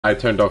I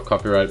turned off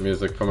copyright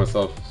music for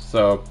myself,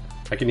 so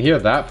I can hear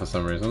that for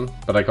some reason,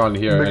 but I can't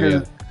hear any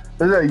of...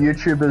 This is a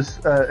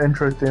YouTuber's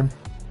intro theme.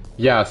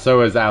 Yeah,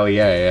 so is Ali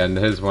A, and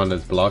his one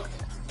is blocked.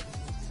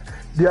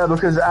 Yeah,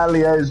 because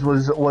Ali A's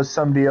was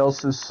somebody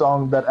else's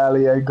song that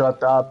Ali A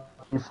got out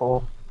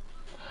before.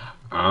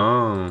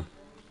 Oh.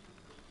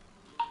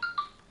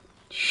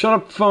 Shut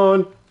up,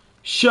 phone!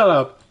 Shut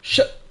up!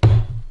 Shut...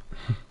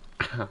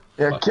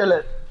 Yeah, kill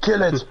it!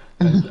 Kill it!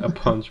 I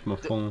punched my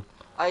phone.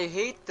 I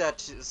hate that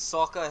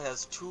soccer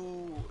has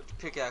 2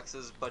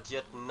 pickaxes, but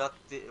yet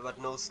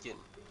but no skin.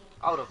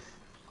 Out of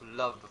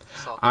love of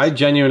soccer. I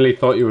genuinely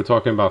thought you were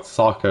talking about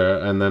soccer,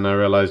 and then I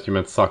realized you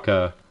meant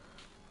soccer.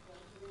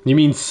 You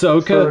mean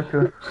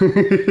soca?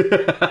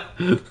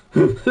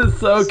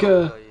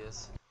 Soca,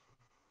 yes.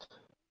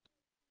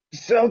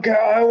 Soca,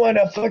 I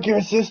wanna fuck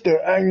your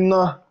sister, I'm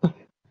not.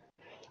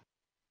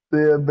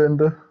 The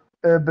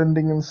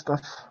airbending and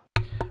stuff.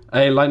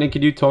 Hey, Lightning,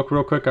 could you talk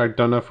real quick? I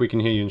don't know if we can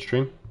hear you in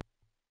stream.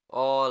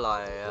 All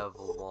I ever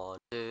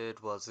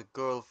wanted was a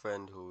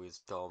girlfriend who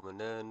is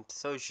dominant,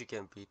 so she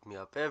can beat me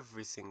up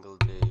every single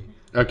day.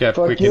 Okay,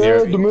 Fuck we can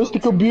hear.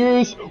 Domestic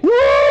abuse! Woo!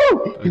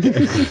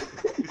 Okay.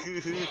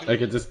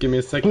 Okay, just give me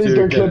a sec. Please to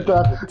don't get clip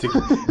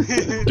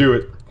that. do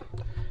it.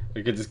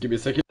 Okay, just give me a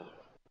second.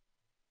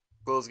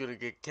 Girl's gonna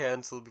get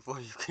cancelled before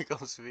you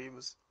becomes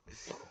famous.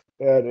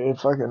 Yeah, dude,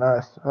 fucking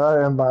nice.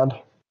 I am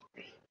mad.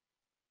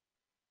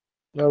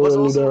 What's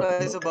also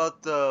nice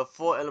about the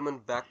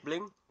 4-element back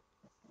bling,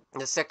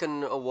 the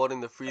second award in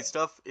the free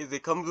stuff, is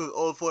it comes with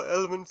all 4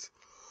 elements.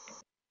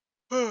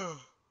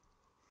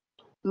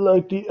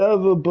 Like the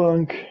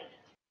Everbunk.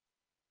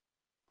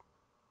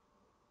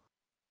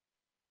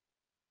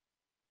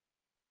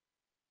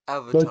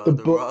 Avatar, Like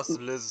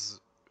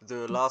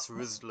the last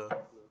Rizzler.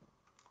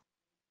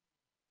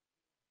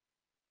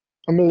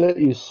 I'm gonna let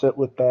you sit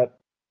with that.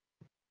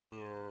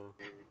 Yeah,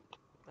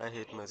 I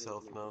hate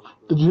myself now.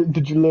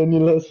 Did you learn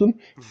your lesson?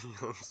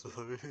 I'm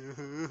sorry.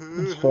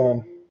 It's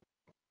fine.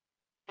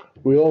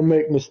 We all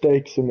make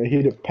mistakes in the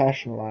heat of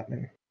passion,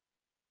 Lightning.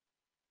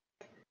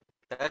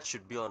 That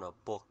should be on a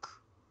book.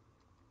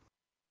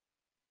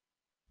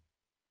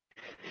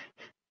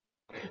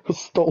 I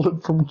stole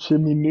it from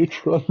Jimmy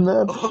Neutron,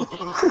 man.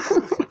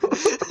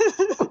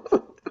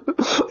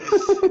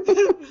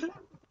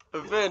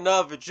 Fair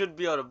enough, it should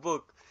be on a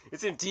book.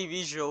 It's in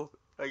TV show,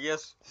 I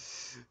guess.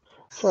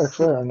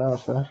 Fair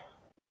enough, eh?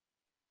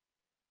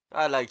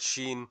 I like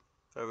Sheen.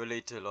 I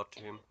relate a lot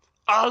to him.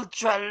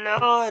 Ultra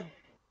Lord!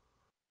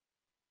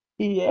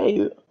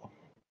 Yeah.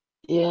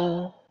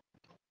 Yeah.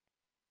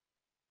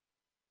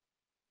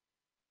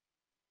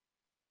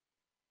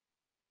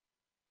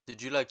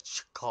 Did you like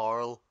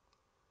Carl?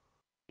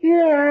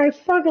 Yeah, I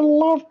fucking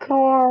love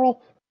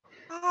Carl.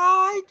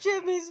 Hi,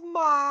 Jimmy's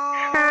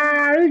mom!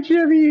 Hi,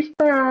 Jimmy's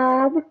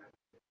mom.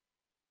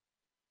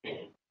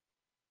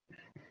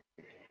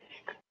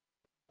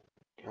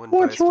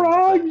 What's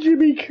wrong,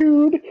 Jimmy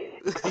Coon?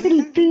 Could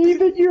it be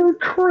that you're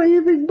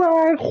craving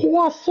my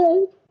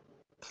croissant?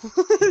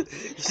 You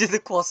did the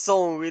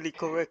croissant really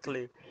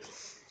correctly.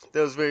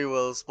 That was very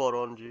well spot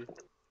on, G.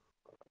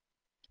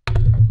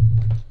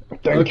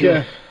 Thank you.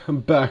 Okay, I'm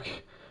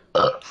back.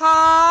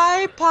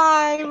 Hi,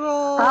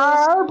 Pyro!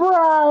 Hi,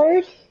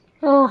 Bryce.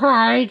 Oh,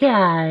 hi,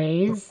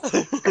 guys.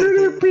 Could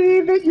it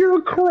be that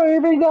you're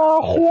craving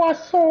a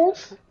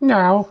croissant?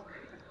 No,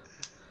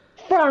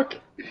 Fuck.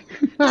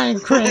 I'm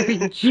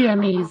craving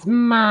Jimmy's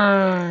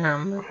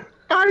mom.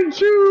 I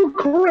too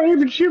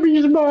crave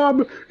Jimmy's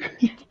mom.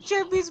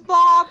 Jimmy's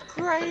mom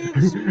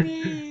craves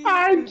me!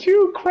 I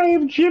too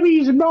crave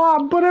Jimmy's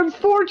mom, but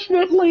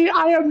unfortunately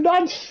I am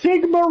not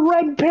Sigma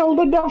red-pilled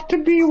enough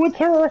to be with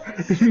her.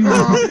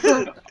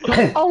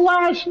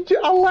 alas,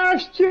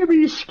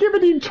 Jimmy,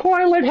 Skibbity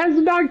Toilet has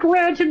not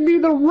granted me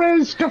the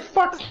riz to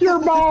fuck your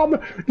mom.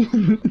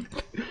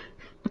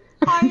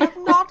 I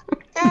am not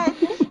dead.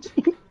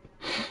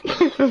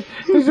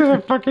 This is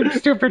a fucking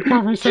stupid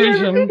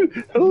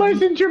conversation.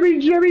 Listen to me,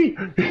 Jimmy.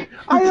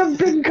 I have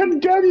been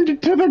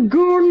condemned to the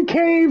goon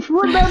cave.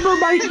 Remember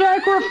my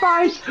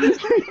sacrifice.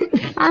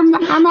 I'm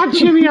not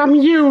Jimmy, I'm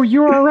you.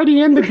 You were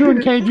already in the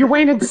goon cave. You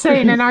went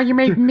insane and now you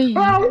made me.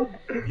 How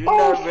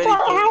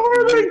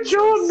are they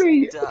doing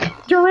me?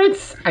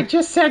 I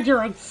just said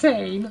you're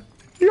insane.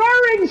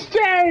 You're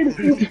insane.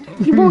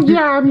 Well,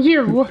 yeah, I'm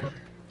you.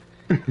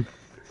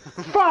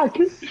 Fuck.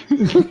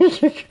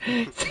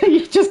 So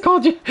you just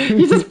called you.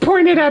 You just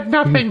pointed at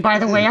nothing, by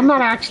the way. I'm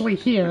not actually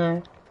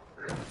here.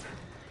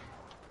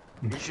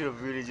 You should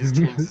have really just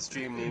changed the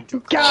stream name to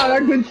God,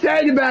 I've been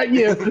saying about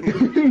you.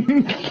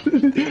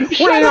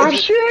 Shut up,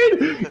 shit!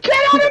 Get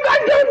out of my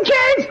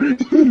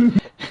goon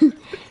cave!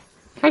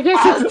 I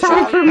guess it's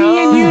time for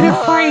me and you to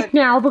fight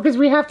now because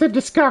we have to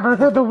discover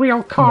who the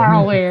real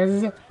Carl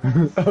is.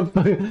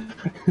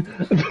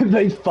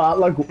 They fought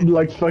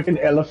like fucking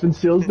elephant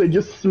seals. They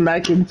just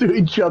smack into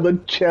each other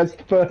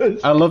chest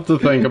first. I love to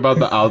think about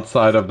the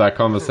outside of that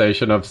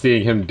conversation of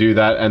seeing him do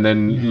that and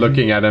then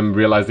looking at him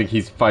realizing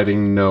he's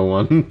fighting no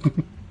one.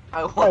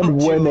 I want And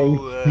winning.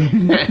 to,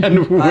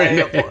 And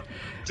winning.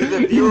 To the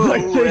He's viewer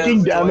like who taking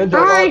has damage.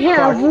 joined- I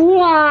have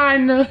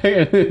won.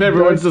 And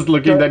everyone's just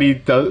looking that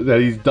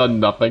he's done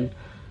nothing.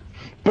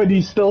 But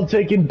he's still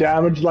taking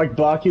damage like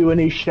Baki when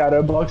he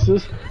shadow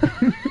boxes.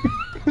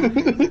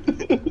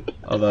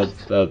 Oh, that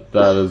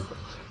is.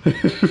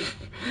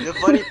 The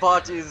funny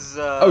part is.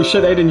 Oh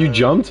shit, Aiden, you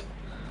jumped?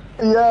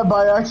 Yeah,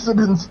 by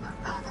accident.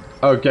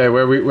 Okay,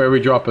 where we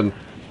dropping?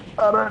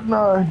 I don't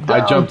know. I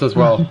Down. jumped as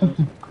well.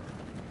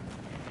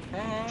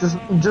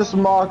 Just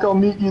mark. I'll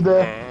meet you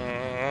there.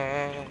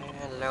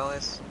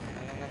 Lois.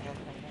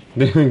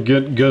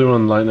 good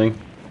one, Lightning.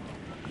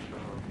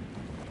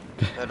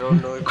 I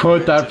don't know if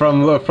Quote that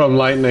from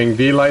Lightning.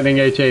 The Lightning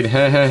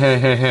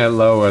H8.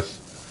 Lois.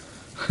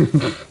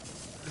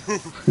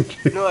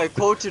 No, I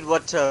quoted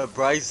what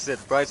Bryce said.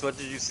 Bryce, what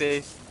did you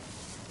say?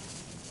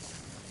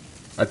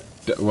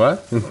 What?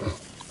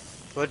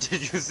 What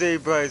did you say,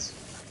 Bryce?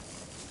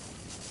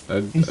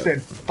 He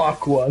said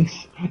fuck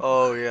once.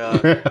 Oh yeah.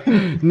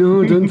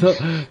 No, don't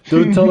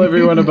tell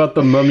everyone about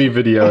the mummy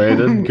video,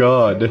 Aiden.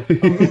 God.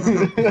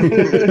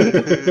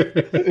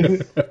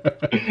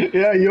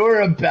 Yeah,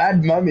 you're a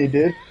bad mummy,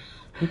 dude.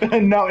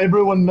 And now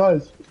everyone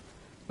knows.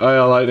 Oh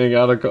yeah, Lightning.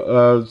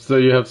 So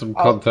you have some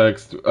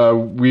context.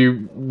 We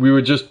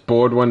were just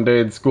bored one day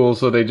in school,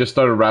 so they just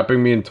started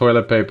wrapping me in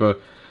toilet paper.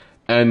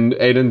 And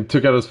Aiden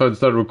took out his phone,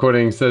 started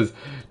recording. He says,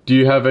 "Do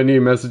you have any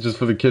messages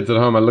for the kids at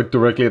home?" I looked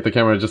directly at the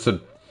camera and just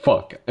said,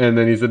 "Fuck." And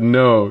then he said,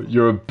 "No,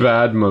 you're a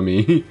bad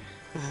mummy."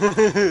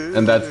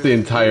 And that's the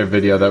entire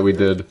video that we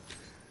did.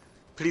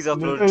 Please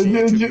upload it to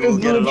YouTube. You'll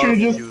get a lot of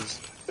views.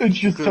 It's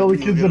just tell the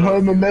kids at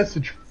home a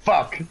message.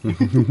 Fuck.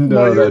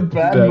 No, you're a that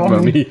bad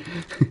mummy.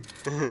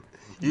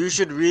 You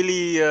should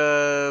really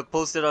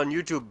post it on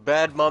YouTube.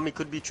 Bad mommy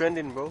could be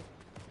trending, bro.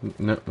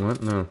 No,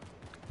 what? No.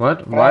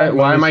 What?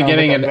 Why am I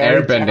getting an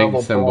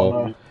airbending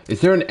symbol?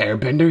 Is there an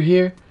airbender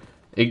here?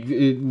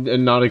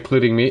 Not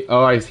including me.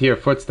 Oh, I hear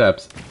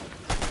footsteps.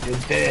 You're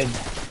dead.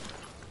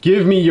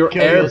 Give me your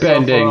Kill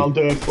yourself or I'll airbending.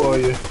 do it for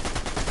you.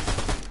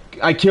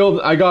 I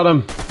got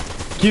him.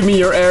 Give me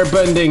your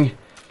airbending.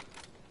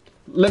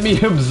 Let me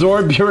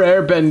absorb your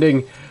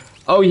airbending.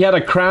 Oh, he had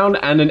a crown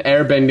and an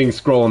airbending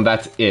scroll, and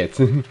that's it.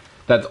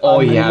 That's all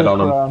he had on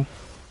him. Crown.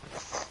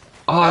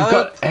 Oh, I've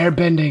got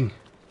airbending.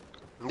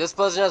 This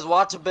person has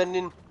water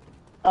bending.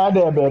 And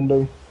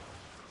airbending.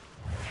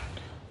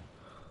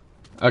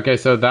 Okay,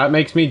 so that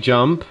makes me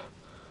jump.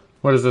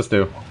 What does this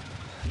do?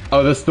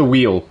 Oh, this is the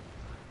wheel.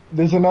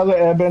 There's another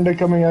airbender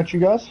coming at you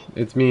guys.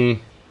 It's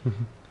me.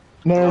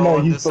 No,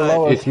 on he's this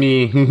below side. us. It's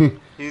me.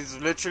 He's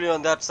literally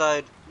on that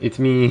side. It's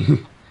me.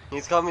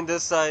 He's coming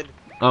this side.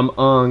 I'm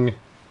Ung.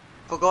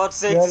 For God's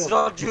sake, Get it's him.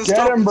 not you. Get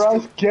Stop him, it. bro.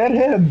 Get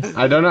him.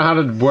 I don't know how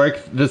to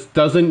work. This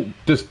doesn't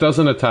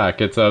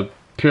attack. It's a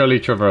purely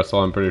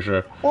traversal, I'm pretty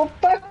sure. Well,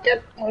 fuck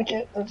it.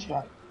 Okay, that's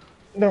fine.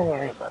 Don't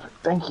worry about it.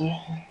 Thank you.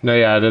 No,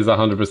 yeah, it is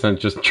 100%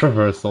 just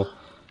traversal.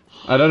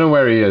 I don't know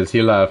where he is.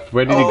 He left.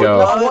 Where did he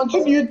go? I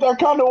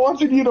kind of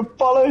wanted you to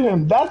follow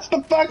him. That's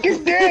the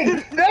fucking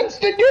dude. That's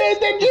the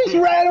dude that just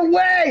ran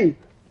away.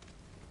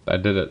 I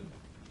did it.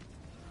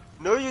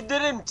 No, you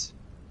didn't.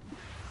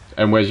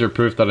 And where's your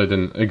proof that I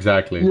didn't?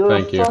 Exactly. You're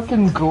Thank a you.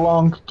 fucking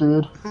glonk,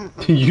 dude.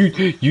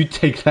 You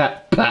take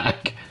that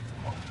back.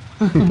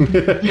 Nothing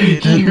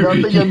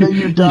and then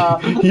you die.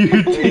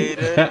 You take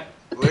Aiden, that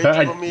wait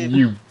back, for me.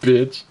 you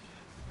bitch.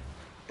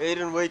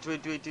 Aiden, wait,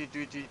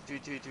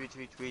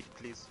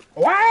 please.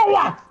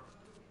 Wow.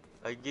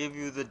 I gave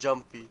you the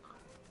jumpy.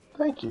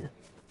 Thank you.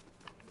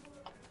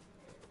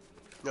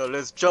 Now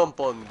let's jump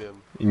on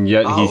them. And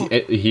yet Ow.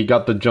 he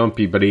got the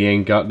jumpy, but he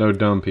ain't got no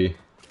dumpy.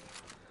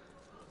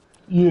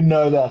 You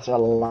know that's a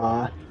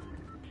lie.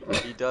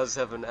 He does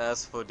have an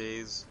ass for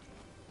days.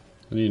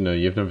 What do you know?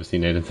 You've never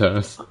seen Aiden's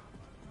ass.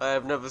 I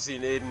have never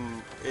seen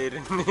Aiden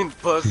in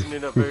person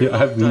in a very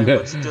long I've, time,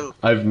 but still.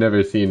 I've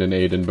never seen an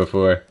Aiden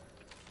before.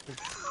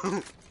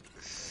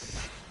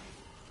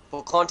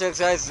 For context,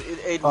 guys,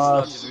 Aiden's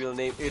not his real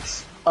name.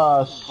 It's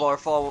Us. And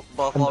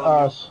Bartholomew.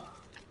 us.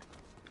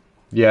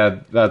 Yeah,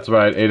 that's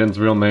right. Aiden's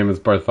real name is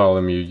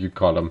Bartholomew. You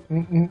caught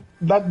him.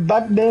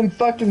 That name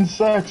fucking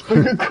sucks.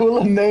 Pick a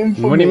cooler name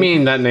for me. What do you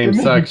mean that name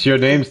sucks? Your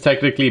name's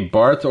technically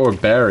Bart or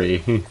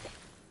Barry.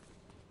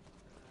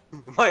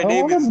 My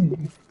name is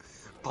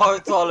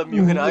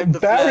Bartholomew, and I'm the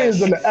Barry is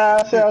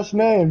Flash. an ass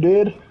name,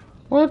 dude.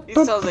 What? It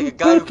sounds like a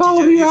guy who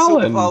Bartholomew his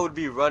Allen. superpower would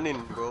be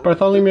running, bro.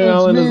 Bartholomew It's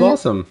Allen is me.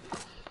 awesome.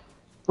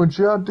 Watch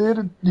out,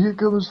 dude. Here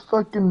comes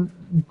fucking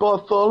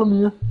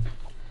Bartholomew.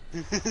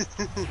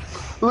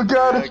 Look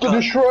out, it's the God.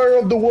 destroyer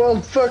of the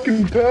world,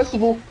 fucking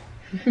Percival.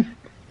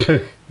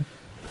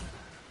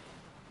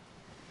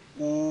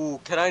 Ooh,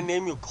 can I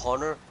name you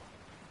Connor?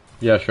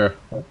 Yeah, sure.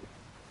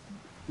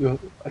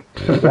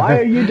 Why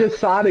are you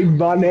deciding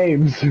my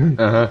names?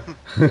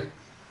 Uh-huh.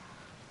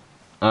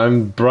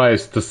 I'm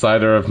Bryce,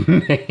 decider of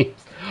names.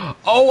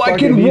 Oh, I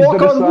Fucking can he's walk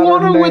the on decider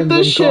water of with names,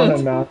 this I'm Connor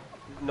shit! now.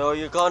 No,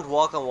 you can't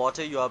walk on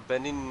water. You are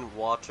bending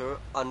water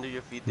under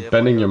your feet. Therefore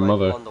Bending you're your right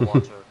mother. on the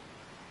water.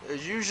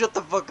 You shut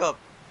the fuck up.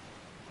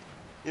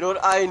 You know what?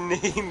 I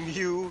name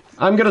you.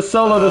 I'm gonna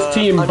solo this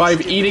team by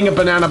unstable. eating a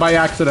banana by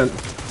accident.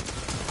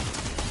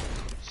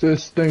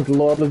 Just think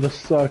Lord of the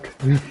Suck.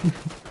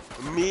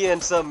 Me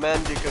and Sir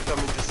Mandic are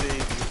coming to save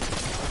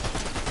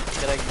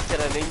you.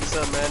 Can I name you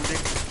Sir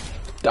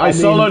Mandic? I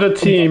soloed a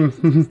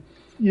team.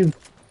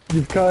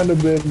 You've kind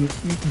of been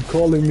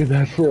calling me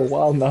that for a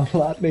while now,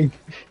 Lightning.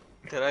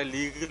 Can I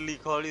legally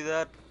call you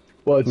that?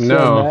 What, No.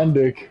 Sir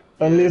Mandic?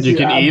 Only if You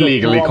can add the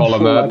illegally call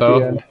him throbful that, at though.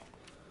 the end.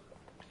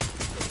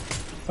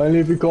 Only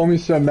if you call me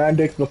Sir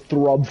Mandic the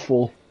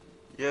Throbful.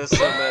 Yes,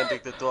 Sir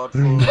Mandic the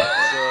Thoughtful.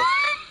 Sir.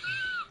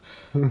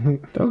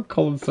 Don't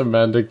call him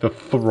Semantic the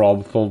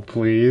Throbful,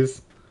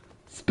 please.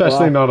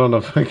 Especially Why? not on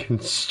a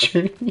fucking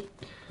stream.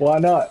 Why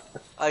not?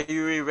 Are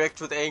you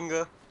erect with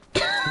anger?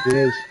 He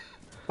is.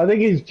 I think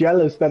he's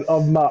jealous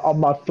of my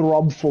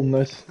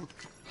throbfulness.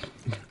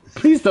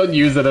 Please don't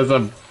use it as a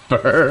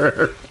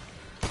verb.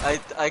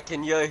 I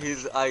can hear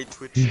his eye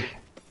twitching.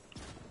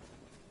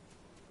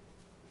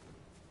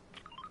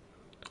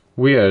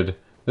 Weird.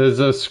 There's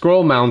a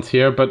scroll mount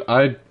here, but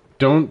I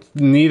don't.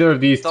 Neither of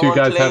these Someone two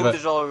guys have claimed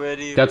it. it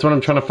already. That's what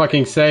I'm trying to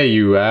fucking say,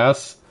 you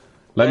ass.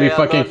 Let me Hey, I'm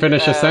fucking not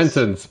finish a ass.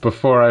 sentence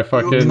before I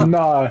fucking.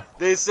 Nah.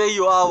 They say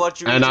you are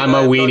what you And eat, I'm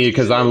a not weenie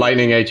because eating I'm a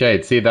Lightning weenie.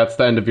 H8. See, that's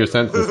the end of your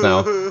sentence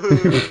now.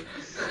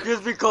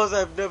 Just because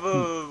I've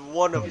never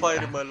won a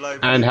fight in my life.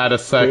 And had a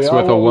sex We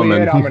are with a what we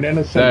woman. ate, I'm an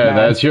innocent There, man.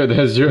 there's your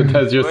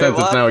Wait, sentence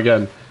what? now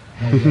again.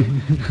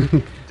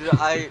 Did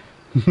I?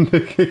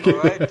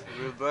 Alright,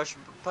 we'll brush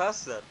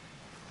past that.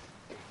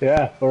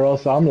 Yeah, or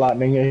else I'm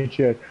Lightning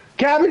H8.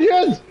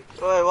 Cabbages!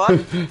 Wait,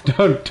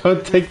 what?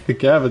 Don't take the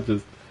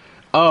cabbages.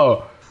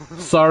 Oh,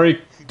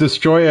 sorry.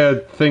 Destroy a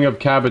thing of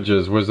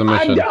cabbages was the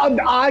mission.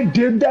 I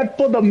did that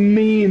for the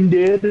meme,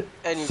 dude.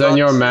 And you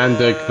Senor got,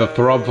 Mandic, the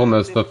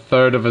Throbfulness, the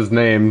third of his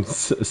name,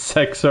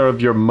 sexer of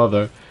your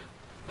mother.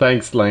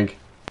 Thanks, Link.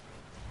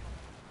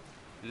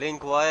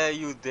 Link, why are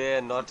you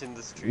there, not in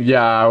the street?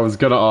 Yeah, I was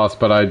gonna ask,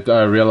 but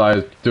I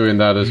realized doing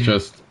that is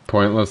just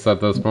pointless at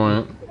this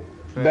point.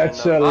 Fair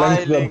That's enough. Hi,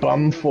 Link the Link.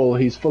 Bumful.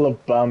 He's full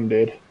of bum,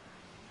 dude.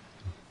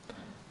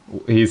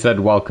 He said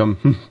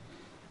welcome.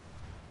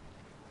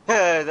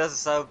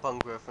 That's a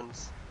cyberpunk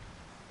reference.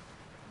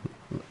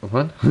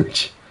 What?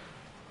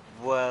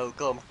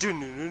 Welcome.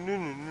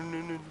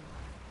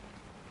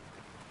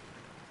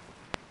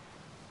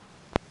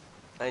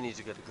 I need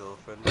to get a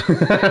girlfriend.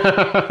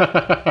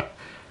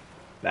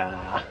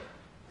 Nah.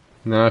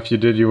 No, if you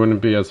did, you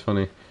wouldn't be as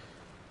funny.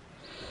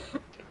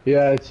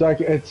 Yeah, it's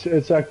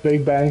like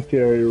Big Bang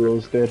Theory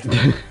rules, dude.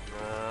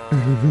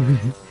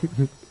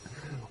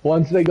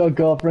 Once they got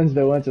girlfriends,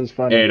 they weren't as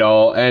funny. It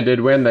all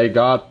ended when they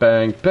got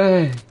bang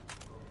bang.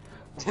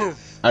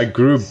 I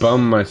grew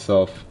bum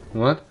myself.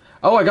 What?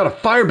 Oh, I got a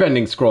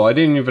firebending scroll. I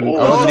didn't even. I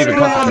Oh, wasn't even.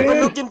 yeah, I've dude.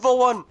 been looking for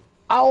one.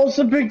 I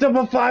also picked up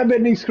a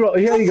firebending scroll.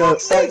 Here you For go.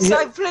 fuck's sakes, Here-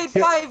 I've played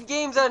 5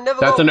 games and I never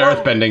That's got an one.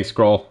 earthbending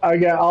scroll.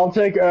 Okay, I'll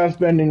take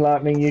Earthbending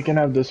Lightning. You can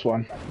have this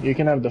one. You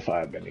can have the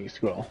firebending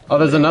scroll. Oh,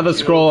 there's another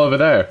scroll over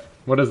there.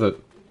 What is it?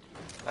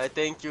 I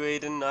thank you,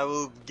 Aiden. I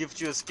will gift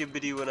you a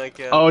skibbity when I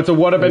can. Oh, it's a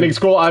waterbending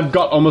scroll. I've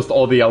got almost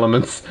all the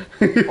elements.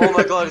 Oh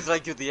my god, it's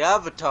like you're the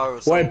Avatar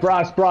or something. Wait,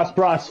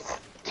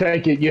 Bros.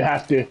 Take it. You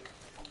have to.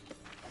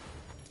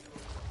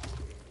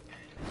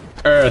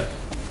 Earth,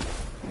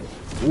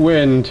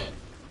 wind,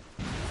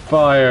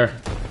 fire,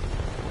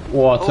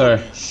 water.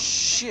 Holy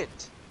shit.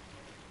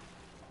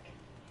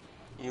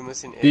 You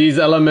missing air. These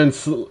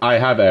elements, I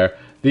have air.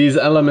 These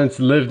elements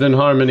lived in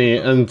harmony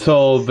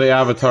until the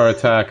Avatar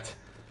attacked.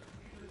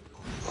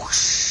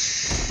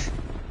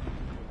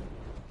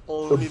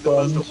 Only the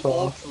most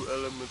awful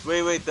elements.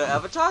 Wait, the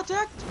Avatar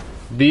attacked?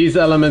 These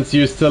elements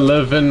used to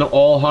live in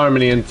all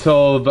harmony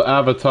until the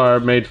Avatar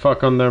made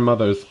fuck on their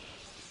mothers.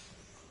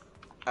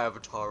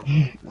 Avatar.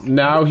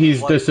 Now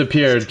he's What?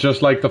 disappeared,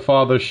 just like the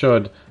father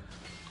should.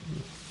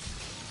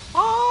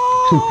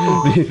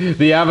 Oh!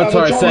 The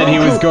Avatar said he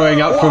was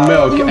going up for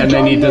milk, and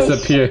then he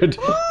disappeared.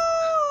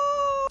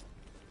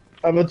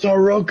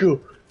 Avatar Roku,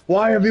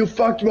 why have you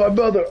fucked my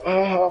mother?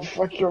 Ah,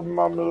 fuck your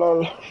mom,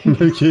 lol.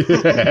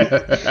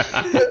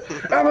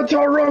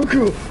 Avatar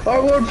Roku, I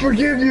won't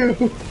forgive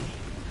you.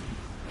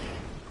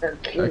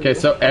 Okay,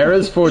 so air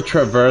is for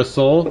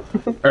traversal,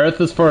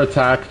 earth is for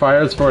attack,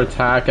 fire is for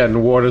attack,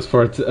 and water is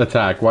for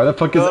attack. Why the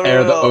fuck is No, no,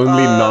 air the no,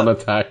 only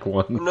non-attack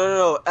one?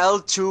 No.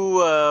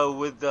 L2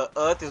 with the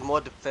Earth is more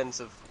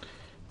defensive.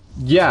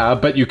 Yeah,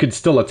 but you could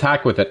still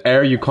attack with it.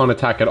 Air you can't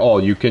attack at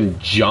all. You can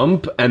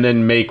jump and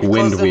then make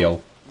wind Because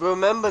wheel.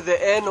 Remember,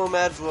 the air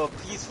nomads were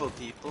peaceful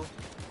people.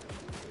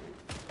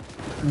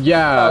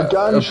 Yeah,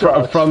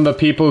 gunshots. from the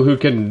people who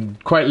can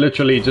quite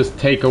literally just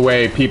take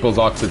away people's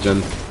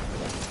oxygen.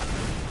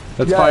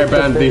 Let's Yeah,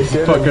 fireband they these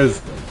did it.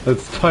 fuckers.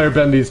 Let's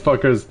fireband these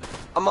fuckers.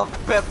 I'm a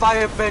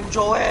firebend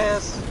your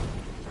ass.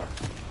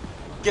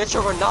 Get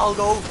your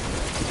Ronaldo.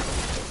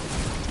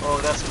 Oh,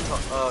 that's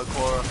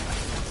Cora.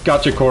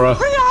 Gotcha, Cora.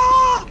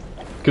 Hiya!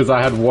 Because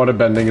I had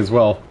waterbending as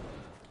well.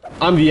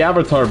 I'm the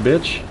Avatar,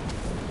 bitch.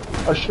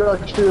 I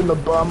shot you in the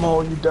bum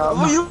hole, you dumb.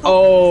 Oh, you.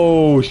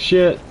 Oh,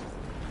 shit.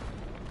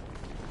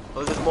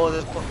 Oh, there's more.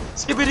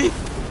 Skibbity.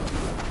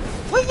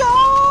 Hiya!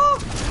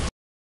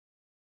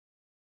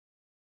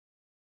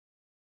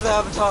 The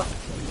Avatar.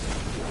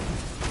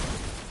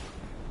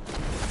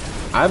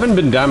 I haven't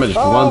been damaged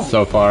once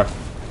so far.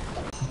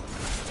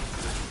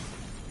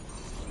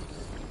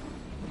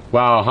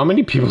 Wow, how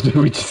many people did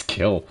we just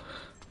kill?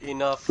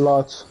 Enough.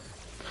 Lots.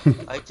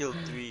 I killed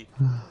 3.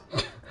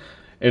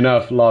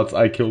 Enough, lots.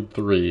 I killed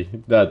 3.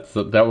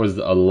 That was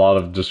a lot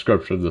of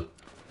descriptions.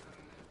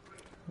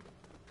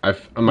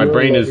 My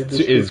brain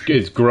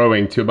is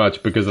growing too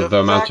much because of the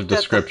amount of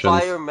descriptions. The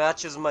fact that the fire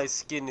matches my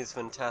skin is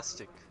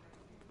fantastic.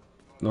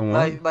 No,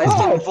 My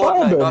skin in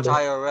Fortnite, not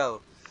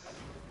IRL.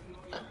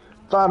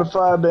 Found a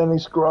firebending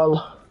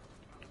scroll.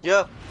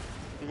 Yeah,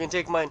 you can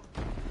take mine.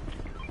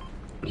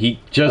 He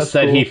just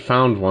said he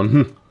found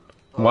one.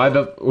 Why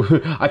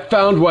the? I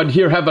found one.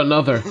 Here, have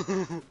another.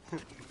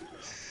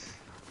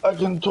 I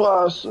can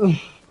twice. You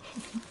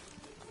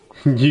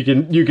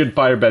can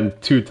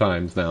firebend 2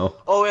 times now.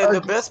 Oh, and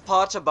the best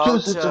part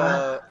about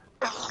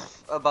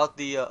about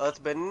the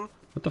earthbending.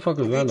 What the fuck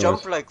is if that? You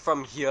jump like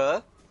from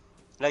here,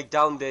 like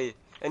down there,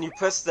 and you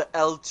press the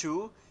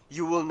L2,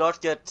 you will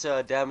not get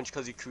damage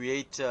because you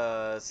create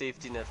a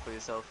safety net for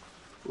yourself.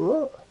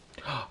 What?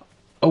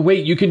 Oh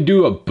wait, you can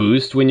do a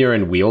boost when you're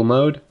in wheel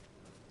mode?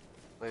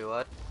 Wait,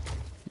 what?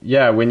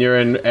 Yeah, when you're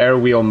in air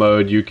wheel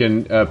mode, you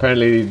can...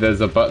 apparently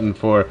there's a button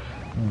for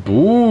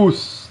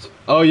boost.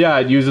 Oh yeah,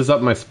 it uses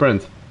up my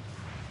sprint.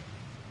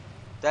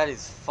 That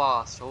is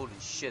fast, holy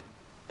shit.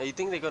 Now, you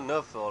think they got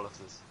nerf for all of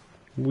this?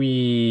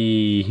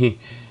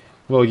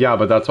 Well, yeah,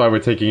 but that's why we're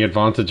taking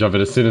advantage of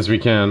it as soon as we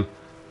can.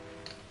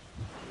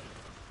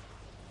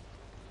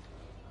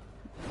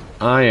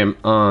 I am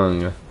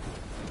Ung.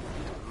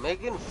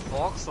 Megan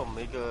Fox or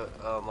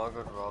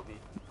Margaret Robbie?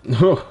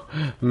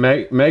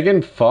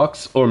 Megan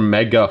Fox or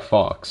Mega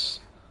Fox?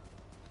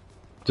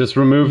 Just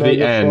remove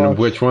the N. Fox.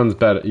 Which one's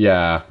better?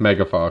 Yeah,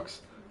 Mega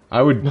Fox.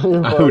 I would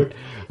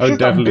She's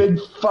definitely. a big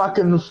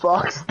fucking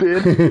fox,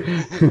 dude.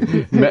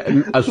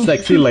 A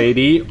sexy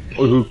lady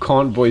who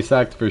can't voice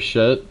act for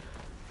shit,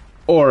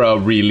 or a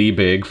really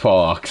big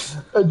fox.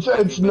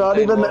 It's not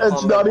even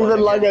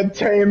like a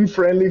tame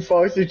friendly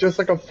fox. It's just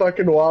like a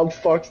fucking wild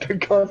fox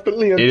that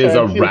constantly attacks It is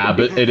a you.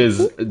 rabbit. It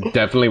is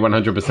definitely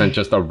 100%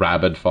 just a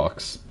rabid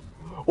fox.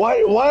 Why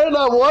did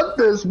I want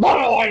this?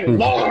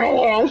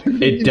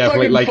 It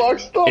definitely like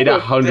fox, it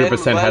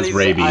 100% has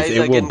rabies.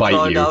 It will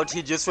bite you. Out,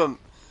 he just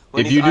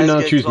If you do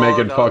not choose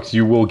Megan Fox,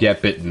 you will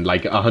get bitten.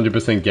 Like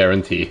 100%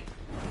 guarantee.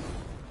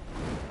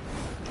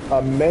 I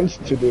meant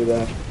to do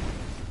that.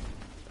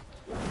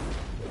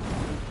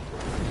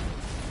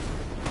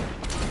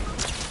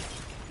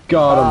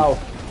 Got him. Ow.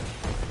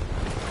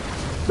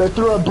 They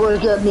threw a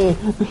brick at me.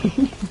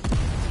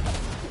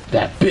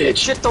 That bitch.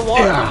 Shit, the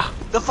water. Yeah.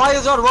 The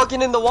fire's not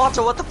working in the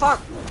water. What the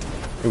fuck?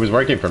 It was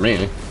working for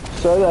me.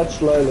 Say that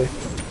slowly.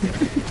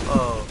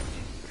 Oh,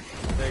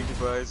 thank you,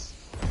 Bryce.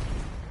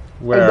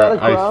 Where Is that a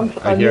crown?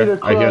 I need a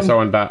I hear crown.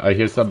 someone bad. I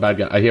hear some bad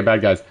guy. I hear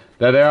bad guys.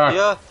 There they are.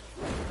 Yeah.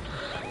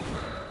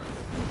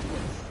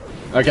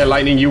 Okay,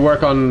 Lightning, you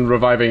work on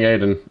reviving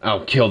Aiden.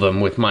 I'll kill them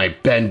with my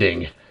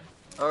bending.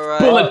 All right.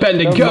 Bullet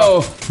bending,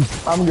 go!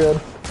 I'm good.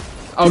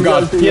 Oh You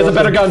god, guys do he has a your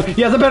better thing. gun!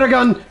 He has a better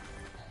gun!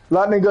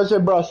 Lightning, go say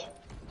bros.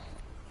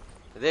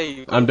 There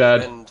you go. I'm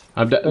dead. And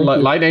I'm dead. Thank you.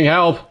 Lightning,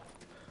 help!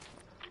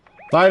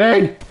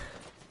 Lightning!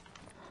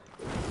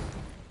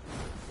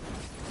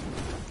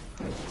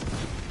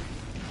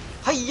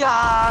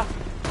 Hiya!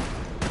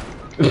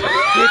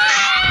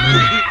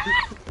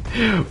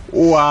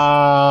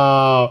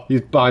 Wow!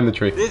 He's behind the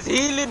tree. There's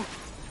healing.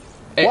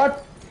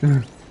 What?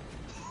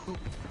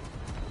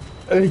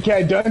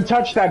 Okay, don't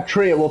touch that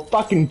tree. It will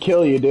fucking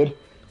kill you, dude.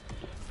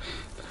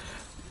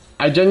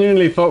 I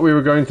genuinely thought we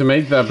were going to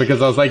make that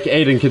because I was like,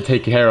 Aiden could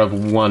take care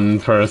of one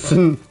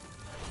person.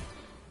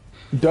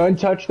 Don't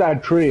touch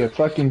that tree. It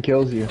fucking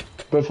kills you.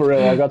 But for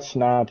real, I got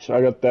snapped.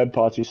 I got third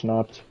party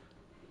snapped.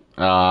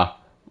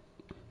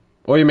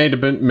 Or you may have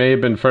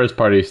been first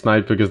party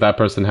sniped because that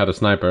person had a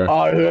sniper.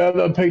 Oh,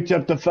 whoever picked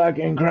up the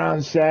fucking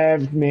crown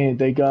saved me.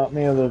 They got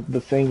me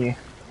the thingy.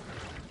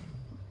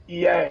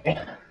 Yay.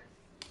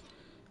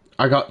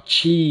 I got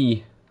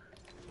chi.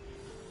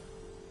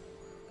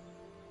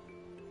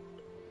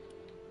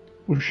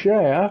 Well,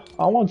 share.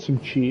 I want some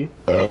chi.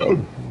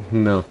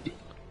 No,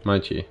 my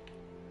chi.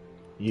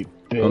 You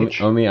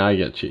bitch. Only I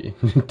get chi.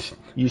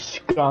 You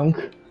skunk.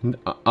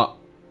 Take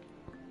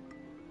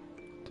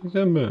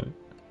that back.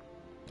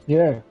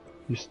 Yeah,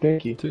 you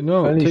stinky.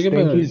 No, only take it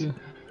stinkies, back.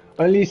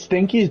 Only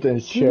stinkies don't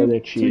share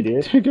their chi,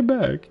 dude. Take it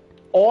back.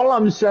 All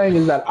I'm saying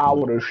is that I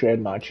would have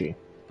shared my chi.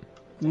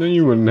 No,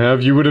 you wouldn't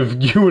have. You would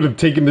have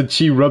taken the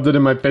chi, rubbed it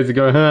in my face, and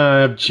go,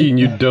 I have chi, and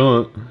you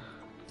don't.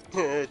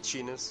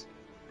 Chinas.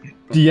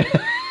 Yeah.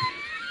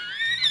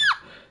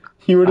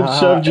 You would have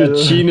shoved your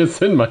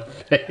chiness in my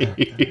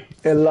face.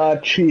 Ella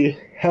chi.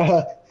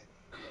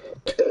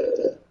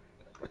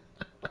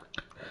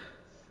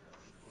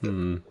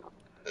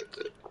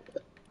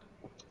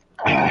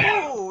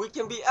 Oh, we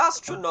can be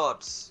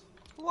astronauts.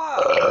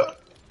 Wow.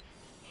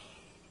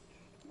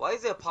 Why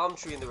is there a palm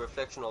tree in the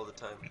reflection all the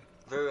time?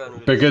 Very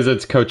unrealistic. Because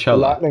it's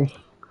Coachella.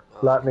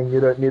 Lightning, you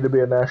don't need to be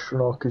an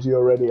astronaut because you're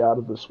already out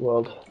of this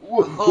world.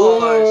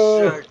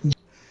 Oh, shit.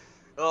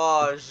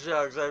 Oh,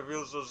 shucks, I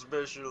feel so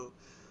special.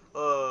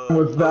 With I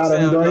would that, say I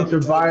I'm would going love you to to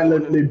the moon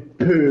violently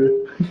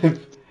poo.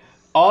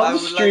 I On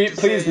the would like to street,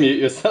 please say, mute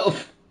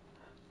yourself.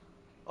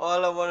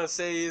 all I want to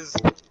say is,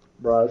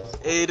 Bruh,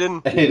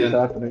 Aiden, this is Aiden.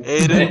 happening.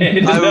 Aiden,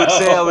 Aiden, I would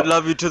say I no. would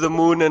love you to the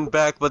moon and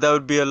back, but that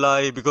would be a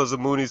lie because the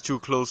moon is too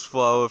close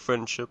for our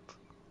friendship.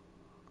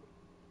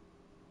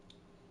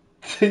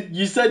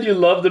 You said you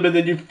loved him and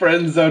then you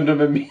friend zoned him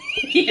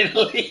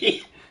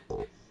immediately.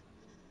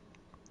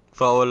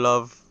 For our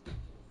love.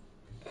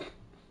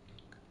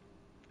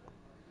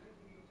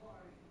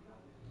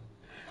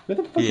 Where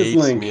the fuck He is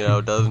hates Link? me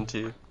now, doesn't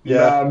he? No,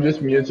 Yeah, I'm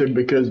just muted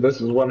because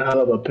this is one hell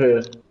of a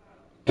poo.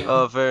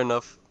 Oh, fair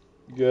enough.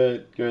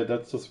 good.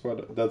 That's just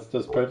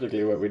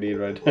perfectly what we need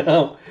right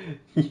now.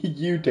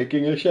 You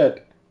taking a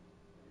shit.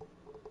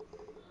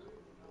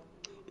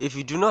 If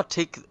you do not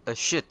take a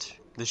shit,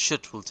 the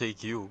shit will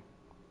take you.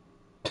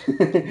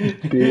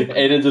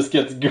 Aiden just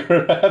gets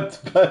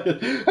grabbed by.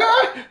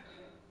 Ah!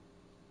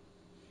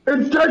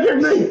 It's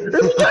taking me!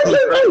 It's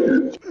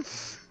taking me!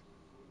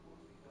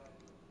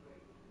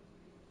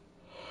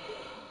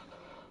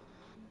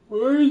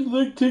 Why is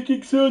Link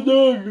taking so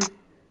long?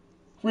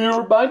 We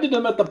reminded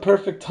him at the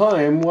perfect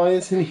time. Why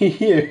isn't he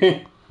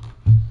here?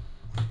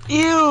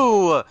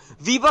 Ew!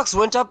 V-Bucks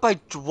went up by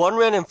 1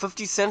 rand and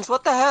 50 cents.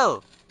 What the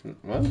hell?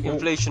 What?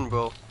 Inflation,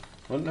 bro.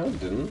 What? No, it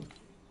didn't.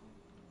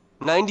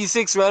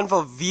 96 rand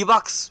for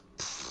V-Bucks.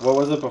 What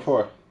was it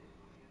before?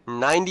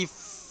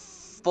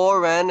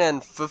 94 rand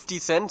and 50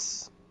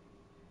 cents.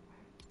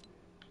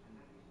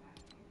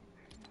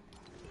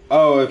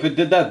 Oh, if it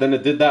did that, then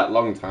it did that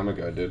long time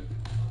ago, dude.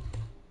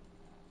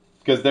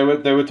 Because they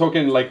were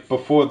talking like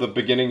before the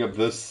beginning of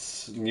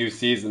this new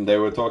season. They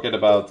were talking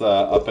about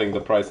upping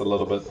the price a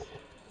little bit.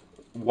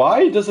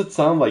 Why does it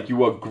sound like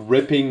you are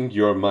gripping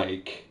your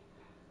mic?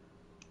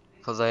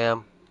 Cause I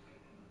am.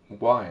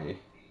 Why?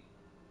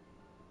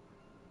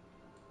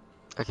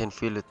 I can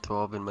feel it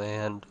throb in my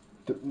hand.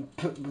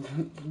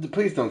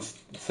 Please don't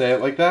say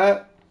it like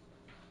that.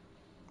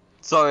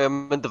 Sorry, I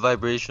meant the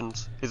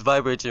vibrations. It's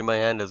vibrating in my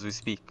hand as we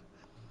speak.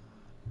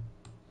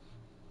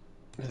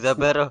 Is that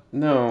better?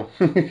 No.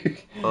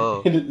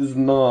 Oh. It is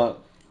not.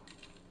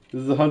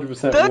 This is 100% worse.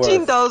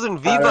 13,000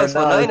 V-Bucks for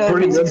No, it's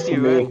pretty good 960 for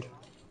me. rand.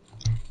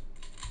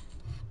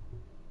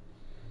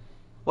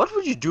 What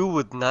would you do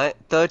with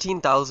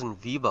 13,000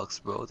 V-Bucks,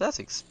 bro? That's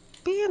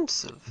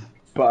expensive.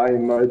 Buy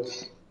much.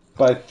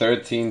 By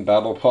 13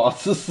 battle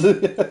passes.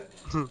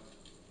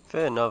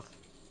 Fair enough.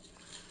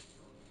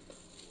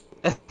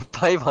 At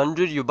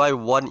 500, you buy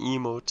one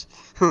emote.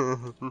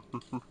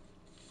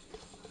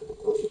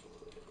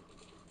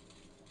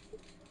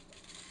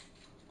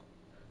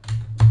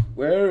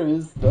 Where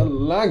is the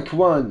lank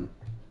one?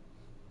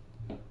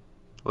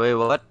 Wait,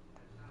 what?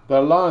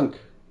 The lank.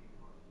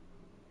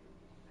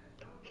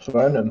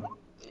 Find him.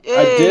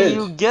 Hey, did.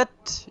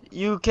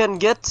 you can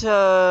get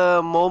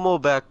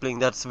Momo backbling.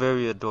 That's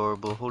very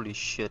adorable. Holy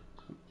shit.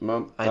 I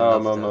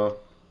love Mama. that.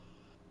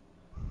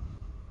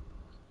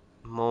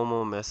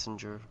 Momo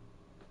Messenger.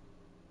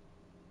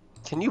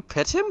 Can you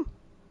pet him?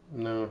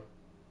 No.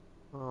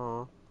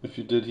 Oh. If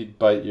you did, he'd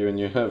bite you and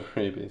you have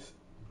rabies.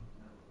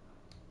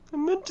 I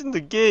meant in the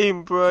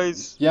game,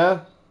 Bryce.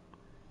 Yeah?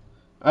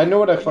 I know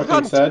what I fucking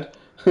can't- said.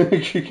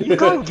 You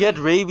can't get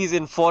rabies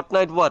in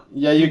Fortnite, what?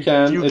 Yeah, you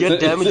can. You get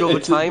damage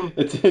over time?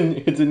 It's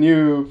a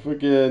new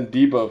fucking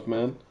debuff,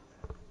 man.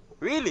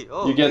 Really?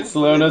 Oh, You get thank you for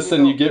letting slowness me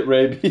and you know. get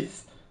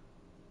rabies.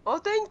 Oh,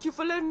 thank you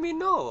for letting me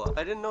know.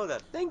 I didn't know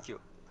that. Thank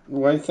you.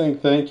 Why saying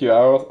thank you?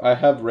 I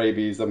have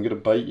rabies. I'm gonna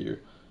bite you.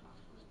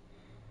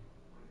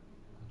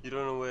 You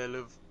don't know where I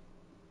live.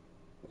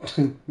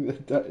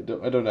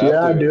 I don't have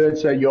Yeah, to. dude,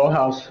 it's at your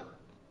house.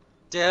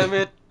 Damn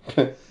it.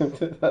 I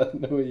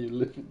know where you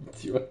live.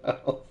 It's your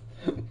house.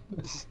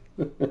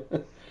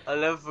 I'll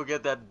never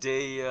forget that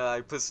day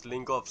I pissed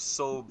Link off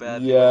so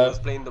badly when Yeah. he was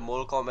playing the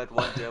Mole Combat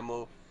 1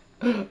 demo.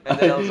 And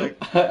then I was like,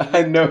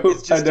 I know,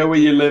 it's just a where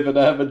you game. live, and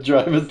I have a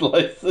driver's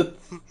license.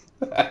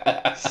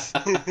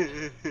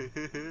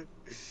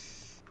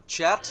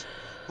 Chat,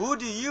 who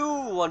do you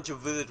want to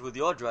visit with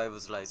your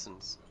driver's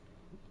license?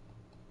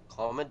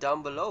 Comment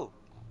down below.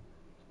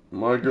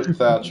 Margaret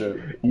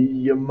Thatcher.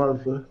 Your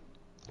mother.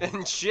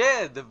 And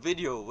share the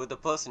video with the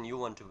person you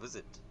want to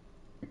visit.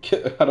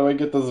 How do I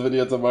get this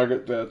video to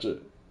Margaret Thatcher?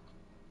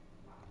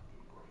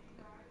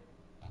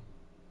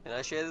 Can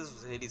I share this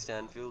with Haley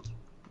Stanfield?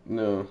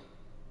 No.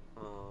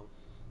 Oh.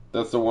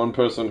 That's the one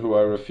person who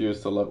I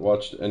refuse to let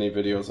watch any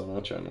videos on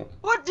our channel.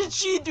 What did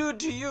she do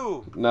to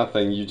you?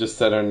 Nothing. You just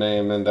said her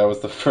name, and that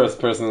was the first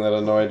person that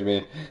annoyed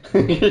me.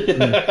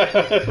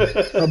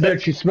 I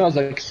bet she smells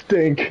like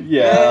stink.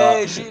 Yeah.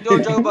 Hey, she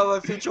don't talk about my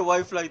future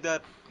wife like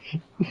that.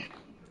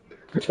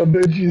 I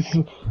bet she's...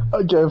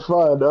 Okay,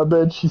 fine. I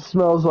bet she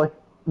smells like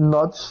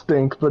not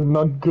stink, but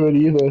not good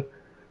either.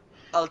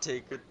 I'll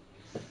take it.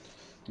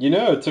 You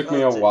know, it took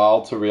me a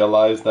while to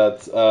realize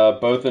that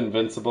both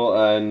Invincible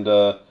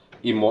and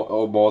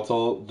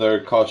Immortal,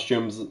 their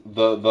costumes,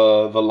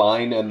 the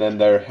line and then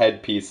their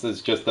headpiece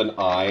is just an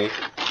eye.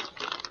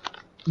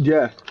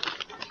 Yeah.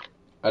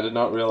 I did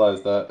not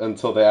realize that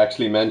until they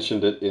actually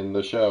mentioned it in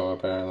the show,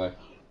 apparently.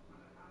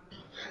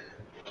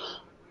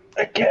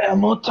 Okay,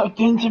 I'm all tucked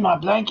into my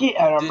blanket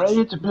and I'm Did-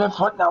 ready to play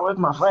Fortnite with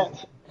my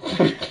friends.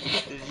 Did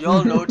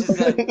y'all notice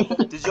that?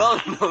 Did y'all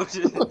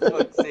notice?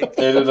 Fuck's sake.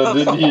 Aiden, I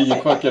didn't hear you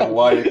fucking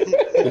wife.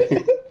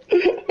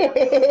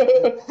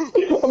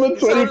 I'm a You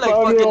sound like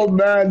 25-year-old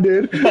man,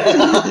 dude.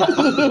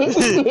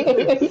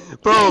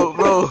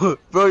 Bro,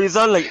 you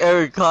sound like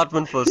Eric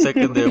Cartman for a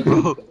second there,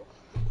 bro.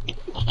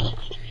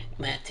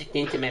 Well, tucked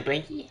into my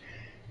blankie.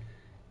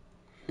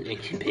 I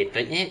can play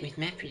Fortnite with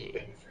my friends.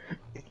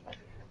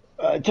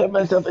 I tuck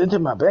myself into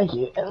my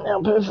blanket and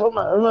now play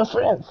Fortnite with my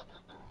friends.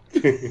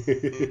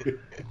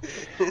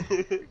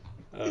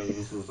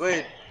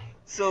 Wait,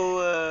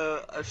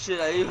 so, shit,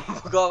 I even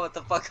forgot what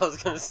the fuck I was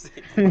gonna say.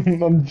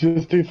 I'm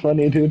just too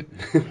funny, dude.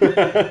 Fair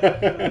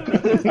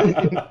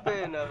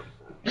enough,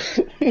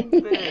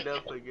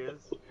 I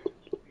guess.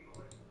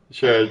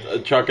 Sure,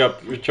 chalk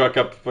up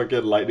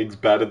fucking Lightning's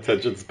bad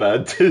intention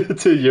span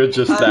to you're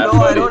just that No,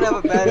 funny. I don't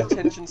have a bad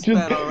attention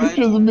span, alright?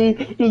 Just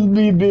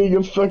me being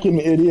a fucking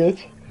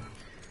idiot.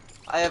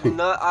 I don't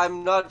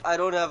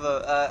have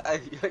a,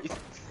 I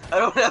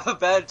don't have a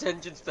bad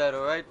attention span,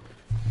 alright?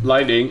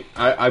 Lightning,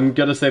 I'm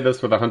gonna say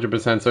this with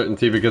 100%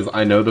 certainty because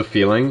I know the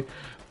feeling,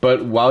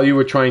 but while you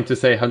were trying to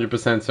say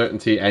 100%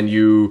 certainty and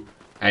you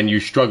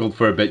struggled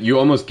for a bit, you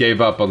almost gave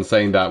up on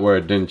saying that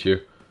word, didn't you?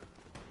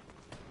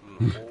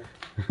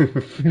 I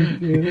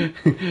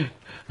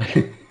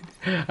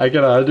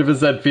can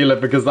 100% feel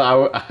it because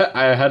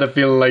I had a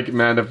feeling like,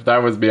 man, if that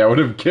was me, I would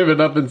have given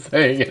up in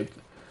saying it.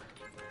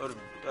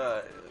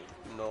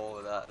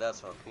 No,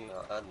 that's not me.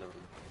 I'd never.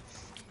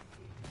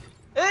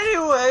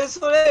 Anyway,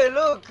 so hey,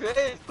 look,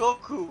 hey,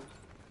 Goku.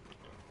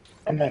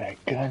 I'm at a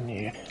gun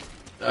here.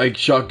 I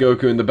shot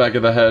Goku in the back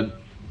of the head.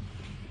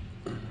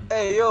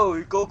 Hey,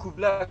 yo, Goku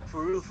Black,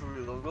 for real,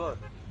 oh god.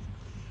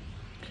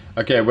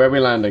 Okay, where are we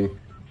landing?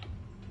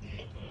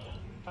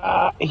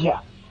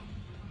 Yeah.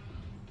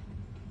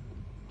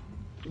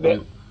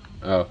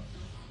 Oh.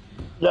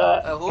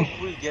 I hope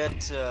we get,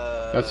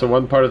 That's the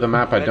one part of the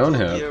map I don't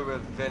have. Gear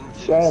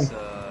Revengeance, Same.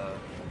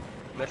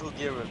 Metal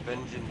Gear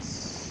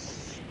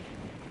Revengeance.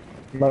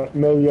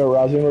 Metal Gear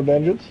Rising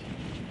Revengeance?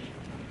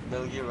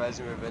 Metal Gear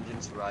Rising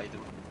Revengeance Raiden.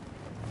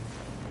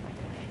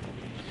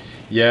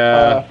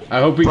 Yeah,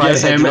 I hope we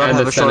get him and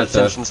the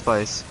senator.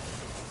 Spice.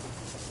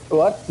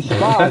 What?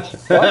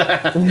 Spice?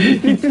 What?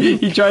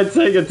 He tried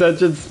saying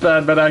attention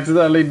span, but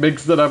accidentally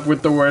mixed it up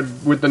with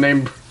the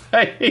name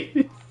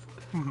Bryce.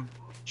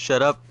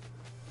 Shut up.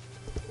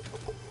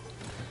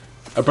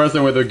 A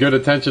person with a good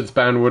attention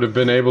span would have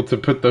been able to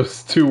put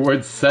those two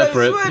words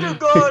separate. I swear to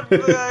God,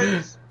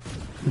 guys.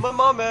 My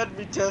mom had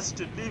me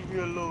tested. Leave me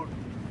alone.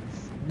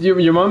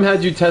 Your mom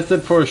had you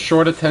tested for a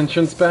short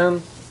attention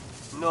span?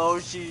 No,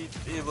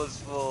 it was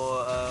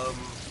for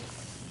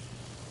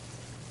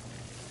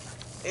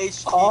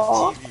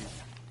HDTV.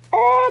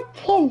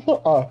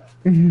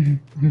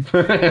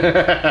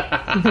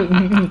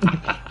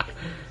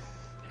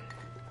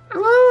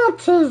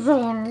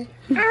 Autism.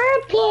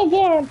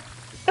 Autism.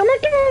 I'm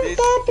not going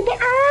back to the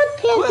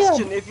autism.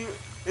 Question: is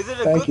it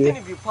a Thank good you. thing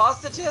if you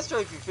pass the test or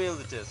if you fail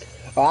the test?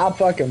 I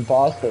fucking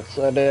passed it,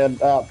 so then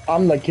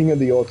I'm the king of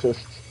the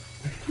autists.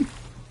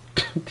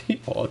 The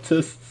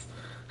autists?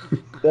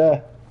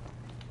 Yeah.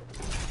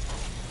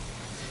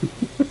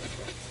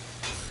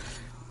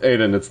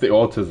 Aiden, it's the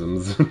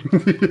autisms.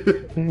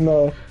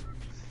 No.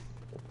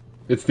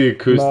 It's the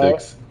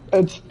acoustics.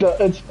 It's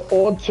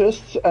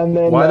autists and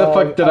then. Why the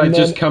fuck did I and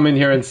just then- come in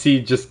here and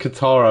see just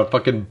Katara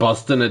fucking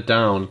busting it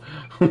down?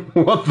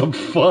 What the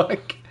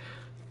fuck?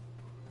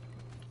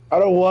 I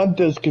don't want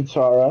this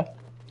Katara.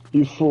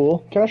 You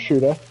fool. Can I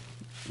shoot her?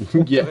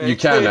 Yeah, you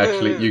can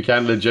actually. You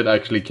can legit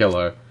actually kill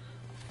her.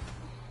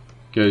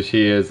 Because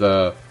she is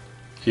an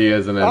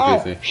NPC.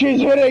 Ah,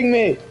 she's hitting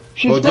me!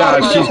 She's Well, yeah,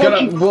 fucking- she's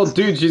gonna. Well,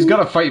 dude, she's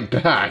gonna fight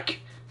back.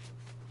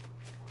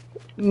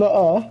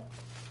 Nuh-uh.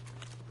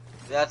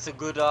 That's a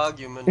good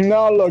argument.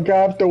 Now look, I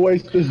have to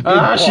waste this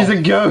big She's a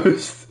pot.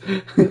 ghost.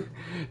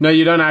 No,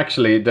 you don't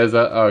actually. There's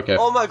a. Oh, okay.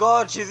 Oh my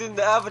God, she's in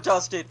the Avatar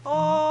state.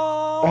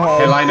 Oh.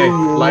 Hey, Lightning,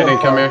 Oh, Lightning,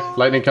 come here.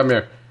 Lightning, come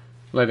here.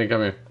 Lightning,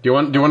 come here. Do you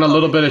want a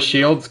little bit of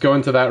shields? Go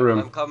into that I'm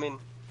room. coming.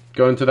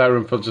 Go into that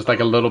room for just like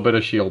a little bit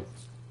of shield.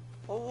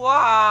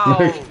 Wow.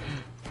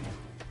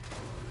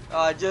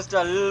 Just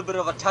a little bit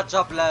of a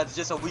touch-up, lads.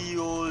 Just a wee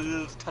old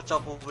little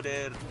touch-up over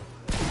there.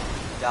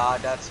 Yeah,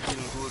 that's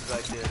feeling good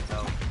right there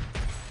now.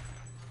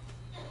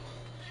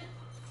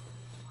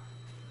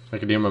 I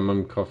can hear my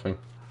mum coughing.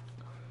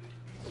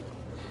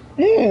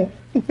 Yeah.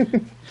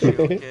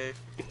 Okay.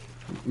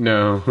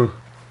 No.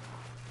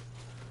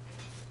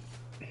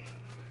 You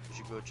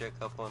should go check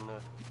up on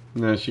her.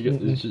 No, I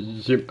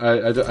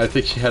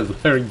think she has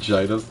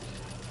laryngitis.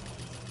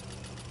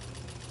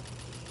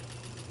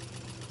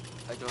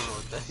 I don't know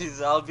what that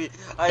is. I'd be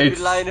It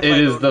lying if I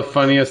is don't the know.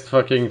 funniest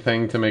fucking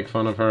thing to make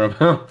fun of her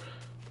about.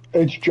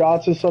 It's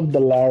Johnson of the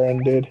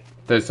Laren, dude.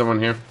 There's someone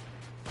here.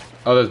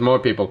 Oh, there's more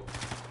people.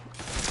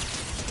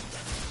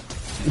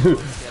 Get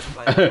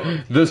find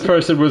God. This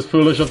person was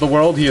foolish of the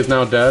world. He is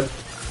now dead.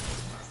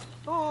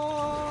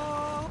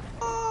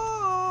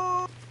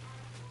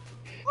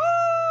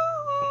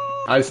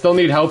 I still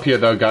need help here,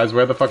 though, guys.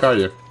 Where the fuck are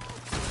you?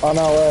 On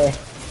our way.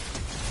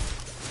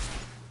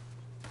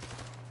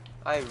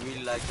 I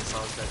really like the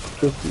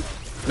soundtrack of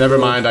that. Never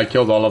mind. I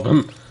killed all of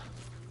them.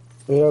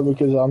 Yeah,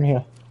 because I'm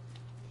here.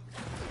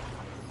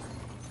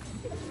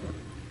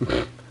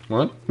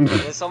 What?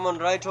 There's someone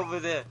right over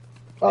there.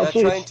 Oh, They're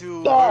sweet trying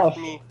to stuff.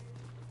 hurt me.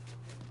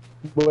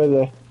 Where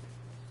they?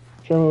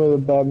 Show me where the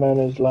bad man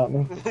is,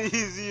 Lightning.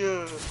 He's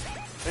here.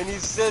 And he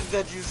said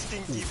that you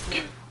stinky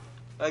fool.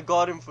 I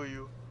got him for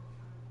you.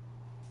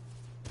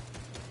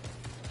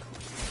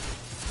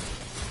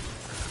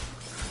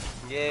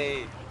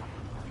 Yay.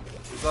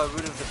 We got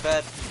rid of the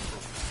bad people.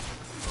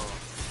 Oh.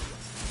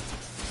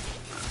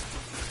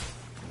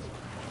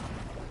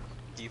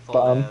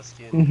 Default ass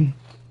skin.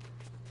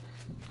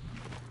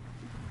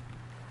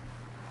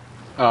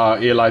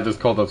 Eli just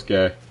called us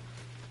gay.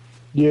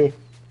 Yeah.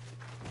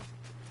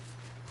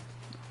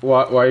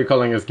 Why are you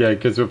calling us gay?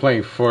 Because we're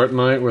playing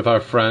Fortnite with our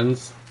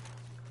friends.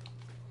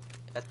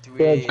 At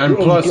 3 Yeah, And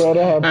a.m. plus,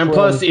 gotta have and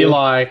plus, friends, yeah.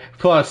 Eli,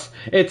 plus,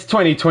 it's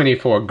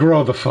 2024.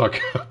 Grow the fuck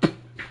up.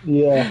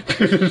 Yeah.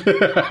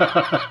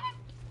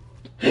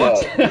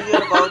 What's weird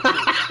about you?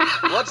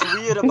 What's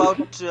weird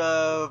about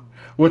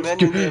men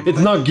in their It's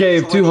not gay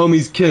if two 20s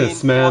homies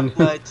kiss, playing man.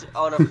 Fortnite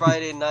on a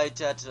Friday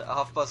night at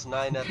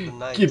 9:30 at the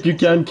night. If you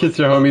can kiss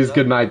your homies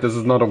goodnight, this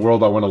is not a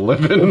world I want to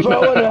live in. If I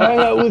want to hang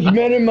out with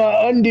men in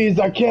my undies,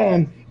 I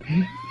can.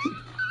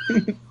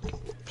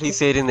 Please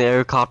say it in the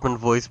Eric Cartman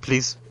voice,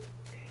 please.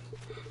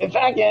 If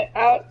I can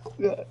out,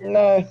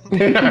 no.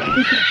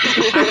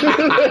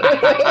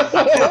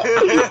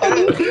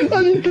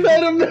 I just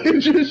had a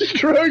major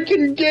stroke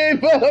and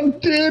gave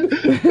up,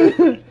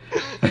 dude.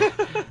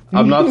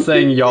 I'm not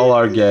saying y'all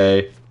are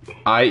gay,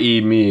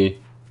 i.e. me.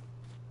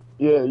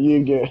 Yeah,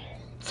 you go.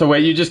 So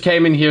wait, you just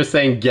came in here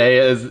saying gay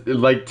as,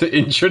 like, to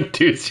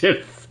introduce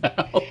yourself?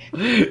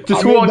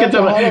 Just walk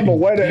into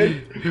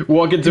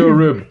walk into a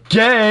room.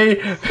 Gay!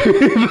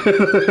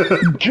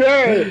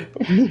 Gay!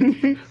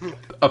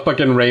 A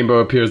fucking rainbow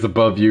appears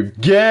above you.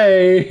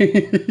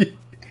 Gay!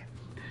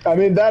 I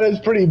mean, that is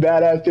pretty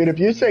badass, dude. If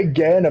you say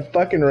gay and a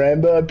fucking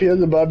rainbow appears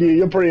above you,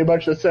 you're pretty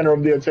much the center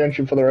of the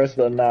attention for the rest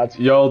of the night.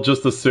 Y'all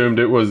just assumed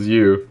it was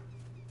you.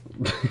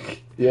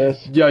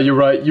 Yes. Yeah, you're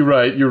right.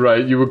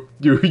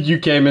 You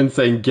came in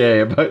saying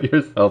gay about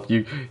yourself.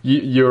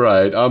 You're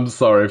right. I'm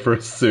sorry for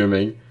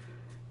assuming.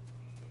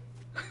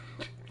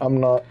 I'm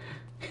not.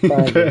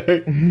 Thank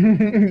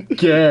you.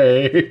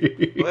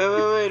 Gay.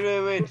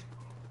 Wait.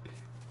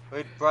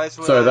 Wait, Bryce,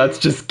 where Sorry, are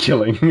that's you? just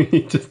killing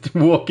me. Just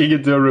walking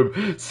into a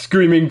room,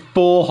 screaming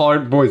full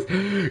heart voice,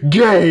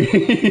 gay!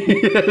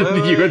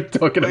 You were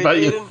talking about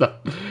Aiden. yourself.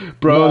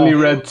 Bro only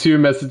read 2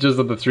 messages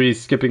of the 3,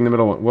 skipping the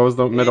middle one. What was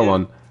the middle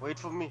one? Wait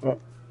for me.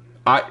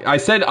 I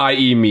said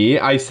i.e. me.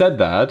 I said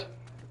that.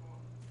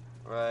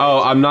 Right.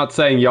 Oh, I'm not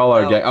saying y'all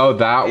are No. gay. Oh,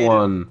 that Aiden.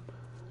 one.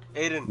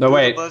 Aiden, No, do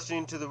wait. the bursting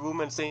into the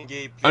room and saying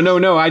gay, please. Oh,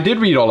 no, I did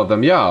read all of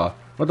them, yeah.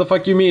 What the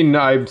fuck you mean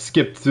I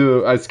skipped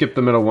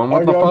the middle one?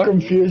 What I the got fuck?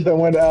 confused and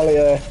went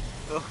earlier.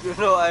 Oh,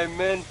 no, I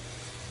meant,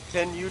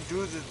 can you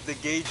do the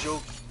gay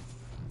joke?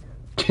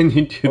 Can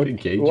you do the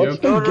gay What's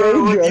joke? the No, gay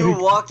with you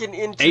joke? walking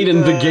into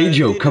Aiden, the gay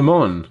joke, Aiden. come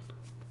on.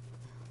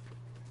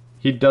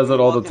 He does it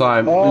all the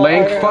time. Oh,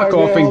 Link, okay, fuck okay,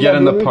 off and hold get up,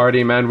 in the let me-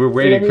 party, man. We're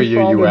waiting Let for me you,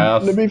 find you a-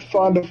 ass. Let me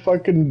find a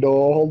fucking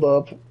door. Hold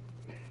up.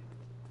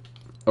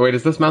 Oh, wait,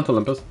 is this Mount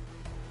Olympus?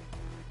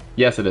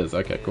 Yes, it is.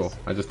 Okay, cool.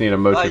 I just need a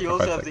motor You for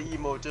also 5 have the seconds.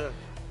 emote.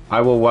 I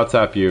will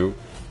WhatsApp you.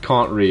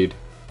 Can't read.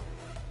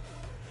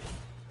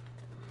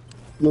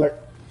 Like,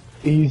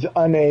 he's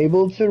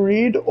unable to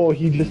read, or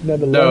he just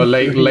never No,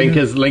 learned to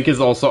read? Link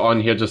is also on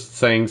here just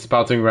saying,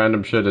 spouting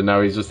random shit, and now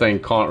he's just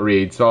saying can't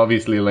read. So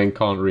obviously Link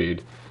can't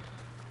read.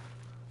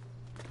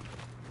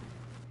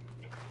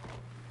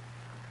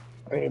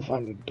 I need to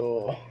find a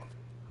door.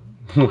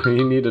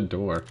 You need a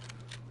door.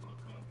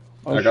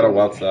 I got a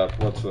WhatsApp.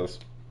 What's this?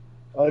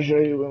 I'll show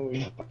you when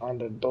we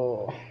find a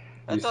door.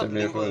 I You thought sent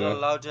me a Link was not photo.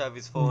 allowed to have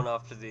his phone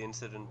after the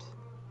incident.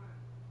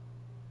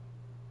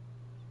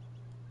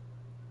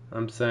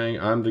 I'm saying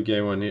I'm the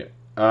gay one here.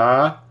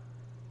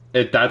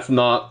 That's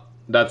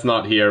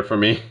not here for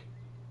me.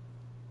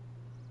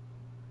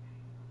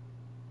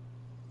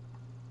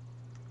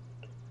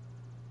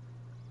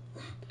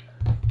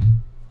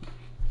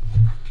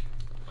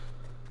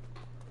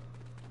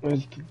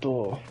 Where's the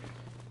door?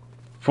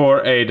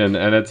 For Aiden,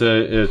 and it's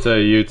a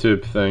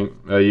YouTube thing,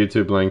 a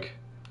YouTube link.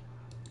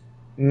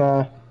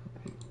 Nah.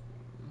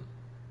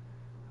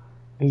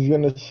 He's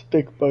gonna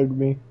stick bug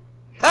me.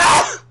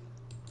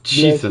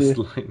 Jesus,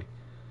 you. Link.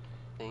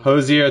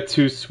 Hosier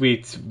Too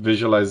Sweet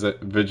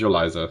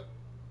visualizer.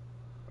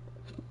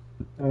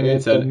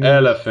 It's an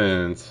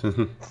elephant.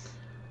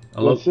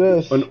 What's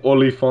this? An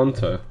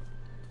olifanta.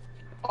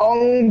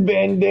 Arm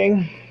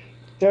bending.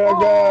 There I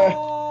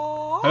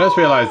go. I just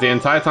realized the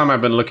entire time I've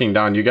been looking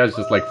down, you guys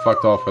just like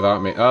fucked off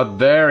without me. Oh,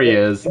 there he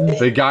is.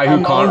 The guy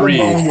who can't read.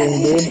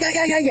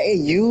 Hey,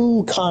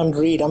 you can't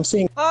read. I'm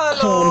saying can't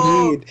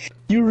Hello. read.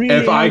 You really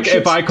If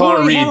I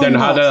can't read, then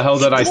how the hell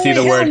did I see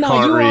the word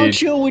can't read?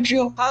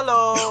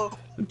 Hello.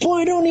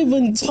 Boy, don't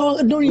even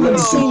talk. Don't even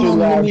say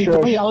nothing to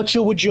me. Boy, out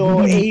here with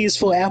your A's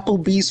for apple,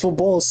 B's for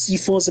balls,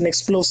 C4's an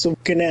explosive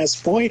looking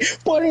ass. Boy,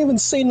 don't even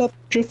say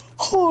nothing.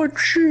 Oh,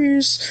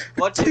 jeez.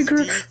 What is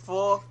D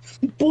for?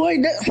 Boy,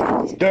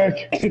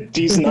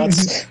 these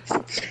nuts.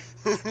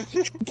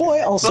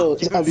 Boy, also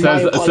Says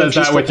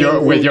that with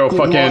your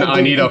fucking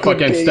I need a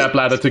fucking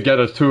stepladder to get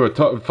us to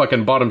a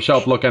fucking bottom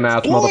shelf looking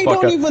ass Boy,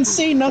 motherfucker. don't even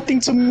say nothing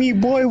to me,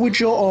 boy, with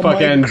your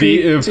Fucking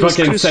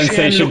fucking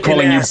sensation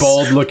calling you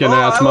bald looking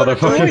ass Boy,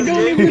 motherfucker.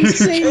 don't even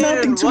say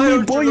nothing to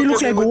me, boy. You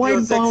look like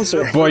White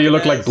Bowser. Boy, you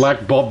look like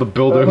Black Bob the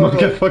Builder.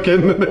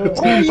 Fucking.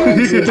 Boy,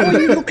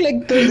 you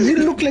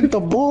look like the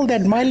ball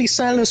that Miley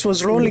Cyrus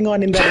was rolling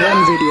on in that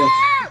one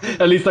video.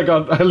 At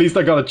least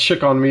I got a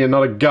chick on me and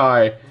not a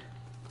guy.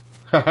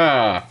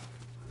 Haha.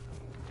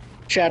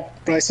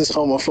 Chat, Bryce is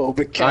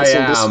homophobic.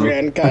 Cancel this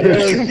man. God.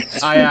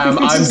 I am.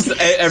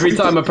 Every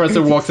time a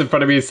person walks in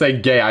front of me and say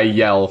gay, I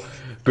yell.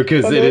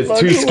 Because it is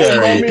too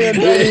scary. It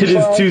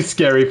is too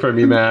scary for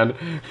me, man.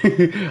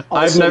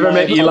 I've never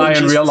met Eli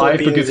in real life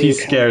because he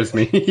scares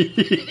me.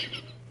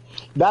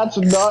 That's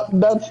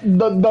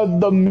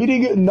the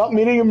meeting. Not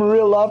meeting him in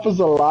real life is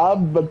a lie,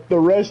 but the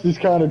rest is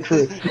kind of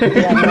true.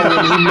 Yeah, no,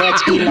 when we met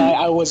Eli,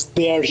 I was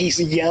there. He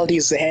yelled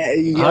his head.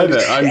 I'm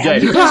gay.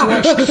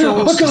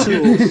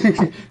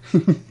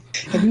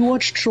 Have you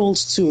watched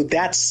Trolls 2?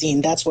 That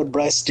scene, that's what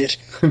Bryce did.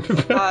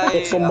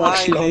 For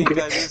much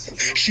longer.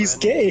 She's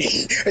gay.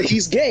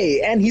 He's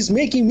gay, and he's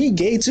making me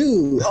gay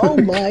too. Oh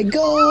my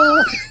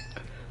god.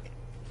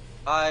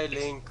 Hi,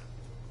 Link.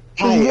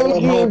 Hi,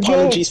 my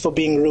apologies for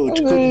being rude.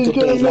 Good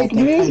day, like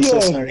I'm so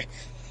sorry.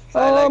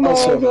 Oh my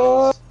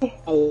god.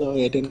 Hello,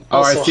 Aiden.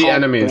 Oh, I see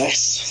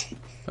enemies.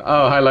 Oh,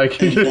 I like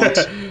it.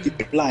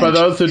 For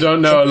those who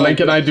don't know, Link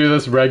and I do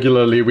this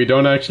regularly. We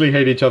don't actually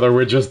hate each other,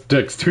 we're just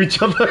dicks to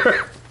each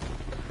other.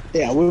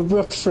 Yeah,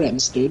 we're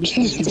friends, dude.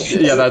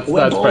 Yeah, that's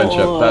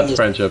friendship. That's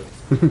friendship.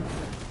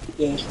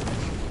 Yeah.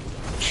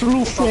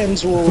 True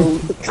friends will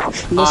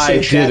listen. I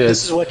Chat, did it.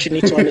 This is what you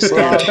need to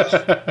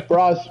understand.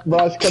 Ross,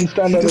 come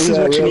stand over This is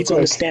here. what you real need to quick.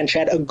 understand,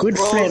 Chad. A good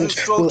Bros friend is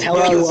stroke will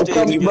help you together,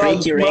 up when you Bros,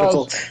 break your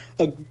Bros.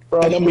 ankle.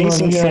 An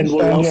amazing friend will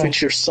laugh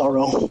at your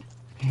sorrow.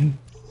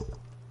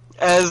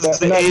 As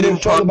the No, Aiden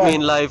move taught further me back.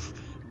 in life,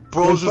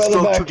 bros who Move further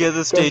stuck back. together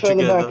Go stay further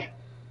together. back.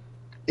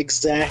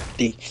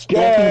 Exactly.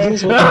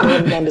 Here's what you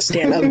don't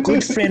understand. A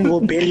good friend will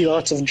bail you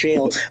out of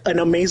jail. An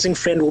amazing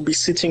friend will be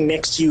sitting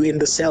next to you in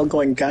the cell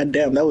going, God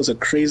damn, that was a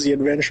crazy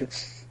adventure.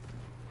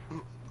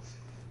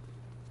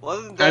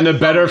 Wasn't that And a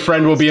better something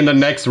friend will be in the else?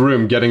 next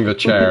room getting the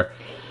chair.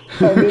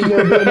 And then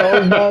there'll be an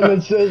old man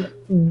that says,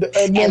 And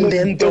then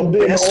the there'll be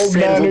an best old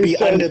friend man will who be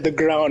says, under the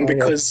ground Okay.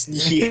 because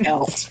he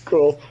helped.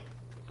 Cool.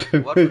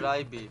 What would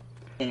I be?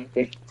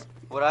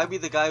 Would I be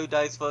the guy who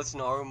dies first in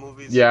horror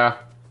movies? Yeah.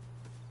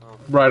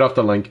 Right off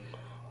the link.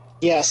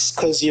 Yes,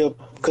 because you're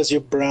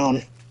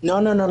brown.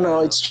 No.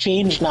 It's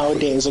changed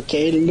nowadays,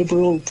 okay?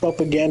 Liberal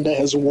propaganda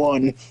has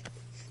won.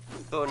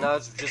 So now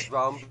it's just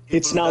brown people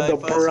It's who now die the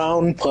first?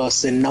 brown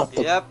person, not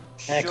the Yep,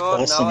 black sure,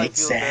 person. now I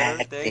feel better.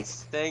 Exactly.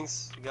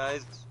 Thanks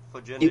guys,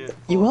 for gender.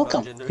 You're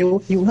welcome. You're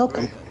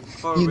welcome.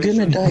 For You're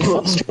gonna racial-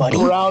 die first, buddy.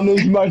 Brown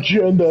is my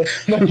gender.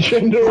 My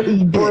gender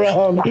is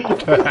brown.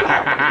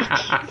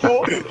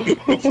 What?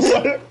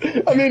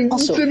 I mean,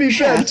 Also, to be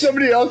fair, if chat.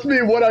 somebody asked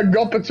me what I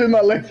got between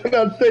my legs and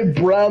I'd say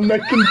brown, that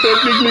can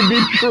technically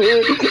be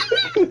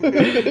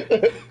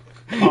true.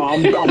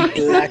 I'm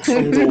black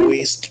from the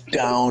waist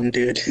down,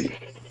 dude.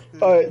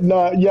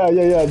 No,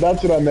 yeah,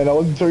 that's what I meant. I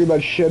wasn't talking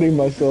about shedding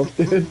myself,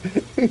 dude.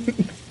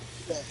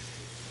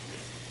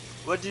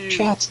 What do you...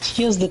 Chat,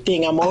 here's the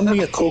thing. I'm only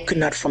a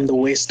coconut from the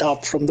waist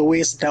up. From the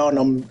waist down,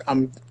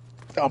 I'm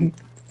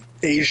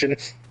Asian.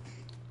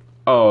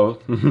 Oh.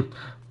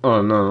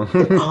 Oh no.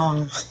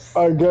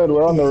 Oh, good,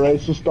 we're on the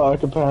racist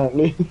arc,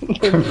 apparently.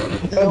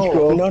 That's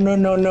cool.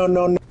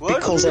 No. What?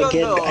 Because We I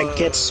don't know.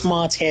 get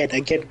smart head.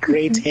 I get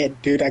great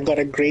head, dude. I got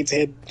a great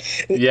head.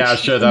 Yeah,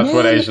 sure, that's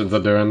what Man, Asians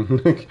are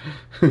doing.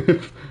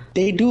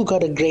 They do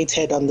got a great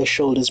head on the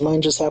shoulders.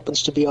 Mine just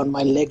happens to be on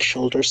my leg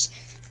shoulders.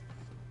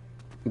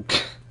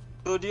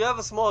 So do you have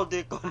a small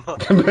dick or not?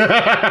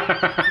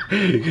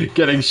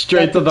 Getting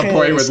straight That to the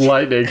point with depends.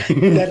 lightning.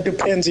 That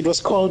depends. It was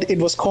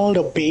called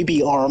a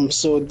baby arm.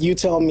 So you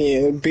tell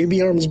me,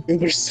 baby arm is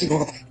big or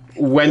small?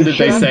 When did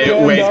they say?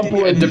 Stand Wait,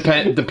 upwards.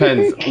 it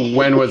depends.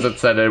 When was it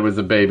said it was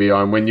a baby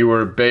arm? When you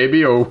were a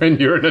baby or when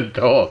you're an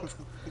adult?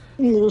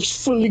 It was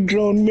fully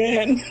grown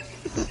man.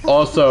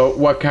 Also,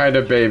 what kind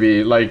of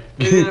baby? Like,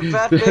 Is it a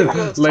fat baby or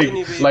a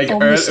skinny baby? like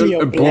Obviously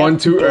a born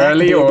too black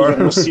early, baby, or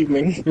I'm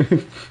assuming.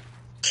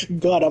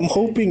 God, I'm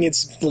hoping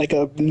it's like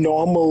a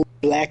normal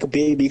black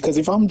baby, because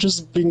if I'm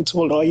just being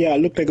told, oh yeah, I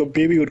look like a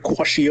baby with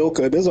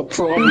kwashioka, there's a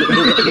problem.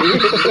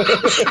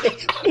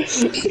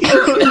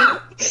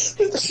 You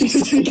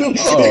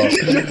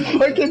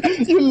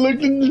look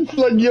it's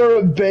like you're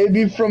a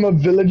baby from a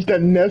village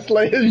that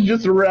Nestle has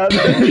just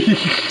ravaged.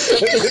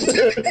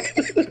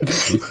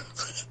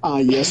 Ah,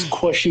 yes,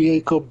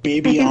 Kwashiorkor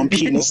baby on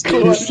penis.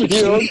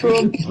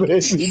 Kwashiorkor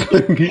baby.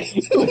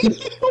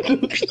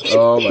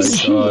 Oh my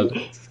god.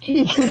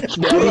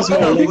 That is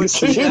my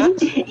legacy.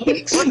 What's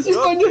You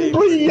your fucking thing?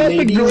 bring out the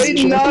Ladies, great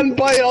gentlemen.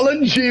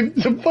 non-biology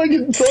to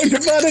fucking talk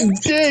about a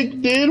dick,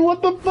 dude.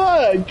 What the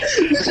fuck?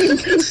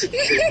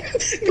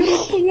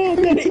 Pull out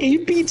that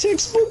AP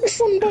textbook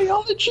from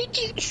biology,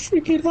 dude.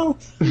 Freaking hell.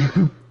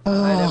 I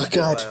Oh, never did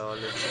God.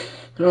 biology.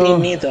 Me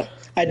neither.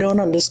 I don't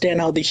understand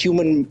how the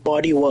human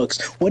body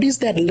works. What is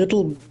that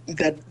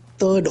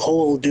third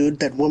hole, dude,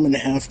 that women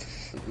have?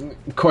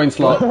 Coin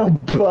slot.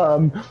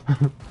 Bum.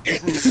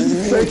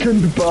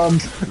 Second bum.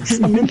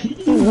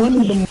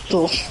 One of them.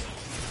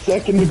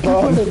 Second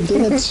bum.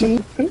 There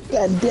too.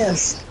 At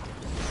desk.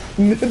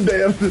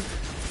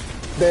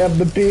 They have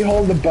the pee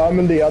hole, the bum,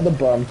 and the other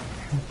bum.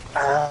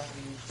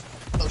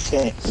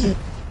 Okay.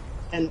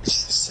 And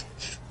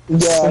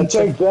Yeah,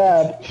 take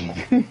that.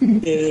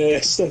 yeah,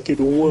 second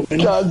woman.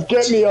 Guys,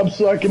 get me up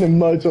so I can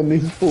emote on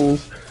these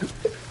fools.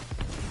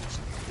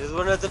 There's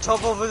one at the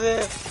top over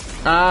there.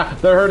 Ah,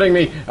 they're hurting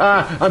me.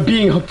 Ah, I'm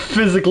being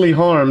physically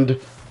harmed.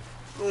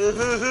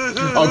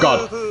 Oh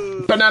god.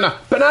 Banana!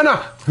 Banana!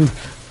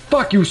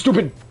 Fuck you,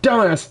 stupid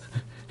dumbass!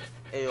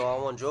 Hey, yo, I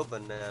want your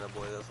banana,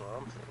 boy. That's what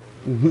I'm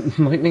saying.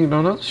 Lightning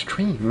not on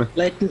stream.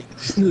 Lightning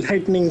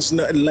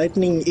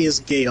is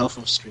gay off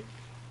of stream.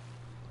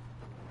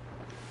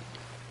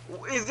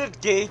 Is it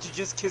gay to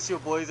just kiss your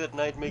boys at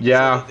night, make sure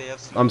Yeah, that they have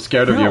sleep? I'm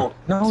scared of you.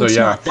 No, So it's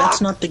yeah. not. That's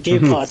not the gay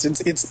part. It's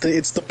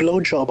the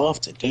blowjob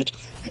after, dude.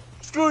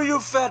 Screw you,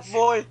 fat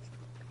boy.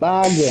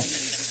 Banga.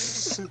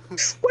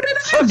 What did I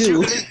Not you, do?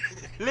 Link.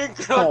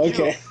 Link, not Oh,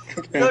 okay.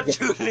 you. Not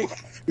you, Link.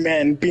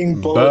 Man, being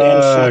bald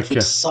and fat Buck.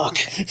 would suck.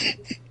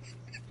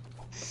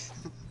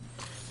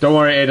 Don't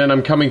worry, Aiden,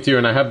 I'm coming to you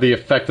and I have the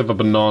effect of a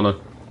banana.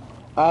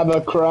 I have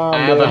a crown.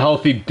 I have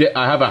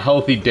a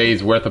healthy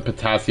day's worth of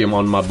potassium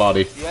on my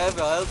body. You have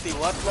a healthy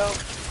what now?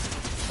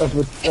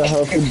 A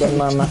healthy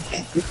banana.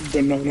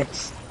 Banana.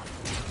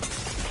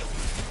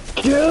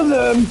 Kill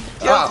them!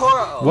 Yeah,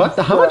 Cora. Oh. What?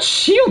 How much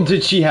shield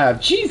did she have?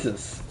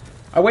 Jesus!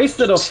 I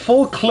wasted a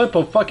full clip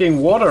of fucking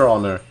water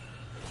on her.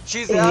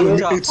 She's the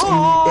avatar. It's Ow!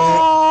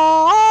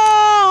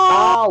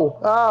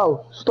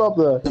 Ow! Stop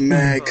that. the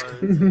mag.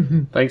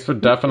 Thanks for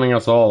deafening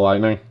us all,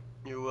 Lightning.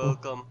 You're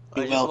welcome. I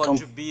You're just welcome. want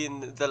to be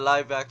in the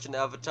live action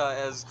avatar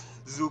as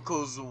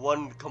Zuko's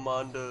one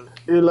commander.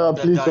 Ela,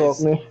 That please dies. help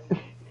me.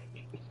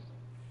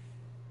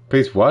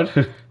 Please, what?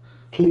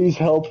 Please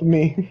help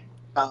me.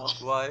 Ow.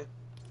 Why?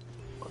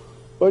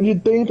 What do you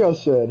think I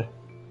said?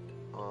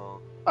 Oh.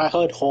 I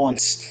heard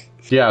horns.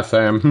 Yeah,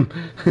 Sam.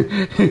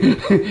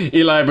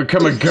 Eli,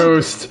 become a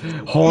ghost.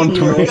 Haunt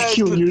You me. guys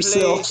Kill could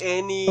yourself. play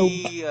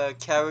any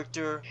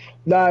character.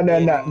 Nah.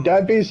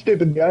 Don't be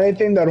stupid. The only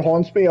thing that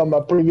haunts me are my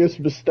previous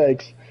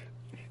mistakes.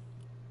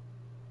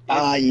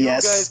 Ah, You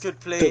yes. guys could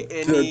play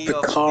any the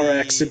of car the...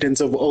 accident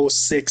of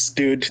 '06,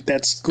 dude.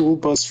 That school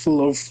bus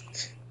full of.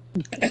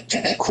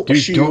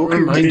 Dude, don't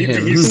remind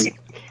him.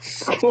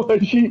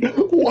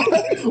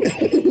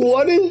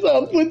 What is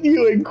up with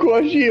you and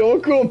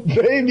Kwashiorkor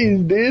babies,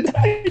 dude?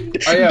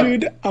 Oh, yeah.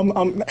 Dude, I'm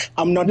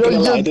not You're gonna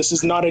lie. just- This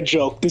is not a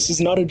joke. This is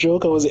not a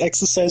joke. I was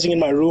exercising in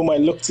my room. I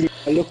looked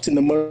in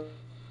the mirror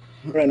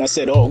and I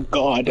said, "Oh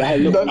God,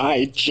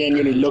 I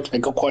genuinely look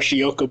like a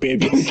Kwashiorkor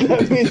baby."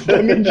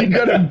 that means you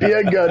got a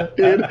beer gut,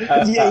 dude.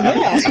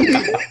 Yeah.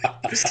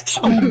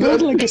 I'm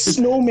built like a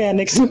snowman,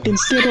 except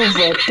instead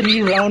of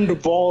 3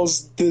 round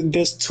balls,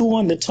 there's 2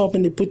 on the top,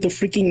 and they put the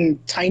freaking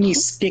tiny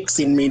sticks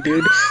in me,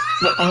 dude.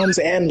 For arms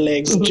and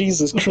legs.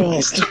 Jesus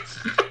Christ.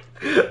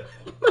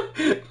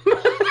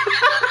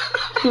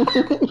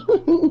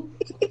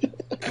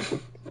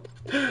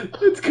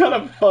 It's kind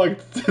of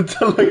fucked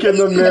to look in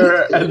the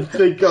mirror and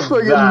think of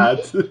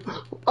that.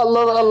 I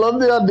love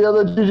the idea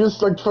that you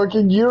just like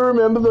fucking. You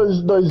remember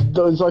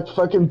those like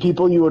fucking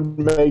people you would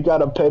make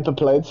out of paper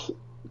plates?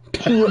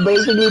 You're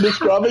basically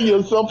describing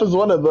yourself as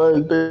one of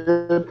those,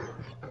 dude.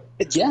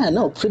 Yeah,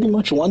 no, pretty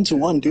much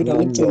 1-to-1, dude. I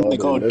looked in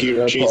like, oh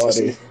dear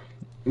Jesus.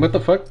 What the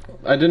fuck?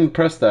 I didn't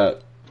press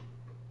that.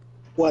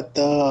 What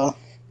the?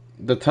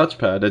 The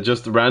touchpad, it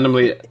just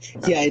randomly...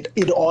 Yeah, it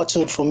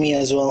autoed for me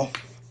as well.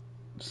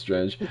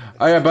 Strange.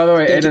 Oh yeah, by the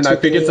way, Aiden, I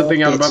figured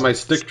something out updates. about my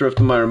stick drift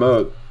on my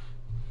remote.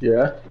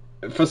 Yeah.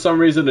 For some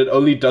reason, it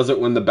only does it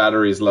when the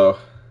battery's low.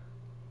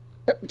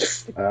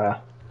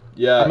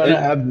 Yeah, I'm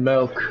gonna have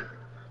milk.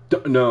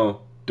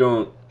 No,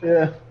 don't.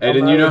 Yeah.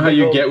 Aiden, you know how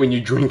you get when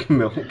you drink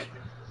milk.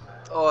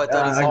 Oh, I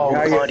thought he Oh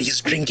said... God, he's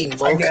drinking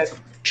milk. get-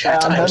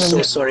 Chat, I'm I'm so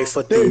having- sorry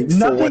for Dude,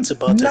 what's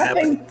about to happen.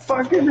 nothing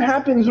fucking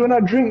happens when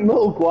I drink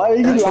milk. Why are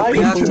you That's what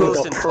lying lactose people to me? with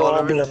a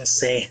intolerant. problem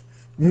say.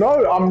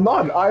 No, I'm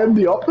not. I am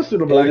the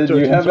opposite of lactose You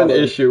have an intolerant.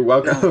 issue.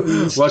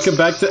 Welcome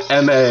back to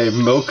MA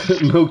milk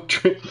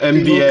drink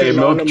MDA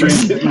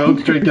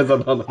milk drinkers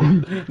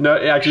anonymous. No,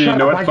 actually, you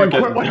know what? Fuck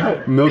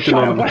it. Milk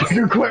anonymous. I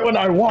can quit when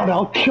I want.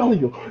 I'll kill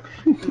you.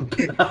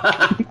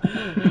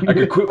 I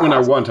can quit when I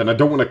want, and I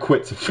don't want to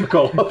quit. So fuck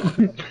off.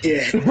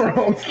 Yeah.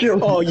 I'll kill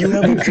you. Oh, you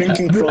have a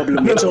drinking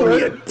problem. It's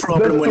only a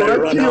problem when I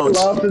run out.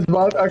 Laugh is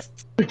about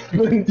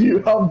explain to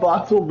you how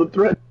vital the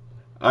threat.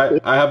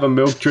 I have a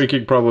milk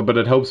drinking problem, but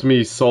it helps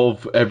me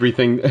solve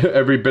everything,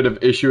 every bit of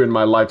issue in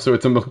my life. So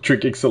it's a milk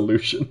drinking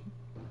solution.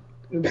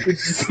 Yeah. It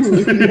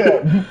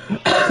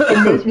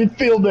makes me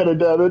feel better,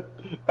 damn it.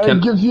 And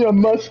it gives you a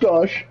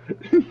mustache.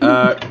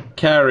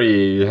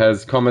 Carrie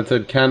has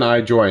commented, "Can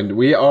I join?"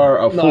 We are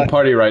a full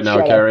party right now,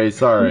 Shut Carrie. up.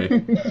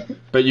 Sorry,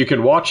 but you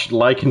can watch,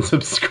 like, and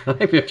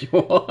subscribe if you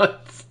want.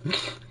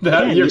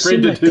 Yeah, You're you free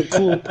seem to like do a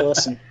cool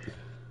person.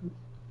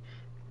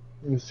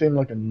 You seem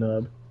like a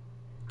nub.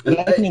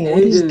 Lightning, what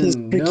is this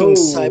No. freaking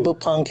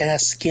cyberpunk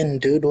ass skin,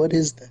 dude? What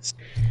is this?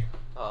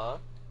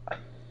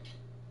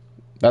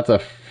 That's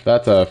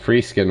a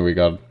free skin we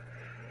got.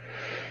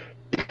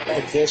 Oh,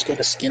 you guys got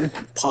a skin?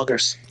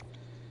 Poggers.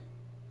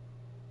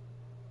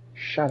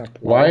 Shut up.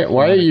 Why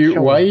are you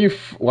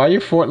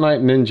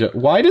Fortnite Ninja?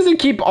 Why does it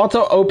keep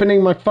auto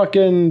opening my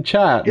fucking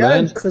chat,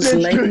 man? Because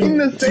It's Lightning doing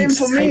the same keeps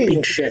for me.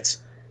 typing shit.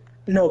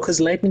 No,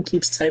 because Lightning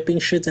keeps typing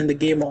shit and the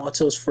game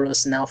autos for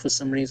us now for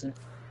some reason.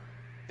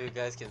 You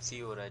guys can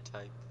see what I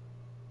type.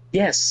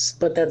 Yes,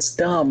 but that's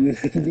dumb.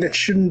 That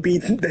shouldn't be.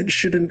 That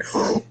shouldn't.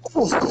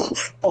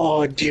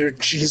 Oh, dear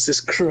Jesus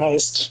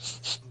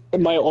Christ.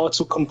 My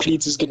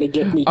autocomplete is gonna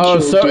get me Oh,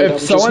 killed, so dude. if I'm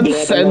just someone glad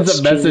I'm sends not a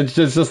streaming. message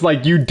that's just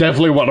like, you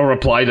definitely want to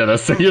reply to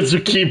this, so here's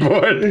your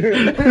keyboard.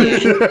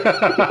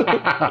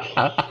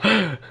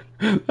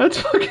 That's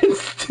fucking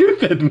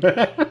stupid,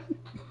 man.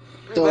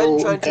 So, When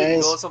trying to guys-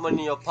 ignore someone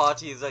in your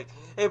party is like,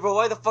 hey bro,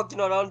 why the fuck you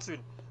not answering?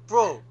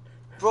 Bro.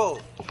 Bro,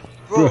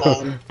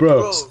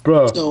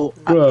 So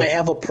bro. I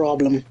have a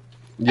problem.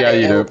 Yeah, I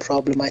you have do. a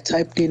problem. I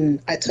typed in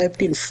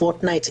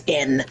Fortnite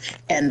N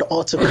and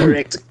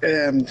autocorrected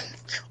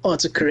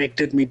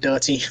me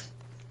dirty.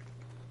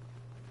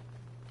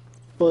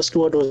 First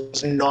word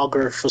was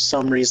Nogger for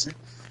some reason.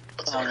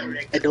 I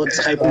don't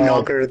type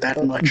Nogger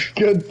that much.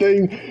 Good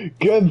thing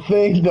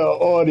the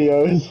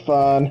audio is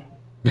fine.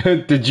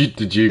 did you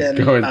Then,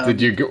 go into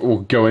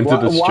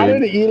the Why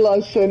stream? did Eli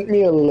send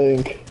me a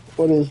link?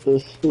 What is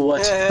this?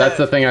 What? That's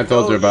the thing I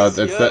told you about.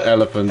 It's the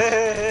elephant.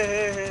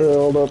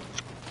 Hold up.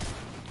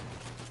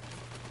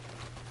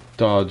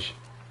 Dodge,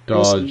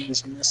 Person dodge,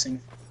 is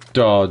missing.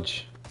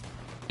 dodge,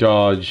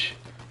 dodge,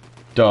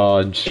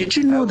 dodge. Did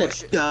you know I that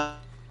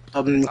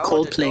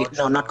Coldplay? dodge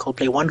No, not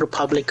Coldplay. One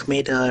Republic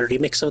made a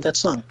remix of that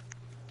song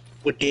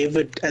with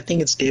David. I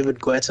think it's David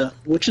Guetta,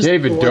 which is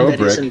David the one that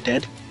Dobrik. isn't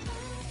dead.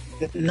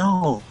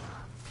 No.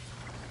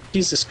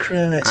 Jesus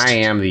Christ. I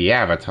am the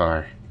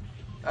Avatar.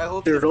 I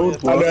hope The you road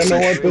have I was- don't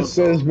know what real this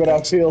is, but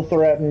I feel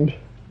threatened.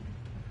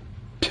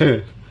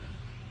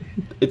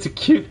 It's a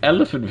cute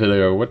elephant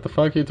video. What the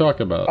fuck are you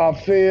talking about? I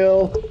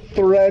feel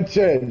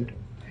threatened.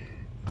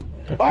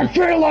 I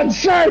feel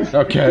unsafe.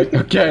 Okay.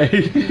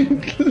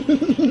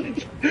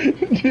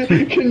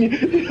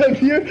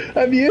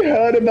 Have you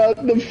heard about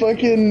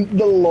the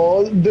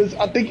law?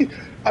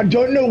 I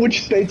don't know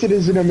which states it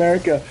is in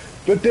America,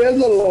 but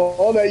there's a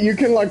law that you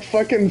can like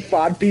fucking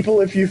fight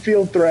people if you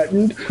feel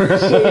threatened. So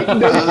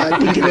I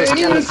think it was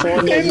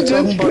California. in You're this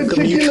talking about the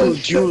particular mutual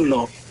sta- duel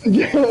law.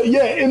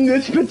 Yeah, in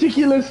this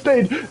particular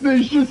state,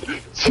 there's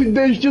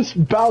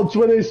just bouts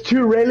where there's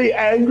two really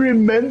angry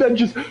men that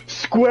just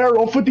square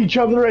off with each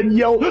other and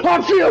yell,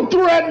 "I feel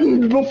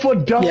threatened!" before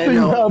dusting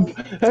no. up,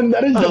 and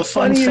that is the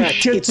Fun funniest fact,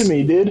 shit to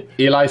me, dude.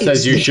 Eli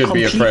says you should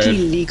be completely afraid.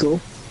 legal.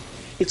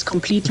 It's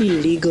completely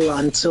legal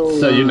until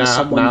So you now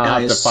someone have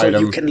dies. to fight so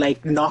you him. can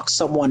like knock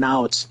someone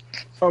out.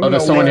 Oh, no,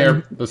 there's someone man.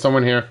 here. There's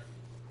someone here.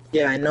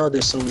 Yeah, I know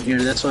there's someone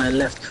here. That's why I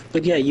left.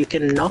 But yeah, you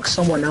can knock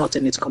someone out,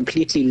 and it's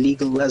completely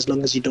legal as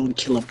long as you don't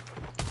kill them.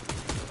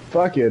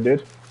 Fuck yeah,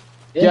 dude.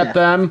 Yeah. Get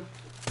them.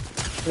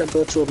 I'm gonna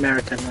go to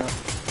America now.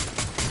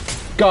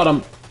 Got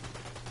him.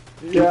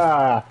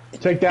 Yeah,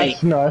 take that Hey.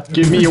 snow.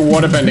 Give me your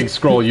waterbending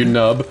scroll, you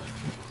nub.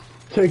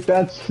 Take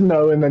that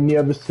snow in the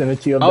near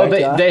vicinity of Oh, that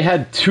guy. they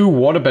had 2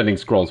 waterbending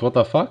scrolls. What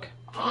the fuck?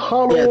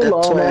 Hello, Yeah,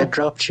 that's why I llama.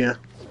 dropped you.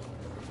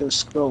 Those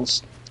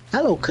scrolls.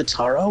 Hello,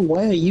 Katara.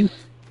 Why are you?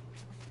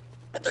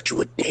 I thought you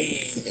were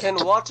dead. Can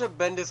water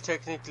bend is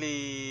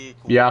technically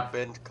Yeah.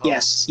 bend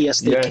Yes, they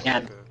Yes.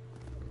 can.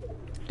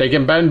 They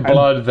can bend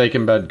blood. They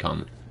can bend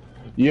cum.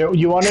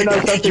 You want to know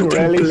something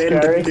really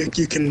scary?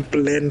 You can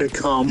blend a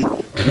calm.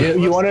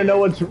 You want to know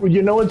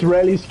what's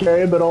really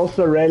scary but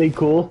also really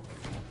cool?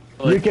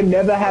 You can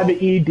never have an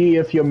ED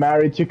if you're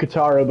married to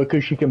Katara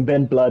because she can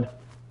bend blood.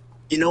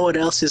 You know what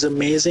else is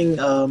amazing?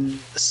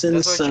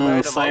 Since That's why she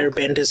married a monk.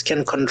 firebenders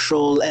can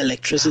control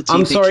electricity,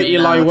 I'm they sorry, can,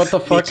 Eli, what the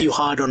fuck? Make you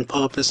hard on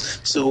purpose.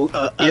 So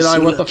Eli,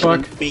 what the Azula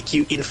can fuck? make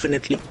you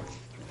infinitely.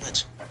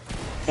 What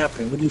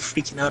happened? What are you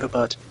freaking out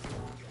about?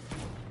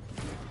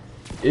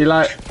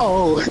 Eli.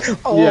 Oh,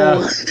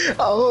 Yeah.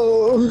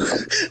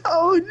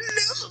 oh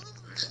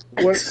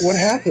no! What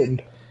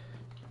happened?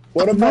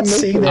 What I'm am I not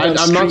saying missing? that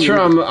I'm not sure.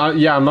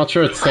 I'm not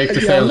sure it's safe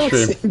to say I'm on not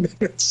stream. saying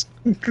that it's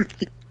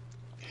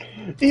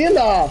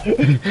Ela!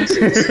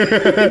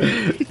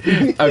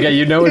 Okay,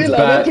 you know it's Ela,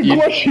 bad. that's a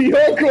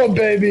Kwashiyoko,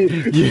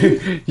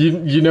 baby!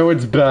 You know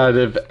it's bad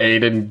if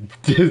Aiden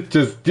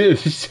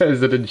just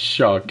says it in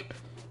shock.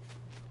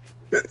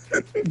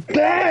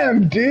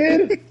 Damn,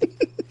 dude!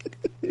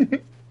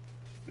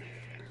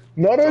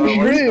 Not Do on I want to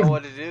know stream!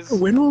 what it is?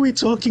 When were we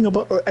talking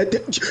about?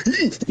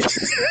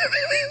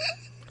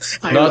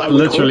 I Not would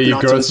literally, you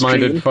hope not on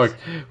gross-minded stream. fuck.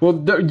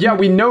 Well, yeah,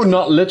 we know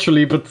not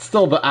literally, but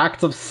still, the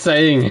act of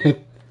saying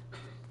it.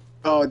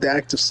 Oh, the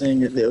act of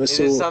saying it there. It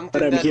So is what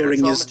something I'm that would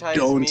hearing is traumatize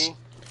don't. me.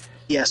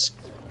 Yes.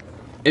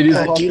 It is.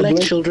 Do you like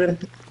Possibly. children?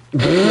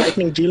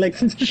 Lightning, do you like?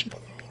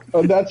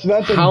 Oh, that's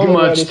a How good way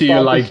much to do you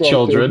start like this off,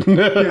 children? dude.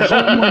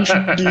 How much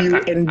do you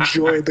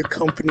enjoy the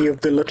company of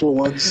the little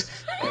ones?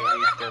 I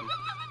hate them.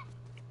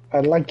 I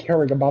like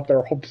hearing about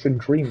their hopes and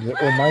dreams. It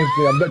reminds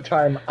me of the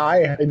time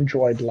I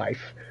enjoyed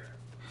life.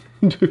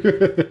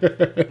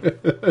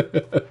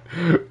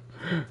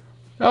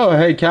 Oh,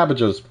 hey,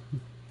 cabbages.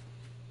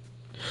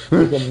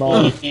 With a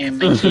mom.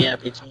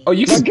 Oh,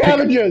 you My can pick...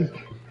 cabbages!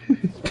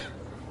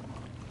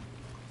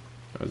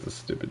 That was a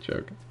stupid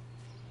joke.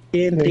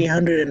 In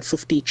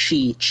 350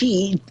 chi.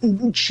 Chi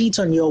cheats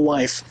on your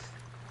wife.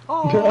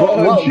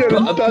 Oh, shit, it's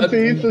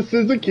Tatsuhisa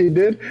Suzuki,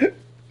 dude.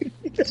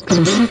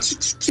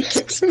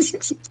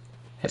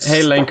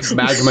 Hey, Link,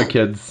 magma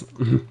kids.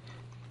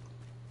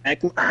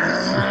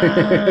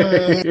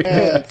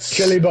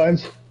 Chili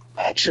buns.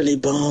 Actually,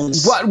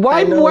 Bones. What?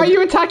 Why are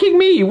you attacking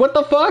me? What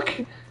the fuck?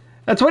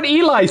 That's what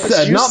Eli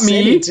said, You not said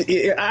me.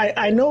 it.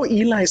 I know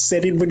Eli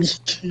said it, but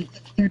you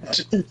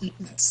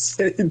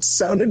said it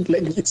sounded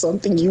like it's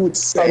something you would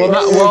say.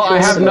 Well, I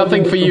have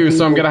nothing for you,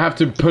 so I'm gonna have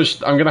to push.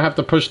 I'm gonna have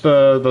to push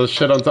the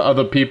shit onto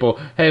other people.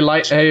 Hey,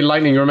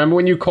 Lightning. Remember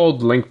when you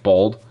called Link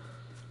bald?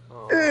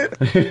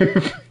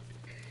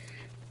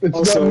 It's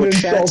Also, not an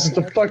chat- insult,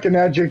 it's a fucking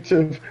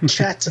adjective.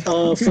 Chat,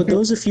 for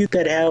those of you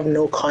that have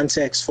no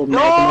context for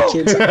Magma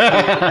Kids,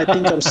 I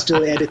think I'm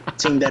still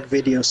editing that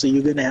video, so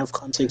you're gonna have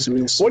context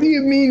real soon. What do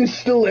you mean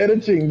still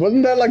editing?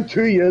 Wasn't that like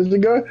 2 years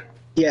ago?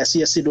 Yes,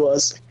 it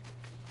was.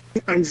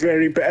 I'm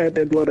very bad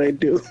at what I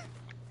do.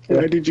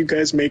 Why did you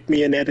guys make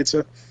me an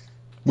editor?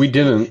 We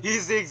didn't.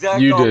 He's the exact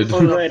You opposite did.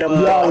 Alright, I'm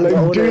Yeah, the like, do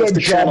owner your of the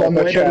job channel. on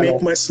the Why did I channel.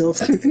 make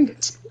myself?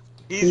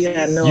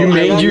 Yeah, no. You I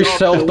made like-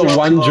 yourself the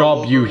one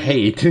job you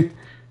hate.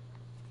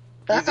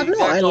 No,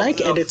 I like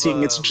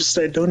editing. It's just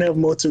I don't have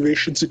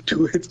motivation to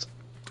do it.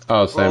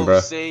 Oh, same, bro.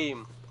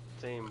 Same.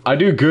 I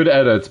do good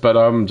edits, but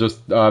I'm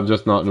just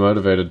not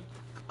motivated.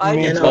 I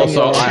mean, need to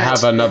Also, yeah. I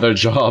have another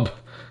job.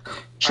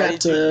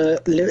 Chat,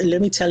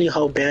 let me tell you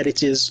how bad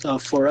it is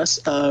for us.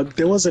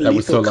 There was a That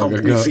was Lethal so long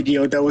Company ago.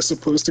 video that was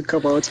supposed to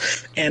come out,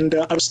 and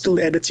I'm still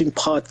editing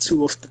part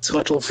 2 of the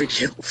Turtle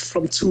video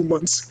from 2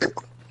 months ago.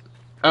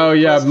 Oh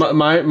yeah,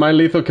 my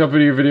Lethal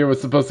Company video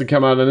was supposed to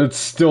come out, and it's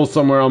still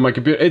somewhere on my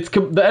computer.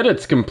 The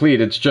edit's complete.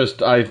 It's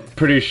just I'm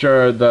pretty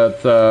sure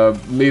that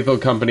Lethal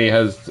Company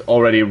has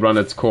already run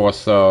its course.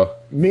 So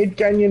Meat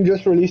Canyon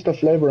just released a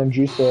flavor on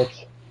juice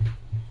syrups.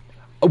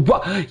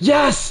 what?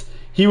 Yes,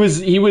 he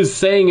was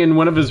saying in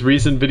one of his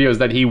recent videos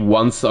that he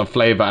wants a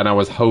flavor, and I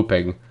was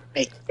hoping.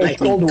 Hey, It's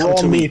called Lightning, come raw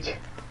to me. meat.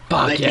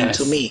 Fuck Lightning yes.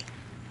 to me.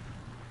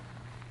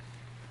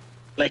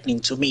 Lightning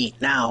to me,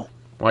 now.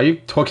 Why are you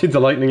talking to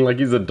Lightning like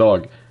he's a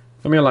dog?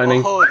 Come here,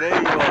 Lightning. Oh, there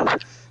you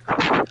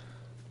go.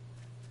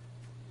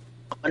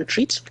 One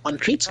treat?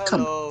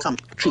 Hello. Come,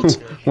 treat.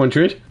 One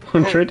treat.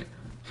 One treat.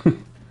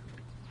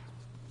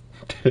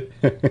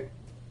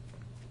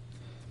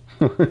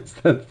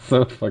 That's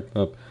so fucked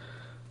up.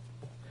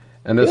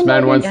 And this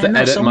man wants to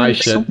edit my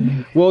shit.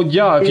 Well,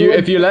 yeah,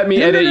 if you let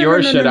me edit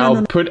your shit,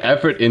 I'll put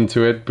effort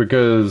into it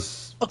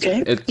because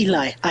Okay, It-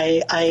 Eli,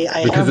 I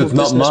Because have a it's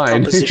not business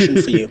mine.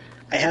 proposition for you.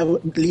 I have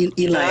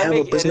Eli, I have a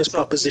make business edits of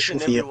proposition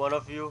each for and you. every one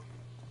of you.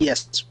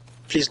 Yes,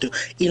 please do.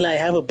 Eli, I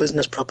have a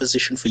business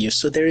proposition for you.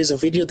 So there is a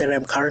video that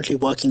I'm currently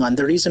working on.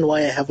 The reason why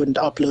I haven't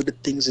uploaded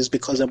things is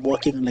because I'm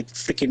working on like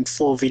freaking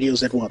 4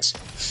 videos at once.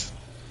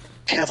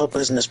 I have a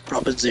business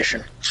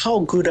proposition. How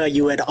good are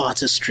you at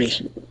artistry?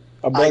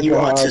 Are you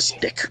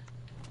artistic?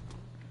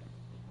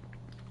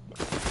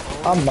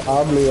 I'm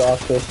mildly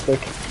autistic.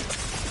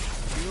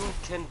 You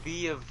can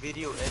be a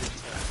video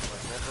editor, but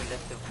never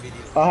let the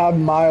video. I have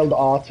mild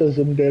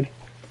autism, dude.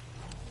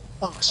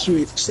 Oh,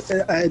 sweet.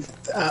 I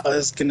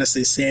was gonna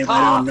say same.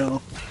 I don't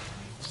know.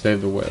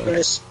 save the whale.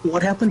 Bryce,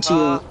 what happened to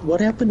you?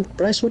 What happened,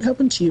 Bryce? What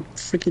happened to your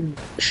freaking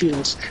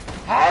shields?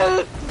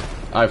 Help!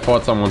 I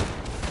fought someone.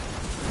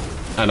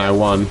 And I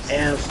won. I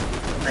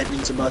have.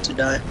 Lightning's about to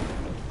die.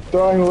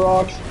 Throwing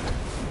rocks.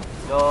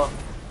 No.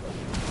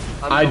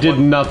 I did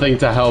nothing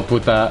to help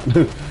with that.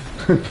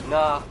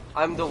 Nah,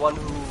 I'm the one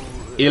who.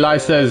 Eli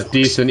says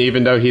decent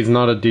even though he's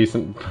not a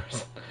decent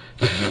person.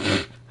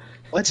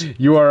 What?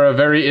 You are a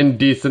very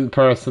indecent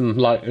person,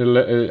 like, yeah.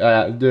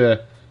 I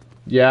don't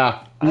Yeah.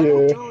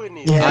 do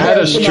anything. I had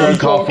a Yeah,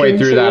 stroke I'm halfway talking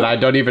through to- that. I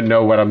don't even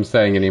know what I'm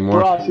saying anymore.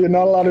 Bros, you're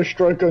not allowed to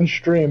stroke on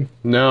stream.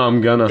 No,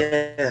 I'm gonna.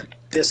 Yeah,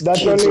 there's That's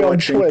kids only on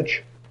watching.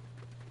 Twitch.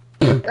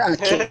 Ah,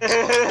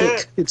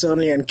 kick. It's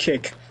only on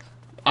Kick.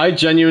 I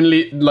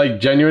genuinely,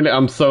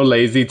 I'm so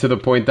lazy to the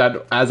point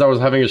that as I was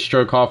having a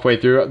stroke halfway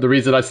through, the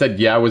reason I said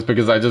yeah was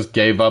because I just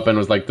gave up and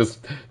was like, this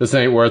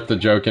ain't worth the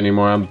joke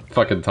anymore. I'm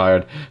fucking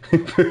tired.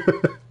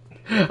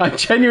 I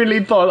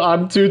genuinely thought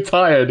I'm too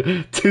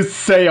tired to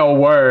say a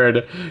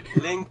word.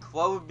 Link,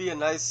 what would be a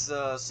nice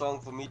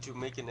song for me to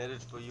make an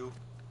edit for you?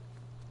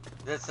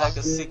 That's like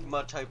a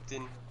Sigma type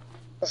thing.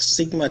 A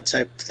Sigma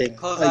type thing.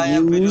 Because I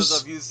have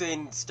videos of you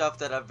saying stuff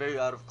that are very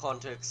out of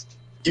context.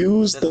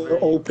 Use That's the very-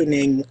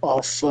 opening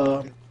of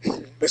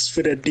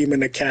Misfitted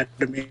Demon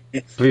Academy.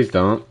 Please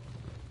don't.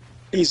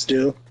 Please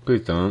do.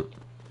 Please don't.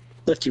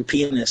 Suck your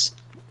penis.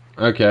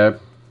 Okay.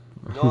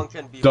 No one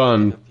can be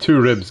Done.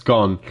 2 ribs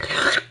gone.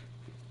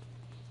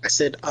 I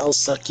said I'll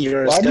suck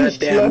yours. Why do you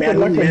Goddamn slap it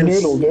like a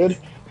noodle, dude?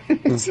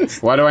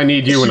 Why do I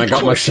need you when I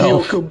got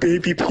myself? Kwashiorkor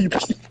baby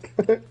pee-pee.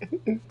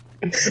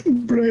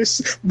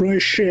 Bryce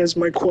shares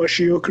my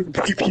Kwashiorkor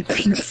baby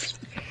pee-pee.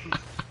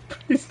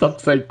 Stop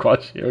saying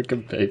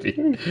Kwashiorkor baby.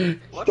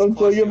 What's Stop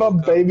talking about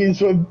Kwashiorkor?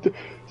 babies with...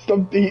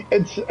 Stop the...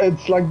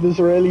 It's like this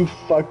really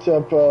fucked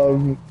up,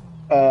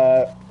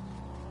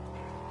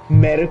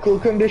 medical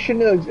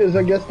condition is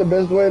I guess the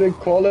best way to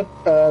call it,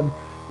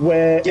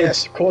 where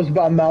Yes. it's caused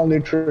by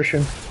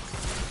malnutrition.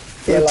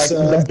 Where like It's,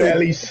 the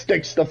belly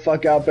sticks the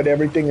fuck out, but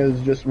everything is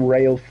just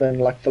rail thin,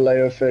 like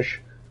filet of fish.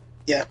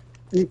 Yeah.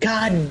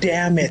 God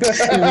damn it.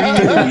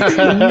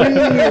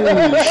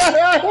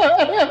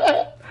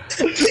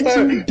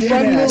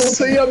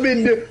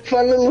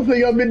 Fun little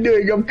thing I've been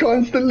doing. I've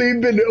constantly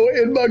been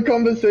in my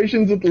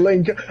conversations with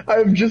Link.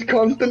 I've just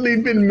constantly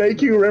been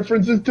making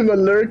references to the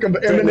lyric of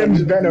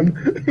Eminem's Venom.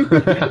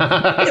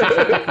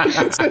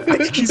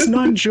 He's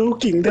not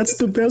joking. That's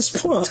the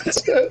best part.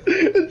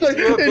 It's like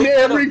You're a in big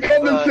every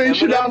fan of,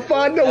 conversation, I Eminem?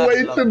 find a That's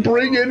way to lovely.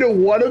 bring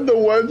in one of the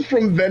words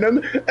from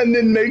Venom and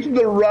then make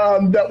the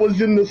rhyme that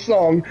was in the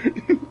song.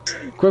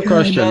 Quick That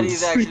question.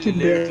 is actually Freaking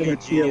lyrically damn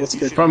it. Yeah, genius. what's You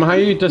good? should From how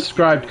do you it.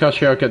 described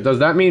Kwashiorkor, does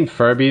that mean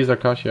Furbies are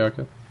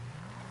Kwashiorkor?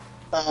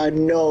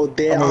 No,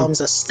 their mean,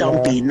 arms are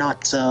stumpy,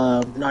 not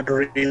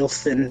real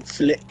thin.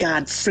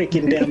 God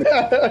freaking damn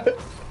it.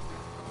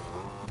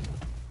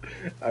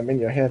 I'm in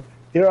your head.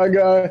 Here I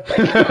go.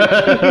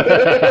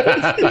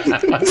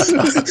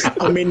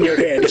 I'm in your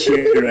head.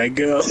 Here I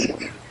go.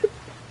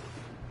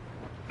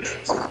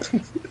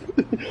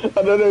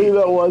 I don't know who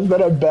that was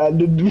that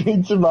abandoned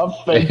me to my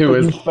fate, It but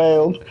was- you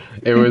failed.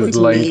 It was It's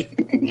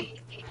Link. me.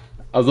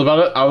 I was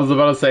about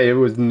to say it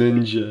was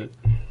Ninja.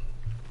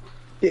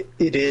 It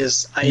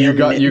is. You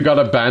got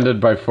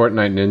abandoned by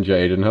Fortnite Ninja,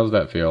 Aiden. How's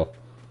that feel?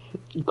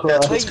 That's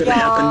Christ. what's gonna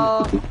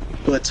happen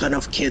to a ton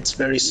of kids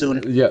very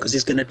soon. Yeah. Because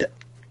he's gonna. Why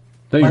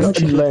Thanks. don't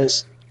you do Late.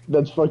 this?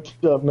 That's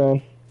fucked up,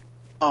 man.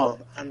 Oh,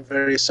 I'm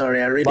very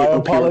sorry. I really My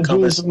hope he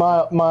recovers.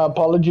 apologies. My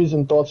apologies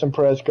and thoughts and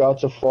prayers go out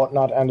to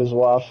Fortnite and his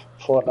wife.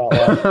 Fortnite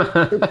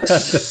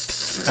wife.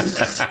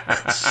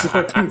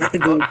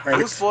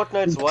 Who's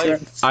Fortnite's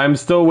wife? I'm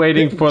still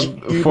waiting for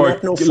you for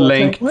not know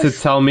Link Fortnite to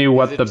wife? tell me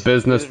what Is the it-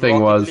 business is it thing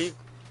Rocket was. League?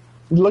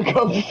 Look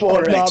up Fortnite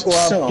Alright, wife,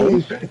 so,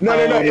 please. No.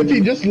 If he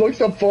just looks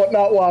up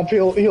Fortnite wife,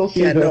 he'll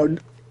see Yeah, her. no.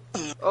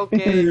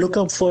 Okay. Look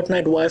up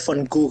Fortnite wife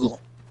on Google.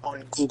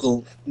 On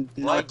Google,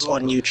 not Google?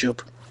 on YouTube.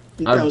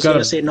 I've I was got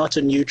gonna a- say not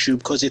on YouTube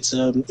because it's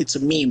a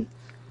meme.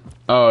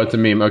 Oh, it's a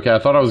meme. Okay, I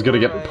thought I was gonna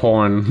get Alright.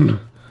 porn.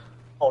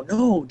 Oh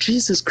no,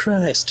 Jesus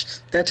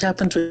Christ! That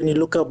happens when you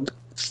look up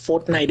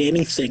Fortnite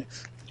anything.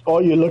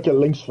 Or you look at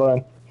Link's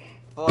phone.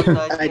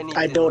 Fortnite I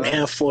anything, don't right?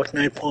 have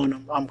Fortnite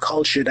porn. I'm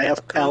cultured. I have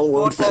Is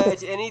Calwood.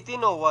 Fortnite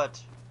anything or what?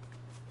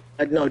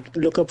 No,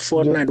 look up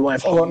Fortnite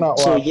wife. Fortnite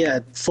So wife. yeah,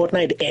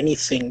 Fortnite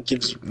anything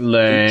gives.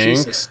 Link.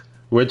 Jesus.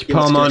 Which Yeah,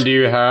 that's Palmon good. do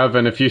you have?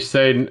 And if you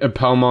say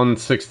Palmon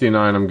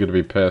 69, I'm gonna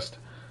be pissed.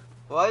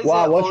 Why is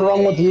Wow, there what's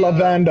wrong with only,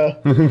 Lavender?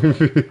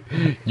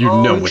 You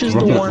Oh, know which what's Which is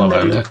wrong the with one that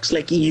Lavender. looks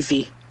like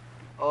Eevee.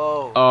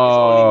 Oh,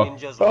 Oh.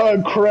 it's only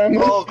ninjas. Oh,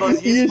 Kramus, Oh, 'cause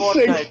he's you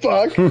sick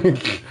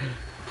Fortnite. fuck.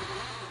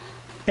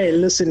 Hey,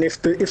 listen,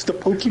 if the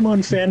Pokemon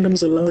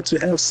fandom's allowed to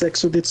have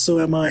sex with it, so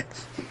am I.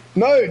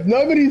 No,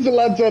 nobody's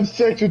allowed to have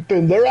sex with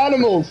them. They're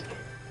animals.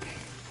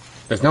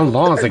 There's no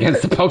laws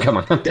against the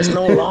Pokemon. There's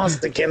no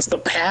laws against the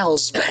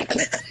pals back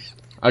then.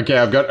 Okay,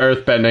 I've got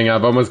earth bending.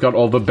 I've almost got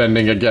all the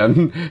bending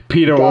again.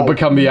 Peter will God.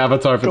 become the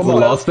avatar if it's Come the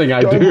on. last thing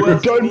I Who do.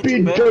 else do you need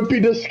to bend? Don't be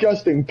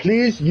disgusting.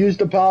 Please use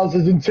the powers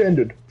as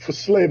intended for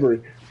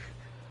slavery.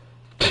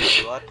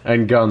 What?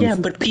 And guns. Yeah,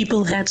 but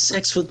people had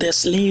sex with their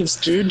slaves,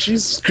 dude.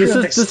 Jesus This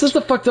Christ. is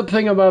the fucked up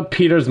thing about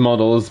Peter's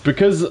models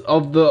because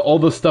of all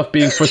the stuff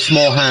being for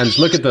small hands.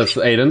 Look at this,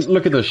 Aiden.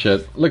 Look at this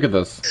shit. Look at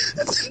this.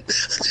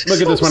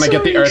 Look at this when I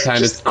get the earth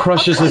hand. It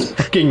crushes his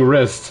fucking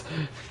wrist.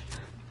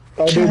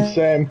 I did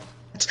same.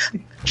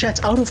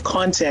 Chat, out of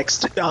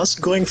context, I was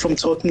going from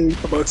talking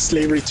about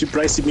slavery to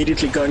Bryce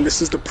immediately going,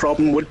 this is the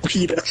problem with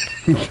Peter.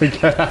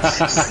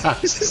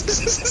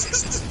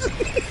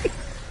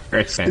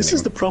 Earth This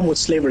is bending. the problem with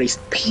slavery.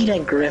 Peter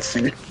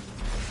Griffin.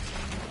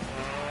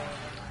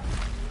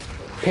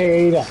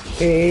 Peter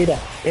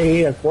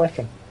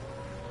Griffin.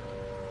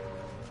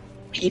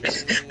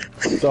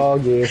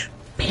 Doggy.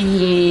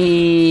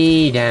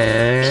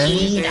 Peter.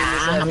 Peter,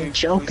 I'm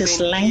Joker's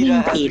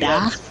lame,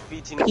 Peter.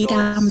 Peter,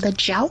 I'm the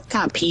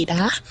Joker,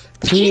 Peter.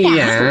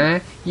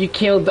 Peter, you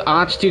killed the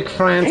Archduke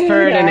Franz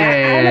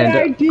Ferdinand.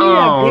 idea,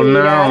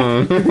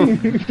 Oh Peter.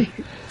 no.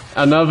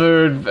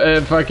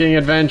 Another fucking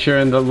adventure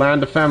in the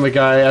Land of Family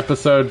Guy,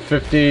 episode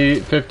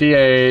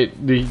 58.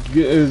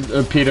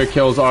 Peter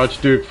kills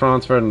Archduke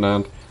Franz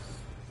Ferdinand.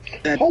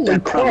 Holy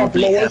crap,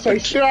 Lois, I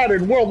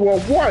started World War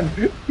One.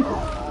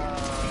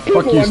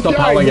 Fuck you, stop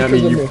howling at me,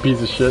 you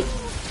piece of shit.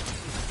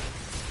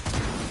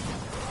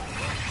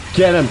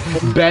 Get him!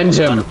 Bend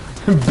him!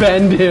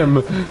 Bend him!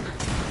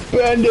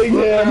 Bending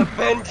him!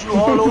 Bend you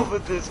all over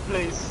this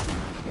place.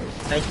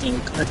 Lightning,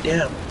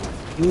 goddamn.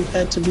 You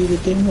had to be the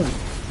demon.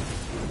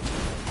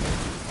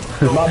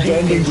 My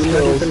bending You're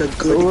not even a skills.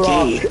 good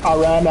gay. Rock, I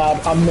ran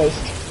out, I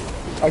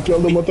missed. I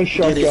killed him with a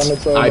shotgun,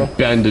 it's over. I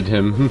bended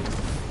him.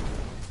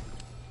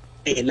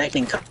 Hey,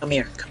 Lightning, come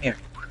here, come here.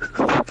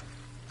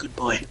 Good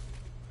boy.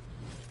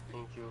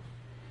 Thank you.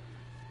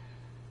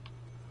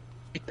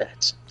 Like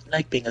that. I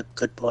like being a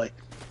good boy.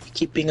 You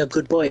keep being a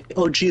good boy.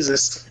 Oh,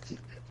 Jesus.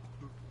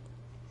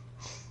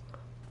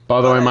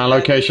 By the way, my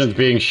location's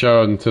being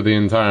shown to the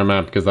entire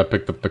map because I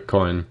picked up the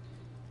coin.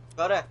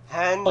 Gotta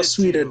hand Oh, it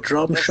sweet, to a you.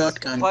 drum That's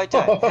shotgun. Quite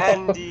a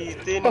handy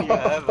thing you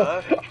have,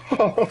 huh?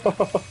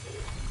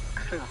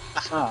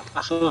 Aha,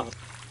 aha.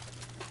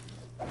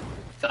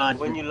 God.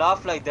 When you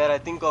laugh like that, I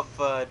think of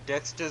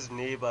Dexter's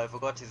neighbor. I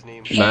forgot his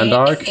name.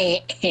 Mandark?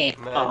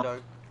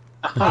 Mandog.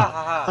 Ha ha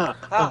ha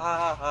ha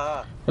ha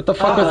ha. What the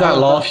fuck was that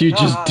laugh you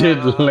just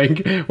did,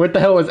 Link? What the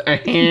hell was who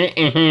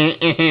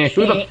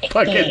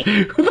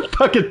the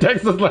fucking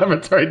Texas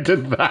Laboratory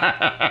did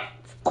that?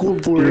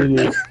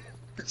 Squidward.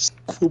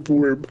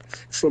 Squidward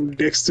from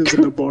Dexter's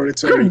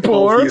Laboratory,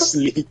 Squidward?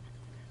 obviously.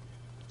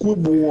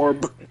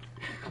 Squidward.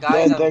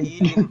 Guys, I'm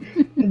eating.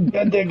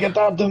 Get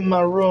out of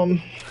my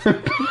room.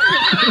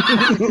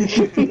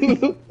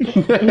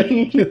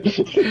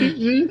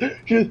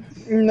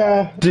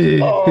 Nah.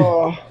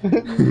 Oh,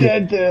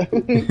 dead.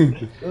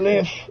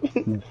 Live.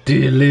 Do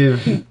you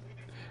live?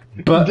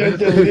 But Dead,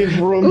 live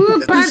room.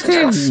 Ooh,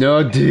 button.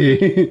 no,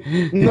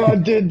 D. No,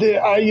 dead.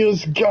 I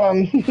use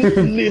gun.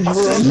 Live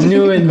room.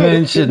 New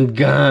invention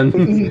gun.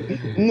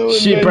 No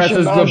She invention,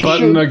 presses I'll the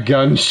button, shoot. a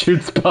gun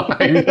shoots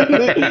behind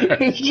her.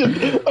 It's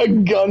just a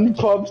gun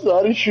pops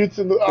out and shoots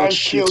in the eye,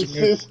 kills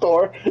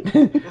sister.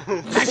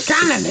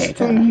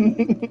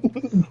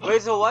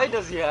 Wait, so why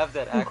does he have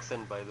that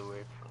accent, by the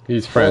way?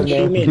 He's French.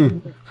 What do you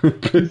mean?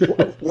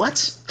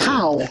 What?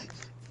 How?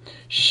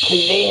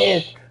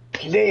 Please,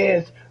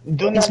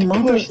 do not His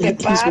mother, push the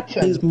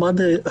button.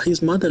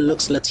 his mother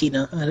looks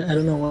Latina. I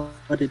don't know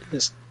what it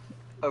is.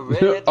 A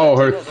redhead Oh,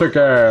 her Latina thick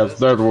doesn't ass.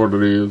 That's what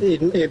it is.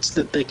 It's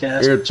the thick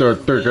ass. It's a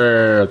thick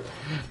ass.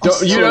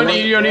 You don't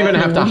even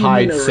have to What do you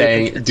hide mean a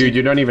saying, redhead? dude.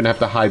 You don't even have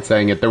to hide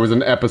saying it. There was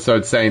an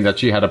episode saying that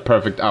she had a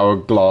perfect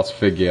hourglass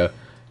figure.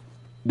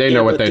 They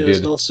know what they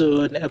There's did.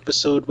 also an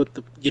episode with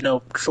the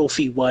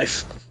trophy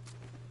wife.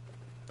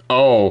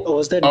 Oh,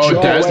 was that oh,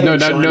 John? Dad's Wait, no,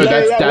 John.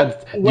 that's Yeah, Dad's.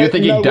 wait, You're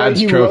thinking no, Dad's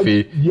he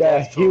trophy. Wrote,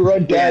 yeah, he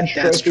wrote Dad's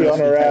Dad's trophy on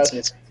her that's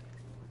ass. it.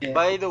 Yeah.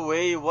 By the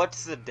way,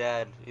 what's the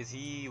dad? Is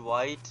he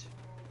white?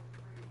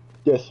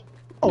 Yes.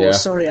 Oh, Yeah.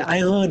 sorry, I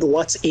heard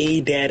what's a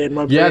dad in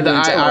my brain. Yeah, went,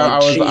 I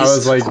oh,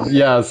 was like,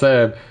 yeah,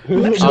 same. I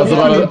was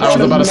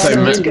jeez. about to say,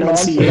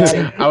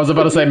 Pronunciation. man. I was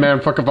about to say,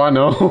 man, fuck if I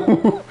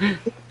know.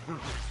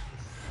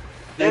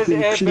 There's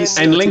Please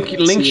Airbender. And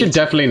Link should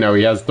definitely know.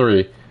 He has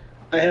 3.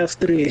 I have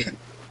 3.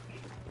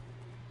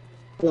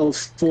 Well,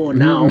 4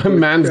 now. but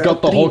Man's there got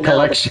are the 3 whole now.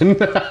 collection.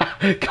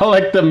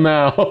 Collect them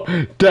now,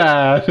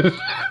 Dad.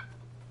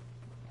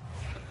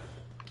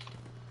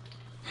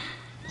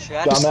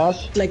 Chat.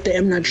 Dumbass. Like the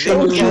M. Night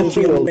Don't you Shyamalan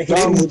feel film, they hit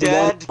him dumb? with the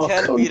Dad rock.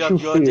 can't Don't beat up you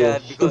your feel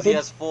dad because he stupid?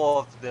 has 4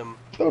 of them.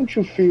 Don't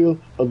you feel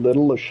a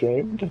little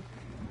ashamed?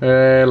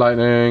 Hey,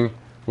 Lightning.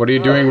 What are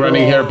you doing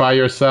running here by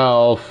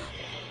yourself?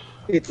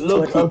 It's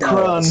Look, what a he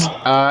crun. does.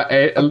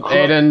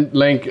 Aiden,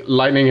 Link,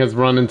 Lightning has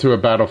run into a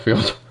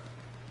battlefield.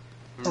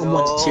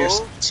 Someone No,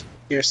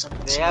 here's some.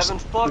 they haven't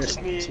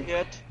spotted me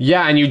yet.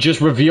 Yeah, and you just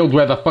revealed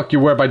where the fuck you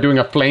were by doing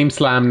a flame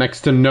slam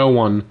next to no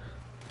one.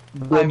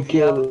 I'm the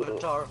kill.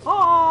 avatar.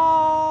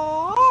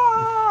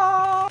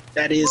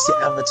 That is the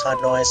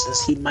Avatar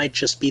noises. He might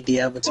just be the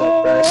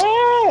Avatar first.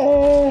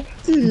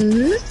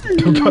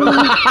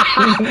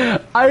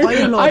 I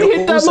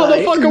hit that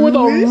motherfucker with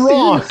a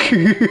rock.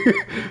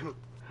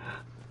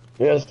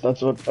 Yes,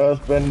 that's what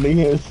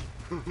earthbending is.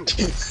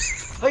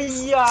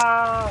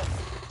 Hiya!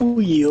 Ooh,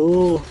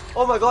 yo.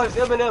 Oh my god, it's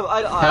Eminem.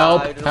 I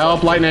Help! don't know.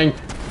 Help! Lightning!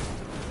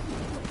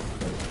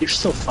 You're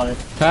so fun.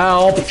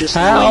 Help! You're just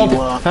Help! where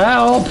you are.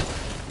 Help!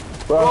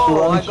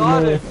 Bro, I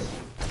got it.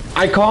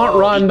 I can't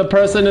run. The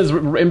person is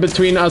in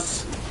between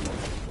us.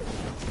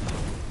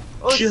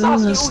 Oh, it's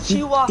Sasuke Just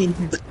Uchiwa. in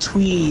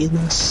between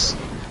us.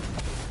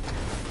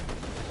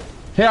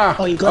 Here,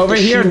 Oh, you got over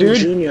the here, Shield dude.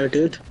 Junior,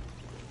 dude.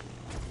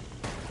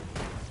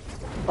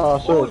 Oh, Oh,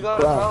 so we got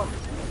a crown.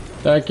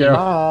 Thank you.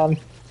 Man.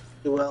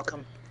 You're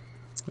welcome.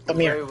 Come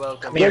Very here.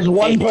 welcome. Come here. There's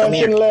one Hey, come person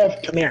here.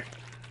 left. Come here.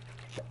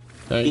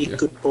 Thank Be you. a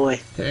good boy.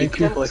 Be a Thank good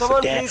you. boy for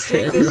Someone dad. please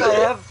take this.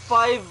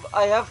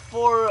 I have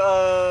 4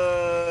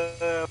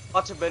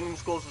 water bending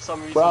scrolls for some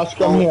reason. Brass,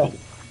 come here.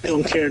 I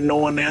don't care. No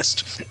one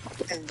asked.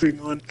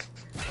 Everyone.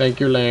 Thank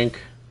you, Link.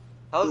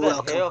 How's You're that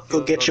welcome. hair of Go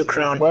yours, get your Rosie?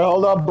 crown. Wait,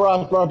 hold up,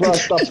 Brass,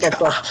 stop.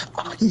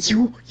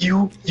 You.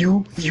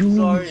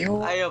 Sorry,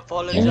 I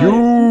apologize.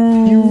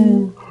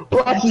 You.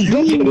 Brass, is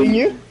that hitting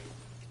you?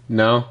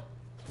 No.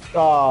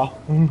 Ah,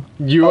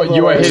 You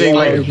Oh, are hitting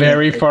like okay.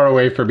 very far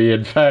away from me.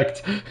 In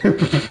fact.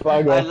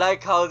 bugger. I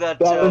like how that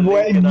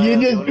Wait, Link and I are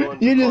the only you ones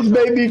just who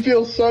made me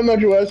feel so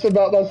much worse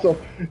about myself.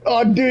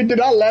 Oh, dude,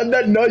 did I land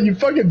that? No, you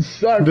fucking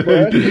suck,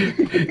 bro.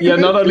 Yeah.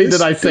 Not only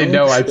did I say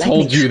no, I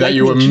told you that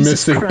you were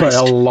Jesus missing by a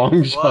Christ.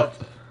 long shot.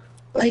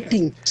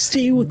 Lightning,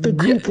 stay with the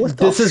group. What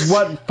the This is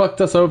what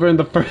fucked us over in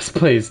the first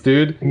place,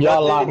 dude. Yeah,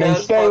 Nothing Lightning,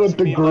 has stay with fucked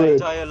the me my group.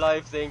 entire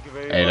life, thank you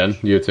very Aiden,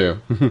 much. you too.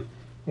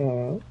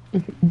 Wait,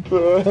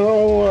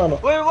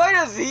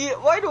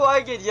 why do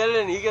I get yelled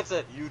and he gets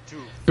a you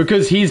too?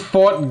 Because he's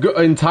fought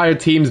entire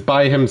teams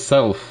by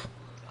himself.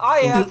 I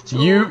have to.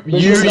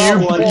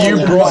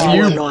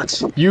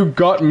 You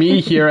got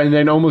me here and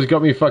then almost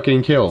got me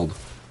fucking killed.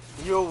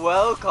 You're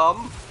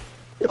welcome.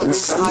 I mean,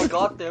 I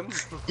got them.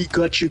 He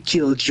got you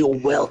killed. You're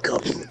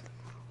welcome.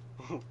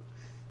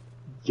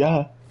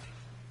 Yeah.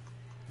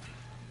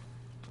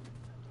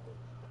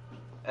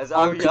 As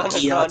Uncle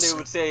Ariana Diaz. Grande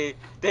would say,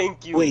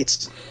 thank you.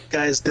 Wait,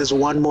 guys, there's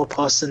one more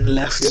person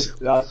left.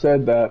 I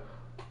said that.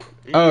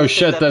 You Oh said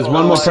shit, that there's for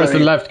one a more while.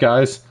 person left,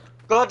 guys.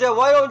 Goddamn,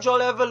 why don't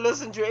y'all ever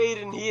listen to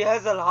Aiden? He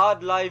has a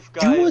hard life,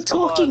 guys. You were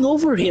Come talking on.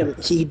 over him.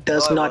 He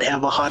does No, I not wasn't.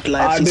 have a hard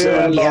life. I He do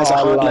have only a has a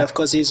hard hard life. life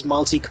because he's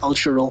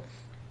multicultural.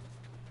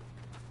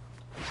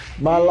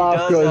 My He life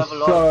does goes have a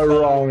lot so of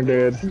color. wrong,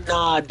 dude.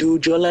 Nah,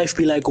 dude, your life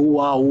be like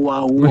wow,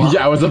 wow, wow.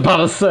 Yeah, I was about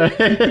to say.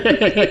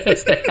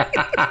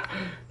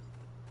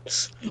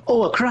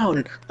 Oh, a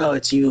crown. Oh,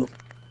 it's you.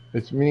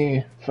 It's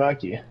me.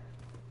 Fuck you.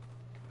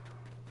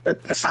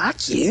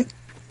 Fuck you.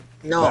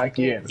 No, Fuck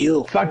you.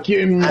 you. Fuck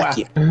you. Fuck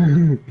you.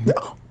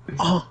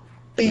 Oh,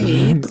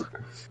 babe.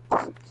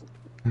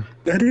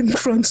 Not in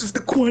front of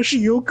the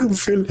Kwashioka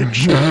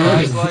village.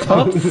 Bryce, why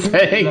can't you Stop be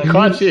saying like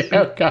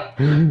Kwashioka.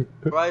 this?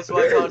 Bryce,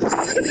 why can't you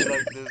be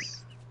like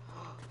this?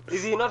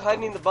 Is he not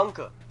hiding in the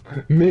bunker?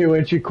 Me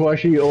when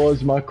Chikwashi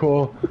owes my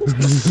core.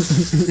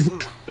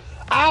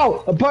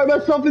 Ow! I poked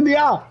myself in the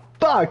eye!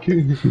 Fuck!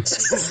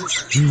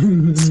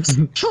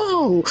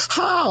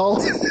 How?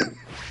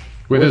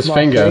 With his my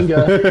finger.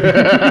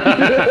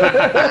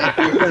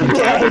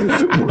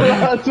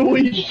 That's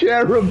we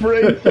share a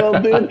brain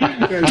cell, dude.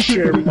 I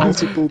share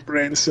multiple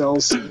brain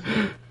cells.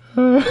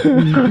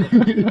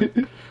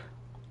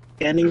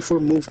 Scanning for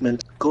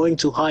movement. Going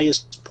to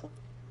highest point.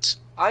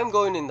 I'm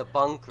going in the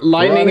bunker.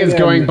 Lightning is Running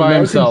going in, by no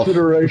himself.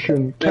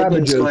 Consideration.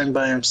 Lightning's Cabbages. going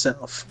by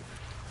himself.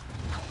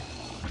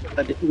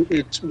 But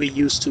we're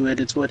used to it.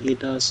 It's what he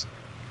does.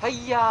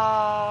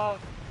 Hiya!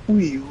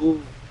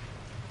 Ooh.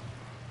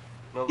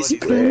 Is he Nobody's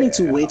planning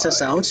to wait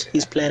us out?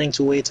 He's planning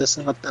to wait us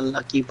out, the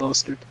lucky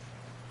bastard.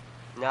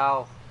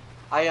 Now,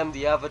 I am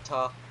the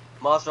Avatar,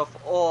 master of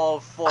all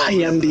forms. I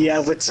am the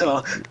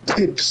Avatar,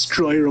 the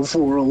destroyer of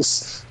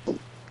worlds.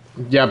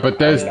 Yeah, but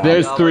there's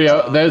there's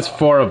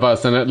 4 of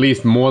us and at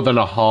least more than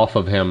a half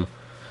of him.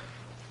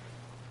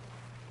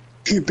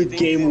 The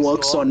game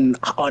works on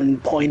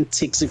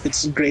 0.6 if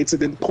it's greater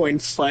than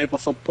 0.5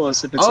 of a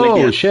person. It's Oh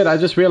like, yeah, shit, I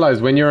just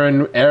realized when you're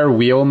in air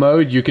wheel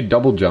mode, you could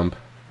double jump.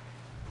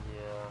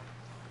 Yeah.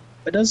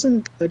 Why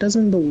doesn't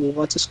the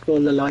water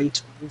scroll allow you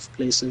to move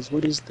places?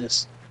 What is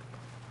this?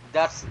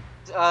 That's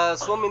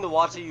swim in the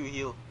water, you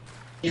heal.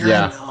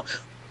 Yeah.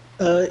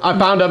 I know. I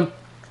found him.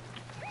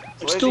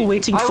 I'm Where still is he?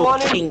 waiting I for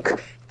want him.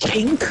 Kink.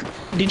 Kink?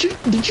 Did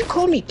you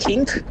call me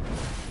Kink?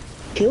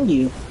 Kill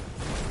you.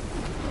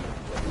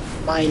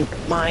 Mine.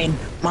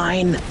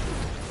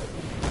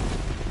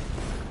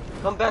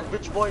 Come back,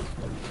 bitch boy.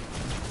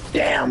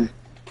 Damn.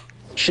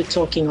 Shit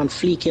talking on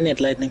fleek, innit,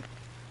 Lightning?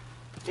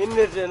 In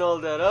it and all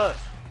that, huh?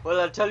 Well,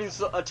 I tell you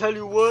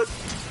what.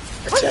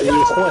 I tell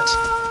you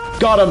what.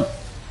 Got him.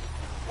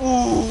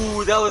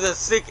 Ooh, that was a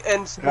sick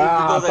end spoon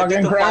Ah, because I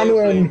did fucking the fire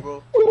flame,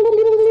 groundling. bro.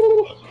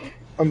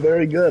 I'm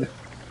very good.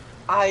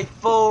 I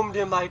foamed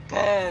in my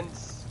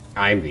pants.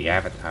 I'm the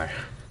Avatar.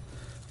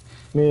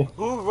 Me.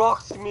 Who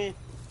rocked me?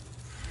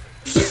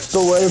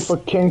 Still waiting for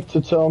King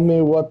to tell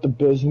me what the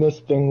business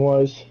thing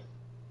was.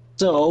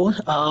 So,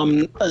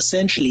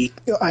 essentially,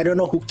 I don't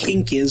know who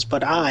Kink is,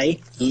 but I,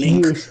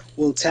 Link,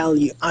 will tell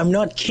you. I'm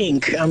not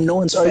Kink. I'm no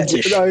one's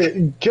fetish.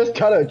 Just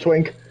cut it,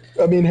 Twink.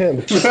 I mean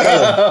him. Can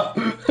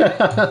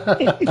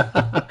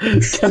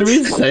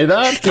we say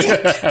that?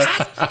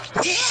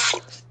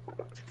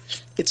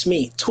 It's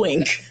me,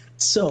 Twink.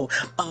 So,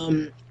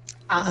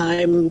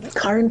 I'm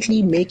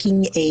currently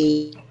making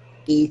a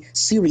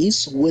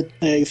series with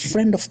a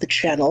friend of the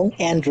channel,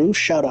 Andrew,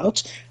 shout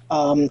out.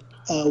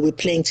 We're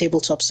playing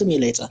Tabletop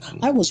Simulator.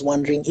 I was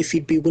wondering if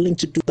you'd be willing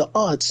to do the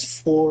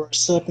arts for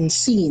certain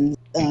scenes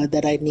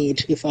that I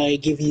need if I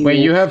give you. Wait,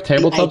 you have the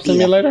Tabletop idea.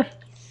 Simulator?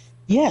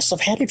 Yes,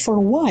 I've had it for a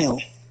while.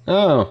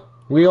 Oh,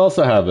 we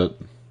also have it.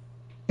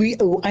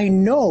 I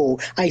know.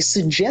 I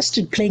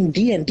suggested playing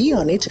D&D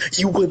on it.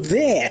 You were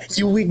there.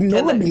 You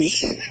ignored me.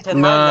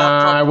 Can my Nah,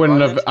 laptop I wouldn't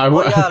run have. it? I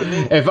Oh yeah,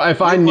 Link.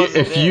 if I Link knew, wasn't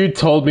if there. you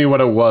told me what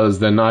it was,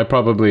 then I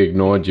probably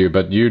ignored you.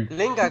 But Link,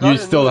 I got you a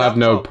still new have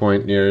no laptop.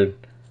 point near it.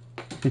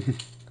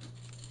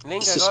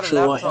 Link, This I is got a true,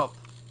 I laptop.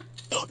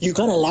 You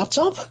got a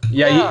laptop?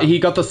 Yeah, Yeah. he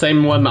got the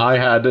same one I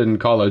had in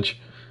college.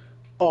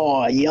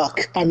 Oh,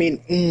 yuck. I mean,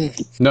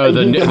 No, You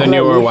the got a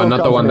newer little one,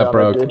 not the one that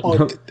company broke.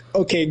 on it,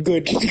 okay,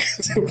 good.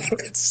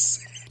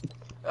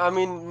 I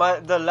mean,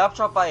 the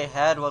laptop I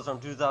had was from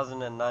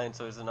 2009,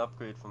 so it's an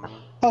upgrade for me.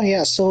 Oh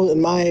yeah, so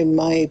my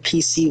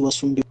PC was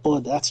from before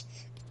that.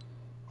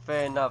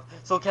 Fair enough.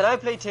 So can I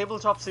play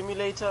Tabletop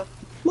Simulator?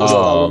 Most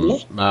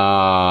probably.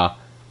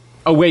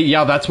 Oh wait,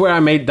 yeah, that's where I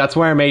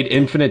made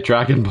Infinite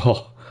Dragon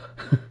Ball.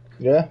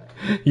 Yeah?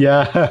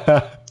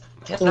 Yeah.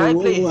 Can I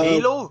play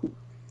Halo?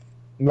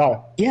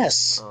 No.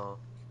 Yes. Oh.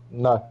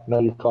 No,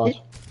 you can't.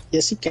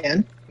 Yes, you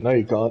can. No,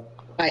 you can't.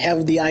 I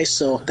have the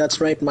ISO. That's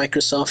right,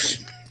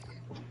 Microsoft.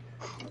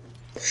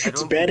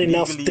 It's bad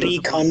enough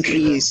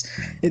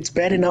It's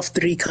bad enough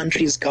 3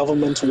 countries'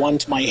 governments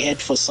want my head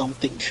for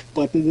something,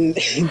 but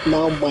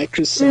now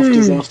Microsoft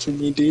is after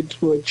me, dude.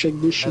 Well, check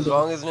this shit As out.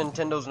 long as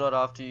Nintendo's not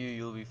after you,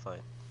 you'll be fine.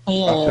 I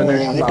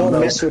don't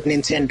mess with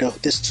Nintendo.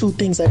 There's 2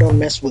 things I don't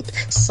mess with: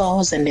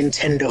 SARS and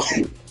Nintendo.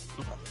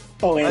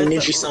 Oh, and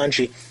Niji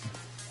Sanji.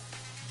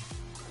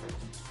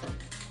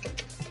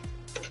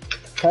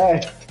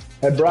 Hey,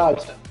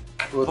 Brad.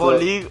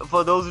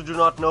 For those who do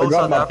not know, I got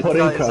South my Africa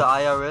pudding is cup. the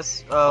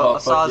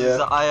IRS. SARS is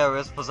the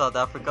IRS for South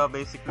Africa,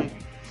 basically.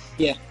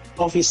 Yeah,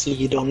 obviously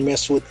you don't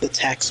mess with the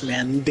tax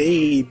man.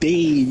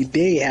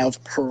 They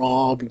have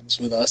problems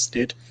with us,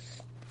 dude.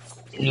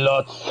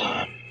 Lots.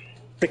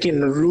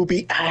 Freaking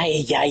Ruby,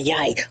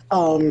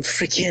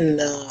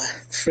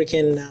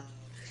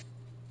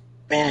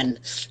 man,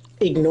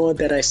 ignore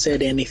that I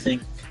said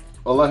anything.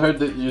 All I heard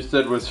that you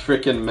said was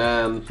frickin'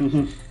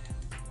 man.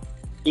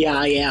 Yeah,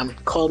 I am.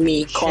 Call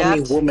me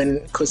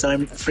woman, cause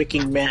I'm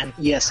freaking man.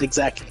 Yes,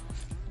 exactly.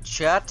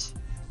 Chat,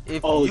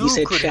 if Oh, you he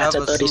said could chat, have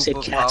I a thought he said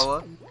cat.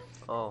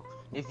 superpower,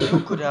 if you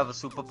could have a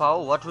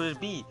superpower, what would it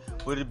be?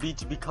 Would it be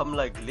to become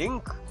like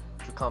Link,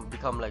 to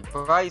become like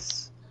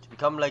Bryce, to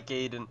become like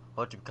Aiden,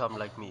 or to become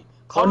like me?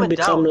 Comment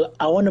down.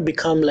 I want to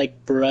become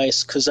like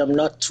Bryce, cause I'm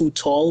not too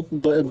tall,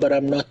 but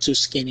I'm not too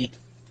skinny,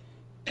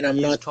 and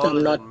I'm not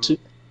too.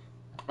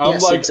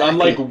 I'm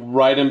like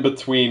right in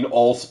between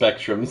all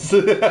spectrums.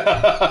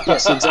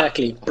 Yes,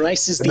 exactly.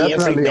 Bryce is the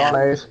Definitely on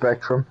everyman. a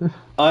spectrum.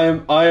 I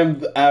am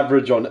the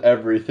average on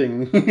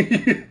everything.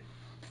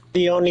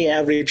 The only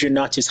average you're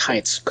not is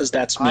height, because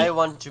that's me. I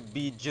want to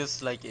be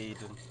just like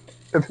Aiden.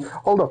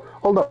 Hold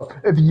up.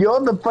 If you're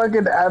the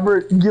fucking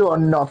average, you're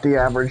not the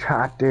average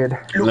height, dude.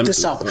 Look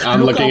this up.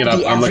 I'm Look looking up it up.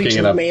 the I'm average looking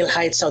it up. male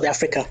height South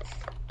Africa.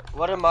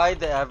 What am I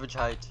the average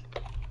height?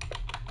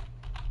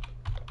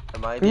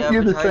 Am I the You're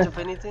average the height same. of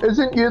anything?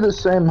 Isn't you the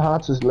same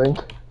height as Link?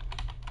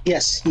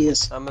 Yes, he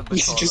is. I'm a bit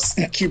He taller. just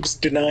keeps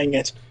denying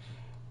it.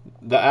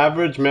 The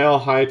average male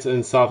height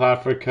in South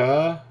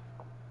Africa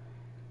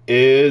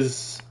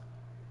is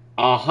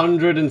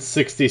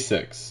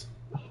 166.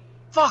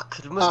 Fuck!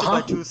 It missed it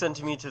by 2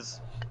 centimeters.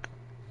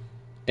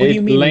 What do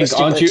you mean, Link, missed it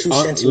by aren't 2 you?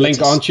 centimeters?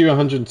 Link, aren't you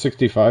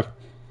 165?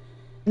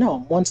 No,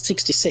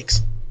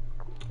 166.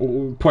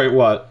 Point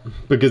what?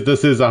 Because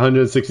this is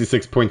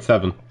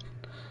 166.7.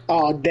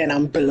 Oh, then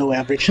I'm below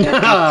average.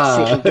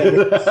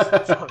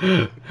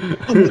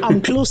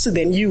 I'm closer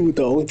than you,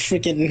 though.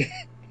 Freaking.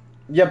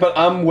 Yeah, but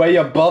I'm way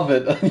above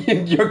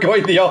it. You're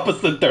going the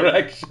opposite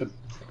direction.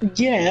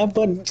 Yeah,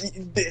 but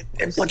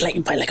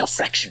like by like a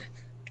fraction.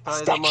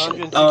 I'm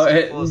Fraction.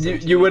 164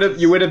 you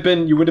would have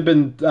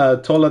been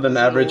taller than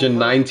average in over?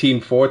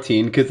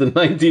 1914 because in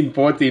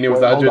 1914 it was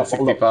Wait, hold up,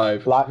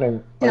 165.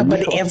 Lightning. Yeah, are you but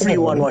shorter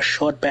everyone than was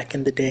short back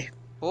in the day.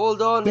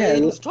 Hold on, Yeah,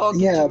 Aiden's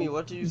talking yeah, to me.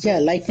 What do you say? yeah.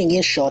 Lightning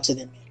is shorter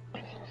than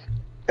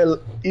me. me?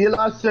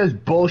 Eli says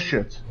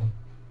bullshit.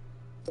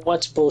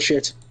 What's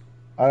bullshit?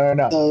 I don't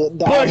know.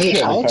 The average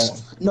Bullshit, height?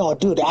 apparently. No,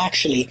 dude,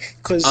 actually,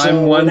 because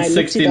I'm when I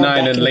looked it up 169 back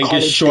and in Link is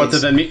college shorter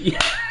days, than me.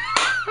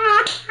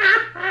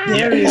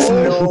 there is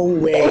no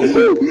way.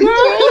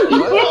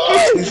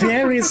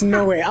 There is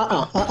no way.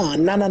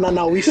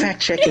 No. We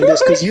fact checking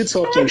this because you're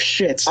talking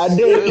shit. I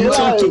did. You're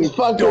talking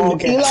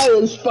Eli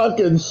is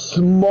fucking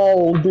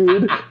small,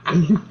 dude.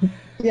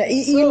 Yeah,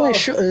 Eli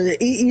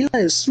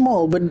is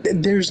small, but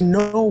there's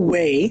no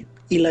way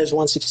Eli is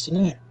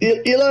 169.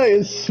 Eli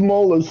is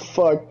small as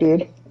fuck,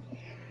 dude.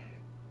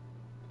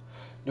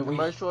 Am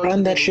I shorter Run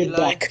that than shit Eli?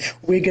 back.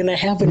 We're gonna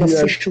have an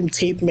official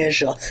tape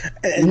measure.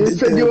 You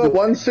said you were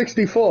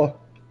 164.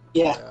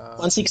 Yeah,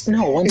 160.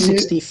 No,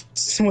 160.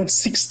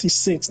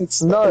 166.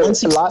 It's No,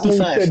 Lightning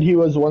 165. said he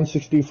was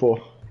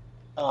 164.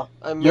 I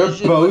You're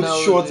measured when I both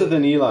was shorter in-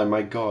 than Eli,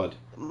 my god.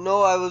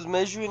 No, I was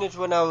measuring it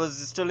when I was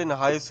still in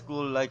high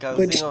school. Like I was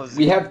But thinking I was.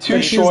 We have two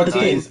But here's the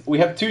shorties. We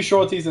have two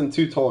shorties and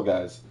two tall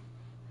guys.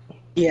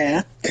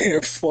 Yeah,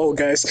 Fall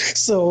Guys.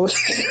 So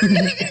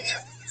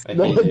I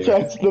hate you.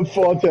 That's the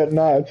fort at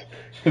night.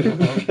 here's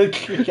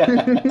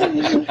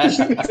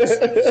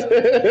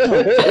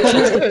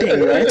the thing,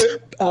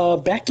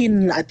 right? Back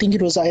in, I think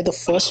it was either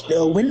first.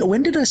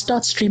 When did I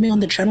start streaming on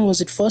the channel?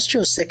 Was it first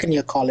year or second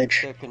year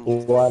college? Second.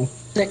 One.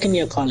 Second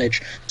year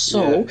college.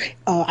 So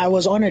I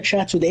was on a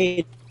chat with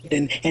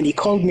Aiden, and he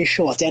called me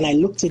short, and I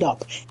looked it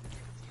up.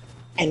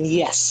 And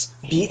yes,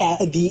 the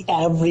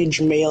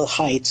average male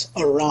height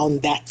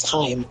around that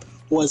time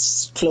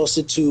was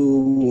closer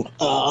to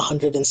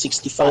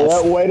 165.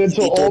 Yeah, wait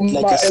until They all did,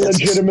 like, my a census.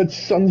 illegitimate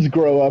sons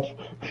grow up.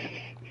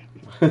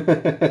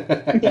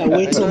 Yeah,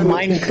 wait till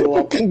mine grow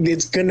up.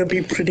 It's gonna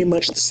be pretty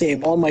much the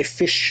same. All my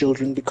fish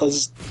children,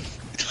 because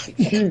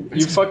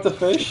You fucked a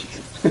fish?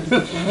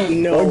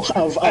 no,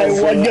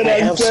 What can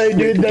I say,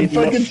 dude? That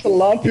fucking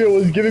tilapia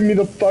was giving me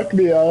the fuck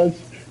me ass.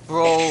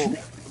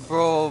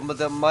 Bro, my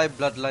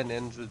bloodline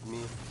ends with me.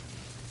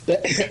 Not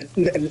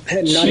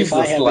if Jesus,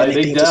 I have sliding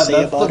anything to down, say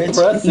that's about it.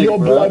 depressing, Your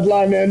bro.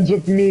 bloodline ends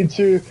with me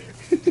too.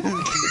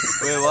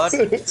 Wait, what?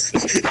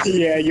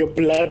 Yeah, your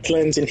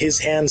bloodline's in his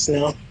hands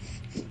now.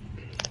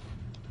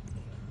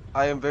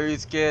 I am very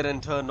scared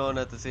and turned on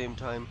at the same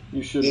time.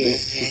 You should be.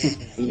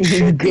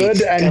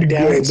 Good and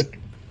Goddamn. good.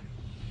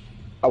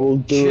 I will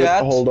do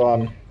Chat. it. Hold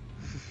on.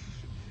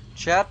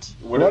 Chat?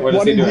 What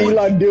is he is doing?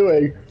 Eli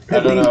doing? I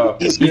don't know.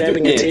 He's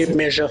grabbing a tape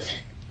measure.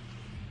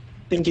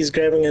 I think he's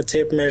grabbing a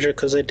tape measure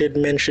because I did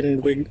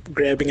mention we're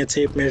grabbing a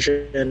tape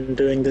measure and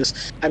doing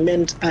this. I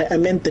meant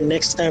the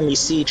next time we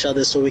see each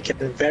other so we can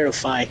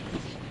verify.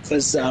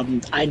 Because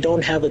I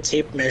don't have a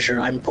tape measure.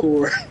 I'm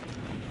poor.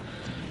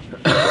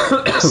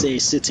 Say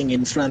sitting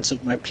in front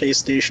of my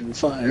PlayStation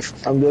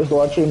 5. I'm just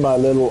watching my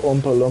little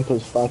Oompa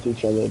Loompas fight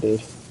each other,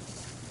 dude.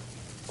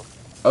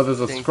 Oh, there's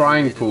a Thank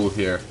scrying you. pool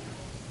here.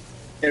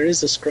 There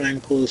is a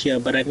scrying pool here,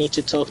 but I need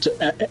to talk to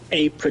I'll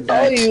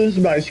Aphrodite. use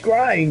my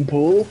scrying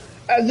pool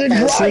as a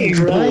As a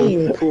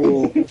drying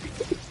pool. drying pool.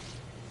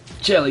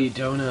 Jelly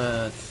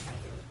donuts.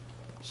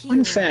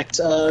 Fun fact,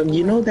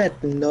 you know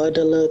that Nerd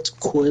Alert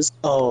quiz?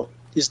 Oh,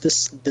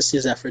 this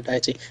is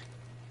Aphrodite.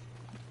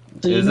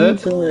 So you Is know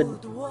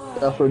it?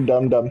 That's for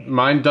dum dum.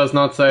 Mine does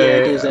not Yeah,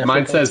 it say. is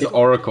Mine says Aphrodite.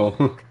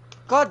 Oracle.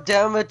 God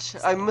damn it!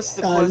 I missed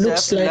the Looks first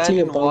after slightly land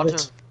in above water.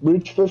 it.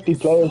 Reach 50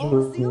 players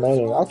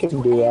remaining. I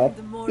can do that.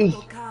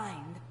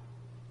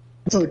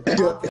 Oh,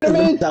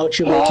 without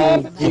you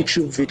making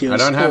YouTube videos. I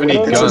don't have Oh, any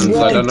wait, this is guns.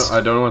 I don't know. right.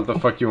 I don't know what the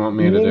fuck you want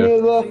me to Me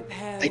do. neither.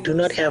 I do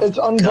not have. It's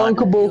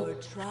unbunkable.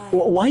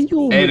 Why are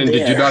you over Aiden, there?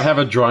 did you not have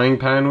a drying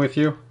pan with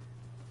you?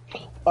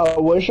 I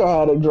wish I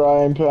had a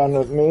drying pan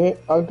with me.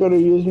 I could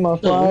have used my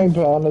frying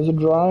pan as a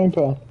drying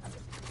pan.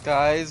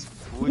 Guys,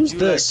 would Who's you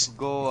this? like to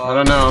go I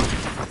don't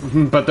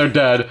know. But they're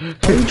dead.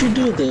 Why did you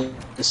do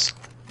this?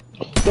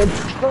 They're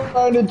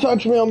trying to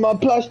touch me on my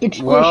plastic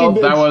squishy Well,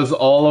 bits. that was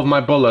all of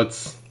my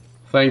bullets.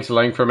 Thanks,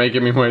 Link, for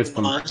making me waste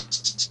them.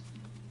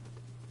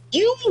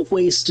 You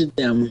wasted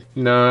them.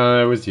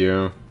 No, it was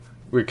you.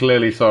 We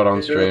clearly saw it on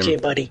Okay, stream.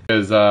 buddy.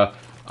 Because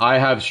I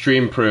have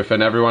stream proof,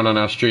 and everyone on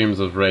our streams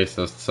was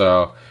racist.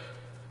 So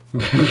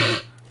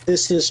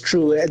This is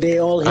true. They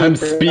all hate I'm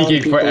brown speaking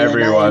for people, and I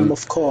everyone. am,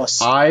 of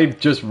course. I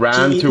just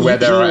ran to where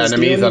there are He is the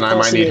enemies, only and I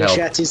might person need in help.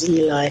 Chat is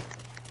Eli.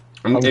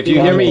 If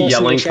you hear me The only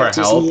person yelling in for chat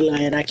is help, Eli,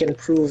 and I can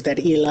prove that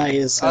Eli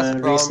is Us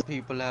brown racist.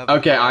 people have.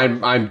 okay,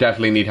 I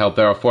definitely need help.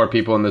 There are 4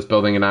 people in this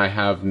building, and I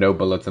have no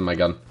bullets in my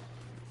gun.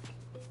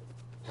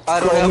 I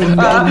don't have a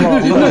gun.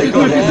 Oh my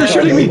God. They're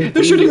shooting me!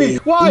 They're shooting me!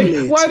 Why?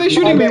 Why are they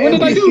shooting me? They're What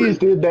did I do? NPCs,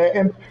 dude.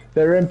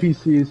 They're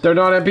NPCs. They're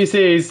not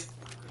NPCs.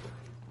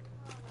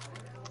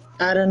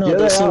 I don't know. Yeah,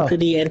 they they seem are.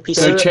 pretty NPC.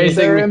 They're chasing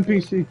They're me.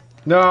 NPC.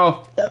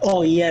 No,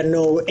 Oh yeah,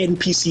 no.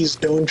 NPCs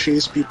don't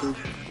chase people.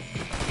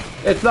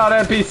 it's not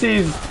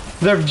NPCs.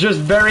 They're just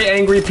very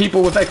angry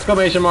people with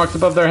exclamation marks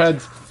above their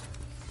heads.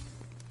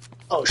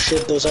 Oh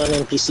shit, those aren't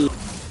NPCs.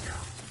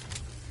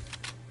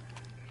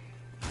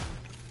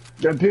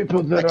 The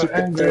people that keep are it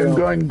angry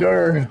thorough. and going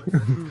grr.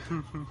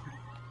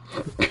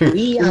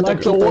 We are the Like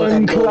the people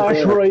one that go Clash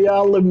there.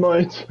 Royale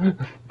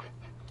emote.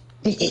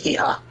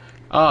 Yeah.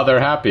 Ah, they're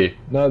happy.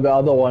 No, the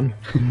other one.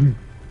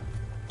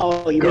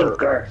 Oh, you mean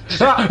grr.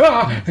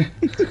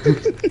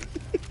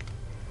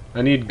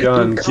 I need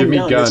gun. Calm Give me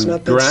down, it's gun.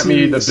 not that Grant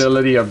me the serious.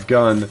 ability of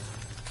gun.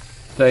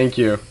 Thank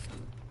you.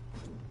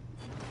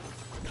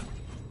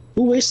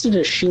 Who wasted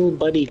a Shield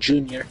Buddy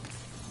Jr.?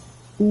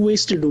 Who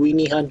wasted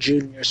Weenie Hut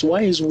Jr.? So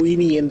why is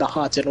Weenie in the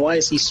hut and why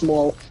is he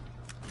small?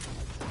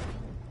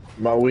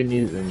 My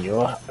Winnie's in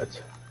your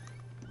hut.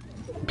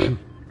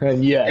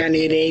 And yes, And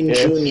it ain't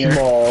it's Junior.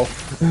 small.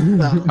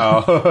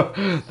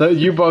 Oh,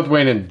 you both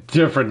went in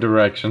different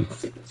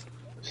directions.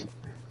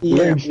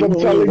 Yeah, Stop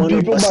only telling one of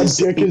people us my is-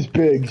 dick is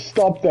big.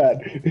 Stop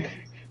that.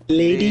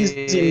 Ladies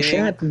in Eh.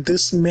 chat,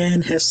 this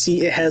man has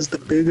the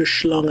biggest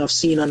schlong I've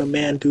seen on a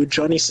man, dude.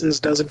 Johnny Sins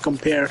doesn't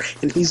compare,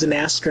 and he's an Hey,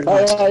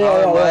 astronaut.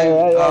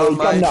 How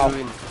am I come now.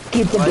 doing?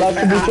 Keep the Why- black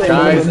to be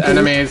Guys, taken.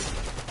 enemies.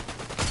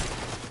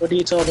 What are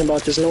you talking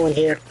about? There's no one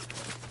here.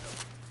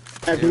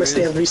 I've missed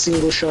every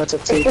single shot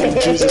I've taken.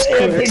 Jesus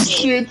Epic Christ.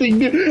 shooting,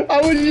 dude.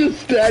 I was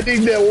just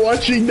standing there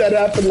watching that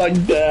happen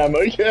like, damn,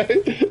 okay?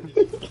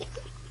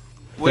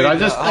 Wait, Did I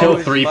just how kill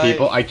is 3 my-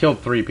 people? I killed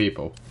 3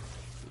 people.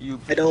 You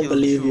I don't killed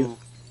believe 2. you.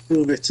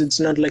 Prove it. It's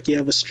not like you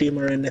have a stream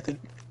or anything.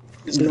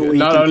 There's no way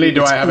Not you can only prove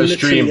do it's I have a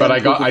stream, but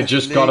literally I unprovable.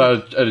 just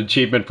got an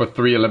achievement for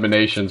 3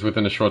 eliminations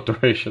within a short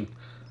duration.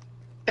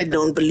 I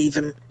don't believe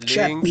him.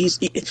 Chat,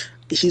 Link.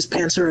 his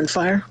pants are on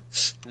fire.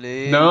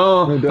 Link.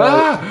 No. No,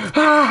 Ah!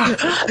 Ah!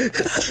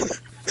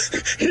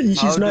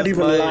 He's How not does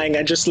even my- lying.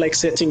 I just like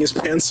setting his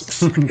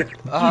pants on fire.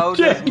 How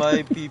does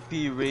my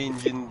PP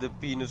range in the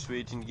penis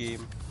raging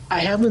game? I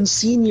haven't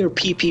seen your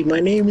PP. My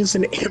name is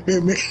an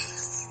MMA.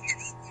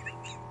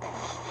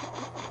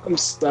 I'm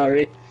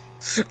sorry.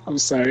 I'm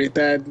sorry.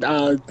 That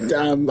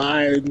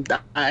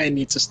I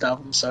need to stop.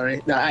 I'm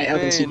sorry. I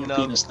haven't Hey, seen your no.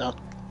 penis now.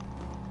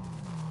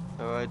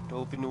 Alright,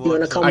 open the You wanna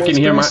watch. come I can with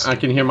hear us? I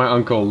can hear my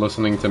uncle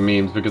listening to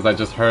memes because I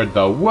just heard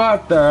the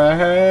what the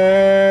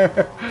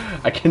heck.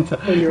 I can tell.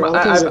 Oh, your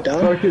uncles are down?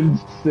 Fucking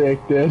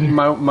sick, dude.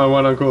 My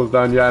one uncle is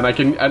down, yeah,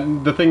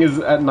 and the thing is,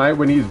 at night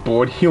when he's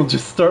bored, he'll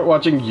just start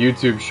watching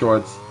YouTube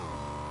shorts.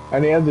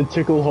 And he has the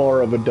tickle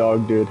horror of a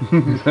dog, dude.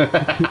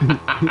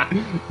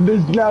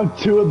 There's now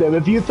 2 of them.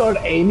 If you thought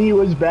Amy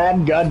was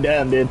bad,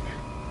 goddamn, dude.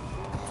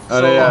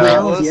 Oh, So, yeah.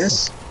 that Well, was-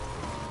 yes.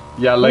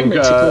 Yeah, Link.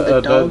 Wouldn't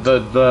it tickle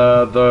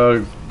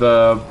the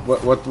The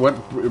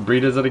what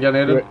breed is it again,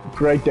 Aiden?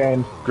 Great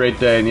Dane. Great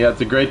Dane. Yeah,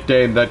 it's a Great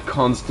Dane that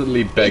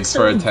constantly begs It's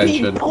for a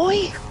attention. big boy.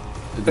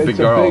 It's a big It's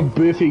girl. a big,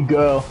 beefy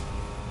girl.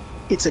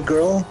 It's a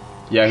girl.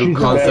 Yeah, who She's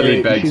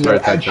constantly very- begs she's for a-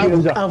 attention.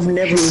 she's a- I've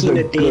never she's seen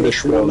the a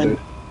Danish goodest girl, woman. dude.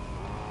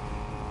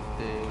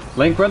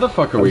 Link, where the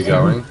fuck are we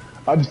going?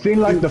 I've seen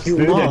like the You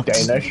food mocked. at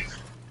Danish.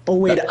 Oh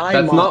wait, I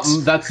That's not.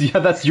 mocked.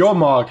 That's your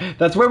mark.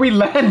 That's where we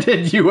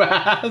landed, you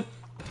ass.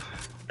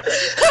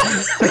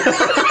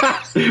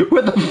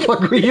 Where the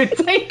fuck were you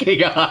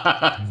taking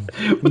us?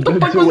 What the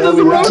fuck To was where this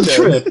we road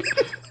landed. trip?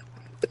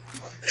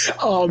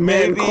 Oh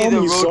man, Maybe call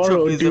the me road Zorro,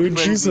 trip is the dude. friends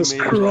we Jesus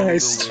made along the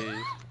Christ.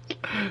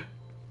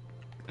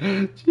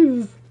 way.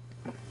 Jesus.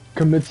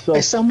 Commit I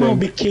self somehow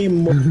became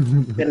more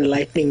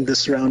enlightening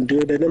this round,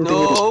 dude. I didn't think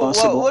it was No,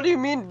 possible. what do you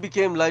mean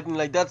became lightning?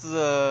 Like that's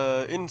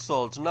a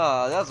insult.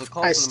 Nah, that's a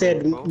compliment, I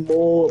said bro.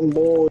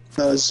 more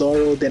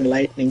Zorro than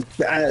lightning.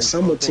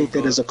 Some would take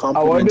that as a I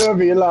compliment.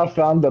 wonder if Eli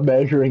found the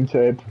measuring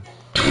tape.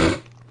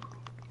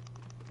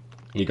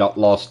 He got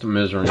lost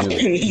measuring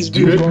it. He's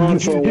been gone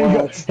for a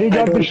while. He I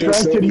got don't think so.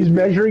 distracted, he's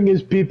measuring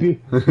his pee-pee.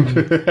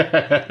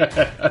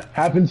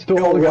 Happens to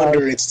all No wonder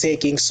guys. it's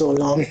taking so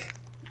long.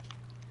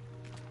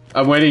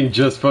 I'm waiting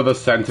just for the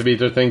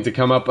centimeter thing to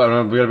come up, and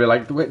I'm gonna be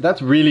like, wait,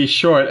 that's really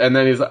short. And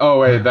then he's like, oh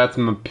wait, that's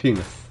my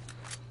penis.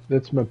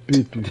 That's my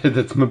pee-pee.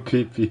 That's my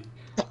pee-pee.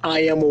 I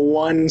am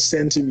 1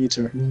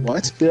 centimeter.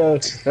 What? Yeah,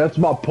 that's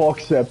my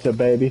pork scepter,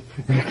 baby.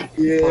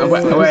 Yeah.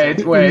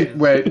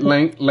 Wait,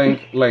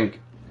 Link.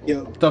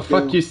 Yo, The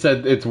fuck yo. you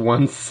said it's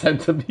 1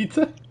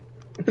 centimeter?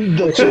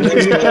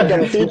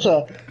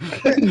 Pizza.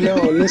 No,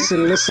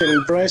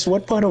 listen, Bryce.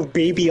 What part of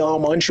baby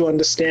arm aren't you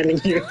understanding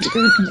here,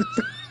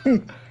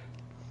 dude?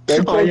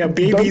 Oh yeah,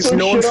 baby's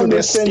known for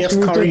their Steph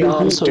Curry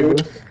arms,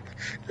 dude.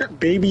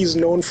 Baby's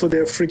known for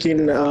their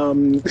freaking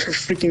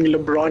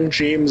LeBron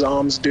James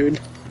arms, dude.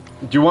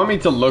 Do you want me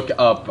to look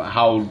up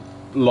how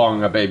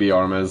long a baby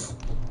arm is?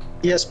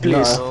 Yes,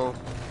 please. No.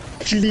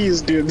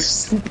 Please, dude.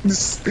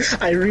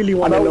 I really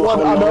want I to know how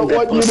don't long that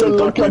want you to person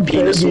look thought my at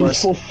penis babies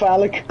was. for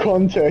phallic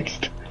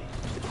context.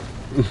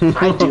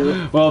 I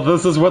do. Well,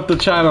 this is what the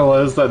channel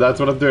is, so that's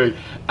what I'm doing.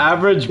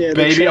 Average Yeah, the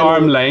baby channel-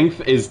 arm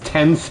length is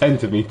 10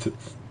 centimeters.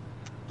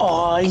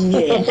 Oh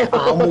yeah,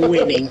 I'm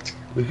winning.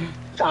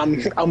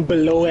 I'm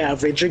below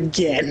average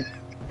again.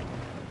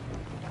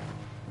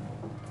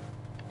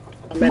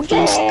 I'm at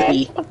least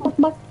 3.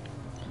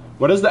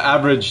 What is the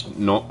average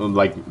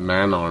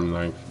man arm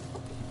length?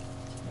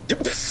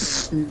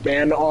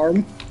 Man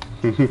arm.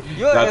 Your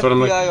That's what I'm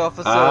FBI like.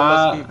 officer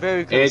must be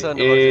very concerned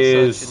It about your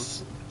is.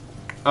 section.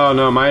 Oh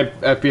no, my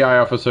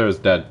FBI officer is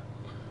dead.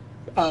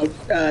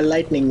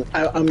 Lightning.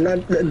 I'm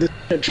not. This is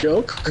a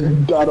joke.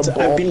 Got a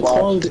ball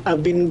flash.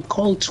 I've been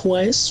called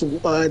twice,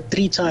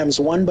 3 times.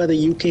 One by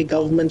the UK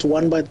government,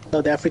 one by the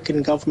South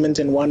African government,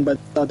 and one by the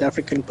South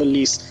African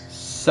police.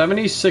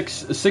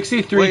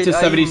 63 Wait, to are you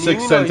 76 mean or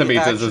are you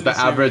centimeters is the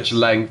actually average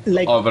serious? length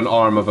Like- of an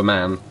arm of a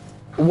man.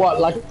 What,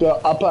 like the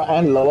upper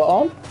and lower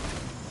arm?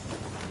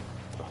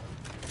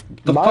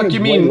 The Mine fuck is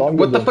you way mean? longer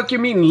What the than- fuck you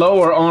mean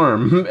lower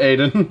arm,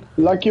 Aiden?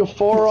 Like your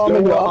forearm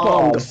and your upper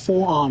arm. The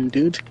forearm,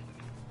 dude.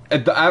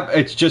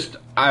 It's just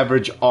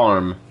average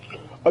arm.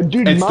 Oh,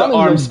 dude, It's the mine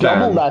arm is like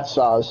double span. that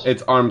size.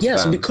 It's arm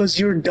Yes, span. because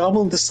you're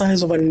double the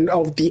size of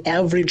the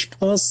average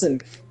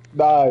person.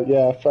 Nah,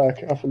 yeah, fuck,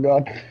 I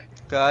forgot.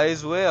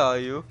 Guys, where are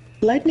you?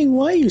 Lightning,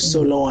 why are you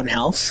so low on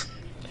health?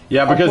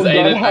 Yeah, because forgot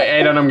Aiden, how-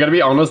 Aiden, I'm gonna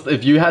be honest.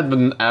 If you had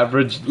an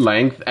average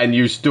length and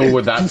you still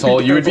were that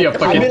tall, you would be a I'd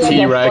fucking be like a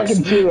T-Rex.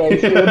 fucking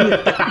T-Rex, dude.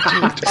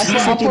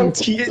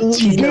 Freaking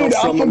Tina Dude,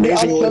 I from forgot-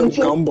 Amazing I World of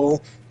censored- Gumball.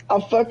 I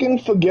fucking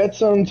forget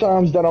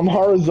sometimes that I'm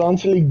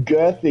horizontally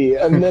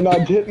girthy, and then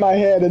I'd hit my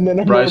head, and then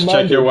I'm Bryce,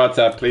 reminded. check your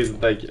WhatsApp, please.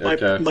 Thank you.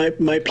 Okay.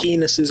 My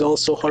penis is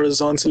also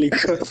horizontally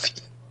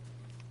curvy.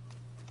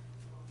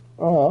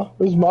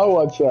 Where's my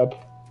WhatsApp?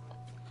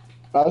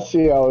 I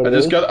see how it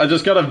is. I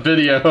just got a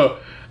video,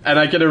 and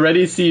I can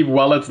already see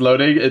while it's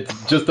loading.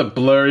 It's just a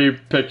blurry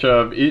picture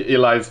of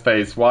Eli's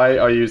face. Why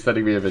are you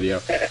sending me a video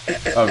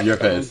of your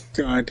face?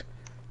 Oh, God.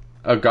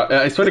 Oh God!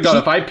 I swear to God,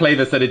 if I play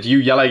this, then it's you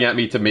yelling at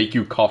me to make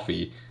you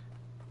coffee.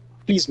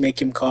 Please make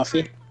him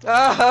coffee.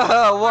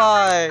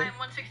 Why? I'm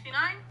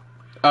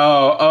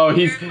 169.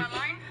 He's. Here's my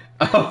line.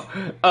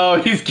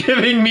 Oh, he's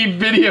giving me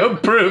video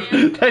proof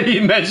that he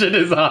measured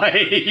his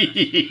height.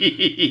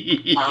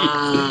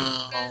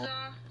 Wow.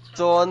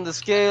 So on the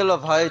scale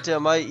of height,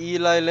 am I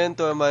Eli length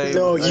or am I?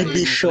 No, you'd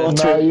be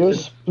shorter. No, you're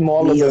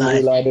smaller than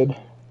Eli did.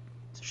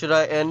 Should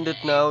I end it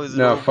now? Is it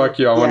No, over? fuck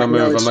you. I want to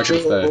move. I'm not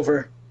gonna stay.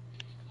 Over.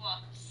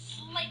 Well,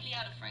 slightly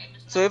out of frame.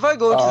 So if I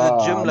go to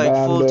the gym like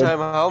man, full dude. time,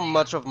 how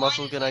much of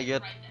muscle can I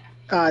get?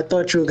 I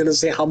thought you were gonna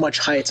say how much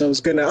height.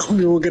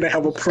 We were gonna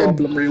have a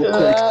problem real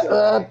quick.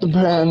 That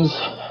depends.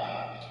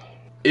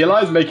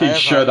 Eli's making I have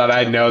sure that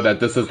I height. know that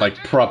this is like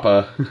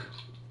proper.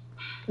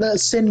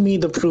 Send me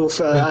the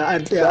proof.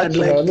 I'd That's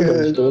like.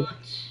 evidence, dude.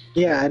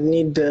 Yeah, I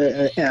need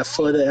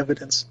further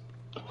evidence.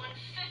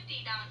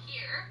 150 down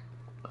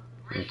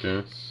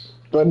here. Okay.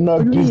 But no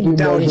What do you mean PP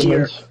down here?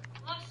 measurements.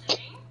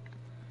 Listening.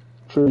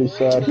 Truly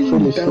sad.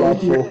 Truly down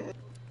slothful. 19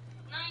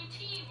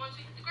 once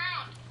we hit the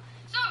ground.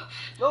 So,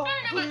 No, I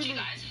don't know about you please.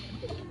 guys.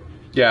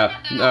 Yeah.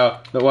 No,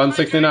 the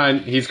 169.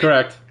 He's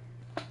correct.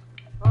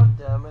 God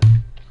damn it.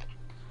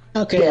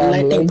 Okay, Damn,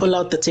 Lightning, Luke. pull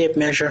out the tape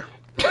measure.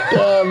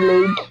 Damn,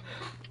 Luke.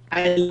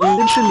 I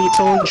literally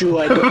told you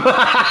I don't.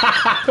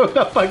 What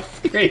the fuck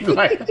screamed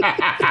like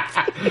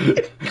that?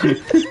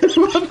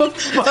 What the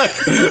fuck?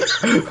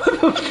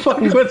 What the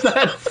fuck was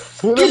that?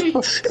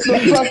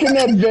 The fucking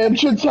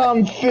Adventure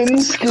Time fin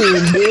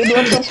screen, dude.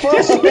 What the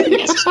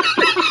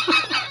fuck?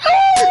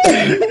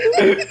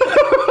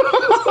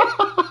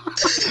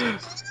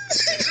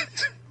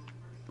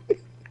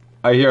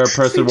 I hear a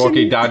person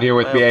walking down here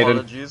with My me, Aiden.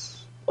 apologies.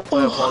 My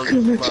Oh, apologies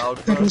for my God,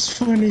 that outburst. was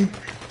funny.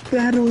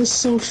 That was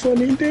so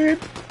funny, dude.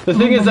 The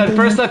thing is, at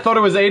first I thought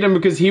it was Aiden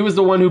because he was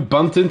the one who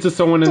bumped into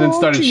someone and then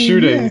started Talking,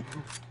 shooting. yeah.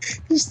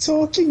 He's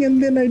talking,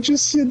 and then I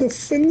just hear the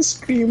fin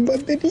scream,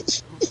 but then he.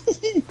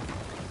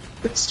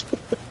 That's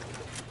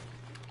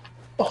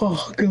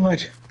oh,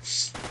 God.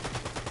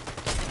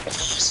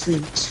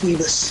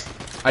 Sweetness.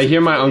 I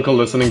hear my uncle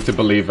listening to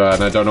Believer,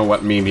 and I don't know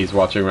what meme he's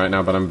watching right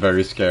now, but I'm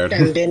very scared.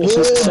 And then he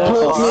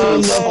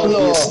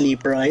obviously,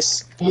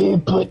 Bryce. You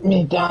put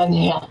me down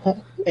here.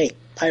 Hey,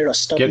 Pyro,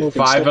 stop Get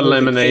moving. 5 stop moving.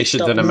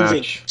 eliminations Hey, in a stop moving.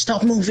 match.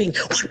 Stop moving.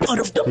 What part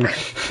of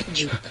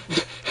the...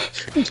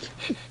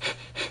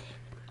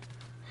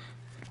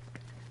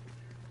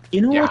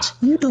 You know Yeah. what?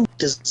 You don't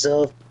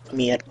deserve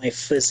me at my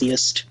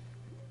fizziest.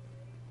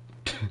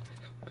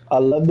 I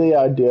love the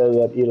idea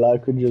that Eli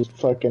could just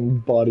fucking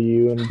body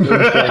you in terms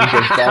of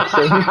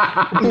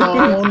boxing.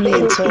 No, only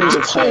in terms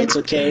of height,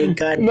 okay?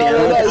 God damn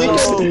No, it, he I'm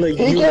still a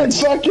can unit.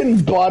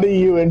 fucking body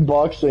you in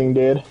boxing,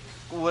 dude.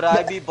 Would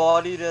I be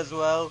bodied as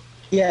well?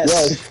 Yes.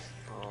 Yes.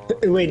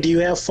 Wait, do you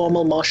have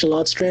formal martial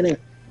arts training?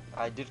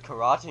 I did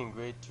karate in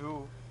grade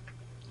 2.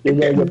 You're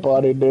gonna get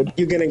bodied, dude.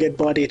 You're gonna get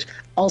bodied.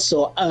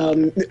 Also,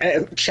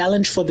 a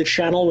challenge for the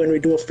channel when we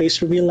do a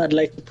face reveal, I'd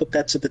like to put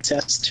that to the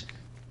test.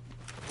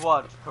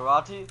 What?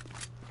 Karate?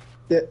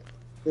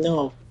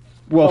 No.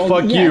 Well, Oh,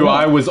 fuck yeah, you, no,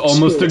 I was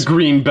almost a shit.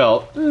 green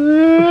belt.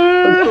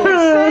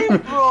 Same,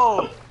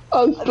 bro!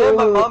 I'm And then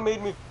my still. mom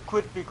made me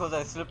quit because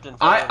I slipped and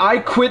fell. I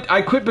quit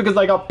because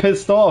I got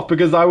pissed off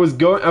because I was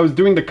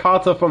doing the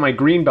kata for my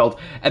green belt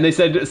and they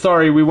said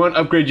sorry we won't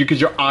upgrade you because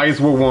your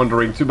eyes were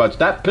wandering too much.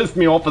 That pissed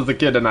me off as a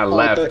kid and I I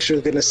left. thought you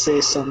were gonna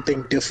say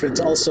something different.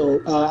 Also,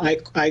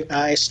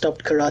 I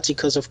stopped karate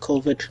because of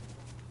COVID.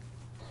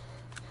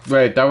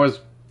 Wait, that was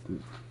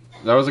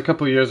a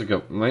couple of years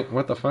ago. Wait,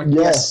 what the fuck?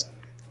 Yeah. Yes.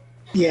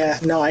 Yeah,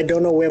 no, I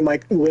don't know where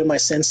my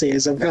sensei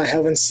is. I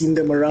haven't seen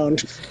them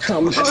around.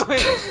 Wait,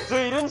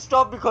 so you didn't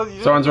stop because you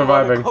didn't Someone's know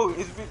where to reviving. go.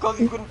 It's because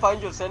you couldn't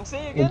find your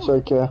sensei again? It's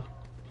okay.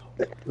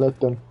 Let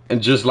them.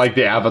 And just like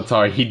the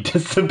Avatar, he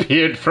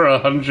disappeared for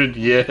 100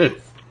 years.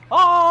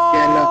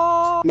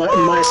 Oh! Yeah,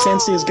 no, my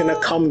sensei is gonna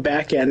come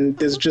back, and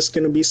there's just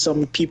gonna be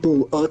some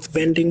people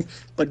earthbending,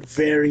 but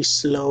very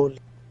slowly.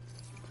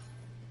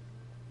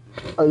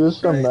 I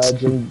just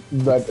imagine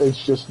that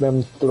it's just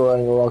them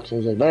throwing rocks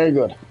and he's like, very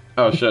good.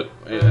 Oh shit!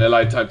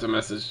 Eli typed a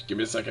message. Give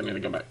me a second. I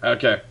need to go back.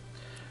 Okay.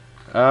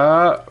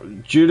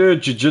 Judo,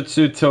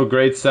 Jiu-Jitsu till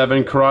grade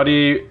 7.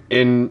 Karate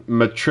in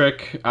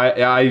matric.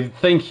 I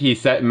think he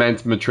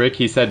meant matric.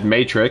 He said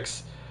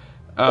matrix.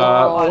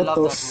 I What love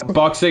the that f- movie.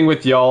 Boxing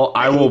with y'all.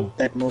 I will.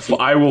 that movie.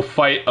 I will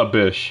fight a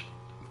bish.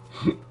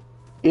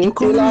 Eli,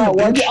 I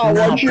want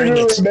Nah, you bring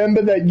to it.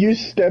 remember that you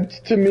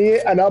stepped to me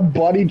and I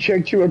body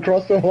checked you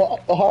across the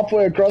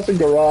halfway across the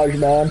garage,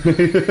 man.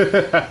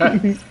 I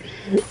just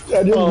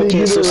need Okay,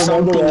 you so to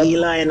remember something that.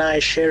 Eli and I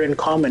share in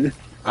common.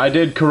 I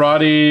did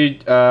karate,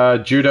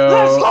 judo.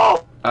 Let's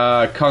go!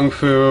 Kung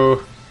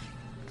Fu.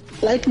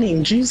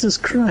 Lightning, Jesus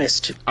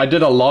Christ. I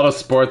did a lot of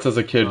sports as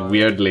a kid,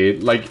 weirdly.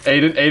 Like,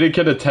 Aiden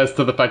can attest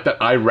to the fact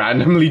that I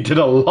randomly did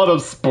a lot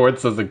of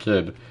sports as a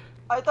kid.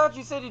 I thought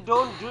you said you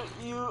don't do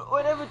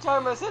when every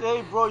time I said,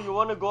 hey bro, you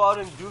wanna go out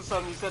and do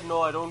something, you said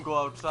no, I don't go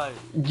outside.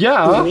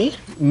 Yeah, Me?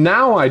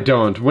 now I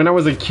don't. When I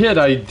was a kid,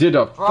 I did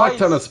a fuck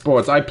ton of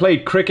sports. I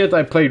played cricket,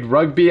 I played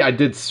rugby, I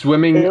did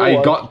swimming,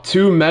 I got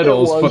 2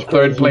 medals for was 3rd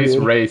crazy, place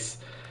dude. race.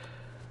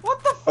 What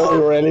the fuck? That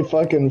was really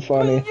fucking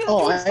funny.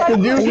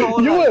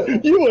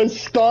 You were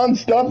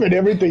stanched up and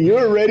everything. You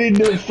were ready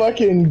to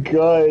fucking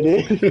go,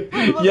 dude.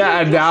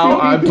 Yeah, and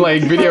now I'm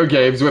playing video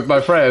games with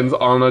my friends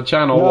on a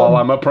channel while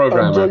I'm a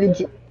programmer.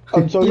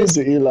 I'm talking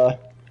to Eli.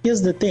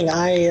 Here's the thing.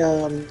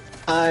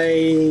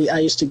 I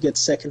used to get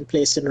 2nd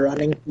place in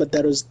running, but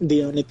that was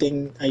the only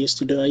thing I used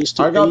to do. I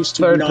got used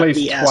to 3rd not place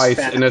be as twice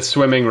fat. in a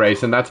swimming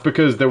race, and that's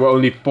because there were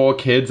only 4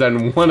 kids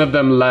and one of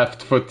them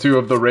left for 2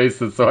 of the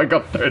races, so I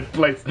got 3rd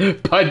place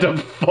by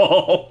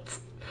default.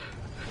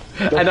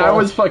 And I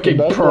was fucking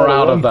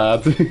proud of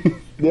that.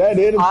 Yeah,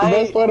 dude, it's the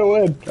best way to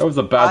win. That was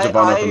a badge of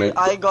honor for me.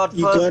 I got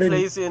first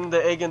place in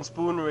the egg and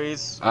spoon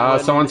race. when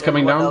someone's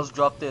coming everyone down. else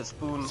dropped their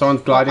spoons.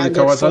 Someone's gliding I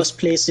got towards first us.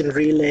 place in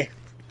relay.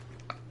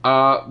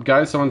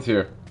 Guys, someone's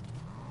here.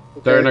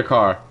 They're in a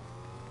car.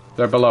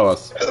 They're below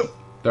us.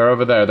 They're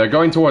over there. They're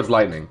going towards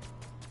lightning.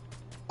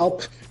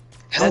 Help. Let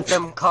Help.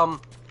 them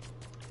come.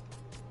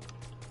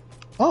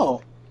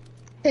 Oh.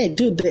 Hey,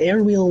 dude, the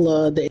air wheel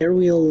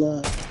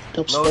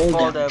helps No fall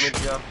fall damage.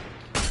 damage, yeah.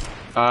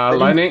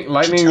 Lightning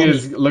tell me.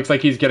 looks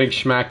like he's getting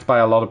smacked by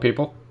a lot of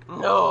people.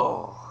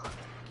 No.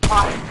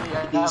 Find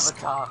the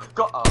avatar.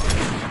 Go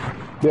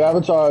The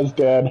Avatar is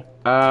dead.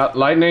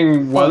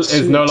 Lightning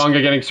is no longer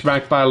getting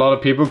smacked by a lot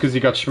of people because he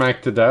got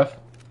smacked to death.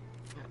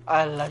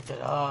 I like it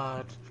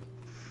hard.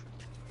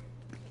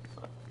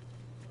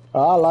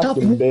 I like Stop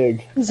them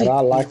big, moving. and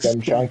I like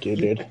them chunky,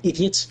 dude.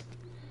 Idiots.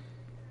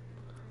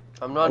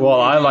 I'm not.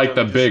 Well, I moving, like I'm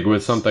the just- big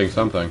with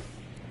something.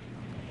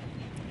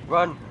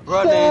 Run,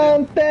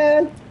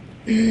 Aiden.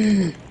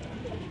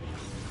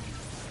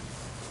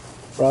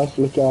 Ross,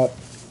 look out.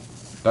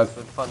 That's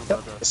Good fun,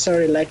 brother.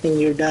 Sorry, Lightning,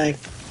 you're dying.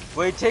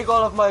 Wait, take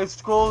all of my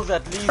scrolls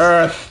at least.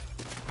 Earth.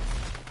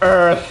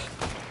 Earth.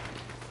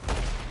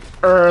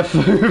 Earth.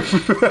 Oh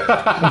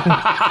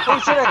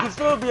shit, I can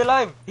still be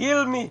alive.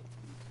 Heal me.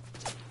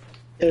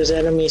 There's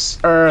enemies.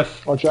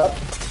 Earth. Watch out.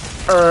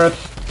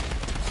 Earth.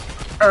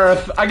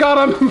 Earth. I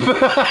got him.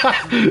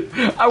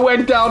 I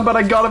went down, but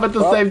I got him at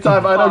the same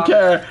time. I don't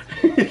care.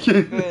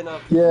 Fair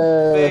enough.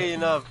 Yeah. Fair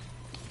enough.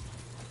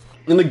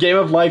 In the game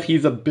of life,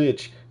 he's a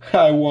bitch.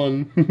 I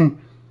won.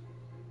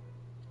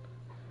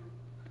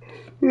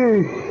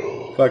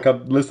 Fuck,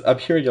 I'm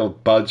hearing a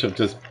bunch of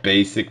just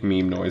basic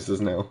meme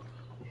noises now.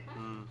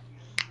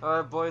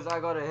 Alright, boys, I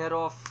gotta head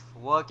off.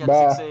 Work at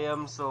Bye. 6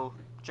 a.m., so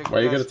check Why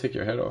are you guys. gonna take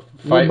your head off?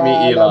 Fight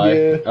Goodbye, me, love Eli.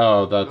 you.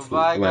 Oh, that's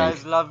Goodbye, lame.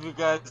 guys. Love you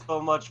guys so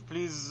much.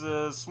 Please,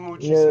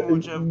 smoochy, Yeah.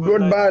 smooch. Have a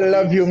good Goodbye, night.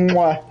 love you,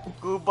 moi.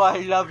 Goodbye,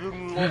 love you.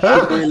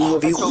 I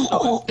love you. choked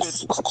up a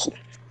bit.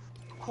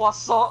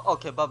 Croissant.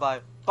 Okay, bye-bye.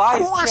 Bye,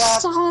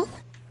 chat.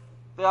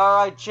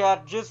 Alright,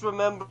 chat. Just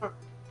remember.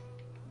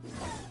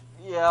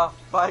 Yeah,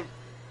 bye.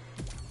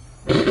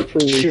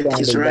 Truly Shit,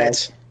 he's sounding right.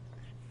 best.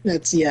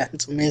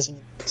 It's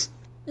amazing.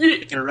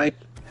 You're right.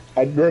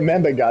 I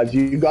remember, guys,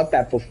 you got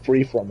that for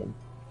free from him.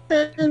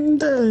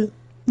 And,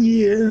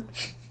 yeah.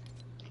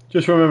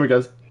 Just remember,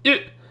 guys.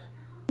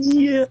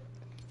 Yeah.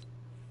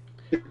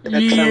 That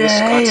Travis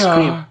Scott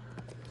scream.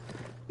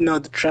 No,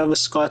 the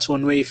Travis Scott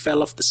one where he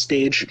fell off the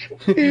stage.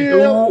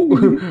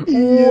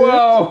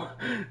 Whoa!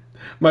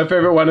 My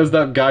favorite one is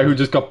that guy who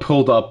just got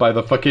pulled up by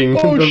the fucking.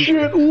 Oh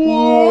shit!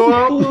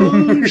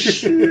 Whoa!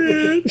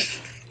 Shit.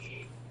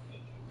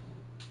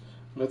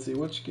 Let's see,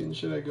 what skin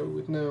should I go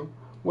with now?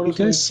 What You is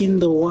my- guys seen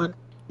the one?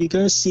 You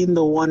guys seen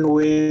the one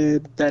where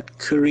that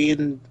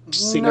Korean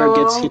singer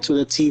gets hit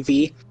with a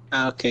TV?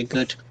 Ah, okay,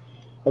 good.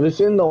 Have you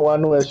seen the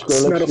one where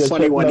Skrillex not a gets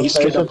funny hit one, in he the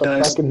straight face up with a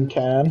dies. fucking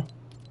can?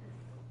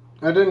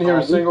 I didn't hear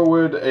a single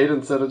word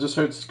Aiden said. I just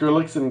heard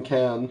Skrillex and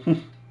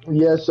can.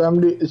 Yeah,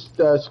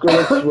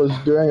 Skrillex was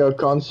doing a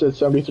concert,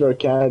 somebody threw a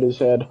can at his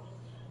head.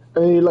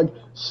 And he, like,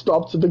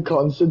 stopped the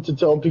concert to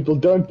tell people,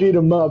 don't beat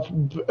him up.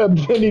 And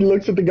then he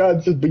looks at the guy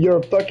and says, but you're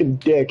a fucking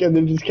dick. And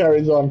then just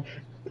carries on.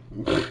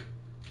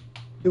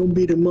 Don't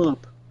beat him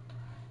up.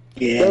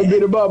 Yeah. Don't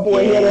beat him up,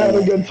 we're here to have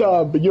a good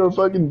time. But you're a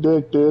fucking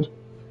dick, dude.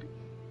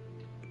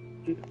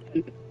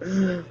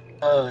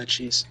 Oh,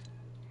 jeez.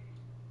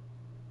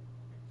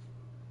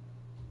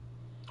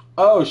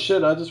 Oh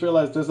shit, I just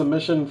realized there's a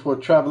mission for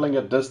traveling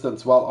a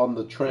distance while on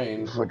the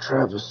train. For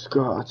Travis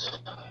Scott.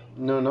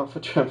 No, not for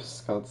Travis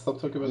Scott.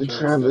 Stop talking about Travis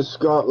Travis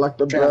Scott, like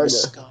the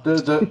Travis burger.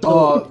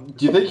 Scott.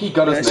 Do you think he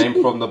got his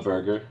name from the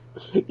burger?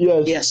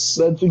 Yes, Yes,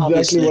 that's exactly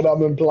obviously. what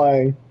I'm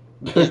implying.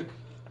 I've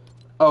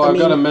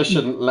got a mean-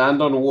 mission.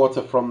 Land on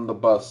water from the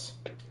bus.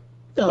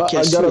 Okay,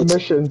 I got a sweet.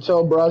 mission.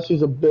 Tell Brass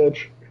he's a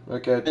bitch.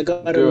 Okay, I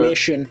got do a it.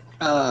 mission.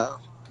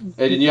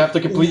 Aiden, you have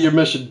to complete your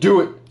mission.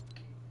 Do it!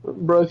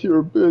 Brass, you're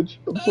a bitch.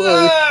 I'm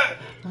sorry.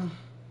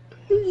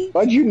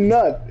 Why'd you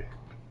nut?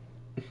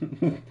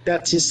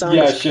 That's his sign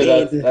Yeah, of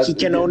shit. pain. That's He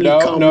can only no,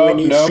 come no, when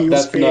he no. feels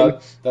That's pain.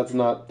 not. That's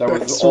not. That was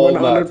That's all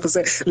 100%.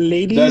 nuts.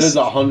 Ladies, That is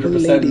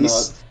 100% ladies.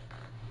 nuts.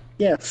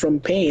 Yeah, from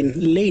pain.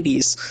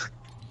 Ladies.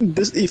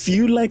 This, if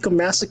you like a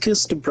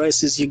masochist,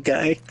 Bryce is your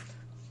guy.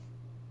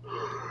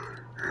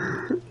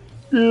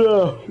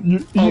 Yeah, you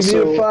need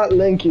Also- a fat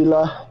link,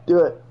 Eli. Do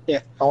it.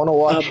 Yeah. I want to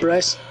watch.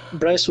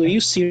 Bryce, were you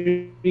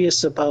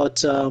serious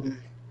about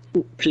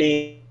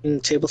playing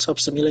Tabletop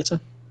Simulator?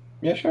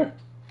 Yeah, sure.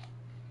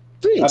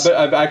 Sweet.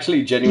 I've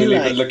actually genuinely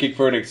Eli. been looking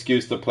for an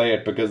excuse to play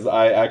it because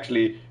I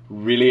actually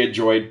really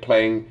enjoyed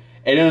playing.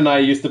 Aiden and I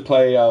used to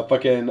play a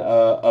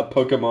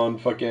Pokemon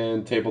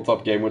fucking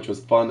tabletop game, which was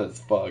fun as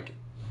fuck.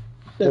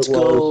 Let's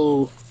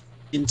go.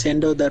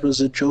 Nintendo, that was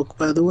a joke,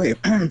 by the way.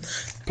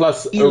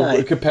 Plus,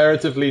 Eli.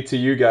 comparatively to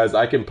you guys,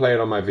 I can play it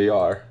on my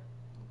VR.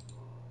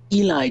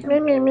 Eli,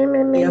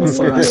 DM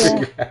for us.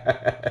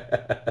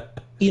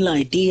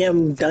 Eli,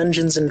 DM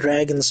Dungeons and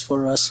Dragons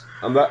for us.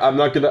 I'm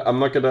not gonna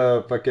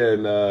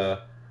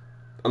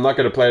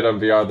play it on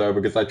VR though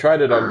because I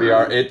tried it on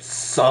VR. It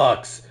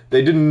sucks.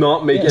 They did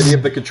not make any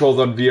of the controls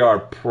on VR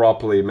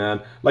properly,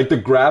 man. Like the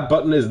grab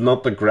button is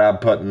not the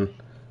grab button.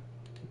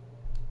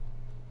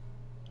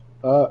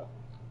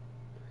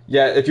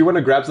 Yeah, if you want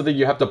to grab something,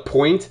 you have to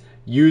point,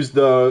 use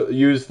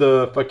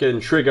the fucking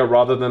trigger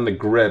rather than the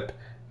grip,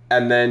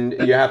 and then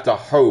you have to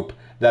hope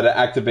that it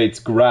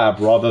activates grab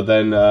rather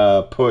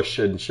than push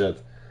and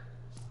shit.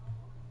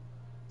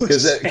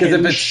 Because if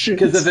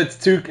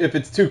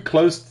it's too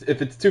close,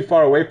 if it's too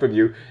far away from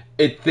you,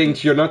 it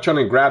thinks you're not trying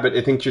to grab it.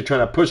 It thinks you're trying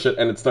to push it,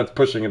 and it starts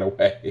pushing it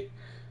away.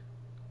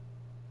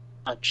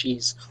 Oh,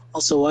 jeez.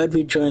 Also, why'd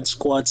we join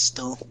squad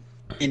still?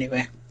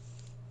 Anyway.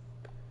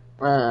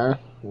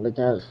 Look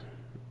at it.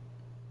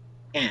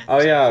 Yeah.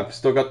 Oh yeah, I've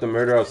still got the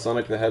Murder of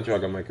Sonic the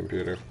Hedgehog on my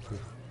computer.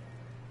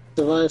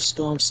 Survive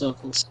storm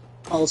circles.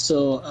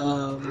 Also,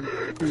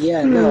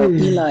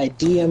 Eli,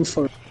 DM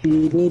for.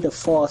 We need a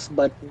fourth,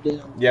 but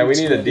Yeah, we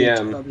need a DM.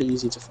 It's probably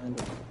easy to find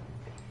it.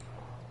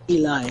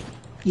 Eli,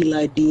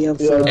 DM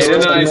for. Aiden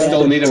and I us.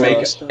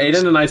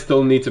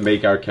 still need to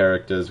make our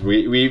characters.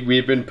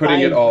 We've been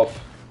putting it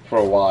off for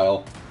a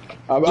while.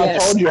 I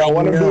told you I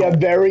want to be a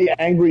very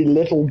angry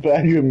little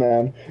badger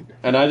man.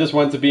 And I just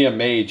want to be a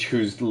mage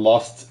who's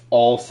lost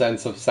all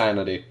sense of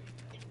sanity.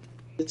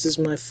 This is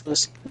my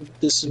first.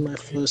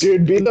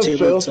 Dude, be the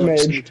first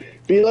mage.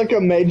 Be like a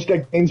mage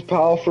that gains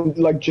power from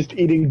like just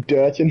eating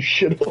dirt and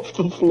shit off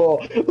the floor.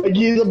 Like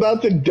he's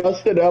about to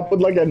dust it up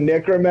with like a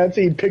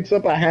necromancer. He picks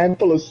up a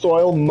handful of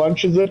soil,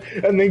 munches it,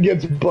 and then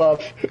gets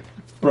buff.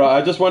 Bro,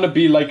 I just want to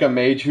be like a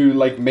mage who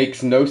like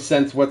makes no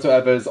sense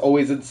whatsoever, is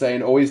always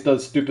insane, always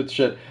does stupid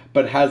shit,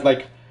 but has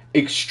like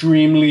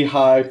extremely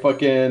high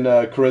fucking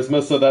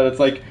charisma, so that it's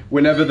like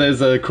whenever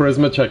there's a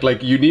charisma check,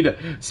 like you need to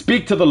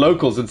speak to the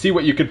locals and see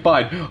what you can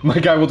find. My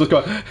guy will just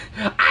go,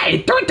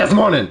 I do it this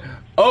morning.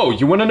 Oh,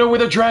 you want to know where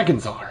the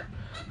dragons are?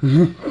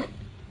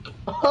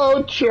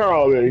 Oh,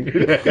 charming.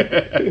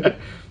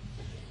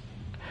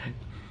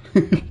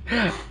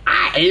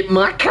 I ate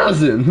my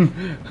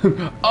cousin.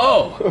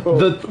 Oh,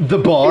 the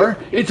bar,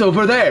 it's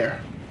over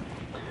there.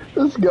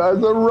 This guy's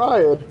a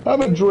riot.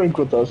 Have a drink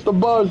with us. The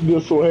bar's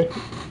this way.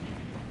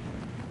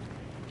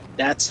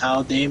 That's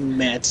how they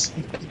met.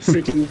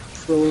 Freaking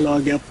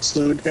prologue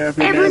episode.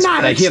 Every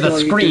night I hear the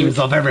screams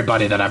of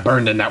everybody that I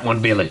burned in that one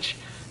village.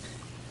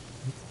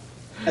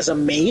 As a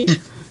mage?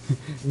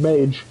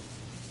 Mage.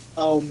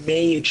 Oh,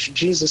 mage.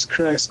 Jesus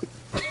Christ.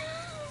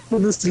 For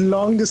this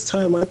longest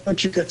time, I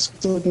thought you guys were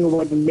talking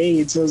about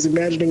maids. I was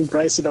imagining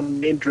Bryce in a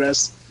maid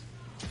dress.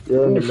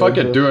 Fuck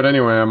it, do it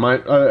anyway. I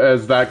might,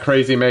 as that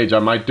crazy mage, I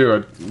might do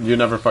it. You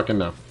never fucking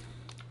know.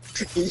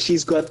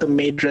 He's got the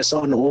maid dress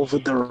on over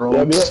the Yeah,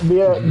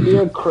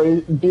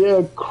 road. be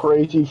a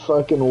crazy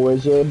fucking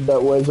wizard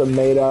that wears a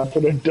maid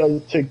outfit and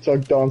does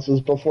TikTok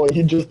dances before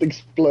he just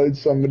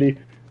explodes somebody.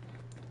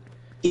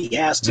 He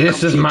has to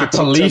This is complete my the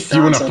TikTok police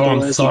dance, uniform,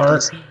 otherwise he sir.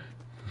 does-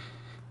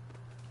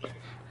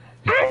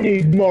 I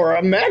need more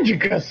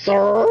Magica,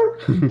 sir.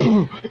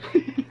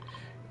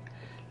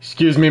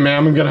 Excuse me,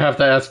 ma'am. I'm gonna have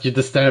to ask you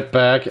to step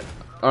back.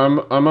 I'm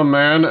a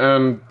man,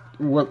 and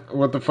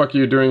what the fuck are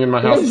you doing in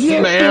my house,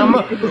 ma'am?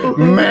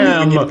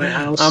 Ma'am,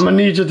 I'm gonna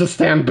need you to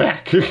stand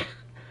back.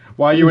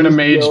 Why are you in a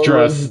mage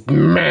dress,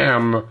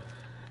 ma'am?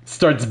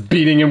 Starts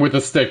beating him with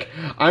a stick.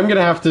 I'm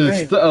gonna have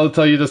to I'll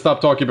tell you to stop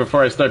talking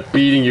before I start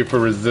beating you for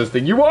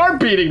resisting. You are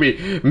beating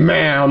me,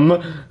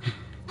 ma'am.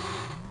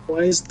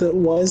 Why is the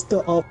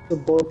officer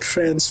both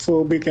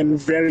transphobic and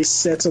very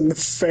set on the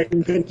fact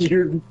that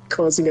you're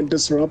causing a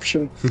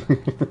disruption?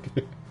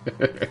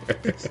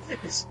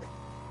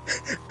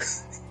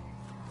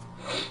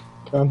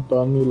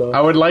 I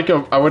would like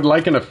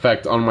an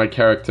effect on my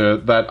character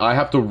that I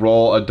have to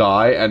roll a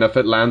die, and if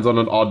it lands on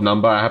an odd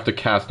number, I have to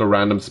cast a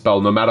random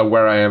spell, no matter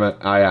where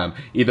I am.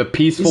 Either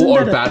peaceful Isn't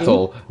or that a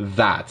battle.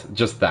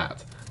 Just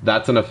that.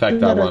 That's an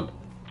effect I want.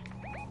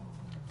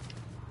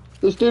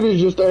 This dude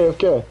is just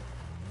AFK.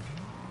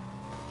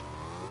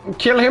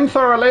 Kill him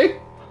thoroughly.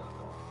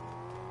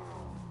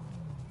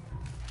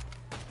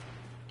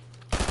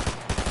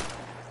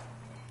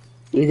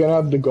 You can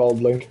have the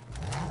gold, Link.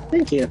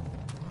 Thank you.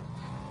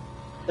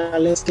 Now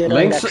let's get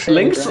on that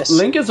train, Bryce.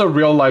 Link is a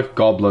real life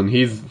goblin.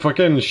 He's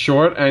fucking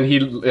short and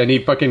he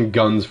fucking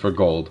guns for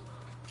gold.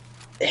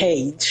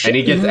 Hey, And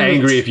he gets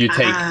angry if you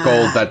take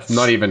gold that's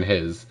not even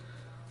his.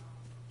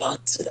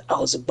 But I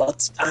was about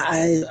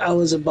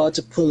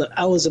to pull it.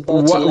 I was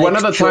about to. Like, one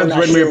of the times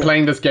when we were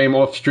playing this game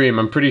off stream,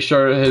 I'm pretty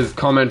sure his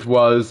comment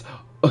was,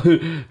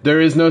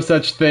 "There is no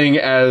such thing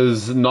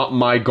as not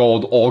my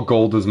gold. All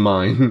gold is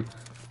mine."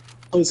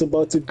 I was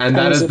about to. And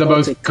that is the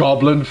most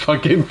goblin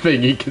fucking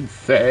thing he can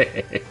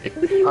say.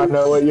 I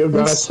know what you're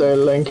gonna say,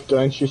 Link.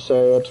 Don't you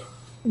say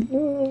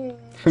it?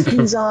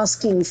 He's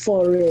asking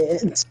for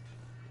it.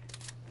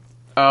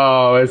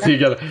 Oh, is he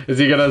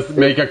gonna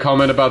make a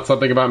comment about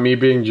something about me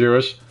being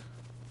Jewish?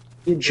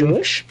 You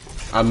Jewish?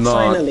 I'm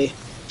not. Finally,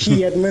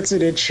 he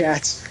admitted it,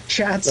 chat.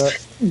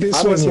 This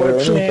I was didn't my hear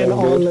plan anything,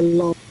 all dude.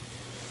 along.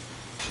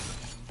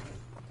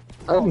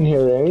 I didn't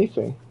hear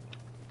anything.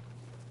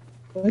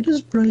 Why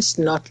does Bryce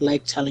not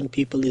like telling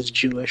people he's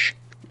Jewish?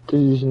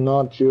 Because he's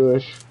not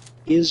Jewish.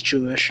 He is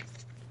Jewish.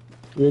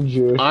 You're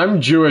Jewish.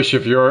 I'm Jewish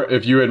if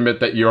you admit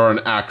that you're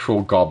an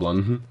actual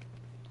goblin.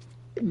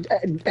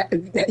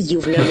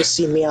 You've never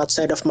seen me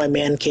outside of my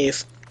man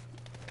cave.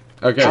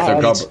 Okay,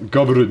 so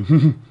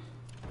goblin.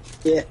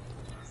 Yeah,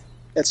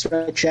 that's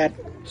right, chat.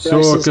 Bryce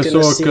is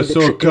gonna see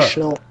the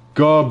traditional.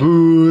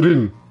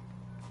 Goblin.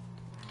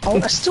 Oh,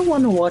 I still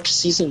want to watch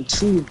season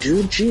 2,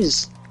 dude.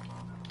 Jeez.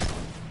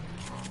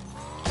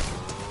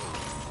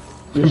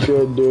 You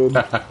should, dude.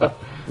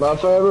 My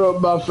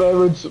favorite part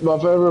was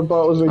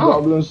when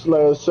Goblin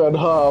Slayer said,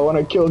 "Huh, I want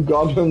to kill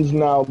goblins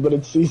now, but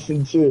it's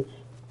season 2."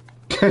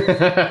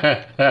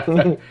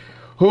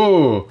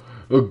 Oh,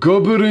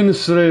 Goblin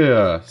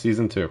Slayer,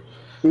 season 2.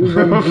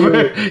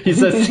 He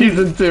says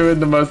season 2 in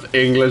the most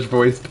English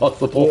voice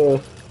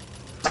possible.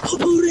 Yeah.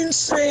 Goblin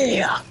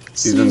Slayer,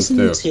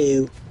 Season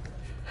 2.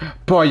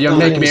 Boy, you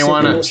make me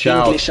wanna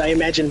shout. English, I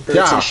imagine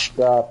British.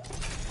 Stop.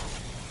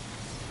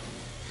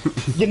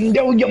 You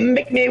know you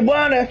make me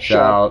wanna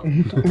Shout.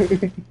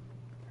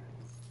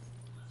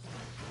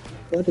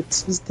 But it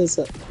says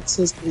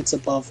it's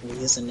above me,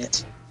 isn't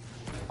it?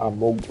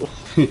 I'm almost.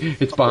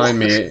 It's behind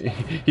me.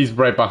 He's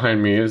right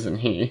behind me, isn't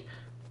he?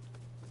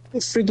 The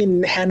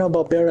friggin'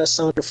 Hanna-Barbera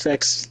sound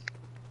effects.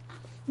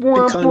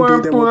 I can't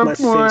do them with my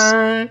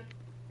face.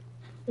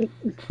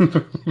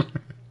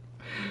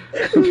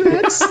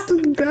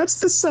 That's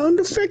the sound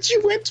effect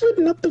you went with,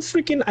 not the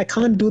freaking. I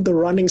can't do the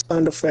running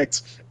sound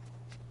effects.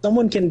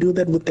 Someone can do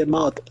that with their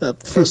mouth.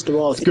 First of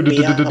all, hit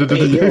me up,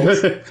 hey, yo.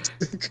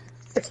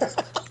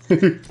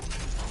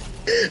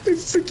 It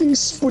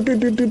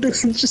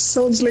freaking just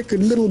sounds like a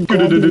little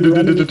goblin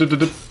running,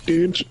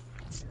 dude.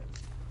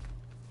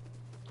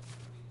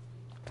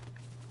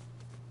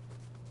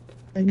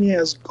 Tiny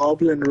ass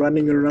goblin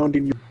running around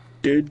in your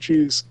dead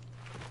jeez.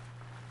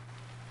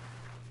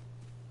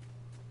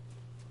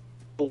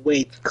 Oh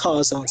wait,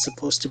 cars aren't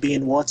supposed to be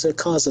in water.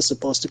 Cars are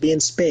supposed to be in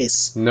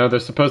space. No, they're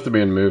supposed to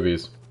be in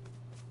movies.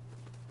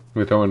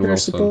 With Owen They're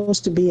Wilson.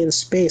 supposed to be in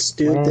space,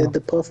 dude. Wow. They're the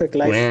perfect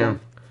life Wow. form.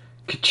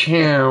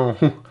 Ka-chow.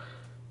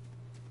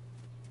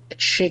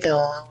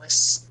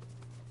 Chiggles.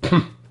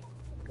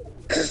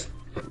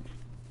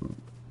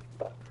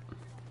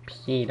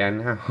 Peter,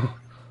 no.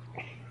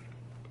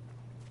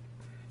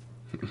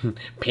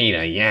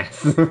 Peter,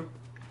 yes.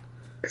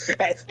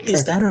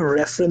 Is that a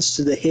reference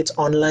to the hit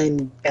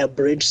online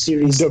bridge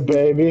series? The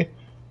baby.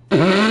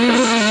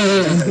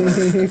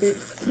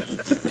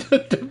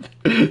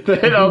 The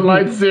hit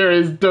online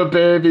series, The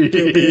Baby.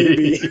 The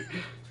baby.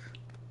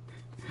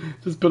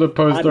 Just put a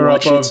poster I'd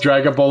up watch of it.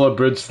 Dragon Ball A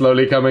Bridge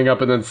slowly coming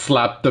up and then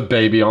slap the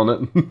baby on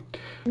it.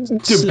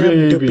 Slap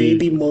the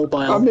baby mobile.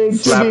 I mean, to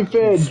Slap- be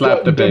fair,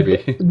 slap the baby.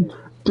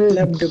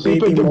 Slap the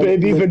Super baby the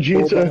baby mobile.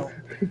 Vegeta.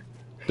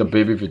 The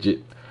baby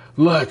Vegeta.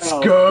 Let's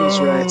Oh, go! he's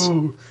right.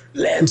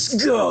 Let's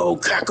go,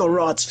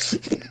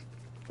 Kakarot.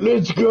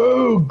 Let's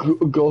go,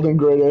 Golden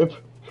Great Ape.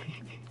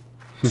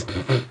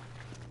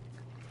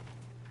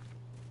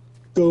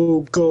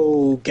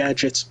 Go,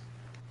 gadgets.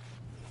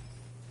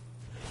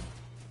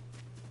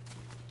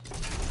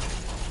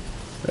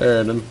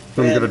 There, then I'm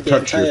Man, gonna the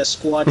touch entire you.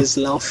 squad is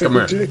laughing.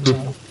 Come here.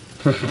 Dude.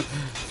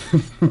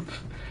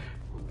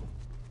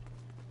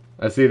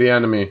 I see the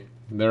enemy.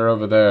 They're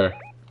over there.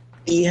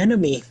 The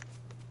enemy.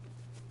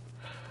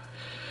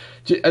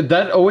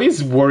 That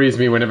always worries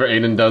me whenever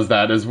Aiden does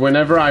that, is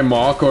whenever I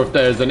mock or if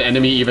there's an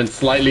enemy even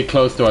slightly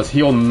close to us,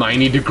 he'll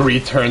 90-degree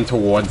turn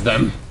towards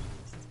them.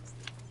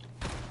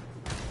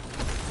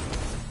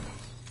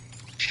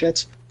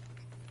 Shit.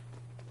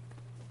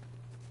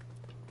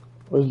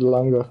 Where's the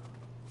Langa?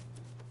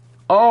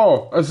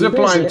 Oh, a You zip guys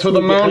line left to me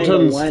the behind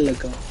mountains. A while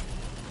ago.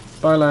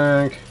 Bye,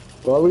 Lang.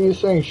 Why were you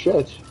saying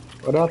shit?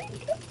 What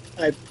happened?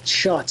 I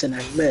shot and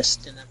I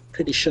missed, and I'm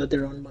pretty sure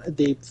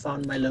they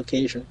found my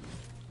location.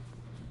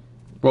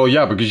 Well,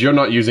 yeah, because you're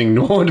not using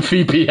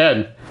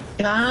NordVPN.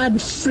 God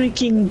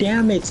freaking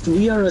damn it!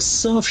 We are a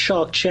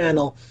Surfshark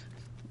channel.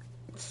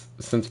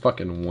 Since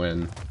fucking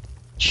when?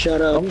 Shut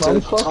up,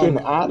 I'm fucking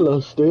Tom.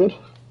 Atlas, dude.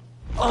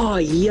 Oh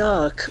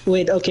yuck!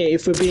 Wait, okay.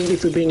 If we're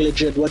being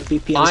legit, what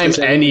VPNs I'm does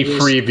everyone any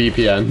use? free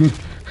VPN.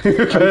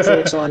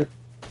 Defaults on.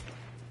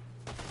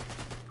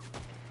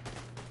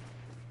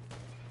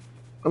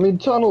 I mean,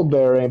 Tunnel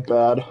Bear ain't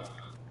bad.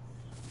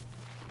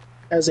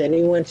 Has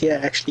anyone here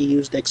actually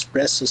used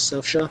Express or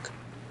Surfshark?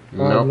 I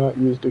have Nope. not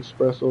used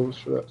Express over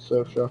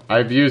Surfshark.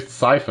 I've used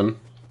Siphon.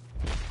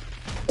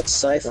 What's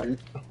Siphon?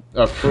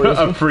 A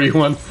free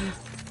one.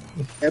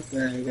 Yep,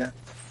 there you go.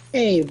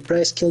 Hey,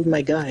 Bryce killed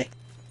my guy.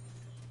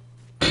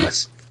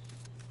 What?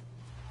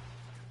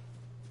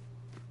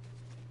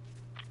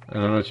 I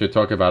don't know what you're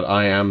talking about.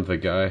 I am the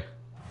guy.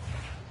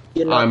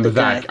 You're not the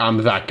guy. I'm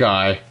that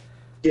guy.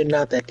 You're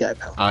not that guy,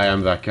 pal. I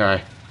am that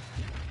guy.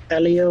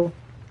 Elio,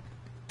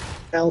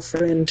 pal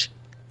friend.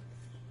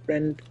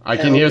 I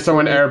can hear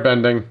someone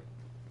airbending.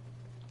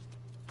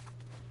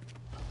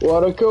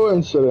 What a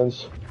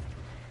coincidence.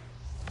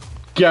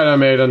 Get him,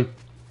 Aiden.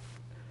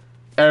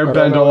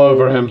 Airbend all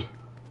over him.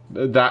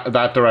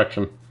 That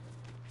direction.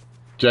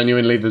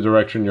 Genuinely the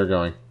direction you're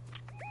going.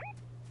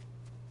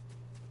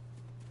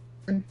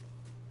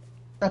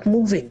 Stop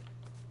moving.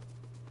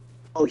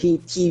 Oh,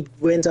 he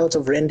went out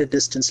of render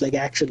distance, like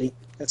actually.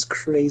 That's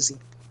crazy.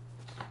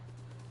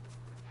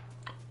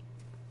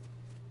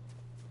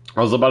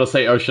 I was about to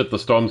say, oh shit, the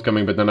storm's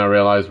coming, but then I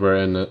realized we're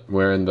in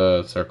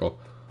the circle.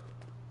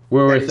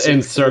 We're That is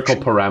within circle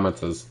unfortunate.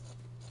 parameters.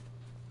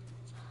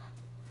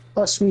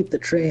 Oh, sweet, the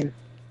train.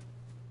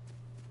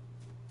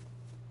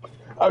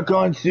 I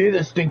can't see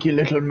the stinky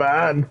little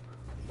man.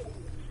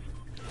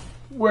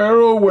 Where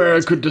oh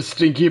where could the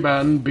stinky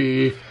man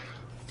be?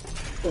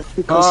 Because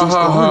he's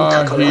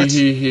gone, He Kakarot.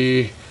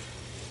 he.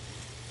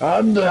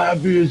 I'm the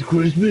happiest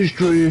Christmas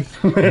tree.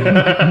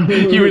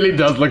 He really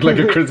does look like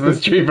a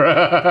Christmas tree,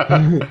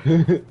 bro.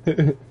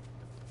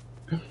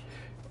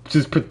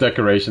 Just put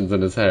decorations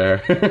in his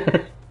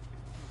hair.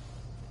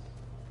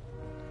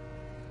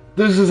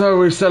 This is how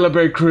we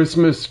celebrate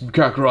Christmas,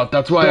 Kakarot.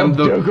 That's why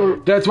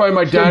That's why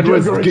my dad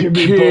was the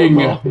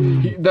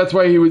king. That's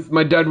why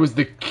my dad was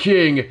the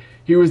king.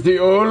 He was the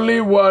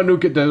only one who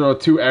could. There are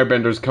two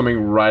airbenders coming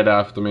right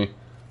after me.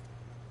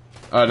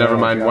 Oh, never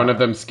mind. God. One of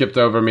them skipped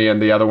over me,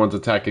 and the other one's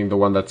attacking the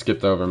one that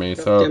skipped over me.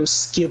 So Them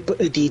skip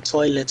the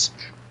toilet.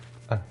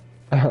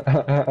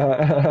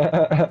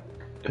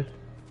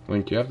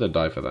 Link, you have to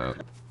die for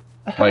that.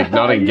 Like,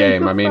 not in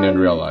game. I mean, in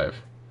real life.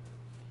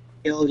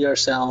 Kill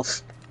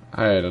yourself.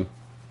 Hi, Aiden.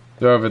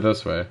 They're over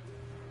this way.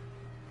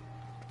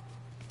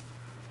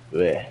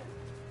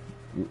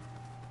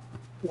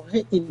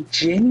 Why?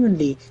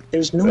 Genuinely,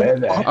 there's no Where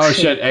the- option. Oh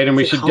shit, Aiden,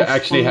 we for should how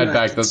actually far head I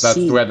back. can That's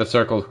see. where the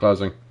circle's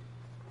closing.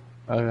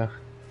 Okay.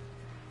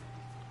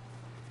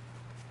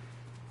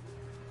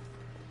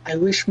 I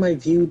wish my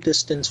view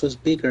distance was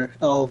bigger.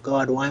 Oh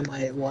god,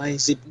 why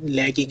is it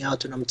lagging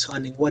out when I'm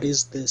turning? What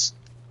is this?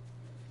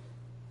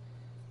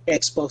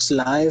 Xbox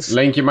Live?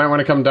 Link, you might want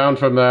to come down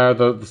from there.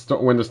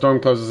 When the storm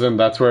closes in,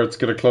 that's where it's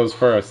gonna close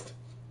first.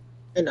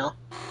 I know.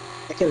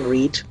 I can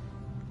read.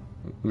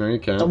 No, you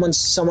can't.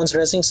 Someone's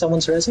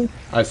rezzing.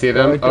 I see It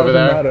them doesn't over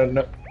there. matter,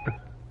 no.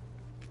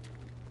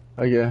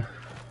 Oh yeah.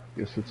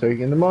 Guess we're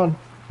taking them on.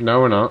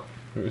 No, we're not.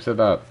 Who said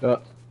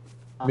that?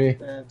 Me.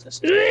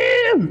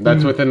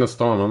 That's within the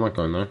storm. I'm not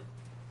going there.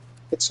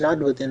 It's not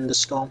within the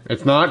storm.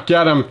 It's not.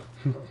 Get him.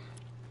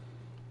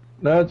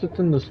 No, it's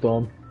in the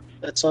storm.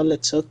 That's all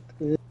it took.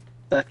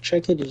 Back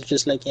check it. It's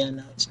just like, yeah,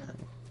 no, it's not.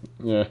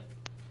 Yeah.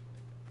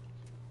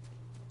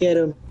 Get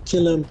him.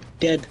 Kill him.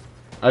 Dead.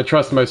 I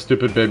trust my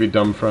stupid baby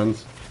dumb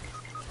friends.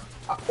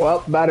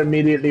 Well, that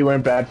immediately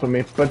went bad for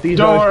me. But these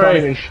Don't guys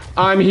coming worry. in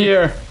I'm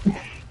here.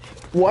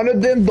 one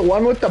of them, the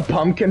one with the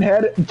pumpkin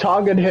head,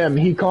 target him.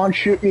 He can't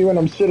shoot me when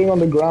I'm sitting on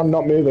the ground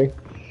not moving.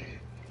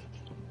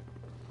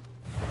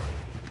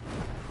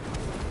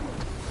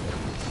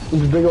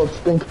 This big old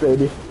stink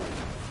baby.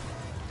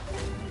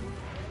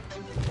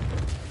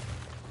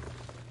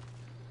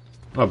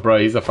 Oh, bro,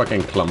 he's a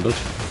fucking clumbus.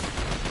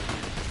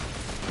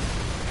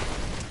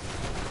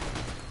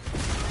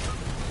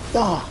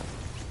 Ah,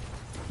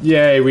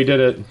 Yay, we did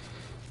it.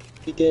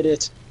 we did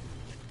it.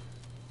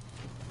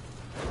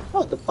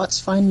 Oh, the bots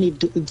finally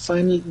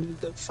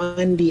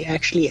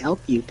actually help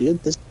you,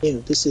 dude. This is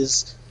new. This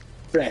is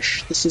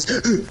fresh. This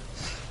is.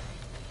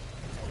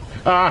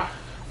 Ah!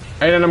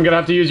 Aiden, I'm gonna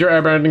have to use your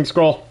airbending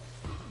scroll.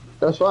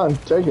 That's fine.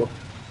 Take it.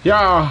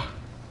 Yeah!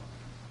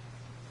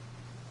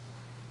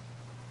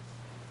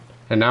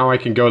 And now I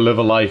can go live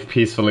a life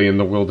peacefully in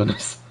the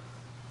wilderness.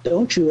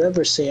 Don't you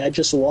ever say I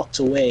just walked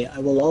away. I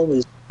will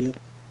always you.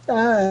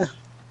 Ah,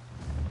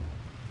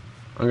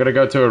 I'm gonna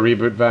go to a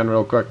reboot van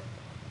real quick.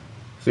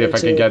 See if I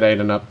can get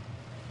Aiden up.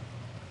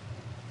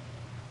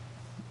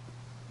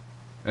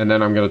 And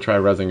then I'm gonna try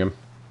rezzing him.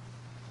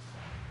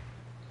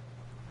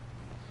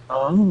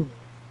 oh.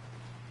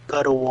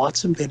 Got a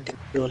Watson bending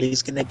tool.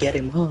 He's gonna get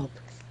him up.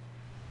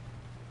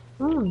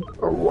 I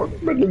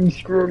want me to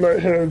screw my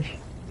head.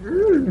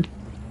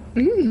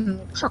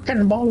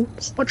 Fucking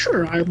balls. But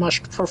sure, I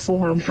must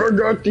perform.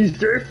 Forgot the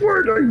safe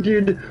word I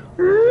did.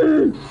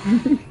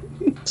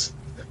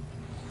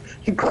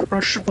 He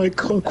crushed my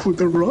cock with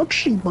a rock,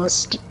 she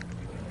must.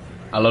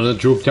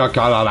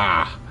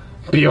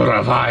 Be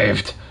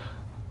revived.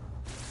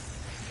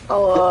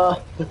 Oh,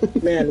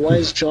 man, why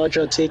is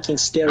Georgia taking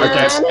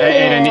steroids?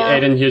 Okay,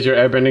 Aiden, here's your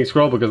airbending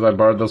scroll because I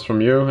borrowed this from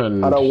you,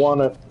 and I don't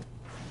want it.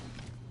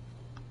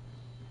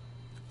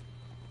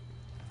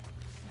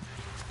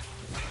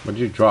 what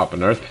did you drop?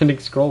 An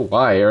earthbending scroll?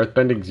 Why?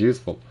 Earthbending's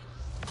useful.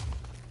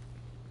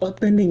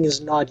 Earthbending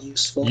is not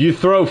useful. You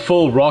throw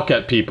full rock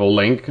at people,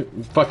 Link.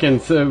 Fucking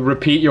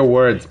repeat your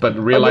words, but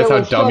realize Okay,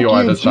 how dumb you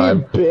are this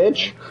time.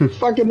 Bitch.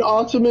 Fucking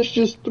Artemis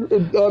just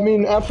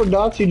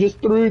Aphrodite just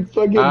threw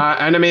fucking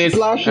enemies.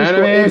 splashes for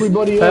Enemies.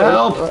 everybody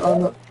else.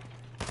 Help.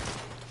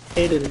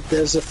 Aiden,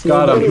 there's a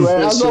Got him. Anyway,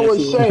 as I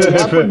was saying,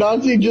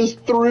 Aphrodite just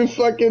threw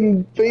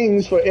fucking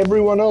things for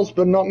everyone else,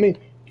 but not me.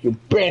 You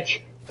bitch.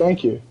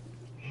 Thank you.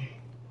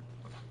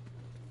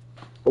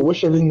 I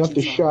wish I didn't have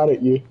to shout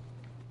at you.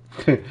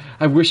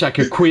 I wish I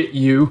could quit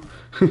you.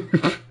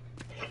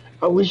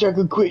 I wish I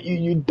could quit you,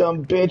 you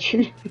dumb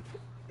bitch.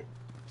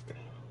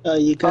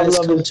 You guys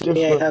love come is to me, I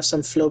different. have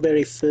some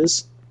Flowberry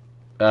Fizz.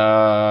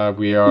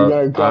 We You are.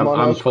 gotta come on,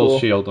 I'm that's full cool.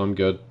 shield. I'm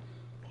good.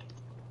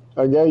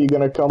 Okay, you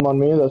gonna come on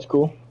me? That's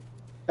cool.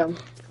 Come.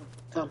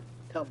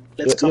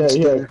 Let's come Yeah,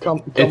 together.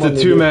 come It's on a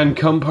me, two-man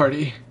cum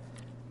party.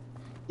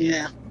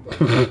 Yeah.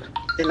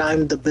 And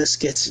I'm the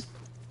biscuit.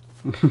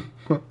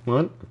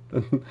 What?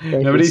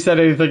 Nobody said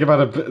anything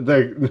about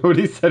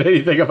nobody said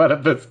anything about a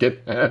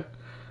biscuit, man.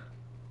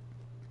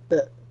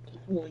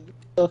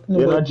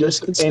 You're not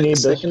just any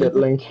biscuit,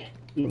 Link.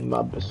 You're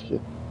my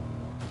biscuit.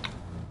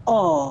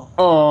 Oh,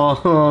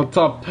 Oh,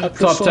 top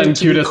prefer 10 to be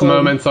cutest called-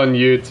 moments on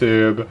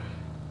YouTube.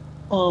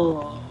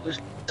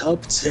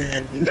 top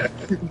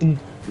 10.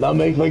 Now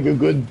make like a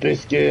good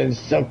biscuit and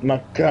suck my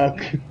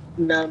cock.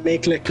 Now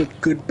make like a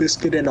good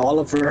biscuit and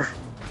Oliver.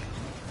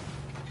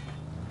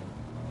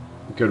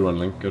 Good one,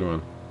 Link. Good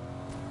one.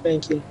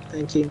 Thank you.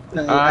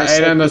 I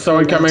said Aiden, there's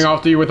someone before coming that.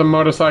 after you with a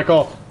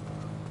motorcycle.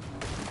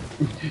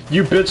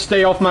 You bitch,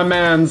 stay off my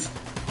mans.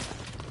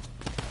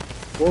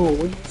 Whoa, what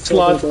are you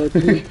Slut.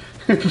 talking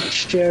about?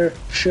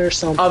 share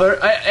some.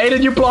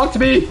 Aiden, you blocked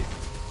me.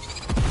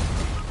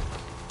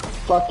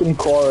 Fucking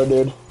Cora,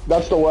 dude.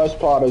 That's the worst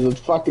part, is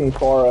it's fucking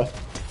Cora.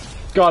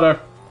 Got her.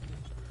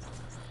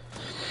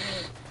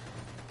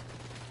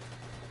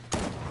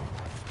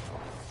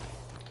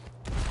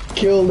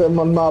 Killed him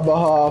on my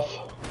behalf.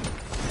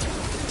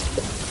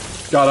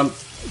 Got him.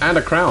 And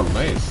a crown.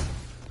 Nice.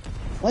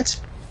 What?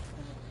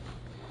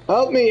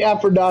 Help me,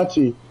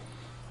 Aphrodite.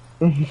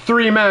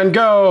 3-man,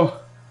 go.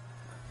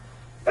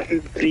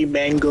 3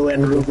 mango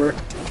and Ruber.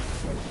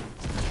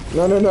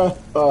 No.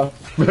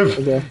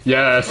 Okay.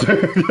 Yes.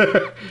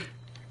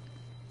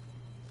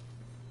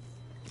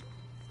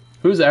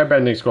 Whose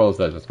airbending scroll is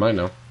that? It's mine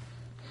now.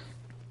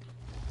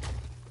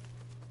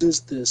 What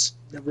is this?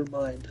 Never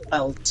mind.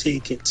 I'll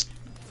take it.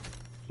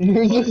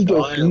 Who's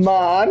this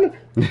man?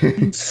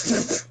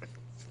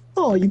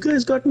 Oh, you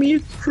guys got me a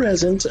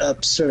present.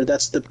 Sir,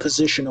 that's the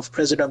position of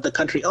president of the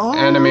country. Oh,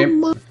 Enemy.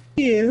 my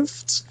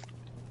gift.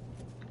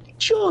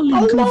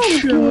 Jolly good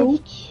show.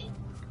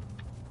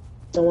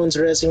 Someone's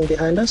racing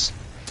behind us.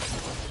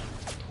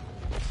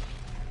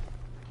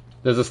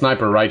 There's a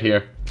sniper right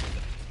here.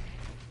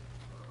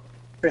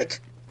 Frick.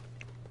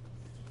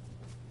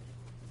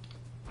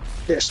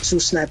 There's 2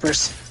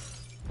 snipers.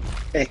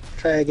 Hey,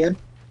 try again.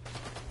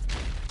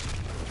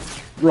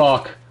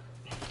 Rock.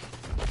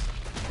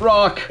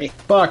 Hey.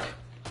 Buck.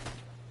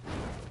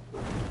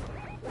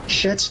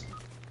 Shit.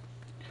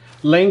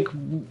 Link,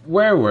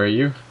 where were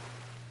you?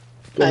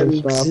 I'm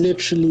Getting snapped.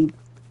 literally...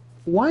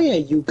 Why are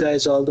you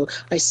guys all though?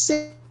 I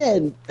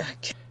said...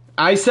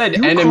 I said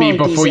You enemy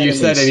called before these you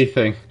said enemies.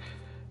 anything.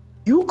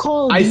 You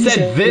call I these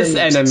said this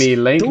enemies. enemy,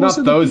 Link, Those are not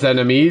the those people-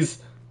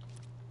 enemies.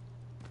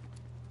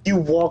 You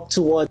walk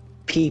toward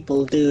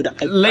people, dude.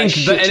 I Link,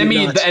 shit the you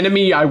enemy not. the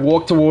enemy I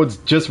walked towards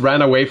just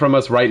ran away from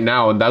us right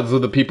now, and those are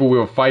the people we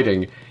were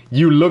fighting.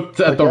 You looked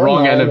at the Okay,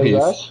 wrong my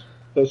enemies. ass.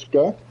 Let's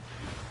go.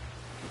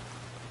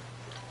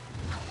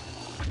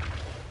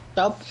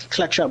 Stop.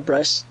 Clutch up,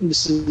 Bryce.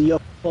 This is your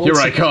fault. Here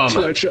I come.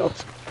 Clutch up.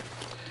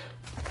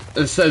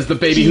 It says the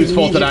baby He whose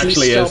fault it immediately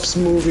actually stops is.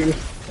 moving.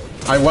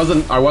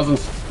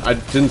 I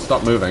didn't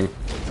stop moving.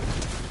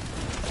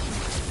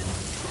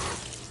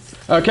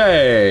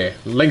 Okay,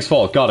 Link's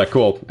fault. Got it.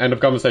 Cool. End of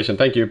conversation.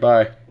 Thank you.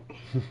 Bye.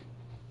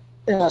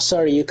 Yeah,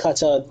 sorry, you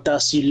cut out.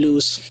 Thus, you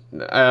lose.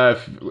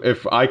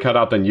 If I cut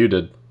out, then you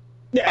did.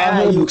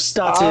 You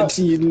started.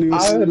 You lose.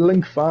 I heard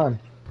Link fine.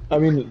 I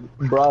mean,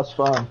 Brass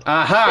fine.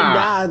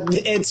 Aha! Nah,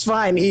 it's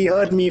fine. He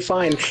heard me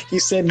fine. He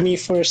said me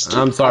first.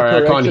 I'm sorry, I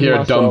can't corrected hear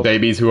dumb myself.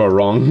 babies who are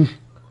wrong.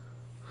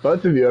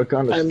 Both of you are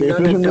kind of I'm stupid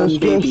not a in dumb this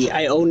baby. case.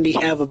 I only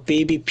have a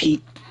baby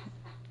Pete.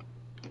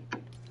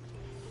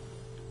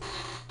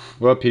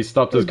 Whoop, he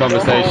stopped his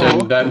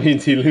conversation. That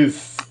means he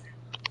loses.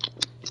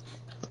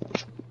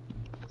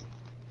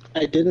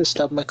 I didn't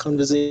stop my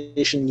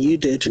conversation. You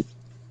did.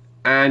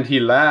 And he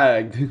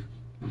lagged.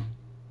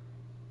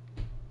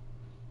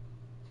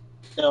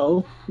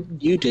 No,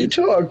 you did.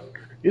 Talk.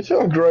 You're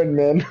so grown,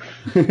 man.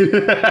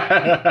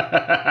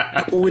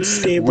 With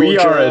stable We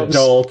are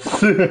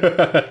jobs.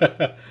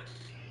 adults.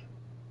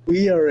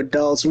 We are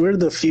adults. We're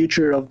the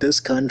future of this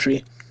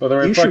country. By the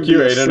way, You fuck should you,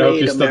 be Aiden. I hope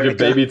you afraid, stubbed your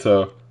America. baby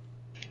toe.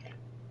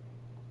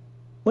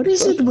 What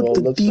is First it of with all,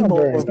 the that's theme not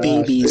very of nice,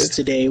 babies dude.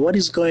 today? What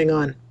is going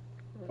on?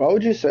 Why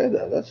would you say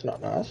that? That's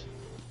not nice.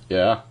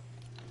 Yeah.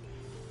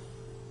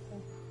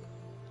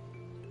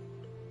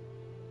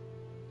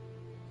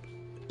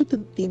 With the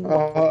theme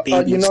of You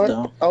babies, know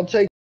though. what? I'll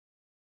take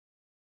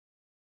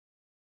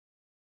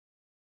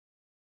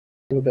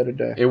a better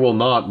day. It will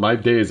not. My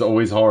day is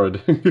always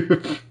hard.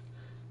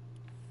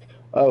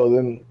 Oh,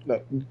 then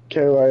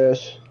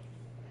KYS.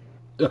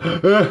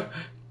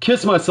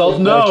 Kiss myself?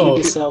 Keep No!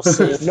 yourself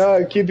safe.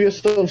 No, keep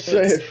yourself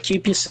safe.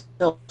 Keep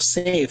yourself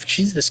safe.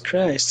 Jesus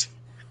Christ.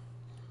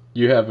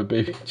 You have a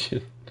baby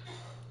chin.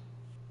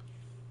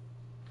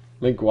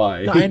 Link,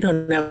 why? No, I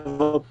don't have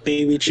a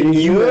baby chin.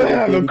 You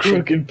have a baby chin.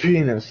 crooked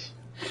penis.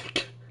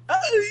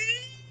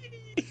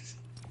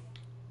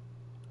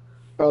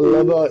 I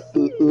love how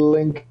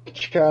Link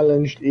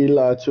challenged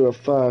Eli to a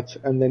fight,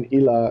 and then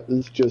Eli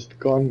is just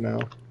gone now.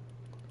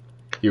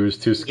 He was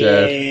too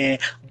scared. Yeah,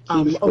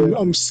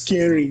 I'm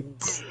scary.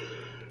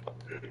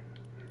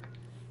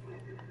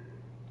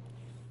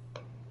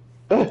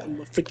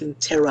 I'm a freaking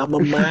terror. I'm a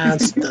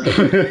monster.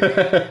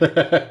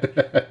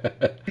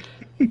 That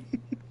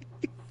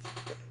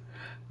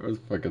was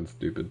fucking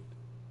stupid.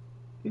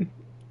 I'm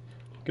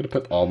gonna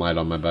put All Might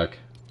on my back.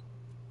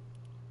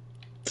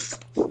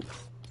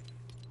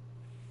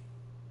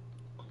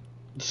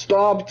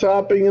 Stop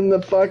typing in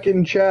the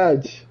fucking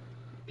chat,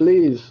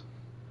 please.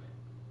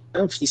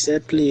 Oh, he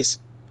said, please.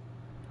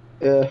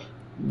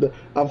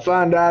 I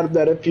found out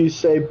that if you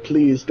say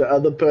please, the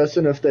other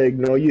person, if they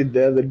ignore you,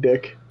 they're the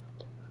dick.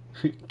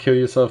 Kill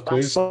yourself, I'm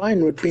please.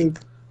 fine with being.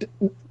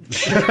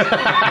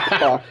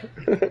 Fuck.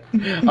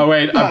 Oh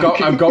wait,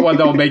 I've got one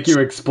that'll make you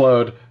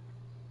explode.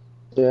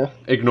 Yeah.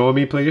 Ignore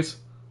me, please.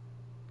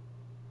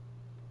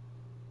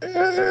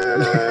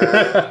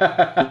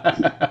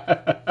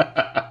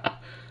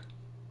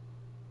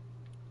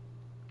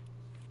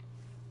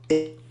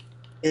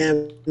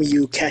 Damn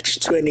you,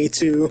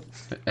 catch-22.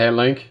 Hey,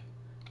 Link.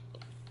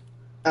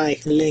 I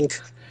Link.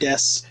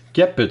 Yes.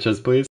 Get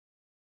bitches, please.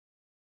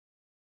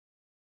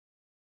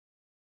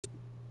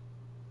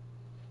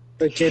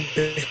 Forget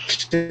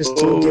bitches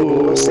to get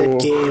worse at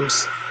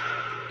games.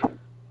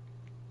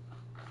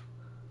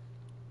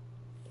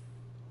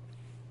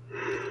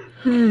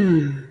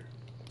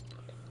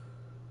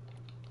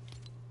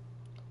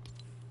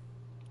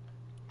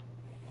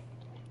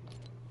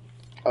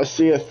 I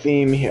see a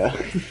theme here.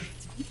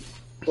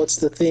 What's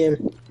the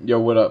theme? Yo,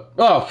 what up?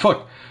 Oh,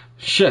 fuck.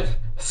 Shit.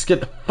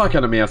 Scared the fuck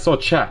out of me. I saw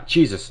chat.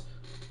 Jesus.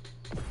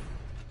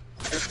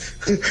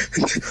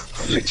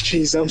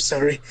 Jeez, I'm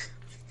sorry.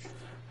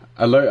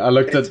 I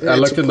looked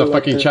in the pull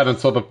fucking up the- chat and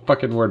saw the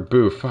fucking word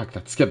boo. Fuck,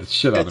 that scared the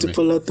shit I out had of to me.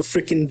 pull out the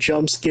freaking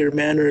jump scare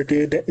manner,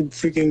 dude. That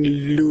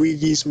freaking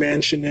Luigi's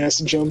Mansion ass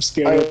jump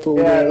scare I pulled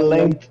Yeah,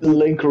 out.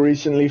 Link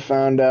recently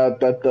found out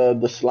that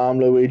the slime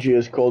Luigi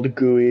is called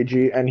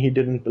Gooigi, and he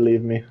didn't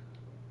believe me.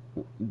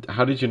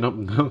 How did you not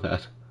know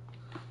that?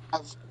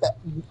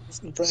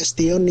 Bryce,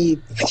 the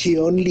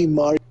only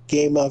Mario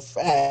game I've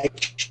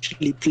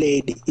actually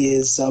played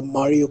is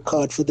Mario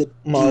Kart for the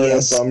Mario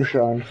DS.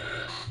 Bumshine.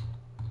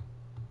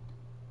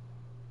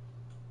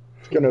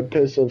 It's gonna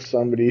piss off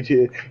somebody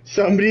too.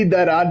 Somebody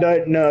that I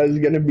don't know is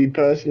gonna be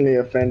personally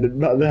offended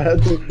by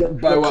that.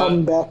 They'll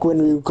come back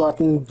when we've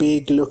gotten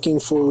big looking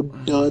for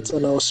dirt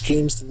on our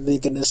streams. They're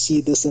gonna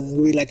see this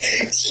and be like,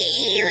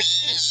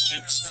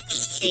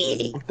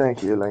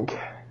 Thank you, Link.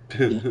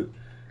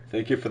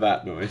 Thank you for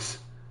that noise.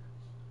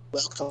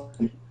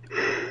 welcome.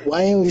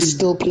 Why are we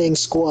still playing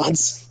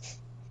squads?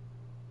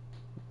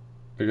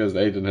 Because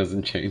Aiden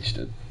hasn't changed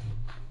it.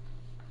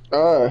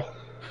 Oh,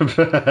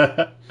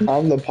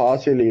 I'm the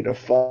party leader.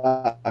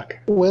 Fuck.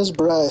 Where's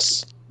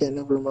Bryce? Okay,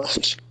 never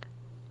mind.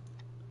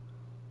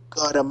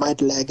 God, I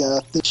might lag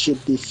out. This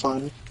should be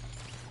fun.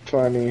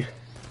 Funny.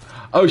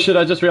 Oh shit,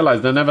 I just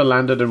realized I never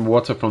landed in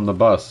water from the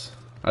bus.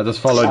 I just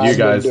followed I've you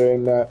guys. been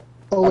doing that.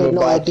 Oh I'm wait,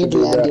 no, I about to did do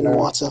land that in now.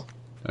 water.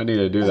 I need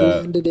to do I that.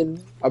 landed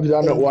in. I've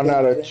done it 1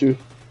 out of 2.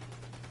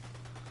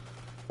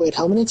 Wait,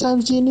 how many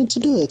times do you need to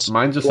do it?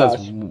 Mine just Twice.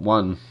 says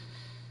 1.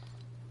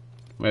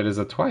 Wait, is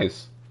it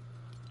twice?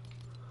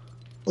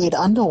 Wait,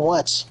 under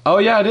what? Oh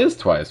yeah, it is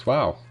twice.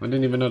 Wow, I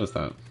didn't even notice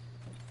that.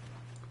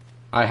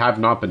 I have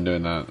not been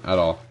doing that at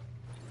all.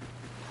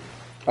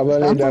 I've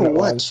only Under done it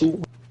what? once.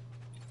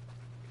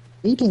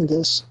 Reading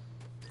this.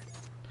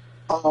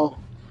 Oh,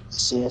 I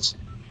see it.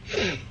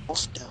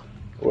 After.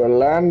 We're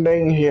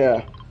landing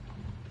here.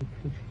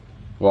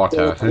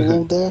 Water. The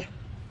pool there.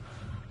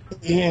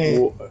 Yeah.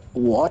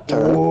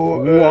 Water.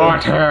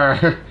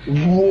 Water. Water.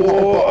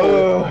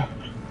 Water.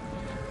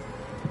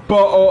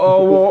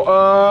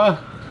 Water.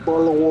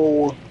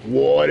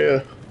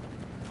 Water.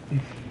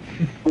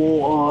 Water.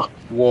 Water.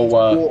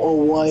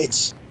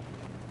 White.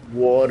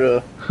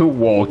 Water.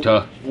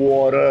 Water.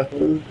 Water.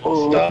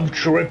 Stop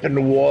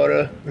dripping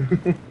water.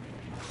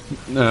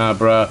 Nah,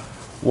 bruh.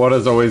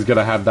 Water's always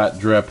gonna have that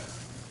drip.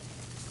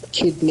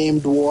 Kid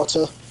named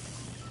Water.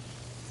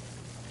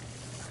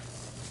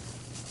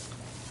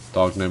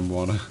 Dog named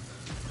Water.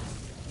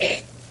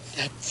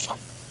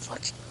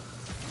 Fuck.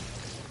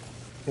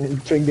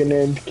 Finger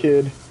named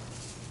kid.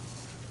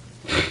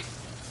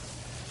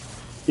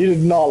 You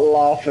did not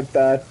laugh at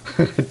that.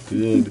 I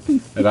did.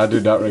 And I do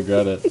not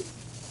regret it.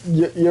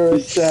 You're a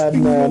sad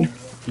man.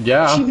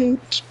 Yeah.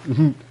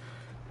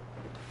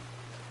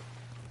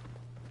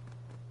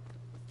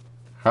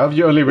 How have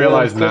you only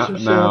realized that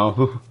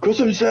now?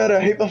 Cause I'm sad,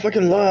 I hate my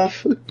fucking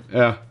laugh.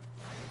 Yeah.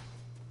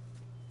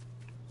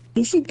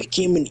 If we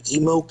became an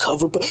emo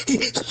cover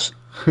band.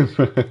 Link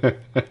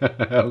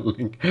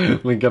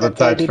got a I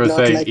text did for not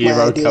saying like my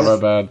emo idea. cover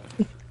band.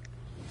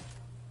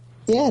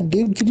 Yeah,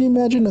 dude, could you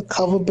imagine a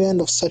cover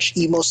band of such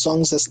emo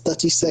songs as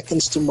 30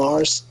 Seconds to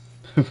Mars?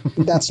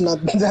 That's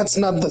not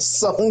the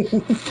song.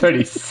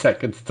 30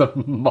 seconds to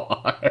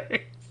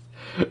Mars.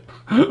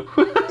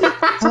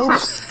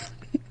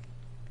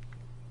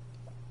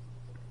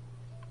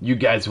 You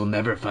guys will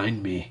never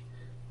find me.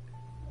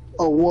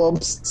 Oh,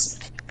 whoops.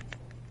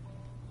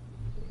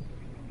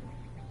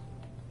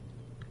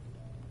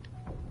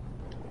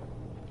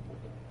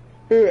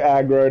 Who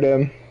aggroed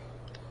him?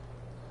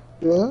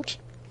 What?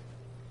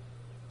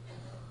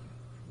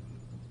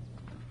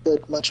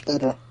 Good, much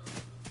better.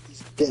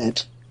 He's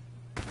dead.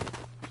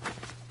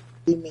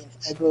 What do you mean,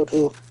 aggroed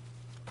who?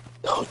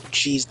 Oh,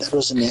 jeez, that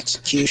was an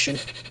execution.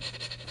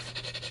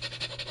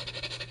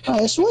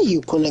 Bryce, why are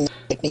you pulling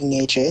Lightning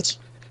H8?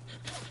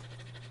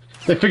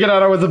 They figured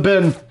out I was a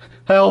bin.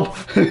 Help!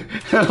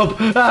 Help!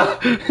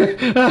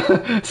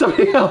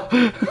 Somebody help!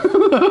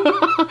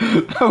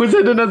 I was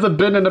hidden as a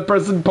bin and a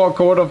person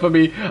parkoured off of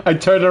me. I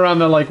turned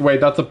around and like,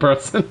 wait, that's a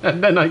person.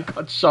 And then I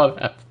got shot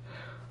at.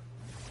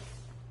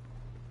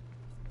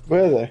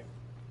 Where are they? I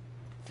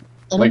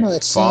don't Like, know,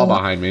 it's far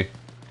behind me.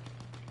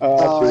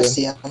 Oh, I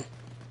see him.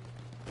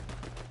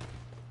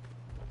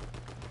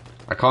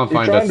 I can't You're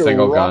find a trying to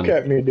single rock gun.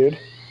 at me, dude.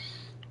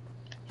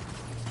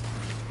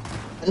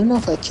 I don't know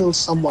if I killed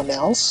someone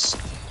else.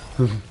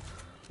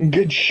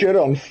 Good shit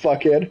on,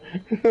 fuckhead.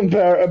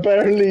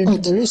 Apparently. Oh,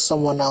 there is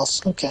someone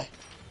else. Okay.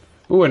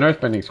 Ooh, an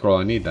earthbending scroll.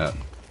 I need that.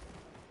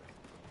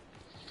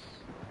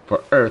 For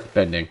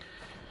earthbending.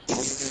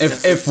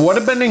 If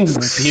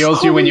waterbending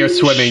heals you when you're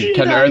swimming,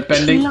 can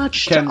earthbending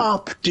can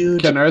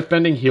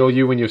earthbending heal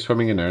you when you're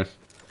swimming in earth?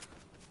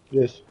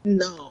 Yes.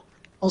 No.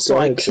 Also, Go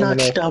I ahead,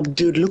 clutched Terminal. up,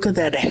 dude. Look at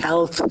that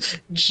health.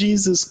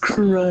 Jesus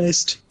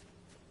Christ.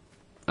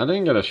 I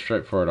didn't get a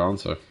straightforward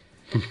answer.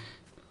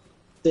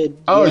 Said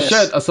Oh yes.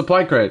 shit, a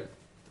supply crate.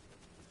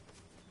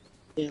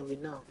 Yeah, we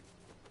know.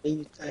 Why are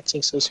you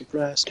acting so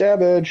surprised?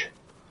 Cabbage.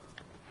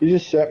 You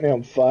just set me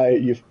on fire,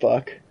 you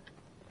fuck.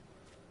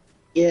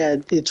 Yeah,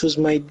 it was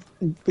my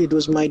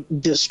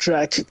diss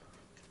track.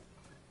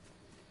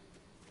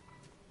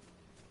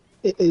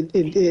 Oh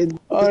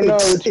no,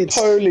 it's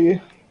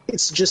Polly.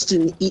 It's just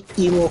an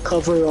emo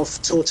cover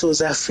of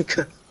Toto's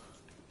Africa.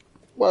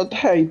 What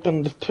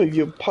happened to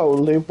you,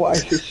 Polly? Why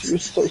is you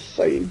so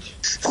sage?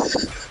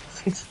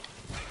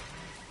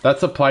 That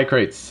supply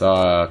crate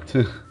sucked.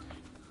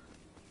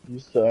 You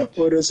suck.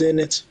 What was in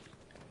it?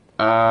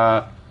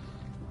 A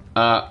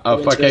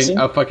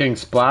fucking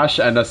splash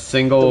and a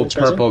single Someone's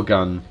resin? purple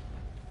gun.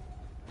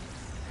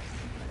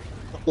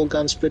 Purple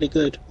gun's pretty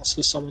good.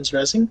 Also, someone's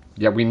rezzing.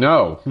 Yeah, we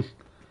know.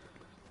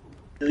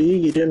 Do you?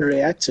 You didn't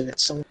react to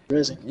it. Someone's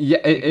rezzing.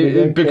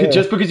 Yeah,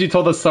 just because you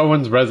told us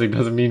someone's rezzing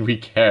doesn't mean we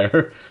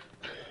care.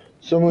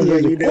 Someone's Yeah,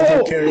 like, you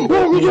never care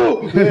about me.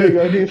 There you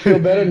go, do you feel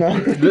better now?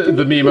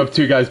 The meme of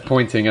two guys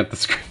pointing at the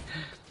screen.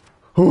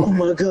 Oh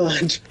my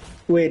god.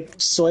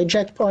 Wait, Soy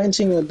Jack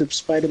pointing or the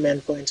Spider-Man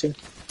pointing?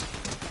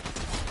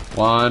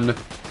 One,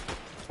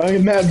 Oh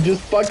man,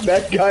 just fuck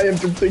that guy in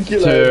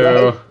particular. two.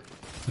 Right?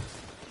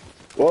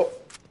 Well.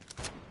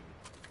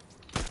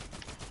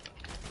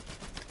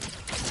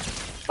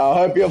 I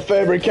hope your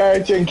favorite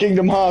character in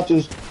Kingdom Hearts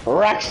is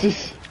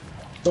Raxus.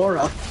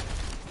 Dora.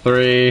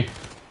 Three.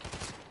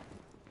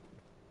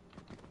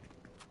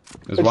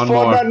 There's It's one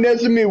Fortnite more.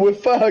 Nezumi, we're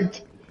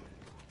fucked.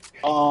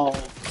 Oh,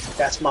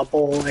 that's my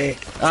boy.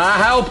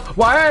 Help!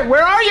 Why?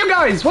 Where are you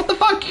guys? What the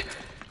fuck?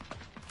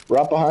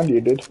 Right behind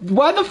you, dude.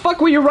 Why the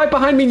fuck were you right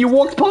behind me and you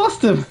walked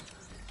past him?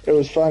 It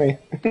was funny.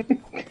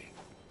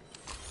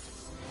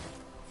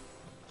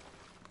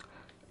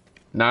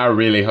 Now I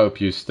really hope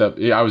you stub.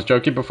 Yeah, I was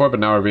joking before, but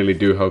now I really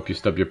do hope you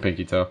stub your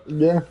pinky toe.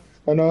 Yeah,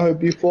 and I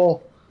hope you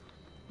fall.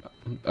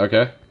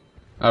 Okay.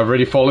 I've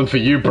already fallen for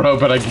you, bro,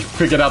 but I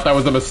figured out that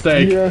was a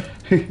mistake. Yeah,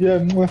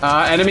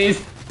 yeah.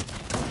 Enemies?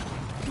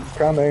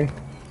 Coming.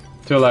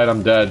 Too late,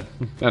 I'm dead.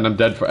 And I'm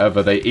dead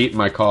forever. They eat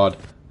my card.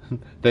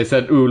 They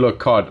said, ooh, look,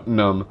 card,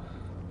 numb.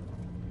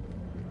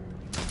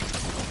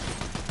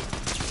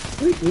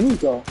 Where did you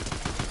go?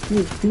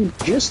 You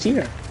just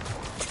here.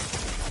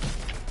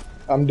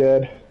 I'm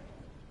dead.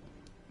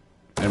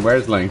 And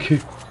where's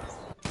Link?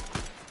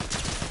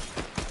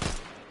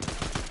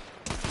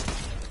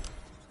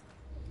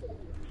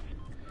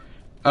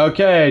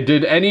 Okay,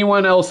 did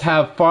anyone else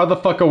have far the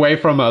fuck away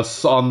from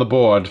us on the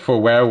board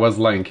for where was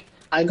Link?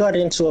 I got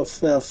into a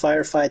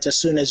firefight as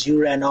soon as you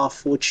ran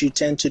off, which you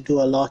tend to do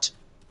a lot.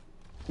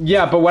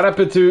 Yeah, but what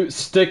happened to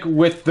stick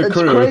with the It's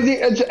crew? crazy.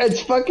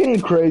 It's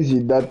fucking crazy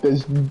that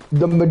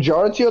the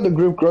majority of the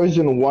group goes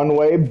in one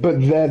way, but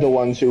they're the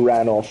ones who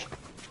ran off.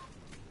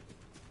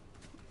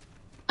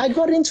 I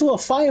got into a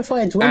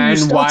firefight when you And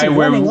started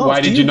running off.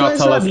 why did you not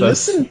tell us this?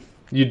 Listen?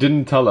 You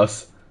didn't tell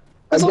us.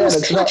 Because I Again, was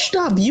it's clutched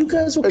up. You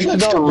guys were it's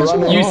clutched not up as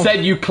running well. You off.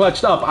 said you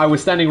clutched up. I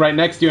was standing right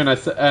next to you, and I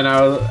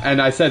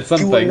said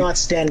something. You were not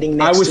standing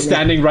next I was to me.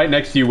 standing right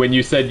next to you when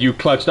you said you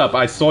clutched up.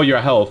 I saw your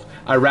health.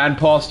 I ran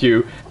past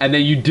you, and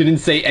then you didn't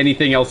say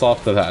anything else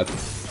after that.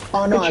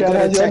 Oh no, I Chat, got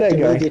how's your attacked day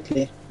going?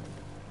 immediately.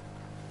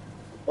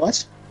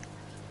 What?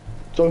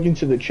 Talking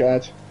to the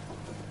chat.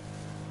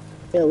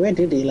 Yeah, where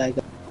did he like?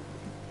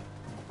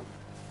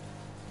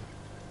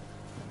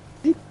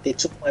 They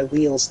took my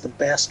wheels, the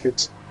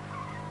bastards.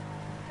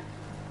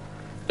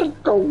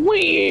 The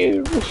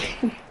wheel.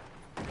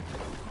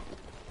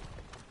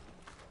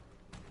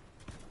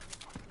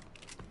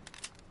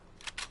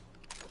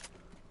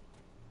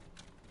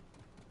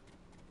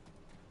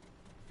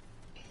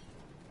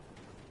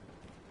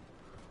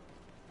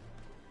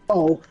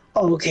 Oh,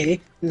 okay.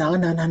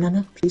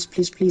 No.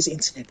 Please,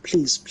 internet.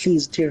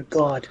 Please, dear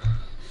God.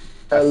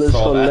 L is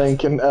saw for that.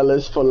 link and L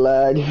is for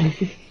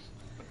lag.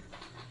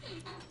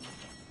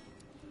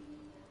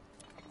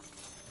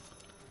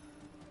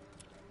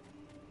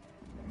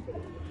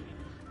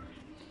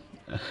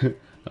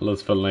 L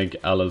is for link,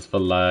 L is for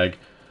lag.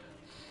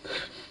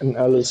 And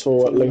L is for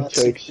what link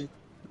takes.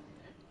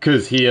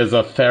 Because he is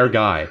a fair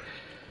guy.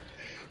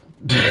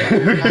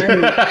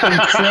 I'm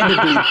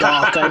incredibly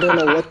dark. I don't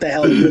know what the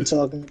hell you're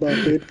talking about,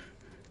 dude.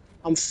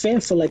 I'm fair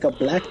for like a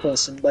black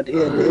person, but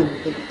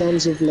in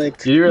terms of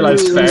like... You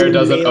realize fair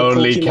doesn't male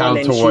only Pokemon count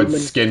and towards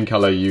human- skin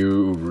color,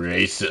 you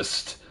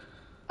racist.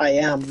 I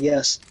am,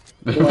 yes.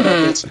 What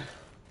of it?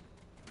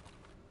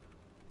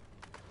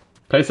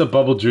 Place a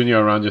bubble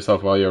junior around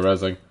yourself while you're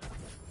rezzing.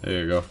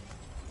 There you go.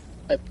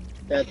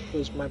 That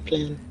was my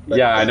plan. But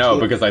Yeah, I thank know,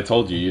 you. because I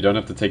told you. You don't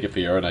have to take it for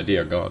your own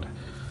idea, God.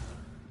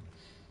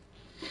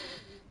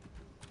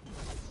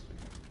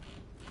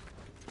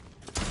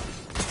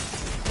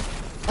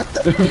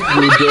 We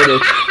did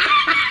it.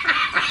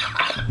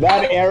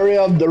 That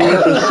area of the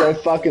roof is so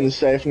fucking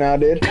safe now,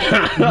 dude.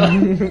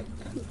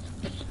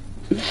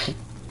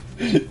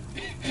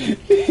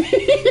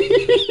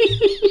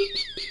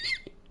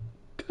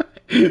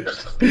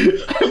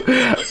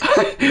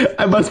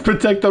 I must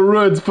protect the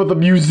ruins for the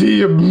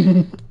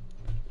museum.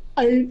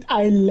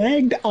 I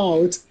lagged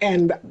out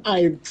and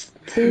I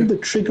pulled the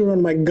trigger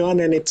on my gun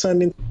and it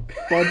turned into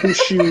Bubble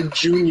Shoe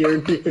Junior,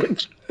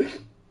 dude.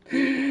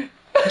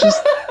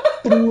 Just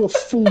threw a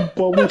full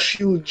Bubble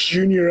Shoe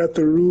Junior at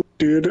the roof,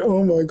 dude.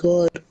 Oh my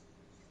god.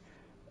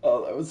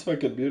 Oh, that was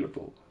fucking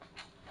beautiful.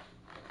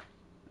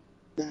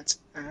 That's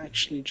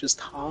actually just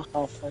how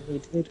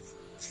funny, dude.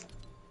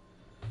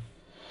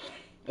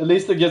 At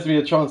least it gives me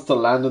a chance to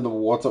land in the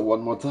water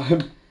one more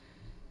time.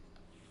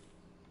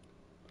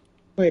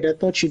 Wait, I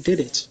thought you did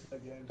it.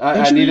 I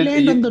Did you needed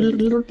land on the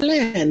little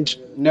land?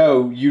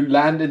 No, you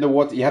land in the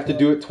water. You have to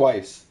do it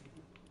twice.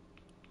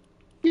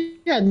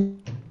 Yeah,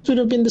 it would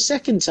have been the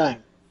second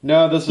time.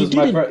 No, this You was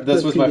my didn't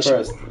this the was my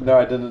previous first. No,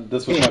 I didn't.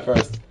 This was my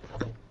first.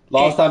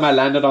 Last time I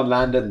landed on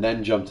land and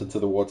then jumped into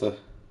the water.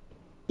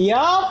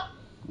 Yeah?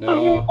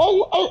 No.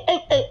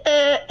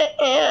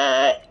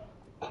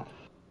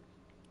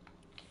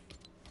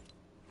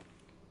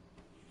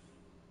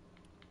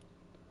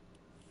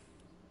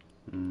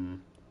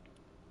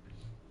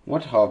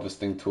 What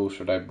harvesting tool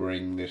should I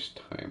bring this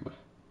time?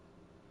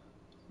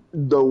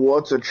 The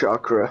water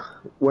chakra.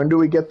 When do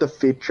we get the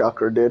feet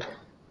chakra, dude?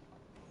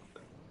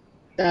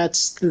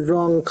 That's the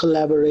wrong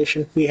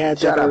collaboration. We had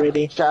Shut that up.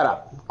 already. Shut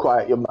up.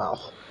 Quiet your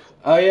mouth.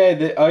 Oh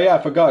yeah,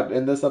 I forgot.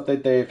 In this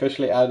update, they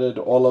officially added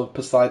all of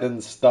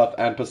Poseidon's stuff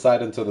and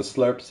Poseidon to the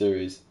Slurp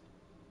series.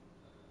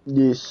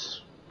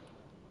 Yes.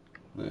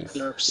 Nice.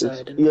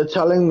 Poseidon. You're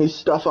telling me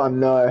stuff I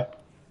know.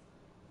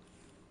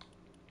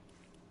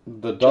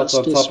 The dot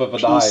on Justice, top of an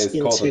peace, eye is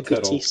called a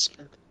integrity,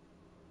 tittle.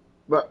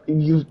 But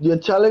you're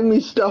telling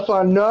me stuff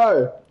I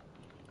know.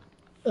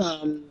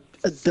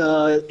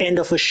 The end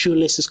of a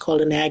shoelace is called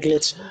an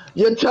aglet.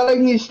 You're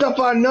telling me stuff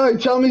I know.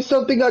 Tell me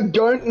something I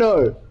don't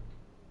know.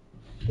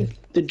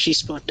 The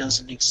G-spot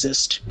doesn't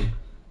exist.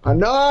 I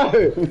know.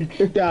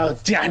 Oh,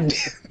 damn.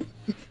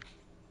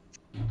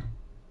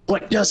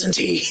 What doesn't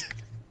he?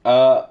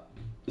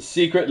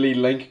 Secretly,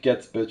 Link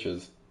gets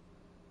bitches.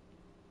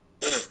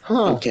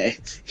 Huh. Okay.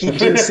 He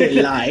didn't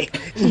say lie.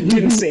 He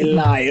didn't say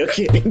lie,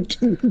 okay?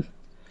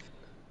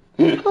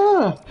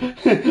 Huh.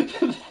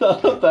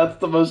 That's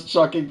the most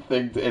shocking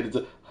thing to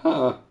edit.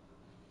 Huh.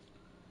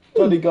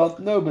 But he got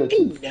no I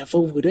bitches. never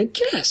would have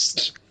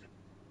guessed.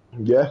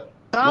 Yeah.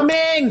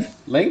 Coming!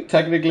 Link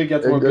technically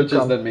gets A more good bitches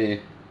com- than me.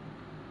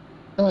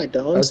 No, I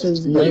don't.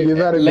 You've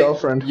had a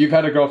girlfriend. You've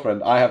had a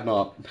girlfriend. I have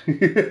not.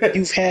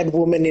 You've had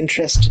women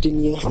interested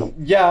in you.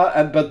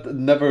 Yeah, but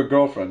never a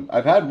girlfriend.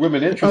 I've had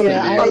women interested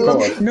in me, I of love-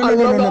 course. No, I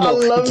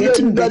love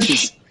Getting that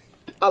bitches.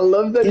 I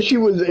love that she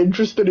was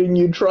interested in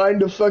you, trying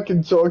to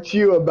fucking talk to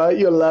you about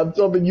your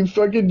laptop, and you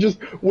fucking just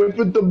went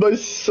with the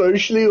most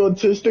socially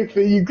autistic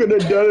thing you could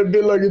have done and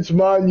been like, it's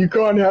mine, you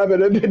can't have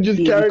it, and then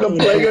just carried on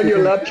playing on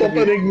your laptop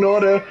and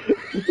ignored her.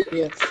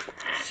 Yeah.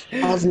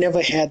 I've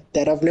never had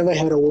that. I've never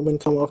had a woman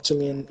come up to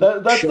me and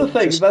That's show the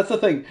thing. interest. That's the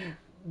thing.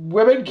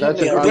 Women can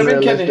That's an women can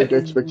unrealistic hit,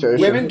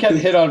 expectation. women can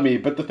hit on me,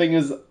 but the thing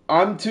is,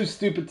 I'm too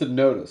stupid to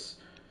notice.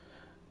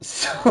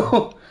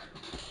 So,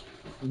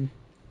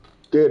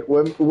 Dude,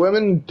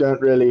 women don't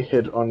really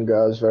hit on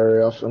guys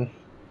very often.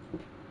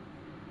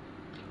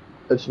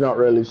 It's not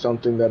really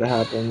something that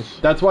happens.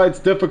 that's why it's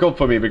difficult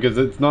for me, because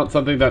it's not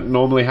something that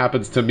normally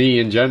happens to me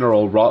in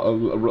general.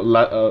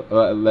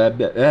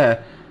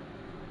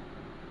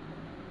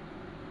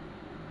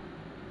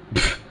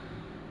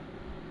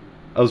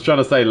 I was trying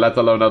to say let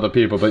alone other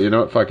people, but you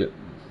know what? Fuck it.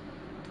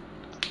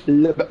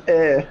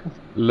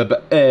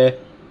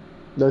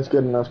 That's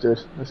good enough, dude.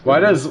 That's good Why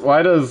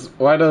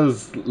enough.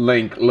 does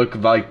Link look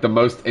like the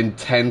most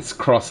intense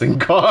crossing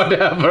guard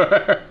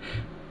ever?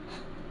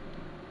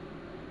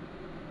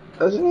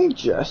 Doesn't he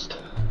just?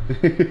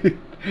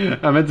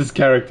 I meant his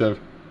character.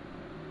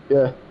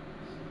 Yeah.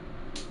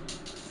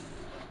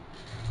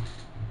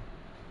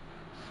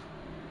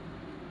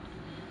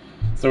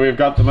 So we've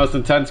got the most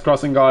intense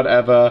crossing guard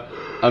ever,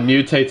 a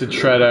mutated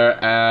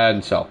Shredder,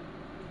 and Shell.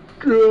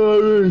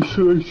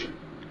 Did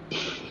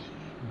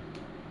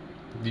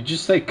you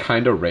just say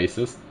kinda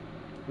racist?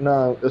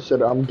 No, I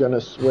said I'm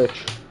gonna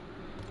switch.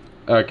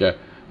 Okay.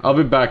 I'll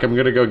be back. I'm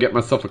gonna go get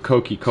myself a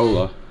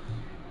Coca-Cola.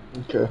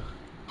 Okay.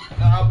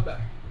 I'll be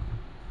back.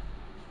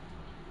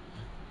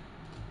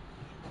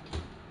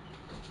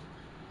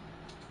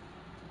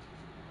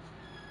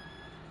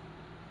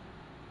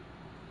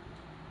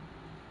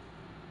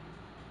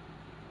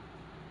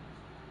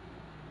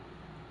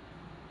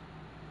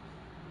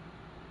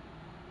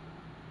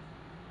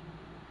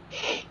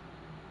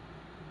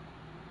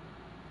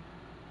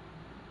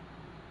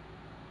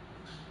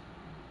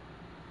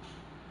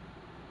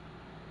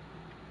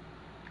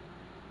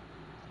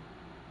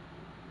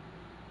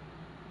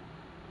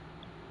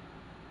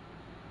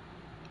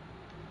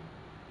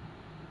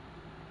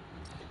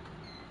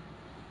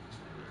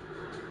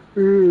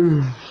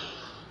 Dude,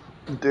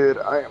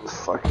 I am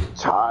fucking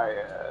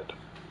tired.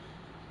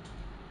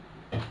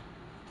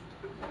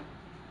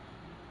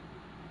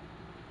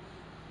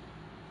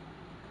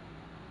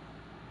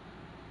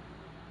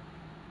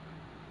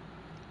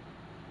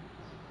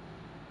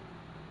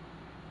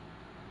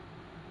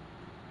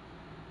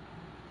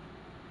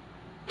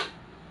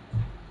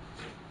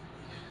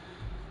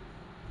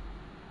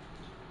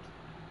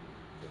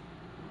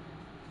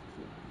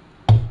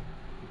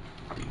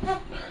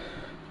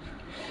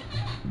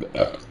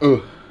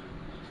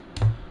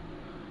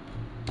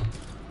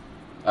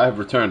 I have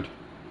returned.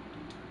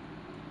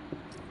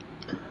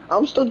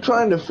 I'm still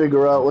trying to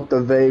figure out what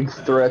the vague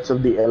threats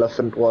of the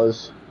elephant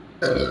was.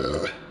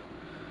 I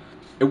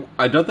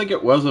don't think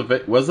it was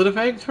was it a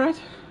vague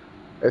threat?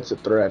 It's a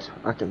threat.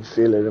 I can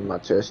feel it in my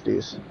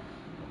testes.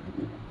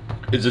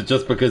 Is it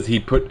just because he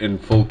put in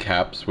full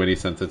caps when he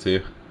sent it to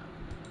you?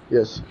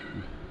 Yes.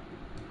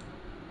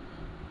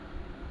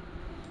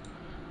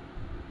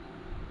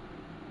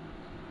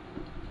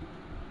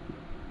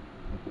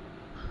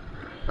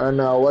 And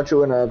now, what you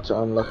gonna have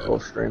to unlock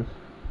off stream?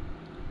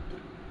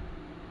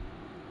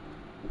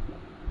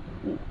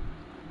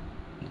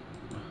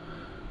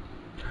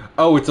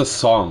 Oh, it's a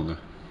song.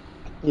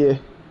 Yeah.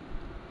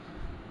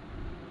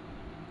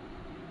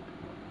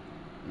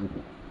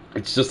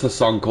 It's just a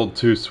song called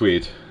Too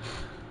Sweet.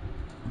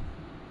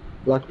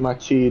 Like my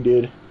tea,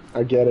 dude.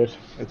 I get it.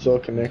 It's all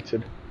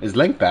connected. Is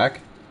Link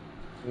back?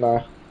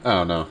 Nah.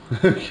 Oh no.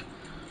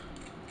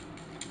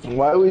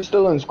 Why are we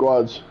still in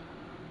squads?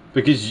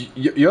 Because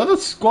you're the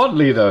squad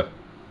leader.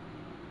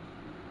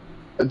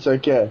 It's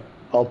okay.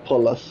 I'll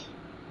pull us.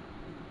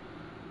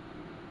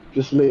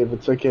 Just leave.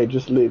 It's okay.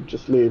 Just leave.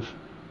 Just leave.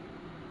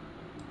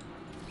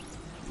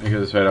 Okay,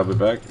 this way, I'll be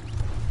back.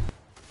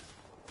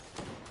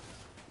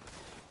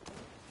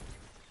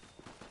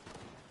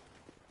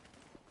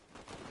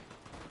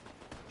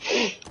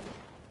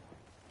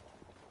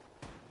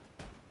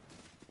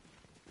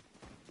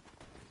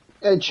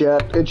 Hey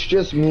chat, it's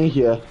just me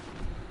here.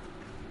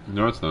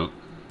 No, it's not.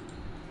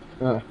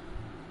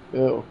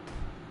 Ew.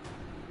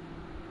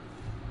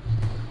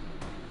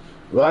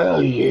 Why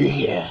are you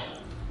here?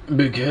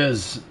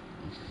 Because...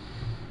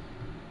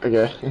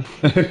 Okay.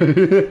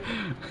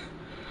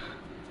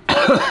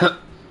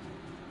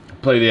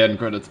 Play the end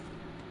credits.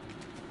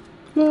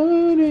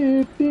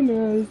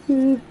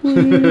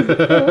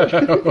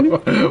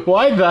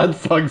 Why that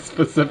song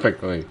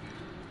specifically?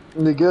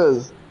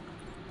 Because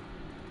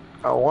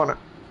I want it.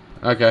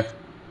 Okay.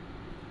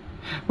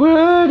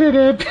 Would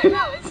it be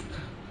nice?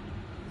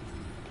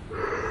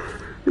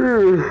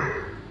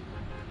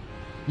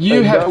 You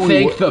And have now we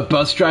thanked the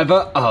bus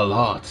driver a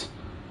lot.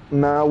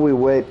 Now we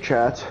wait,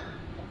 chat.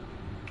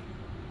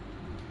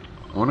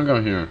 I wanna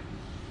go here.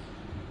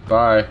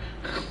 Bye.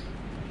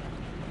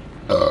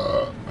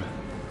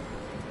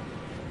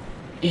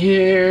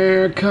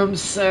 Here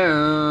comes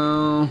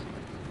Sal.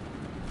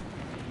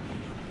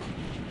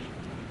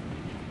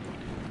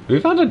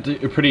 We've had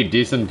a pretty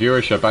decent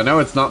viewership. I know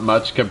it's not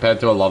much compared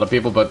to a lot of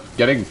people, but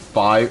getting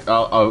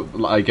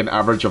like an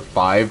average of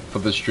 5 for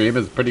the stream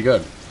is pretty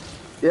good.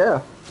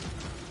 Yeah.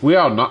 We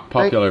are not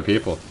popular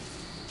people.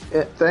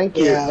 Yeah, thank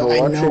you for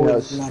watching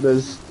us.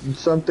 There's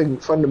something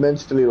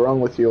fundamentally wrong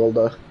with you,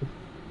 Olda.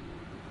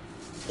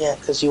 Yeah,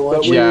 because you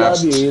watch. We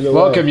love you either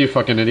Welcome, way. you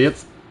fucking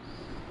idiots.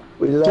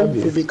 We love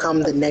you. You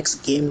become the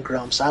next Game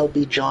Grumps. I'll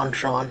be John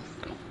Tron.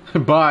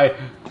 Bye.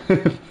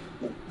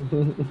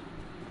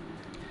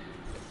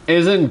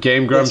 Isn't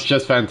Game Grumps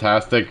just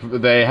fantastic?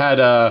 They had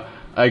a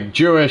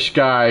Jewish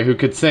guy who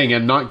could sing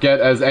and not get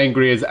as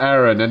angry as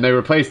Aaron, and they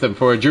replaced him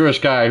for a Jewish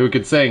guy who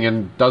could sing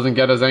and doesn't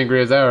get as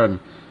angry as Aaron.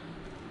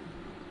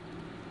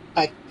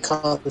 I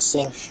can't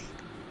sing.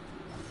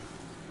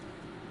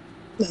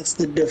 That's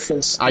the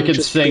difference. I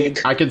could sing.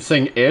 I could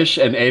sing ish,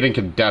 and Aiden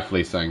can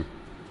definitely sing.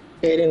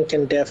 Aiden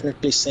can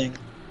definitely sing.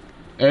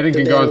 Aiden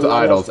can go into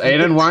Idols.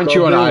 Aiden, why aren't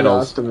you on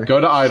Idols? Go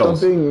to Idols.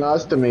 Stop being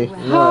nice to me.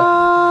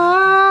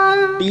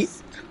 No.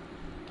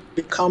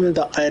 Become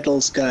the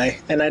Idols guy,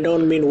 and I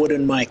don't mean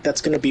Wooden Mike.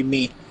 That's gonna be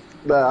me.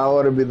 I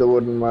want to be the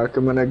wooden mark.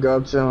 I'm gonna go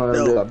up to him and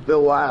be like,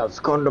 Bill Wiles,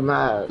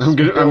 Condomas. I'm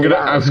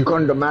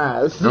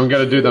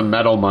gonna do the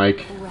metal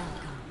mic.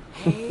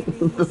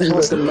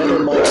 What's the metal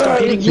mic? Stop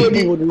hitting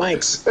people with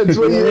mics.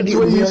 We already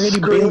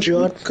bailed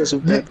you out because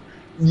of that.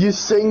 You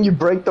sing, you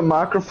break the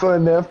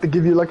microphone, they have to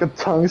give you like a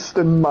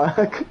tungsten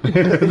mic.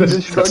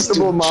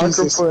 Indestructible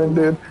microphone,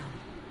 dude.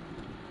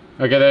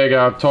 Okay, there you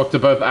go. I've talked to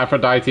both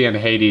Aphrodite and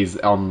Hades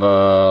on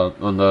the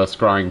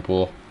scrying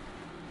pool.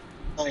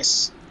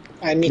 Nice.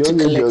 I need to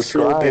collect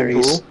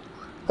flowberries.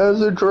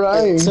 As a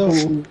drying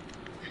pool.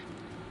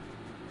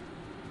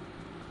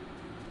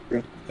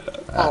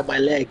 Oh, my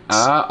legs.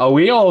 Are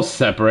we all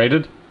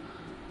separated?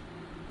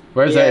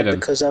 Where's Yeah, Aiden?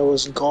 because I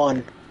was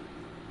gone.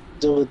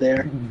 It's over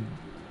there.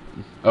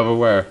 Over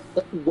where?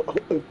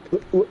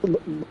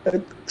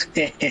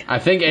 I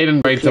think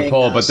Aiden went to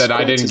pull, but then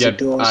I didn't get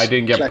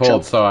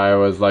pulled, so I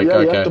was like, yeah,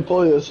 okay. you have to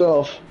pull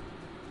yourself.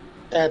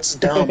 That's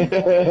dumb.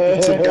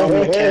 It's a dumb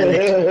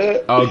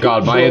mechanic. Oh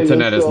god, my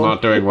internet is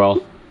not doing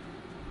well.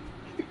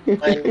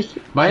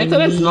 My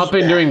internet's not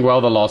been doing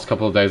well the last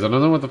couple of days. I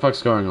don't know what the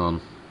fuck's going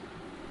on.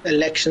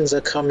 Elections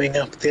are coming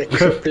up. They're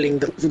crippling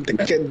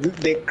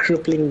they're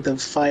crippling the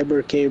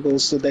fiber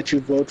cables so that you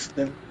vote for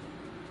them.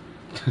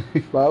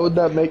 Why would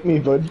that make me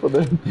vote for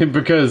them?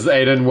 Because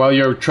Aiden, while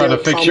you're trying to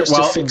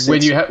fix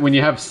when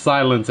you have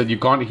silence and you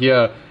can't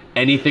hear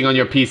anything on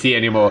your PC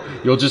anymore,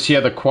 you'll just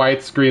hear the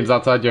quiet screams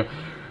outside your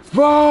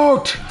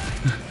vote.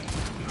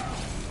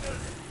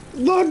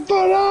 Vote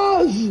for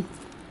us!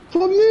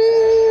 For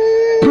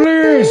me!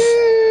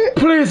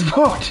 Please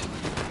vote!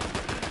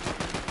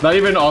 Not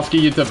even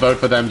asking you to vote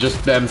for them,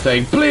 just them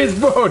saying, please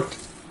vote!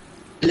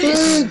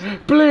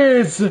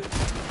 Please!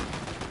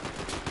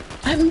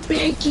 I'm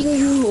begging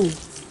you!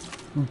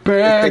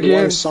 Begging!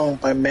 One song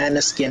by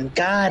Maneskin.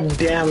 God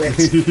damn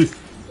it!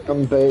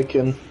 I'm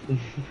begging.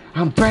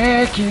 I'm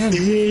begging!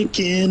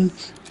 Begging!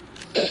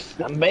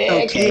 I'm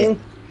begging! Okay.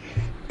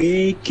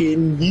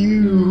 Begging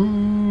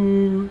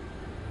you!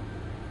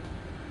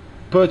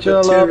 Put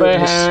your loving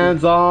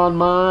hands on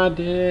my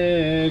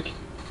dick.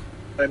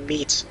 My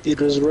meat. It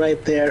was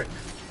right there.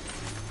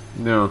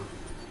 No.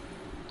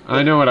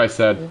 I know what I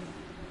said.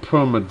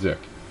 Pull my dick.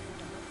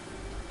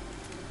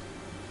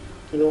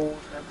 You know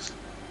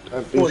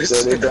Why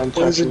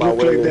does it look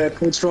like that?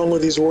 What's wrong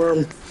with his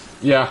worm?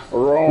 Yeah.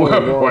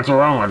 What's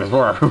wrong with this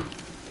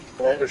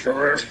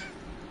worm?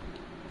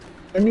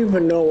 I don't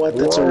even know what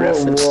that's a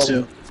reference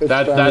to.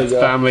 That's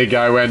Family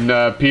Guy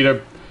when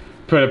Peter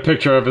put a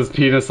picture of his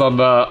penis on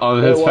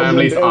his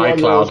family's iCloud.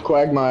 It was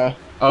Quagmire.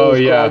 Oh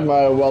yeah.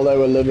 Quagmire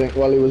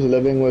while he was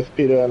living with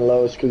Peter and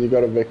Lois because he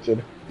got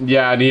evicted.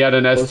 Yeah, and he had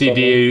an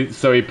STD,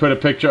 so he put a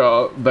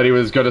picture that he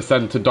was going to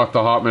send to Dr.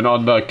 Hartman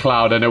on the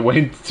cloud, and it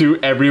went to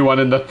everyone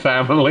in the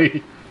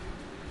family.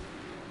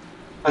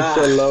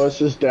 So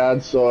Lois's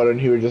dad saw it,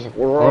 and he was just like,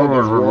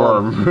 "What's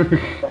wrong with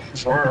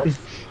this worm?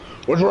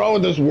 What's wrong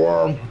with this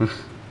worm?"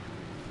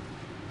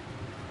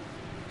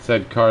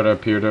 Said Carter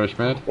Peter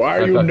Schmidt. Why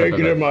are you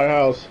naked in my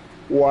house?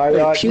 Why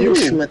not you?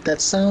 Schmidt,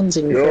 that sounds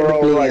You're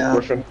incredibly... all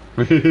right,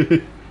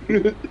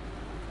 Griffin.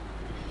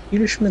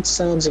 Peter Schmidt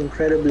sounds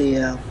incredibly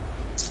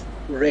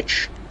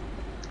rich.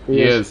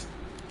 He is.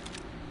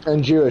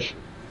 And Jewish.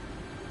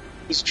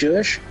 He's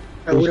Jewish?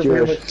 I would have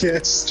never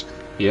guessed.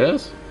 He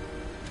is?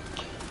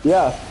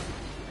 Yeah.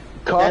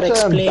 Carter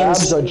and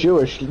Babs are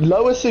Jewish.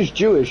 Lois is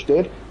Jewish,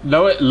 dude.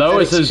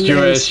 Lois is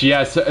Jewish,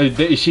 yes.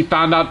 She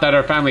found out that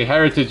her family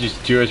heritage is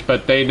Jewish,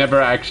 but they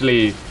never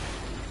actually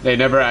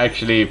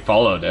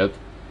followed it.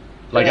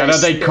 Like, I don't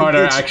think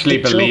Carter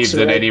actually believes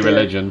in any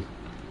religion.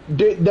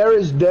 There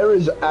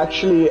is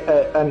actually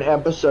an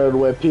episode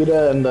where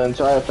Peter and the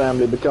entire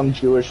family become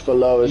Jewish for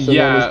Lois, and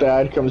then his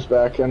dad comes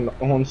back and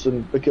haunts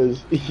him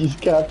because he's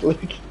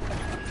Catholic.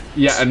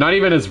 Yeah, and not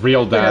even his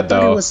real dad,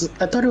 though. I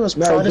thought it was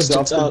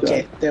Protestant. Oh,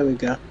 okay, there we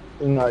go.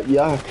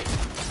 Yuck.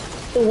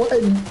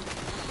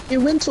 They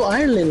went to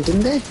Ireland,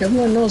 didn't they?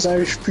 Everyone knows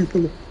Irish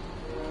people.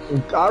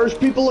 Irish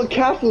people are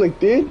Catholic,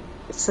 dude.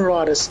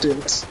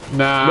 Protestants.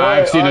 Nah,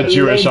 I've seen a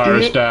Jewish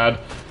Irish dad.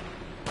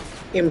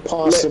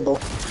 Impossible.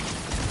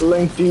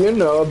 Link, do you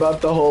know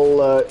about the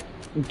whole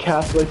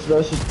Catholics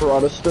versus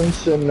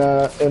Protestants in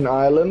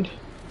Ireland?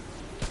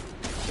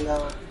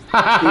 No.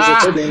 Please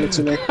explain it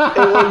to me. It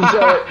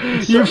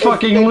was, you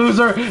fucking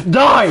loser!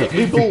 Die!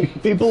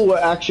 People were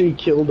actually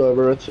killed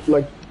over it.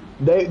 Like,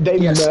 they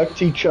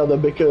murked each other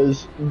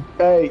because,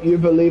 hey, you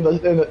believe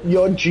us, and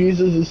your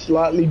Jesus is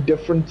slightly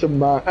different to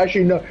mine.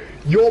 Actually, no,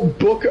 your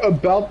book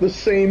about the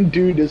same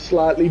dude is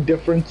slightly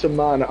different to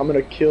mine. I'm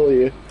gonna kill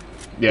you.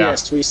 Yeah.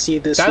 Yes, we see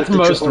this. That's with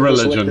most the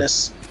Jehovah's religion.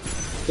 Witness.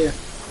 Yeah.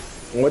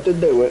 What did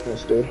they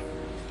witness, dude?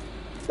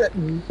 Just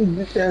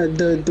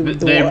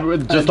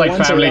like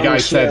Family Guy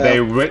said, they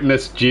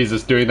witnessed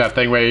Jesus doing that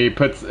thing where he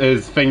puts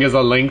his fingers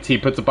are linked, he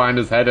puts it behind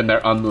his head, and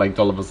they're unlinked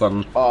all of a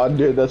sudden. Oh,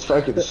 dude, that's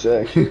fucking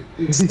sick.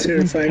 It's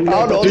terrifying.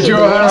 Did you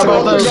hear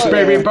about the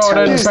baby born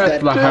in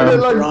Bethlehem?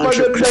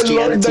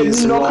 They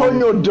knock on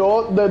your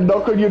door. They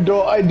knock on your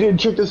door. I did.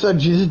 Check this out.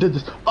 Jesus did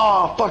this.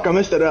 Oh fuck! I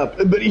messed it up.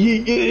 But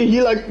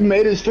he like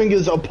made his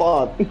fingers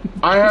apart.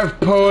 I have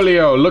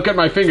polio. Look at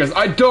my fingers.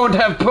 I don't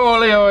have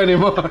polio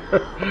anymore.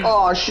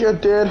 Oh shit,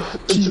 dude.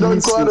 It's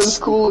not quite as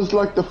cool as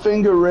like the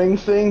finger ring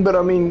thing, but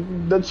I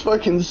mean that's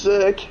fucking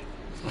sick.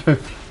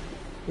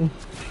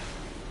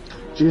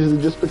 Jesus,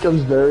 it just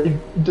becomes very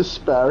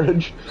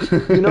disparaged.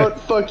 You know what?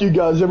 Fuck you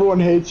guys.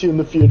 Everyone hates you in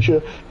the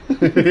future. I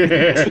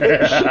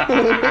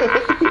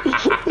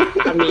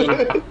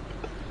mean,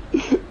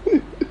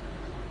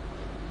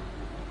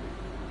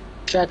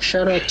 shout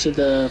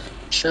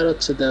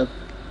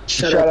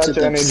out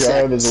to any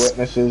Jehovah's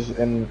Witnesses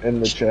in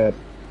the chat.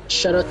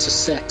 Shout out to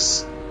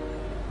sex.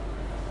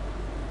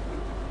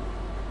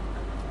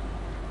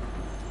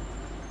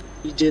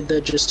 You did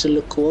that just to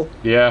look cool?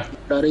 Yeah. You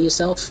proud of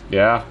yourself?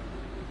 Yeah.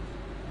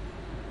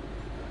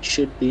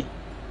 Should be.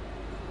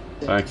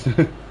 Thanks.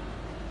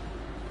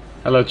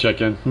 Hello,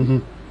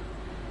 chicken.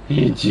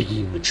 Hey,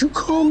 chicken. Would you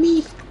call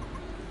me?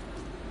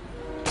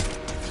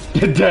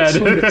 Dead.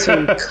 That's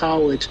what the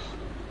coward.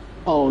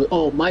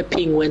 Oh, my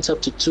ping went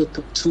up to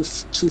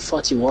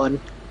 241.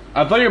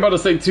 I thought you were about to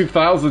say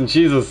 2,000.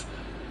 Jesus.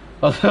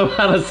 I was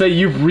about to say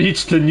you've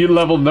reached a new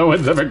level no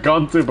one's ever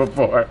gone to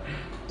before.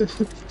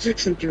 It's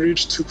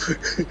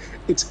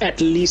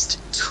at least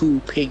 2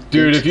 ping.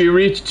 Dude, if you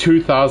reach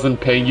 2,000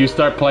 ping, you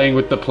start playing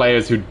with the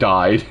players who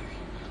died.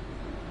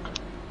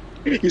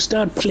 You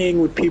start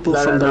playing with people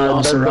from the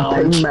lost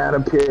round. The Ping Man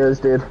appears,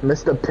 dude.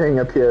 Mr. Ping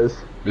appears.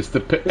 Mr.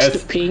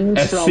 Ping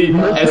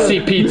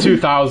SCP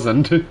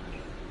 2000.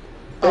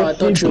 Oh, I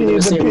thought you were going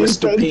to say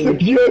Mr. Ping.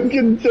 You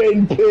can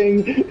say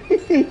Ping.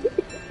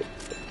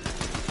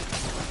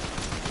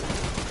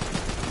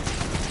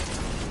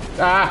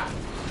 Ah!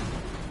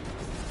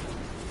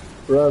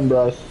 Run,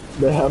 bros.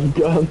 They have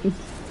guns.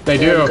 They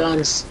do. have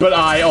guns. But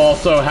I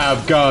also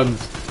have guns.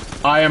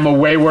 I am a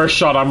way worse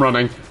shot. I'm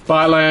running.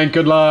 Bye, Land.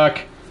 Good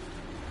luck.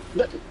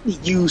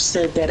 You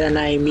said that and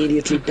I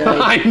immediately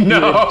died. I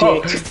know. You're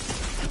a dick.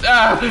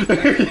 Ah.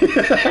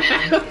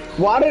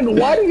 Why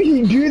did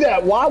he do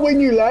that? Why when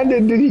you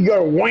landed did he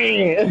go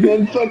whang and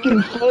then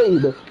fucking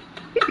fade?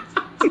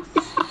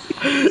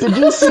 Did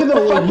you see the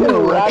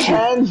fucking rat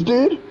hands,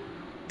 dude?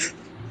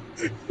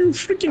 You're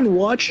freaking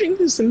watching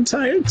this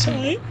entire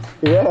time?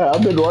 Yeah,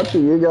 I've been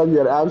watching you guys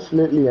get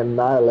absolutely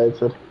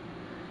annihilated.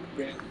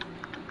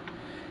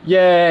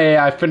 Yay,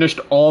 I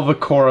finished all the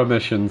Korra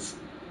missions.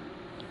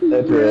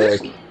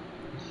 Epic.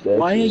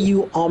 Why are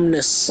you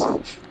ominous?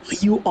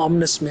 You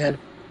ominous man.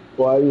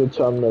 Why are you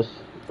Tumnus?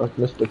 Like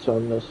Mr.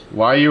 Tumnus.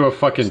 Why are you a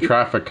fucking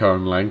traffic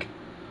cone, Link?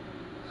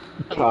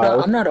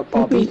 Kyle. I'm not a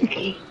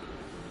Bobby.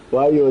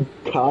 Why are you a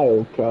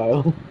Kyle,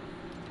 Kyle?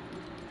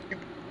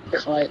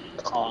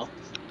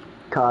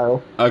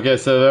 Kyle. Okay,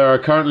 so there are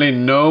currently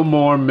no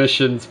more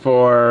missions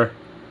for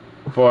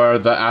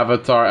the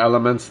Avatar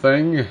Elements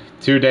thing.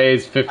 2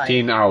 days,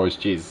 15 hours.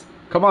 Jeez.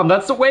 Come on,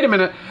 wait a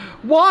minute.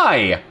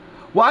 Why?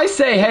 Why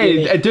say,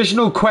 hey,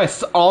 additional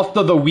quests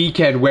after the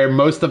weekend where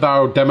most of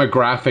our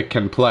demographic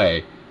can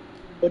play?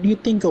 What do you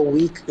think a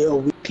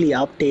weekly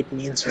update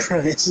means,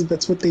 Rice?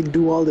 That's what they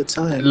do all the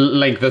time.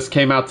 Link, this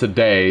came out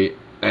today,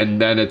 and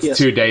then it's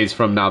 2 days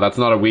from now. That's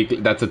not a weekly,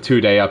 that's a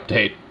 2-day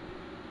update.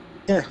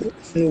 Yeah,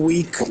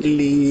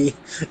 weekly.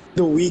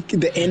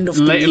 The end of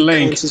the week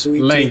counts as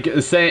weekly. Link,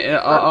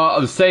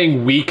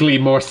 saying weekly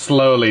more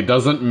slowly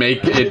doesn't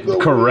make it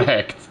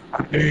correct.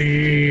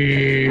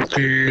 Okay,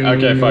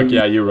 fuck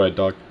yeah, you're right,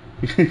 dog.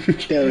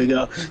 There we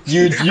go.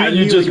 You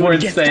just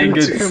weren't saying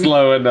it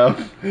slow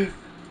enough.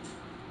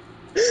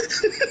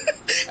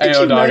 Hey,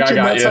 yo, dog, I got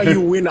that's you. how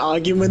you win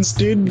arguments,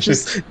 dude.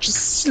 Just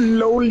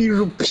slowly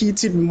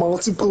repeat it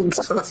multiple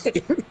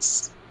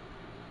times.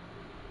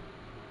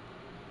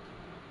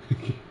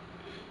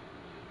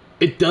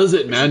 It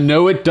doesn't, man.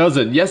 No, it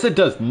doesn't. Yes, it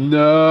does.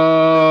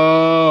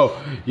 No.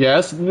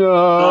 Yes, no.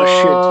 Oh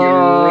shit, you're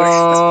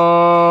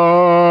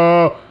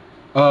right.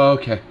 Oh,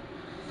 okay.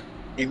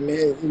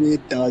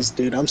 It does,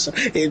 dude. I'm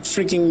sorry. It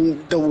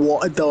freaking the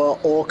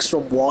orcs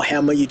from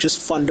Warhammer. You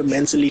just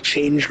fundamentally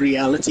change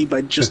reality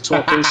by just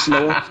talking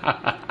slower.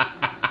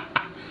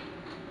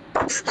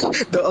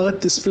 The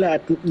Earth is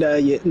flat.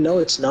 No,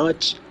 it's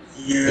not.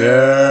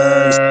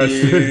 Yes,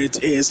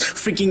 it is.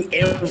 Freaking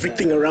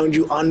everything around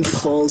you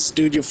unfolds,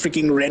 dude. Your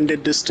freaking render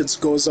distance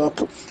goes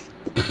up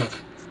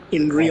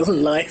in real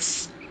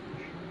life.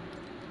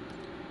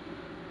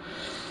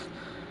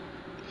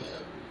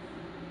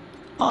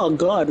 Oh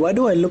God, why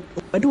do I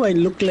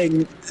look like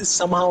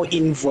somehow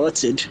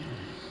inverted?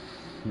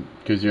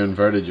 Because you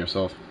inverted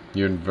yourself.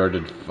 You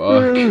inverted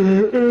fuck. See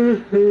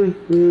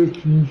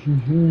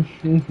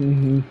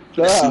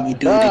me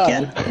do it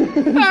again.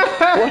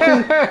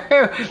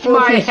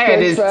 My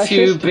head is space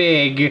too fascist?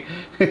 big. You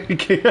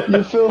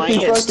My filthy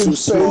head's fucking too space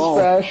small.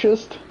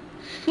 fascist.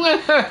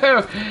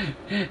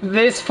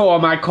 This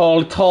form I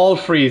call Tall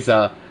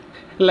Freezer.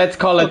 Let's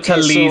call it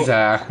Okay, so-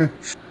 Talisa.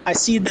 I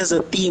see there's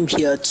a theme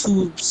here: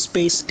 2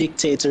 space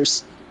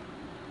dictators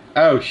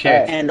Oh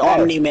shit. and Hey.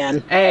 Omni-Man.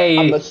 I'm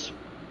Hey. a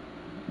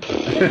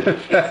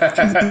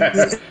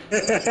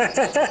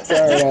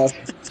fair enough.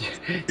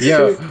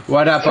 Yo,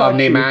 what up, Fuck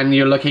Omni you. Man?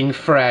 You're looking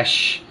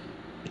fresh.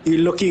 You're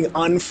looking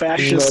I'm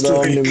unfascist. not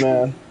only Rick.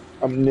 man.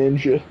 I'm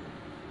ninja.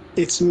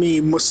 It's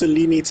me,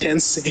 Mussolini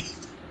Tensei.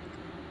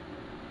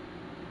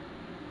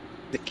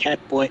 The cat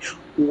boy.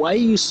 Why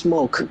you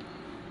smoke?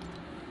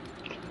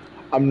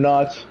 I'm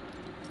not.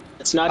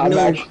 It's not I'm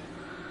new.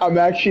 I'm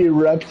actually a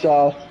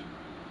reptile.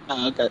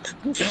 Okay.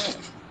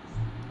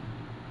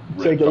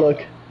 Take a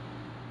look.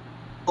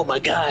 Oh my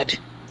God.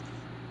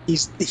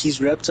 He's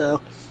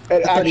reptile.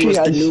 It I thought he actually was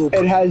the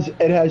has. noob.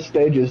 It has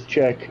stages.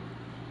 Check.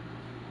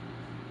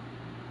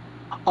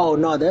 Oh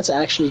no, that's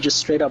actually just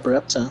straight up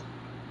reptile.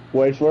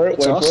 Wait for it.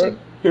 That's Wait awesome. for it.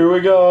 Here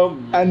we go.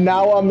 And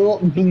now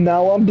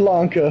I'm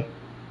Blanca.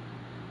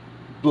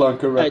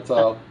 Blanca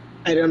reptile.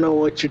 I don't know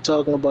what you're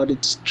talking about.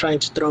 It's trying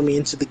to throw me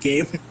into the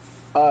game. He's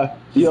got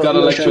you're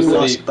electricity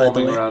lost, by the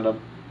forming way. around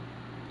him.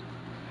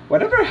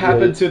 Whatever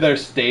happened to their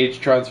stage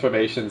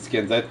transformation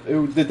skins?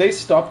 Did they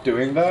stop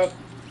doing that?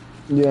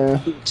 Yeah.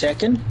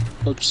 Tekken?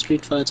 Or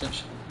Street Fighter?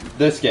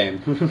 This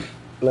game.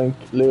 Link.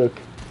 Look.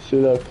 See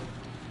look.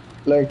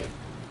 Link.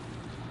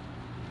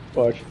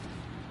 Watch.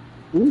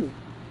 Ooh,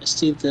 I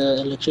see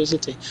the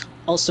electricity.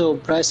 Also,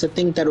 Bryce, I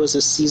think that was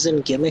a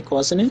season gimmick,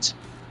 wasn't it?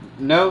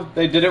 No,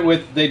 they did it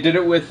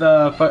with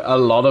a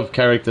lot of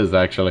characters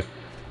actually.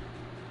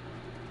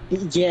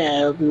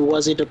 Yeah,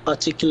 was it a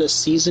particular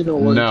season or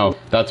was No,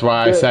 that's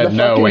why I The said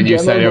no fucking when you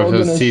said it was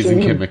Demogorgon a is season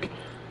singing- gimmick.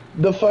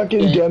 The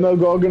fucking Yeah.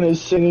 Demogorgon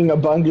is singing a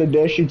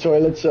Bangladeshi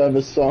toilet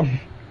service song.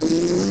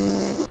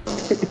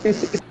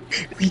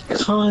 We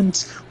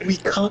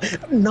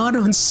can't, not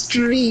on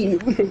stream.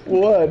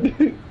 What?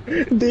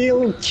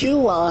 They'll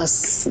kill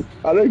us.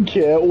 I don't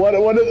care. What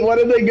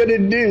are they gonna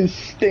do?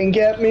 Stink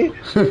at me?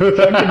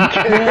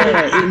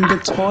 Yeah, in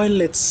the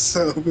toilet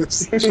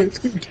service.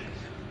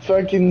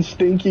 Fucking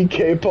stinky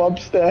K-pop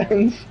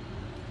stands.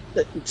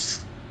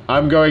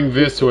 I'm going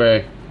this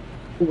way.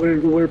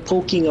 We're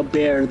poking a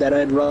bear that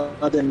I'd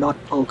rather not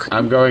poke.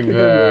 I'm going You're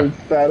there.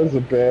 fat as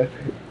a bear.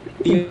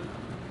 The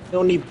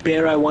only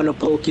bear I want to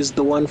poke is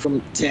the one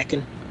from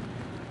Tekken.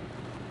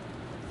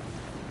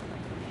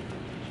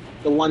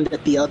 The one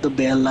that the other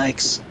bear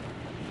likes.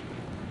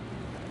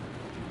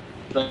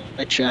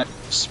 Right, chat.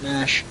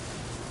 Smash.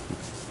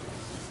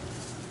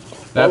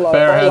 That Hold on,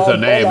 bear hold has a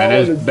on, name,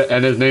 hold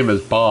and his name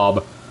is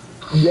Bob.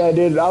 Yeah,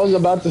 dude, I was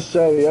about to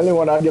say, the only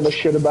one I give a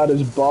shit about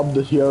is Bob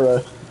the Hero.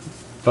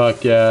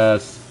 Fuck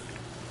yes.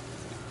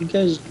 You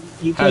guys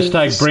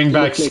Hashtag bring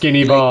back look like-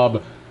 Skinny like-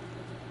 Bob.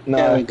 No,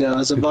 There we go. I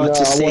was about No,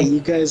 to I say, want- you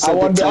guys I are the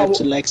want- type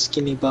to like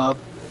Skinny Bob.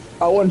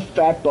 I want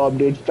Fat Bob,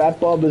 dude. Fat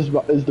Bob is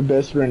the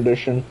best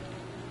rendition.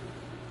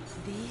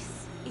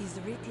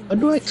 How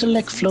do I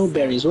collect flow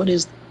berries? What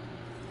is...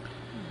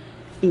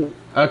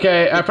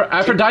 Okay,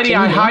 Aphrodite,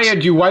 I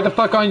hired you. Why the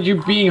fuck aren't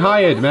you being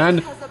hired,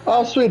 man?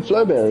 Oh, sweet,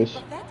 flowberries.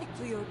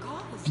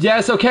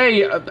 Yes,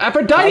 okay, How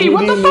Aphrodite, many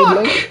what do the you need, fuck?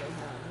 Link?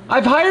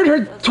 I've hired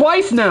her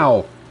twice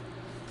now.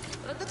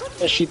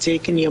 Has she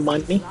taken your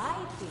money?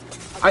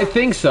 I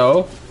think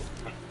so.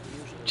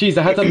 Jeez,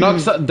 I had to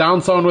knock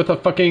down someone with a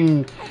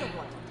fucking...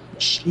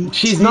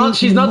 She's not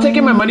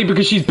taking my money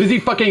because she's busy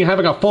fucking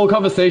having a full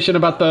conversation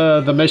about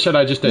the mission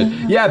I just did.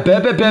 Yeah,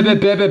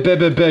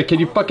 baby. Can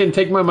you fucking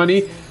take my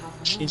money?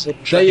 She's a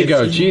There you go,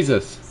 trifling-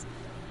 Jesus.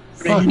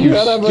 Fuck you,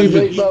 Shut up and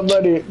stupid. take my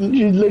money.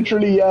 She's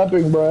literally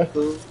yapping, bro.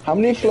 How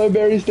many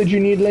flowberries did you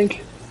need,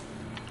 Link?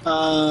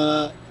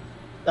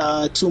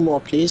 2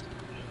 more, please.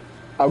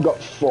 I've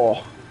got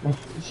 4.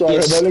 Sorry,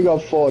 Yes. I've only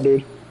got 4,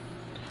 dude.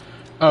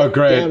 Oh,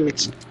 great. Damn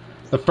it.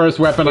 The first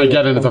weapon I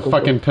get in is a Cool.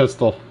 fucking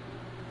pistol.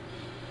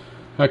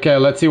 Okay,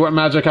 let's see what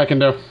magic I can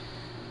do.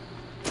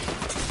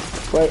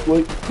 Wait.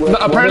 No,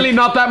 apparently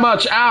not that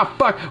much. Ah,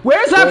 fuck.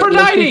 Where's Let's be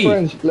Aphrodite?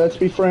 friends. Let's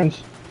be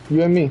friends.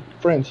 You and me,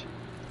 friends.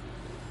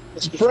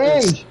 Let's be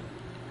Friends!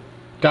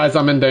 Guys,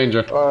 I'm in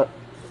danger.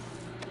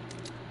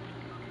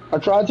 I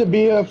tried to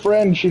be her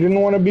friend. She didn't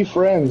want to be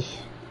friends.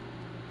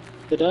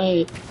 Did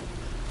I?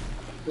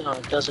 No,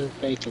 it doesn't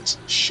break it.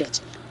 Shit.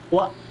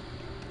 What?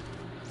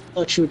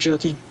 Thought you were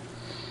joking.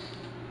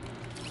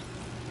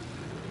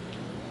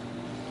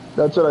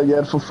 That's what I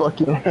get for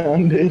fucking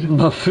around, dude.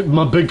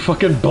 My big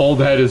fucking bald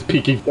head is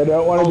peeking. They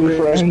don't want to be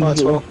friends.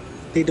 Responsible.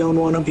 They don't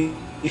want to be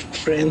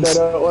friends. They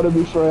don't want to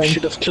be friends.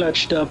 Should have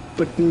clutched up,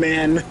 but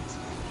man.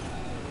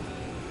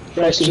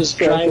 Let's Fucking just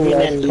drive in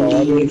circle-ass and car,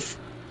 dude. leave.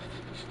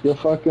 Your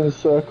fucking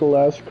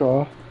circle-ass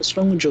car. What's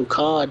wrong with your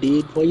car,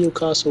 dude? Why your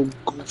car so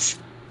goof?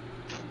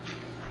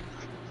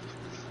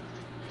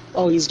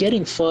 Oh, he's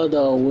getting further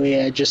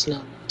away, I just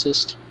now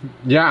noticed.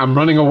 Yeah, I'm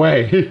running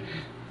away.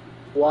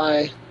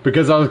 Why?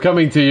 Because I was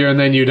coming to you and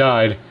then you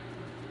died.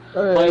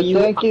 Thank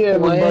you, everybody.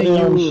 Why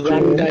are on you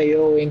stream.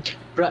 randioing?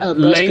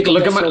 Link,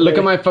 look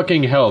at my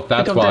fucking health.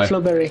 That's Pick up why. that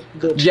flowberry.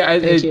 Good. Yeah,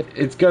 Thank you.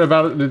 it's good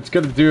about it's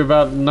good to do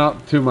about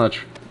not too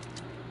much.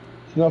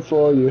 It's not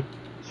for you.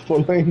 It's for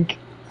Link.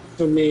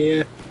 For me,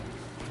 yeah.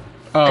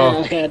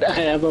 Oh, I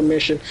have a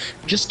mission.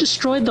 Just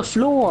destroy the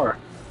floor.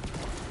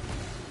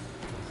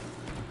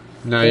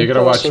 no, you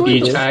gotta watch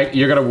Impossible.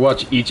 you gotta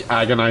watch each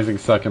agonizing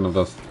second of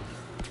this.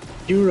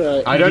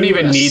 I don't you're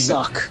even a need.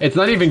 suck. It's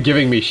not even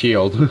giving me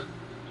shield.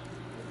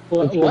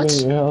 What? It's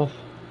giving you health.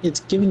 It's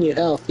giving you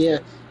health, yeah.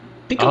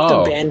 Pick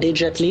up the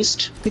bandage at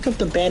least. Pick up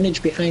the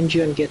bandage behind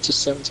you and get to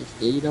 70.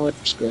 You know what?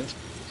 Screw it.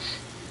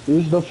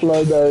 Use the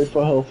flowberry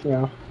for health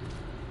now.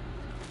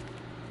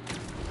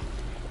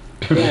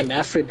 Damn,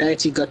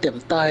 Aphrodite got them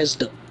thighs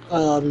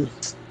though.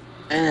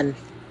 Man.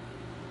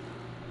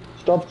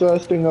 Stop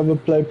thirsting over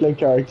play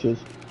characters.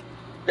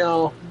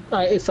 No,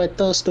 if I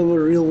thirst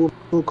over a real woman,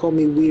 will call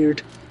me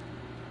weird.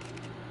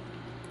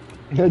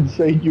 I'd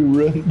say you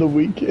ruined the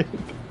weekend.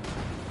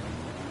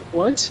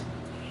 What?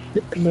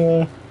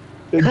 Nah.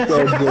 It's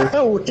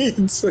bad,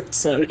 Wait,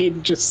 sorry,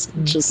 just.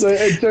 So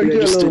it took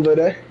you a little bit,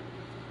 eh?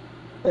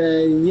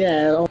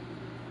 Yeah.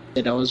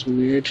 That was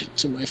weird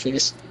to my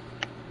face.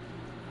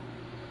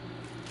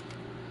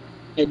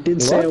 I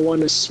did say I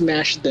want to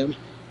smash them.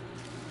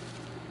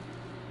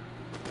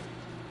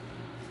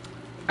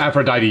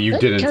 Aphrodite, you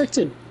That didn't.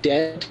 character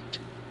dead.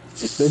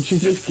 Did you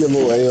just give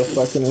away your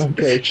fucking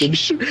location?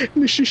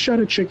 She shot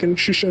a chicken.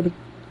 She shot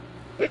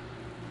it.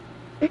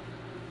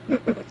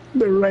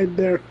 They're right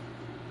there.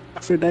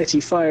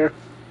 Aphrodite, fire.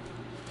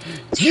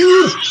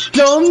 You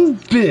dumb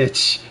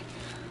bitch!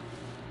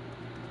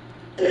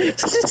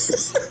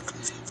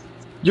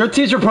 Your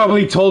teacher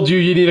probably told you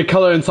you need to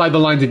color inside the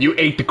lines and you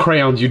ate the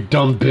crayons, you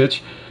dumb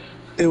bitch.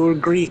 They were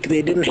Greek.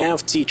 They didn't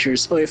have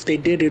teachers. Or if they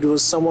did, it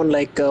was someone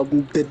like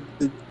the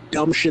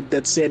dumb shit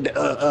that said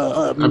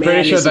I'm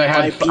pretty sure they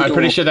had. I'm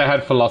pretty sure they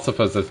had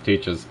philosophers as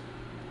teachers.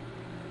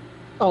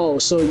 Oh,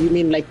 so you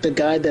mean like the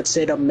guy that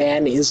said a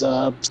man is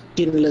a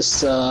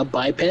skinless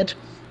biped?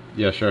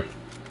 Yeah, sure.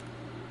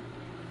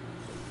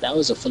 That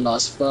was a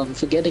philosopher. I'm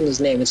forgetting his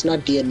name. It's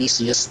not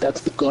Dionysius.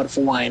 That's the god of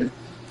wine.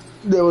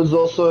 There was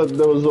also a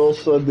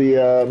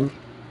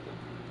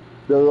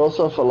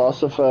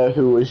philosopher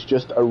who was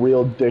just a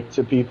real dick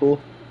to people.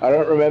 I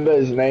don't remember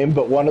his name,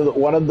 but one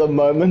of the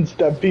moments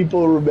that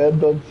people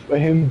remember for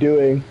him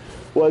doing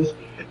was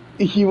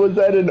he was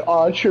at an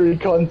archery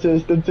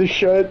contest, and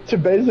to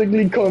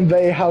basically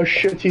convey how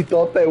shit he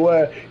thought they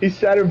were, he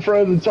sat in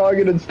front of the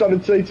target and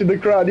started saying to the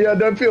crowd, "Yeah,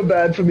 don't feel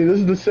bad for me. This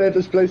is the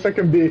safest place I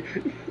can be."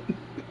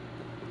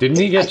 Didn't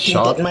he get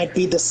shot? That might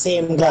be the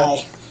same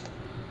guy.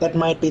 That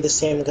might be the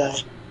same guy.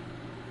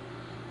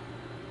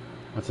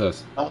 What's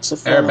this?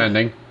 Philosopher.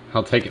 Airbending.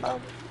 I'll take it.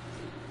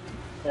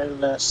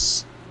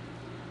 Careless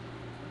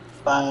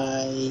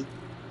by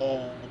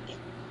and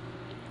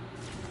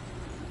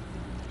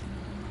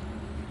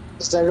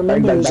because I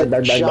remember it was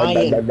a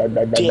giant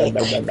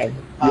dick.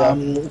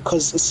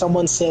 Because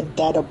someone said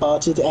that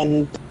about it,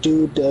 and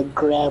dude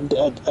grabbed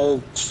a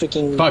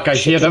freaking. Fuck! I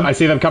see chicken. them. I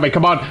see them coming.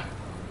 Come on!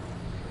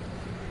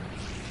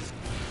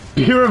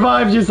 Be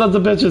revived, you sons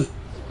of bitches!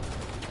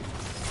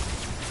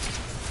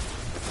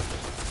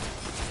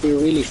 Be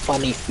really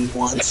funny if he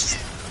wants.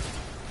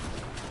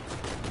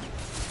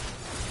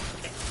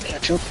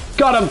 Catch up.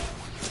 Got him!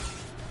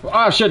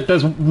 Oh shit!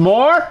 There's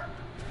more.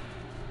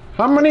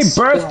 How many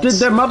births did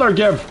their mother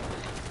give?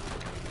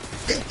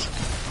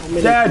 How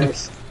many Dead.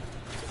 births?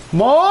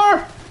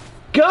 More?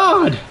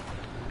 God!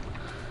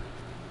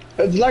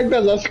 It's like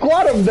there's a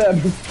squad of them.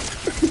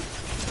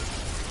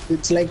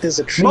 It's like there's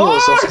a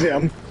trios More? of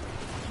them.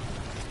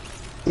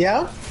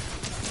 Yeah?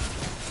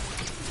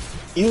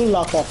 You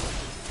lock up.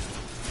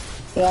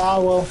 Yeah,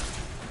 well.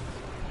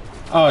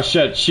 Oh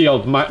shit!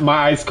 Shield. My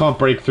eyes can't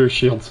break through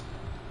shields.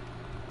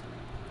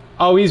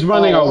 Oh, he's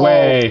running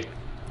away.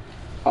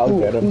 I'll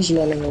get him. Who's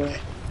running away?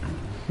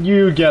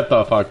 You get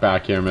the fuck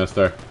back here,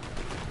 mister.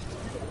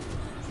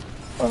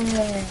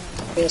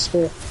 Yes,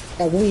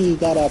 have we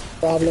got a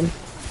problem?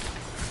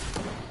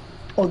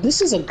 Oh,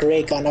 this is a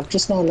grey gun. I've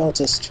just now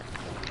noticed.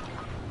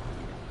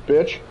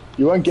 Bitch,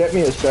 you won't get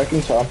me a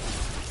second time.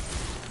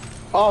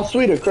 Oh,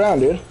 sweet, a crown,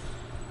 dude.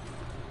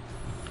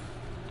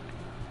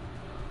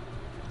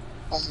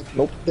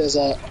 Nope. There's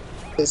a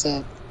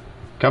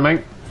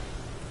Coming.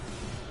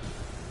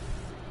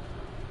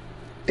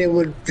 They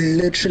were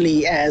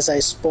literally, as I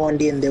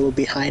spawned in, they were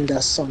behind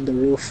us on the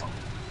roof.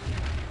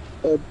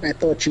 I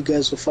thought you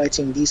guys were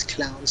fighting these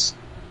clowns.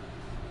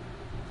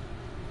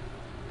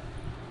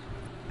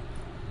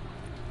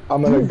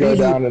 I'm gonna go Really?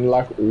 down in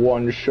like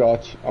one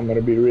shot. I'm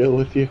gonna be real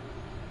with you.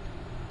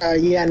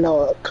 Yeah,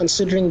 no.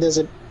 Considering there's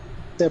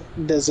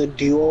a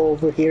duo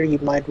over here, you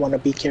might want to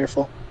be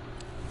careful.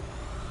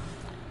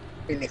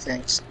 Many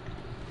thanks.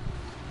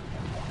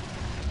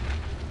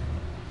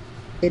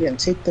 Aiden,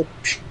 take the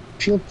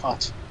shield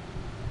pot.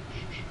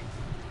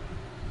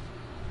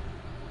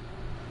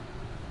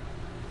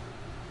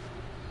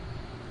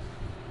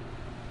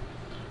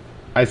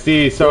 I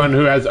see someone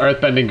who has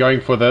earthbending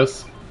going for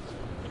this.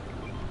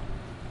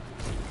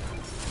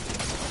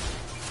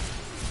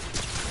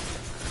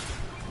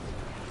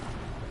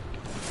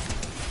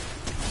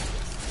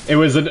 It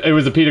was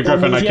a Peter Don't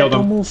Griffin. move I yet, killed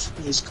don't him. move.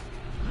 He's...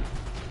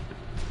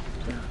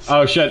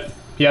 Oh shit!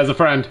 He has a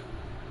friend.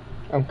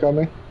 I'm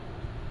coming.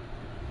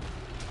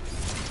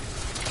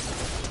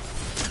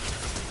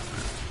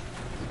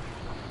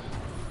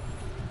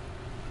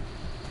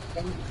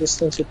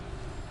 Distance with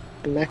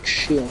max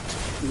shield.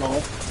 No.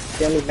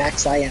 The only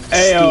max I am.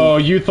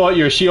 Ayo, you thought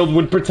your shield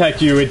would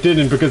protect you. It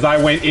didn't because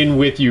I went in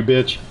with you,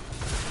 bitch.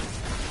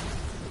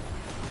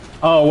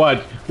 Oh, what?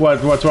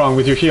 What's wrong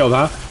with your shield,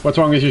 huh? What's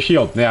wrong with your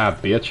shield? Yeah,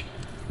 bitch.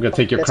 I'm gonna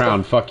take your Let's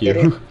crown. go. Fuck Get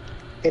you.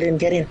 in.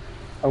 Get in.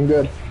 I'm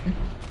good.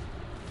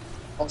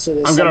 Also,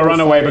 there's I'm gonna someone run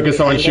away firing because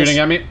someone's behind shooting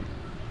us. at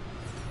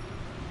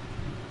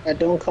me.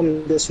 Don't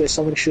come this way.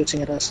 Someone's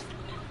shooting at us.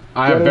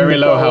 I Get have in very the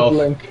low car health. with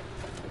Link.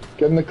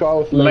 Get in the car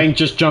with Link. Link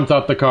just jumped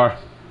out the car.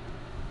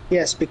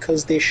 Yes,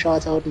 because they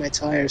shot out my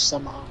tires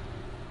somehow.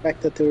 The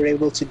fact that they were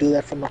able to do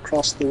that from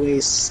across the way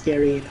is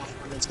scary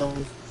enough on its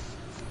own.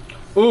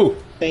 Ooh!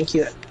 Thank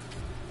you.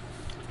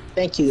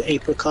 Thank you,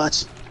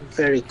 Apricot.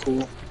 Very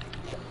cool.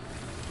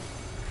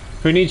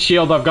 Who needs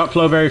shield? I've got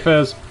Flowberry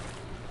Fizz.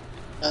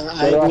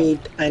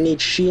 I need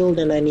shield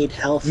and I need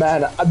health.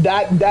 Man,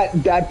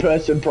 that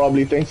person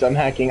probably thinks I'm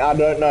hacking. I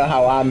don't know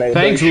how I made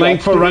Thanks, those Link,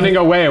 shots for to me. running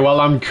away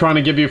while I'm trying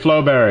to give you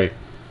Flowberry.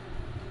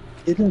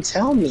 Didn't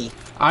tell me.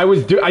 I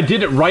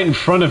did it right in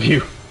front of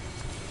you.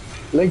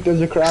 Link, there's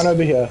a crown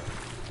over here.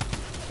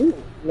 Ooh,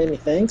 many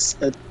thanks.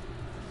 I'm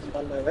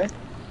on my way.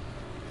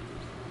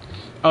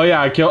 Oh yeah,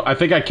 I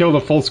think I killed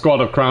a full squad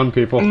of crown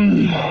people.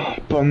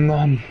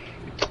 But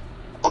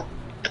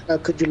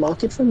Could you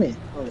mark it for me?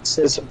 Oh, it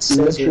says it's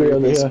literally where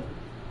over it is. here.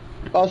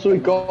 Oh,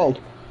 sweet gold.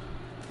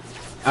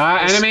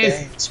 Enemies!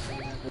 Thanks,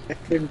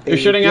 man. You're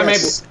shooting at me.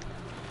 Yes, those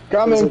are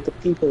Coming. the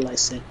people I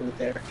sent were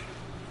there.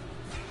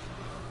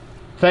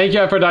 Thank you,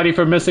 Aphrodite,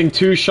 for missing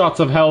 2 shots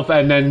of health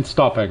and then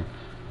stopping.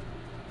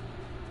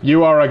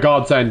 You are a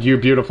godsend, you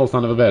beautiful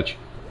son of a bitch.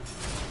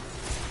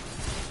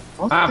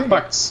 Oh, Ah,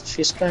 fuck. thanks.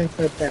 She's trying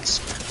her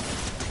best.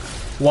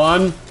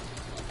 1.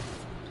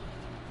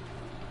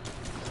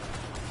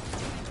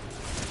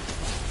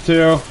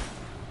 2.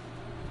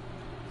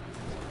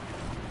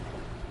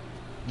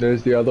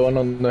 There's the other one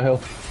on the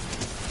hill.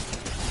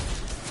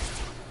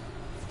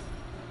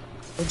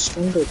 No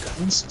stronger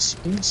guns?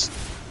 Serious?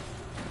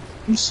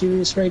 I'm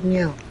serious right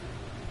now.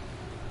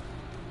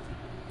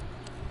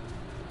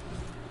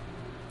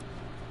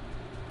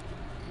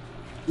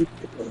 Keep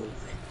it moving.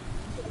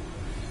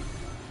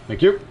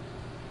 Thank you.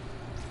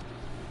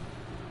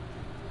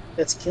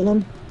 Let's kill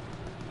him.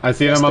 I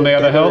see Yes, them on the they're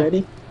other dead hill.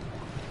 already.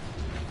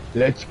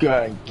 Let's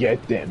go and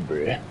get them,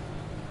 bruh.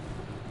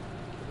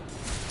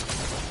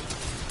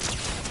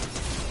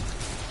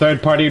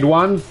 Third partied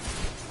 1.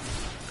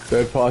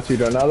 Third party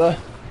to another.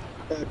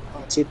 Third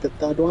party, the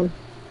third one.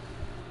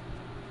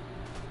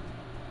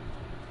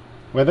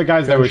 Where are the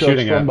guys that were Gunshots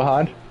shooting from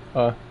at?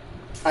 behind.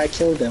 I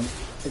killed them.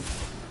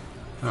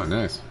 Oh,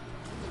 nice.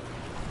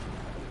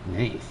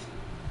 Nice.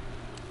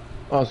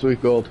 Oh,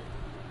 sweet gold.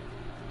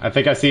 I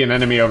think I see an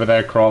enemy over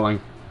there crawling.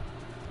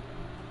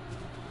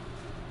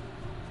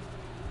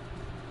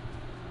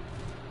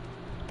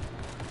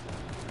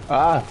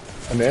 Ah,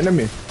 an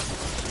enemy.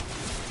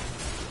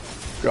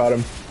 Got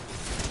him.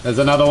 There's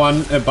another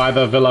one by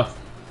the villa.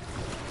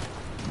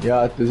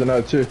 Yeah, there's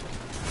another 2.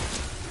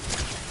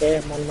 Okay,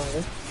 I'm on my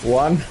way.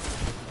 1.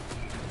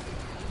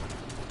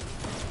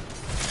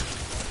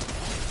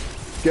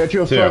 Get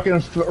your 2.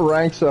 fucking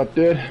ranks up,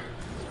 dude.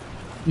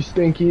 You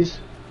stinkies.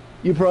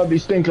 You probably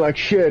stink like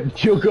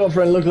shit. Your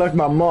girlfriend look like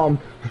my mom.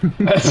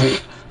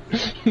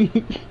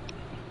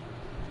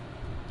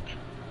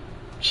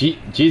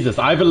 Jesus,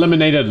 I've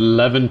eliminated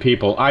 11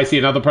 people. I see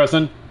another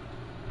person.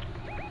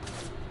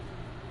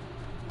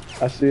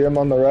 I see him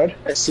on the road.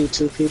 I see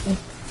 2 people.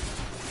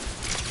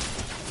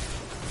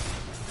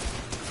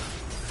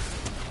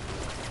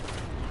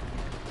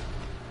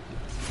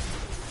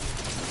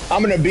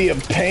 I'm gonna be a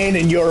pain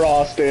in your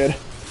ass, dude.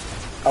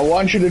 I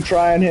want you to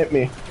try and hit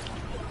me.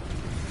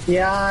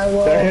 Yeah, I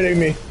will. They're hitting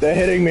me. They're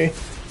hitting me.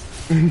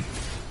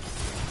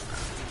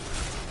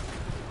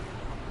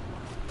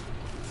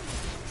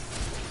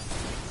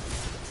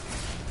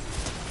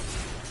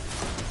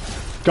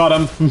 Got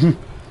him.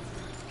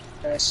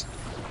 Nice.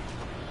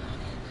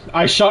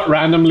 I shot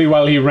randomly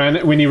while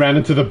when he ran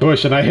into the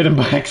bush, and I hit him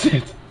by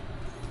accident.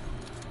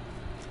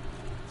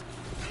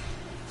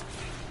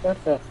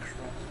 What the crap?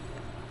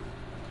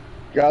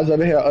 Guys,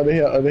 over here, over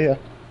here, over here.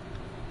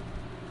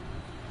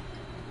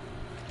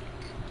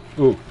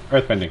 Ooh,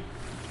 earthbending.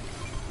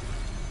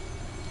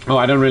 Oh,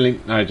 I don't really...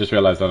 I just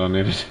realized I don't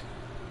need it.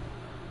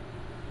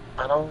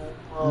 I don't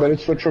know. But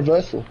it's for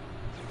traversal.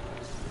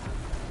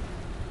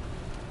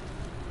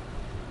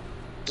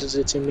 Is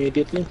it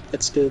immediately?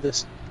 Let's do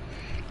this.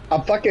 I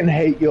fucking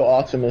hate your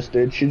Artemis,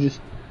 dude. She just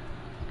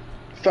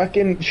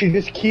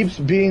keeps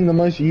being the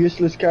most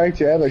useless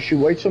character ever. She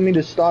waits for me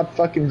to start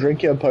fucking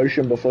drinking a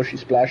potion before she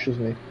splashes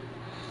me.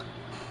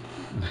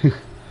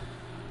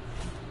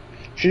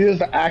 She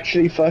just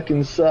actually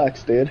fucking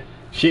sucks, dude.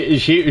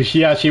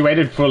 She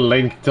waited for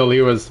Link till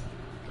he was...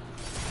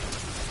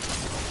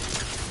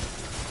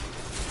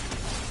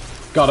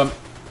 Got him.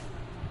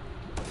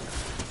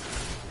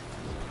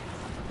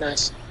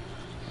 Nice.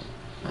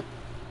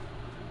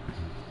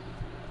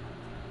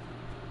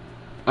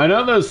 I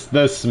know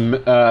this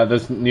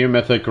new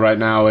mythic right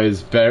now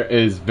is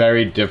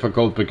very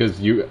difficult because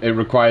it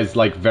requires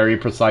like very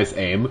precise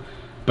aim,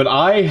 but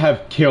I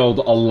have killed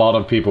a lot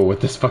of people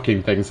with this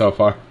fucking thing so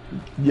far.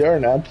 You're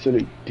an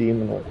absolute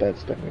demon with that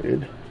thing,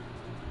 dude.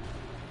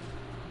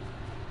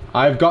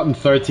 I've gotten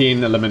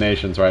 13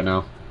 eliminations right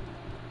now.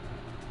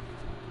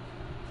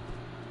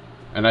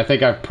 And I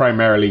think I've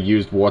primarily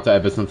used water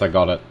ever since I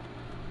got it.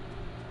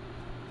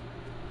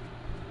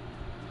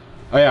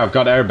 Oh yeah, I've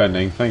got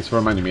airbending. Thanks for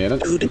reminding me,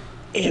 Aiden. Dude,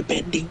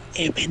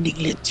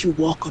 airbending lets you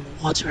walk on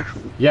water.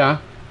 Yeah.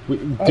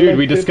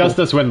 We discussed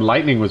this when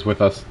Lightning was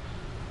with us.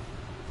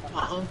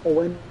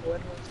 When was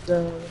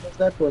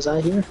that? Was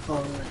I here?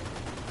 Oh,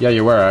 Yeah,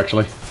 you were,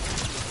 actually.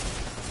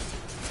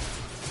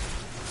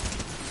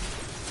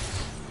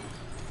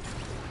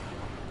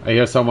 I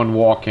hear someone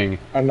walking.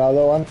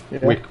 Another one?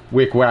 Yeah.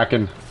 Wick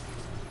whacking.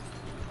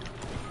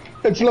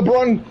 It's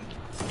LeBron!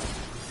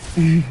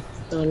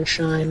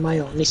 sunshine, my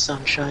only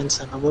sunshine,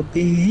 son of a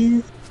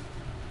bitch.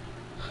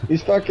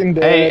 He's fucking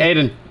dead. Hey,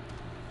 Aiden.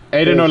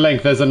 Aiden or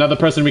Link, there's another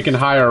person we can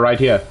hire right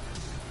here.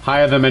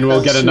 Hire them and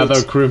we'll get another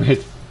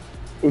crewmate.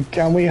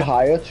 Can we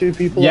hire 2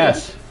 people?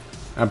 Yes.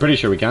 I'm pretty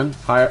sure we can.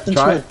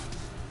 Try.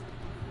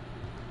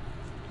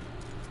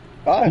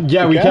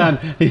 Yeah, we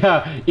can.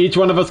 Yeah, each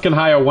one of us can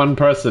hire 1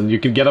 person. You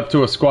can get up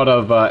to a squad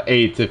of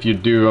 8 if you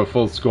do a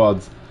full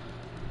squads.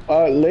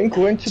 Link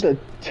went to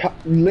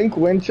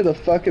the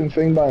fucking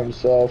thing by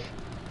himself.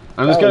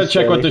 I'm just gonna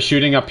check what the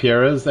shooting up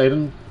here is,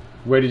 Aiden.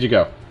 Where did you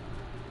go?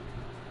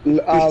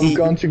 I'm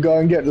going to go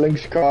and get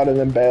Link's card and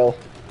then bail.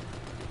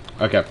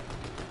 Okay.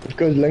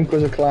 Because Link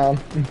was a clown.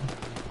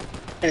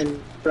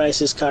 And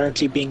Bryce is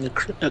currently being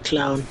a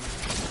clown.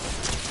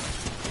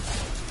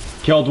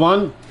 Killed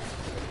one.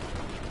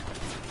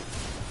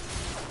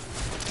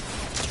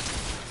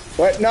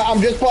 Wait, no,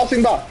 I'm just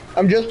passing by.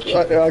 I'm just...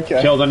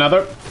 okay. Killed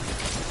another.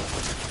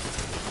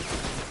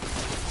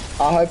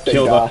 I hope they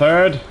Killed die. a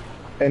third.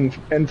 In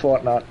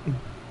Fortnite.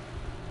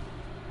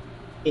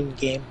 In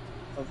game,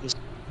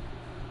 obviously.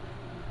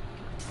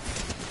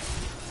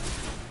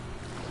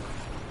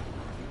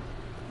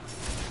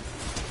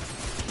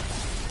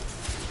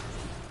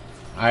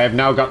 I have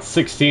now got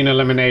 16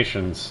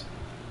 eliminations.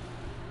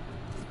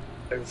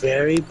 I'm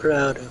very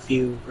proud of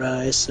you,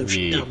 Bryce.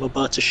 I'm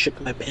about to shit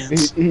my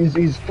pants.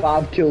 He's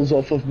 5 kills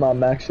off of my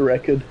max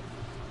record.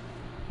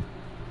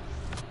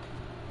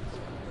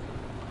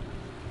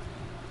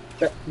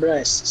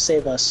 Bryce,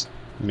 save us.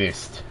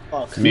 Missed.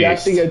 Fuck. You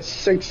have to get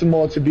 6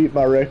 more to beat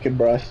my record,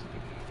 Bryce.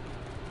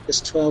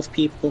 There's 12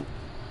 people.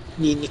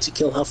 You need to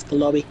kill half the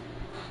lobby.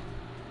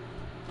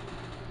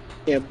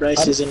 Yeah,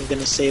 Bryce isn't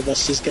gonna save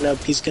us. He's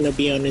gonna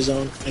be on his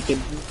own,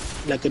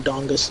 like a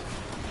dongus.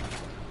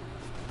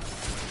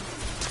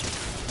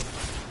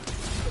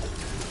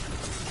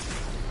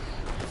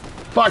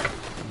 Fuck!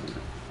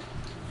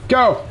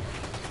 Go!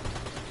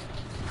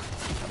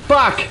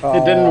 Fuck!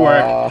 It didn't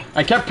work.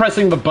 I kept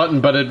pressing the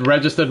button, but it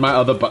registered my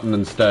other button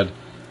instead.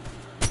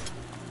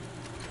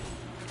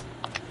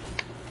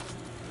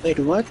 Wait,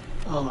 what?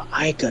 Oh,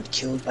 I got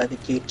killed by the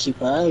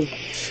gatekeeper. I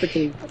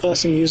freaking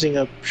person using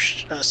a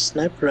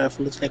sniper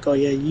rifle. It's like, oh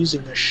yeah,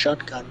 using a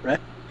shotgun, right?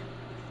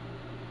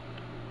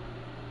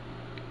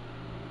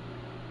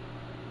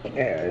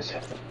 Yes.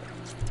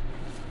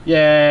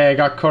 Yay,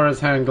 got Cora's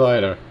hand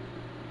glider.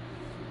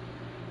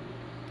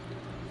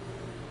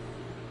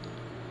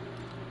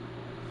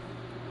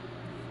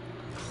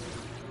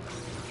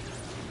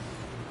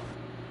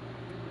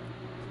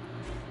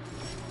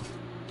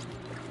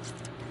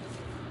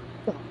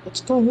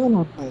 What's going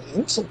on my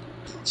instant?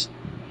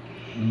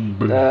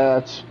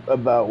 That's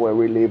about where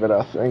we leave it,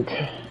 I think.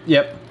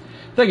 Yep.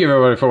 Thank you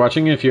everybody for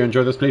watching. If you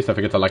enjoyed this, please don't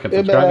forget to like and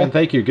subscribe. Goodbye. And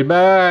thank you.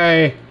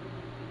 Goodbye.